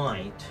tree. Oh, we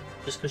might.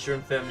 Just because you're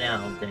infirm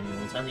now,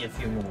 Daniel. It's only a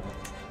few more.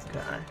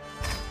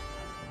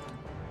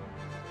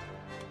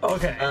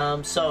 Okay.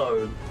 Okay.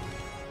 So...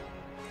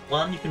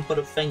 One, you can put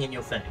a thing in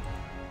your thing.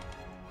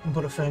 And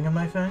put a thing in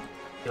my thing?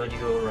 Your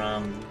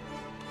winning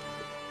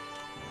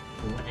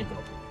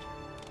goblet.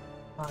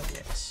 Ah,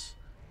 yes.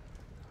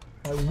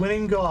 My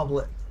winning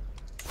goblet.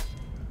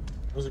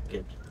 Was it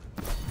good?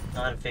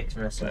 Side effects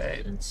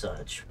Wait. and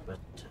such, but...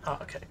 Oh,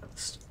 okay.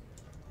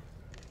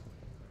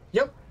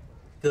 Yep.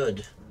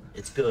 Good.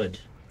 It's good.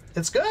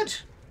 It's good.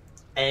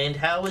 And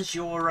how is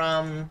your,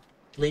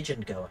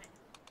 legend going?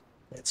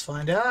 Let's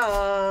find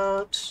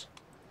out.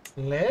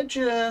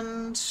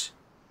 Legend.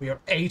 We are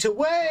 8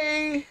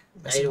 away.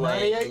 8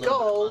 away. 98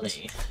 gold.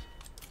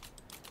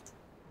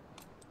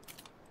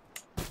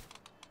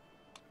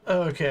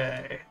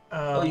 Okay.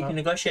 Oh, you can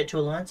negotiate 2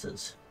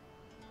 alliances.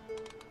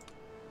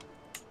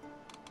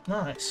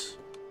 Nice.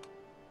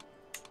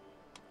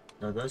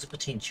 No, those are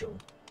potential.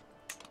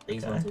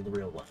 These ones are the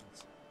real ones.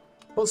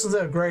 Well, since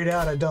they're grayed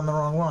out, I've done the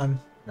wrong one.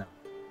 No.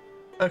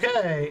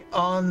 Okay,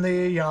 on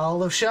the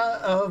Jarl of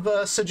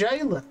Sir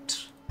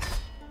Jayland.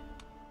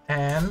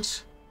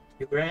 And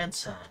Your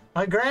grandson.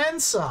 my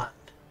grandson,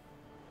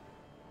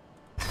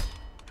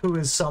 who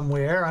is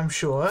somewhere, I'm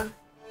sure.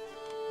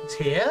 He's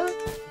here?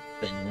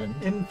 Finland.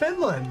 In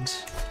Finland.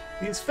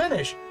 He's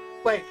Finnish.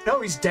 Wait,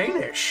 no, he's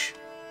Danish.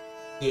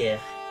 Yeah.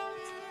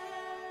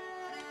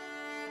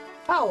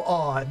 How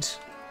odd.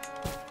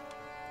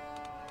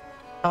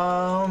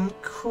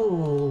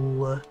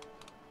 Cool.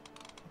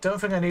 Don't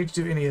think I need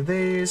to do any of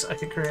these. I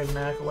could create an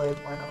accolade.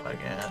 Why not, I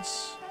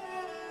guess.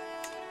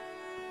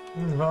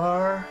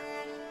 Var.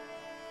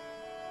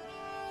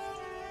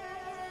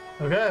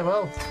 Okay,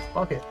 well,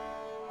 fuck it.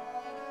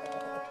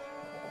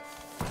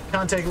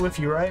 Can't take it with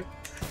you, right?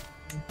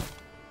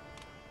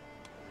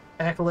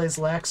 Accolades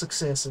lack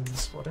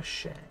successes. What a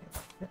shame.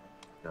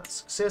 got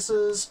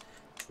successes.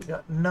 We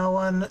got no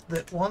one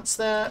that wants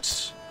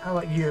that. How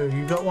about you?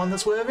 You got one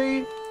that's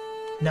worthy?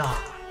 Nah.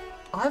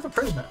 I have a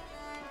prisoner.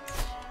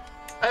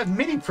 I have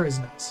many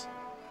prisoners.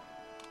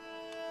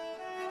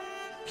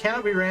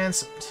 Cannot be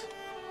ransomed.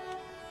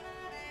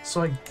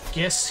 So I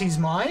guess he's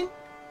mine?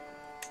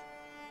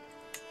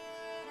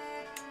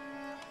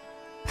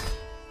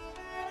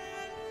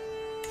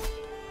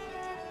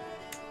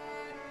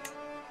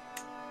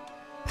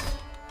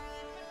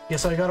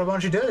 Guess I got a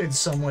bunch of dudes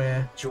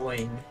somewhere.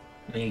 Join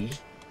me.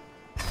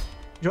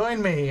 Join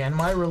me and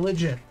my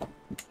religion.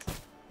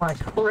 My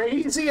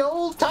crazy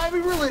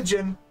old-timey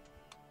religion.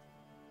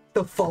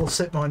 The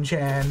false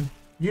Hitmonchan.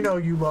 You know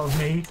you love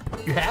me.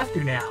 You have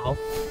to now.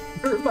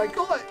 You're in my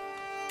court.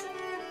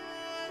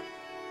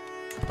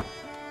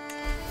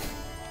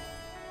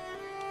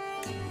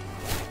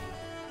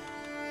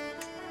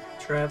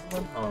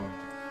 Traveling home.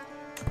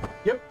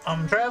 Yep,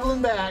 I'm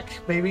traveling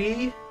back,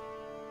 baby.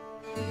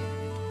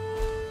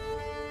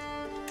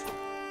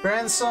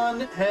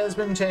 Grandson has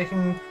been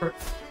taken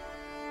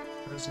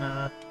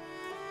prisoner.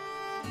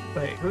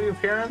 Wait, who are your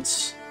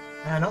parents?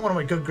 Not one of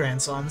my good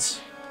grandsons.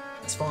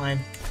 It's fine.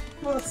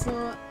 Well, it's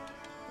not.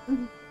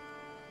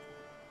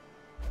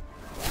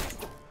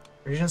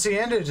 Regency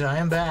ended. I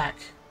am back.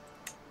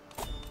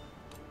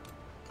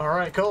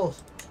 Alright, cool.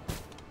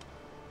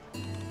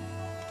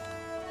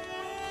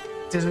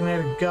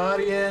 Designated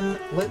guardian.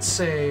 Let's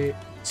say...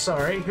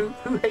 Sorry, who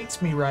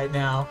hates me right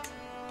now?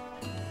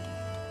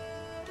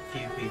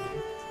 Few people.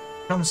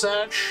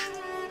 Comsatch.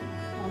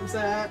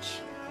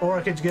 Or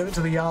I could give it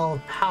to the Jarl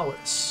of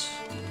Powers.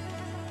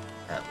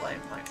 That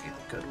line might be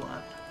the good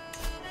one.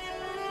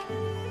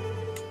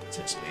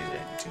 Just leave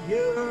it to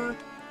you.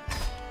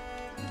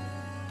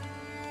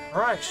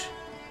 Alright.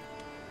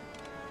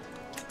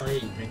 Oh yeah, you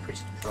can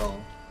increase control.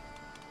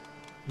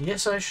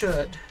 Yes, I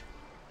should.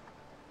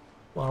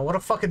 Wow, what a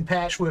fucking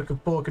patchwork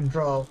of poor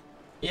control.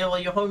 Yeah, well,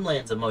 your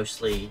homelands are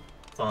mostly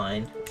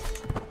fine.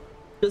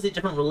 Because they're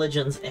different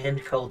religions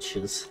and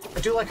cultures.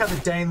 I do like how the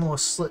Danelaw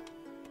slit,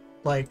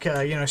 like,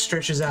 you know,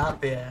 stretches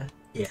out there.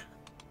 Yeah.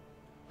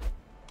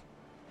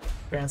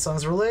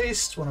 Grandson's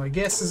released, one of my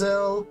guests is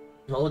ill.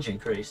 Knowledge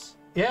increase.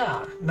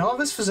 Yeah,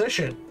 novice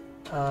physician.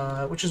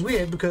 Which is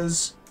weird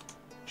because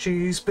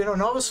she's been a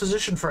novice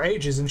physician for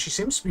ages and she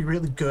seems to be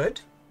really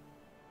good.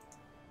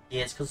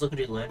 Yeah, it's because look at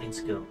her learning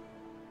skill.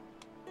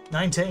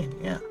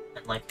 19, yeah.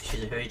 And like,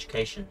 her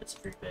education, it's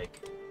pretty big.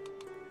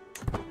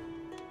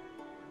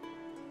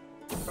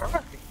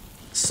 Alright.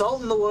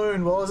 Salt in the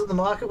wound while I was at the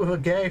market with a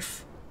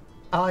gaif.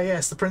 Ah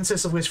yes, the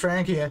princess of West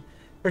Francia.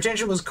 Her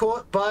attention was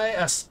caught by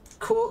a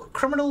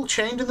criminal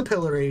chained in the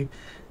pillory.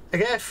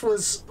 Agaf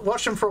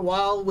watched him for a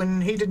while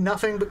when he did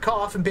nothing but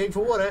cough and beg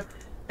for water.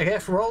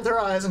 Agaf rolled her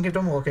eyes and kept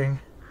on walking.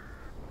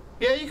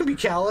 Yeah, you can be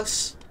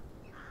callous.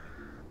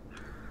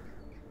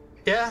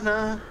 Yeah,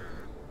 nah.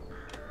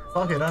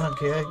 Fuck it, I don't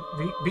care.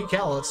 Be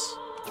callous.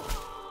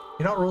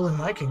 You're not ruling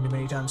my kingdom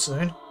anytime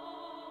soon.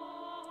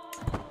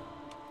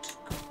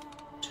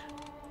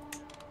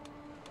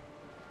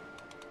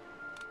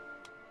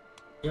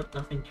 Yep,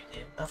 nothing new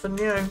there. Nothing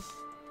new.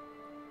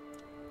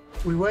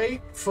 We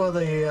wait for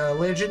the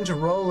legend to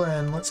roll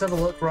in. Let's have a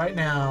look right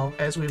now,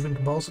 as we've been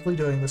compulsively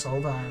doing this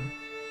whole time.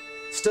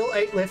 Still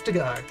 8 left to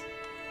go.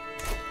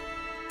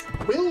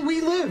 Will we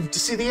live to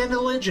see the end of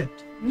the legend?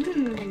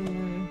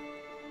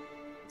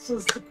 This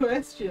is the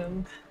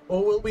question.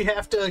 Or will we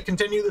have to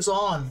continue this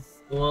on?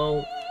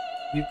 Well,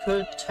 you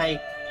could take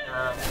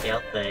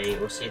out Bay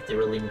or see if they're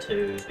willing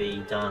to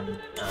be done.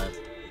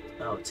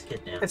 Oh, it's a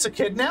kid now. It's a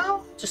kid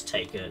now? Just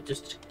take it.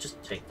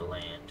 Just take the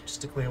land.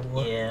 Just declare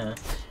war. Yeah.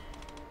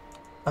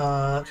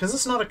 Because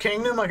it's not a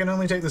kingdom, I can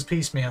only take this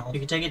piecemeal. You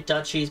can take it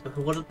duchies, but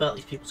what about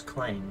these people's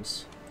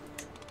claims?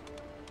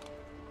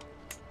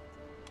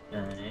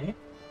 Okay.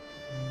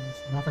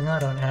 Nothing I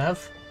don't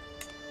have.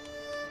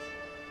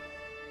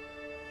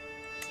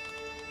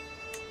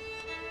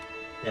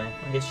 Yeah,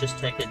 I guess just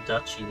take a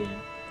duchy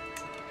then.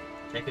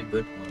 Take a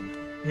good one.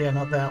 Yeah,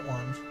 not that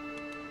one.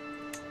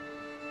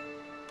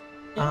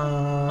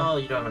 Oh,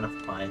 you don't have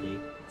enough piety.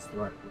 That's the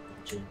right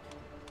religion.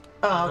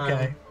 Oh,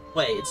 okay.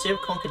 Wait, instead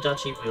of conquer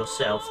duchy for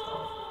yourself,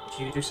 though, if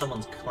you do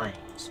someone's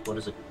claims, what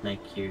does it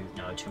make you?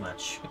 No, too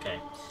much. Okay.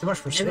 Too much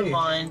prestige. Never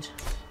mind.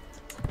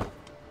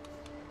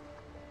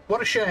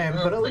 What a shame,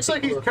 Well, but it looks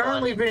like he's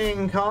currently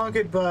being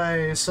conquered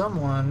by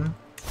someone.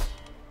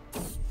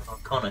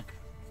 Iconic.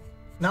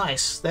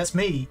 Nice, that's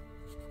me.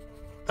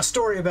 A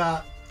story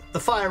about the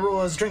fire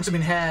roars, drinks have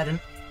been had, and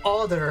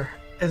Other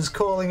is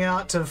calling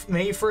out to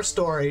me for a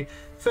story.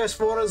 First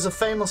Water is a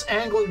famous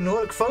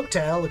Anglo-Nordic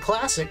folktale, a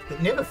classic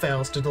that never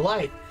fails to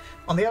delight.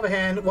 On the other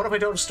hand, what if I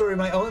told a story of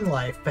my own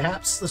life?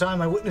 Perhaps the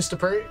time I witnessed a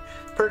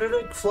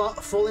predator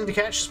failing to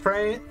catch his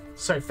prey in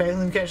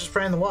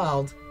the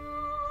wild.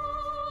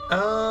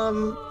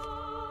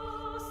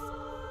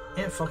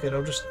 Yeah, fuck it,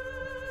 I'll just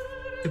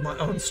do my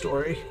own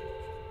story.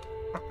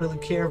 I don't really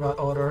care about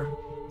Otter.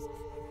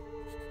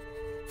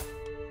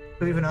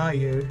 Who even are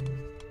you?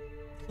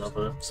 of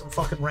her. Some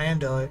fucking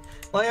rando.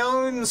 My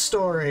own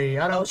story.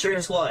 I don't Oh, it's your care.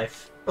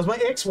 ex-wife. It was my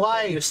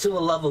ex-wife. You're still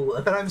in love with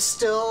her. That I'm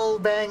still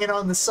banging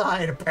on the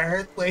side,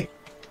 apparently.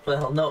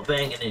 Well, not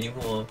banging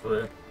anymore,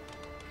 but...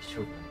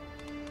 Sure.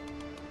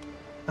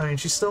 I mean,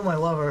 she's still my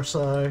lover,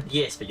 so...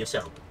 Yes, but you're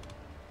celibate.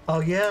 Oh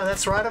yeah,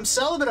 that's right, I'm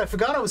celibate. I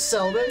forgot I was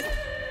celibate.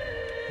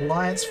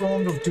 Alliance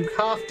formed with Duke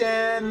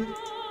Halfdan.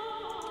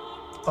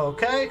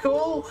 Okay,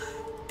 cool.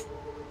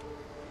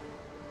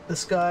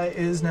 This guy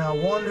is now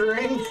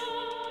wandering.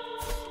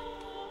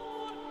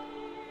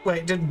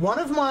 Wait, did one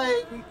of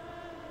my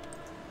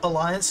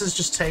alliances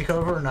just take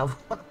over another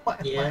one of my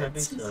Yeah, I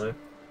alliances? think so.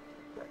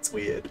 That's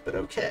weird, but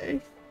okay.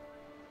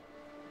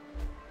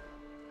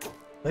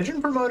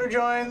 Legend promoter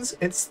joins.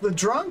 It's the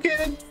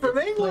drunkard from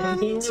England.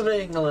 King of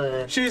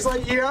England. She's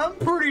like, yeah, I'm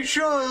pretty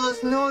sure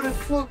there's not a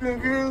fucking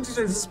girl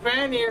to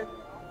Spaniard.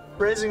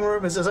 Raising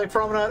rumors as I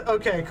promenade.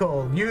 Okay,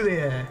 cool. You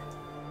there.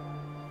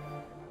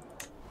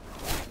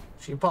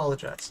 She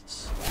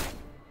apologizes.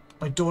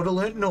 My daughter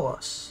learnt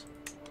Norse.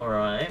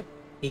 Alright.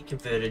 He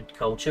converted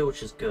culture,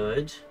 which is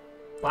good.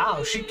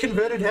 Wow, she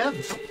converted him.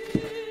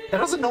 That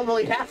doesn't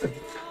normally happen.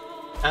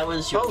 That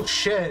was your Oh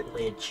shit.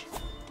 village.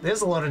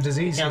 There's a lot of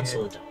disease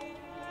Council. here.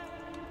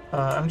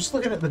 I'm just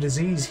looking at the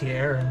disease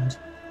here and...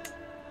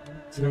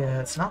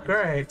 Yeah, it's not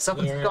great. It's up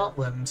in Yeah.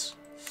 Scotland.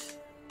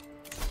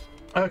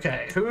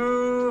 Okay,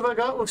 who have I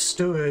got with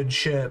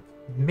stewardship?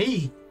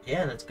 Me.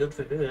 Yeah, that's good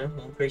for her.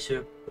 Will increase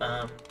her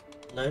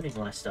learning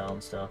lifestyle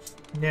and stuff.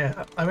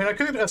 Yeah, I mean, I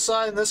could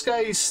assign this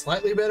guy, he's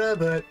slightly better,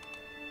 but...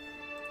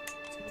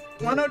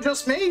 Why not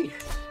just me?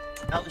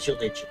 How was your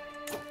legend?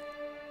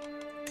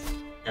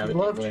 Now You that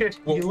love England-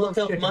 chick- Well, you look love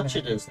how chicken much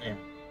egg. it is now.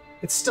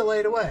 It's still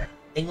 8 away.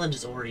 England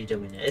is already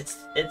doing it.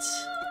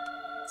 It's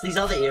these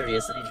other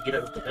areas that need to get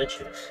over the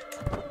virtues.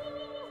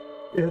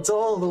 It's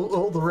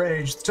all the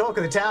rage. The talk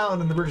of the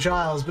town in the British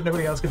Isles, but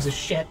nobody else gives a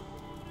shit.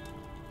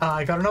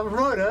 I got another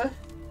promoter.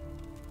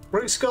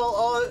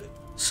 Rigscody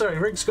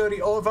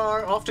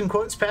Orvar often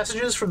quotes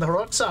passages from the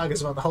heroic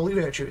sagas about the holy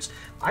virtues.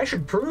 I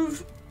should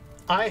prove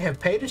I have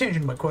paid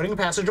attention by quoting a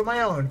passage on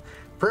my own,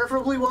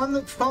 preferably one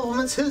that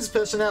complements his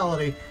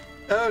personality.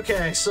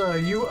 Okay, so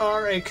you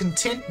are a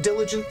content,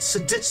 diligent,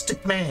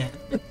 sadistic man.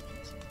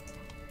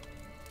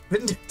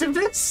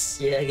 Vindictiveness?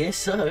 Yeah, I guess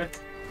so.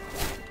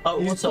 Oh,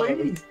 He's what's up?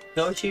 bleeding.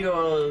 Go to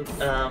your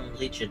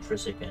legend for a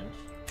second.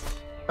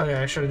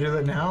 Okay, should I do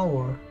that now,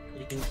 or...?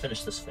 You can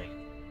finish this thing.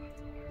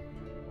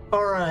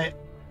 Alright,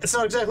 it's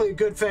not exactly a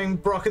good thing,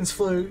 Brocken's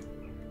flu.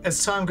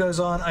 As time goes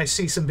on, I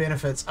see some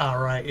benefits.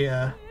 Alright,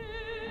 yeah.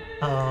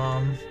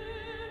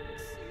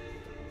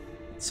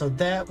 So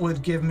that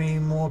would give me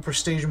more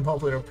prestige and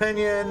popular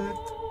opinion.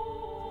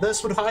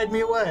 This would hide me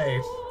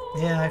away.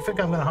 Yeah, I think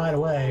I'm gonna hide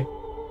away.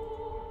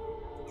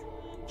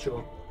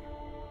 Sure.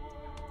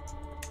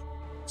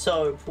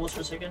 So, pause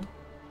for a second.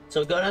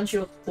 So go down to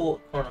your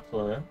court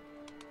chronicler,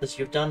 because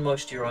you've done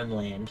most of your own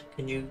land.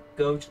 Can you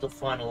go to the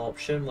final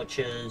option, which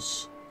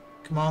is...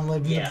 Come on,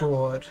 live Yeah.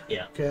 abroad.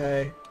 Yeah.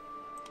 Okay.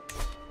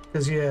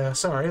 Because, yeah,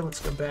 sorry, let's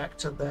go back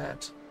to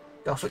that.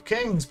 Gothic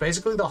Kings,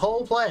 basically the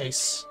whole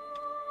place.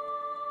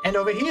 And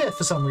over here,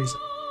 for some reason.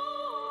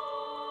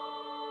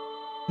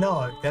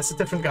 No, that's a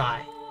different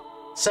guy.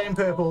 Same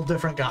purple,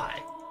 different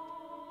guy.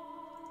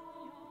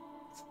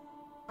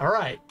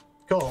 Alright,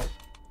 cool.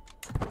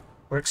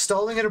 We're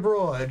extolling it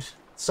abroad.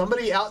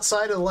 Somebody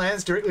outside of the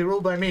lands directly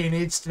ruled by me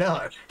needs to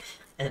know.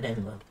 And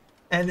England.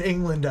 And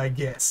England, I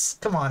guess.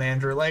 Come on,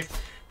 Andrew. Like,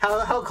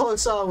 how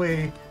close are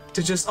we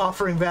to just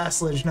offering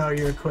vassalage? No,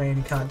 you're a queen.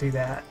 You can't do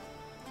that.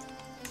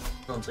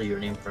 Not until you're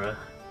an emperor.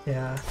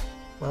 Yeah.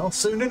 Well,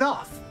 soon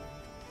enough.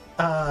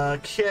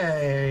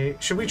 Okay.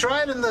 Should we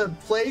try it in the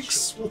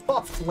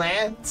plague-swamped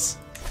lands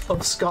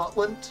of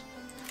Scotland?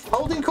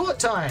 Holding court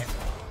time.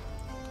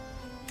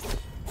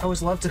 I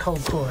always love to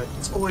hold court.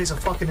 It's always a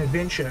fucking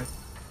adventure.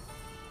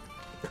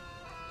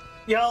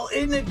 Y'all,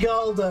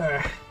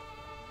 Ingalder,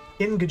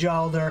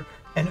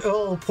 and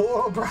Earl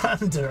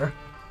Porbrander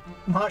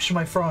march to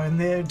my throne.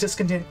 Their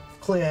discontent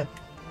clear.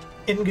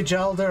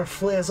 Ingalder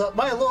flares up.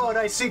 My lord,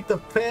 I seek the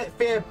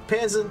fair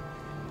peasant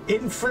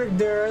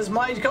Infrigder as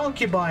my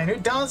concubine. Her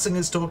dancing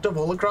is talked of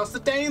all across the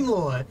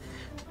Danelaw.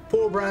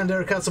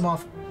 Porbrander cuts him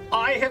off.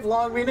 I have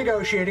long been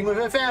negotiating with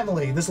her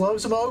family. This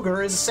loathsome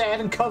ogre is a sad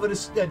and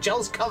covetous,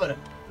 jealous covenant.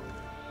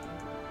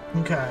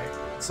 Okay,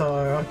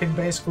 so I can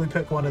basically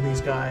pick one of these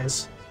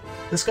guys.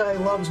 This guy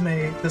loves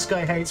me, this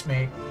guy hates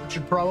me. I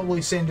should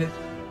probably send it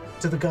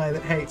to the guy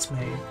that hates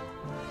me.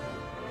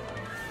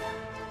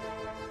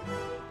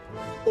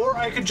 Or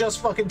I could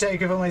just fucking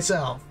take it for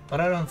myself, but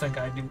I don't think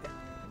I'd do that.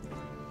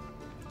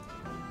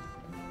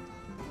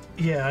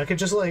 Yeah, I could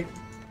just like...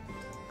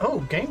 Oh,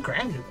 gain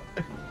grandeur.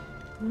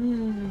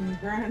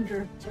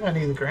 Grandeur. I think I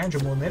need the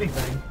grandeur more than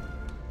anything.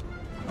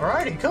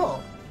 Alrighty,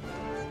 cool.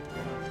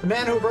 The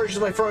man who approaches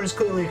my throne is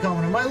clearly a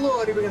commoner. My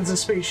lord, he begins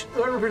his speech.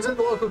 I represent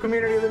the local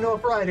community of the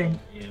North Riding.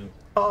 You.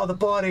 Oh, the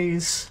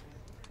bodies.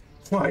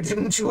 Why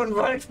didn't you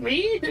invite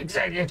me,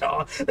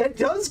 Executor? That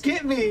does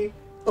get me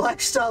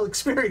lifestyle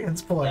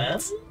experience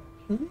points.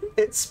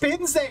 It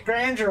spins that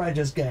grandeur I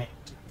just gained.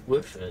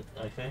 worth it,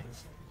 I think.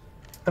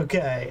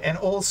 Okay, and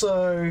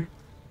also,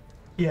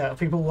 yeah,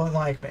 people won't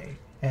like me,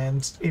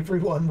 and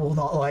everyone will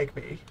not like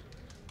me.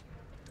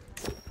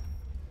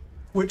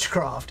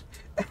 Witchcraft.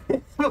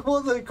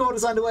 Before the court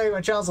is underway, my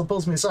chancellor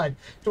pulls me aside.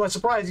 To my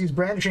surprise, he's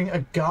brandishing a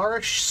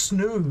garish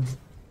snood.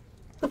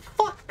 The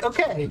fuck?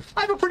 Okay,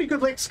 I have a pretty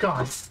good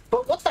lexicon,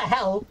 but what the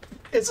hell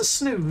is a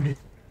snood?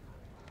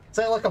 Is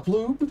that like a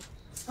bloob?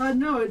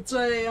 No, it's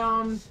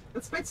a,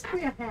 it's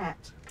basically a hat.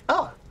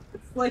 Oh.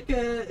 It's like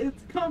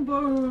it's a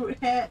combo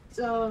hat,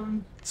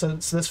 So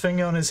it's this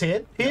thing on his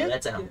head here? No,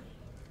 that's a helmet.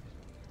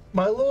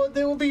 My lord,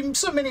 there will be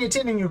so many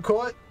attending your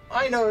court.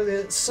 I know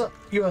that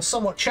you are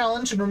somewhat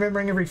challenged in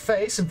remembering every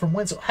face and from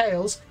whence it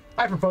hails.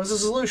 I propose a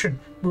solution.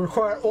 We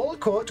require all at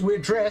court to wear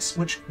dress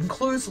which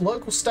includes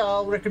local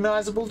style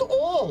recognizable to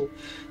all.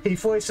 He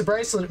foists a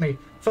bracelet at me.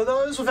 For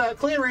those without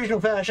clear regional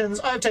fashions,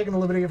 I have taken the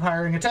liberty of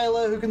hiring a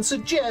tailor who can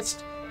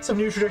suggest some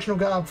new traditional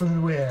garb for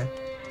them to wear.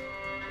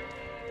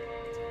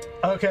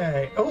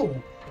 Okay. Oh,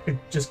 I could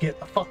just get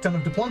a fuck ton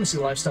of diplomacy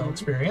lifestyle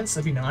experience.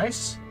 That'd be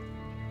nice.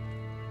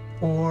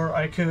 Or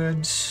I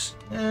could...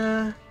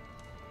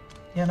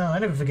 Yeah, no, I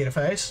never forget a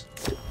face.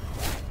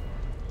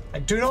 I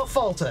do not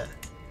falter.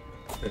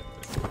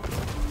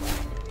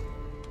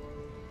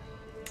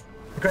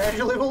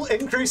 Gradual level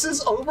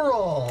increases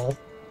overall.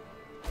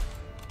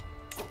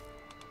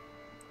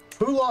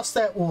 Who lost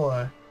that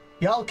war?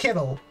 Jarl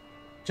Kettle.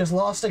 Just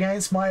lost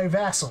against my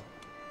vassal.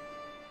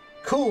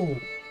 Cool.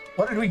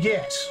 What did we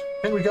get?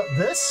 Then we got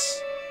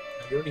this?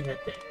 You already had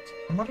that.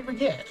 And what did we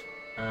get?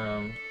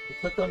 We'll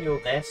click on your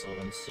vassal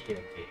and see, I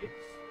guess.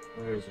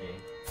 Where is he?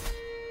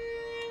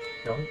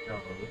 Don't know.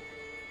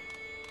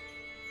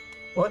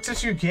 What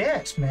did you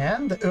get,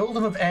 man? The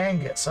Earldom of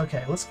Angus.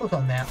 Okay, let's click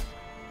on that.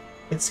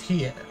 It's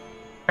here.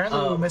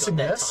 Apparently we're missing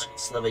got that this. tiny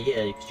sliver,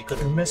 yeah, because you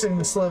couldn't. We're missing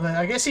the sliver.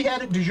 I guess he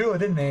had it de jure,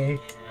 didn't he?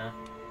 Yeah.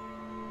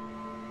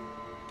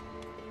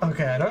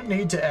 Okay, I don't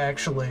need to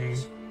actually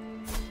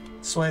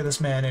sway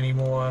this man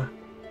anymore.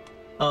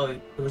 Oh,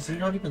 was he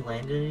not even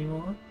landed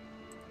anymore?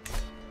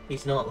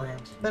 He's not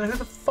landed. Then who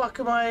the fuck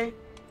am I?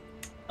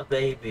 A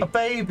baby. A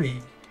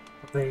baby.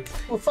 A baby.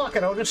 Well, fuck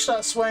it. I'll just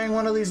start swaying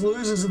one of these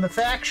losers in the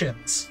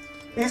factions.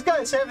 These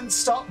guys haven't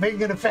stopped being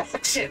in a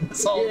faction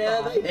this whole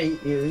time. They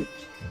hate you.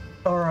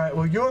 All right.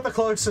 Well, you're the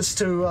closest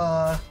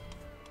to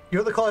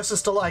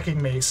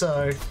liking me.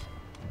 So,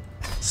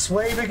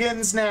 sway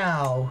begins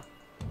now.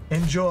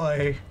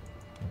 Enjoy.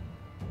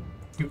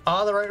 You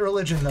are the right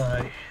religion,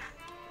 though.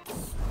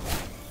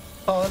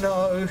 Oh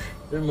no.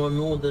 Do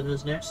more than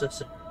is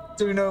necessary.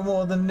 Do no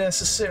more than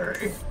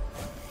necessary.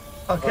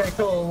 Okay,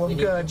 cool. We I'm need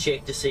to good.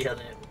 check to see how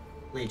the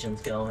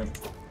legion's going.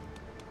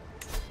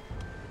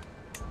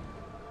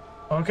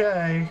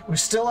 Okay, we're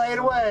still 8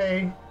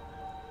 away.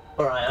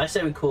 Alright, I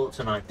say we call it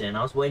tonight then.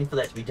 I was waiting for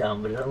that to be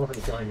done, but I don't know if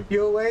it's going to be.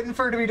 You were waiting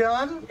for it to be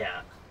done?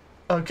 Yeah.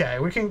 Okay,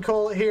 we can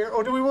call it here.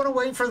 Or do we want to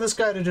wait for this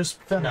guy to just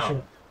finish No.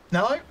 it?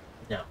 No?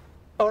 No.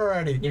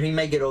 Alrighty. He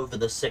may get over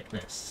the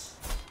sickness.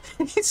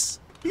 he's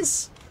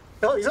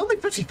only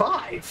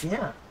 55.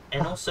 Yeah.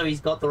 And also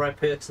he's got the right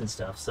perks and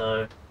stuff,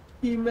 so...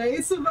 he may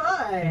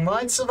survive. He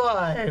might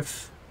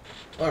survive.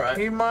 Alright.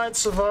 He might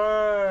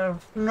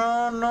survive.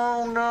 No,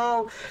 no,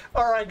 no.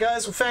 Alright,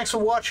 guys, well, thanks for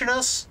watching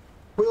us.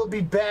 We'll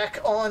be back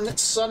on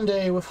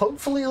Sunday with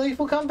hopefully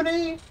Lethal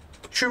Company.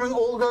 Assuming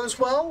all goes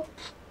well.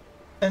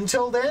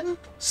 Until then,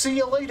 see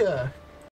you later.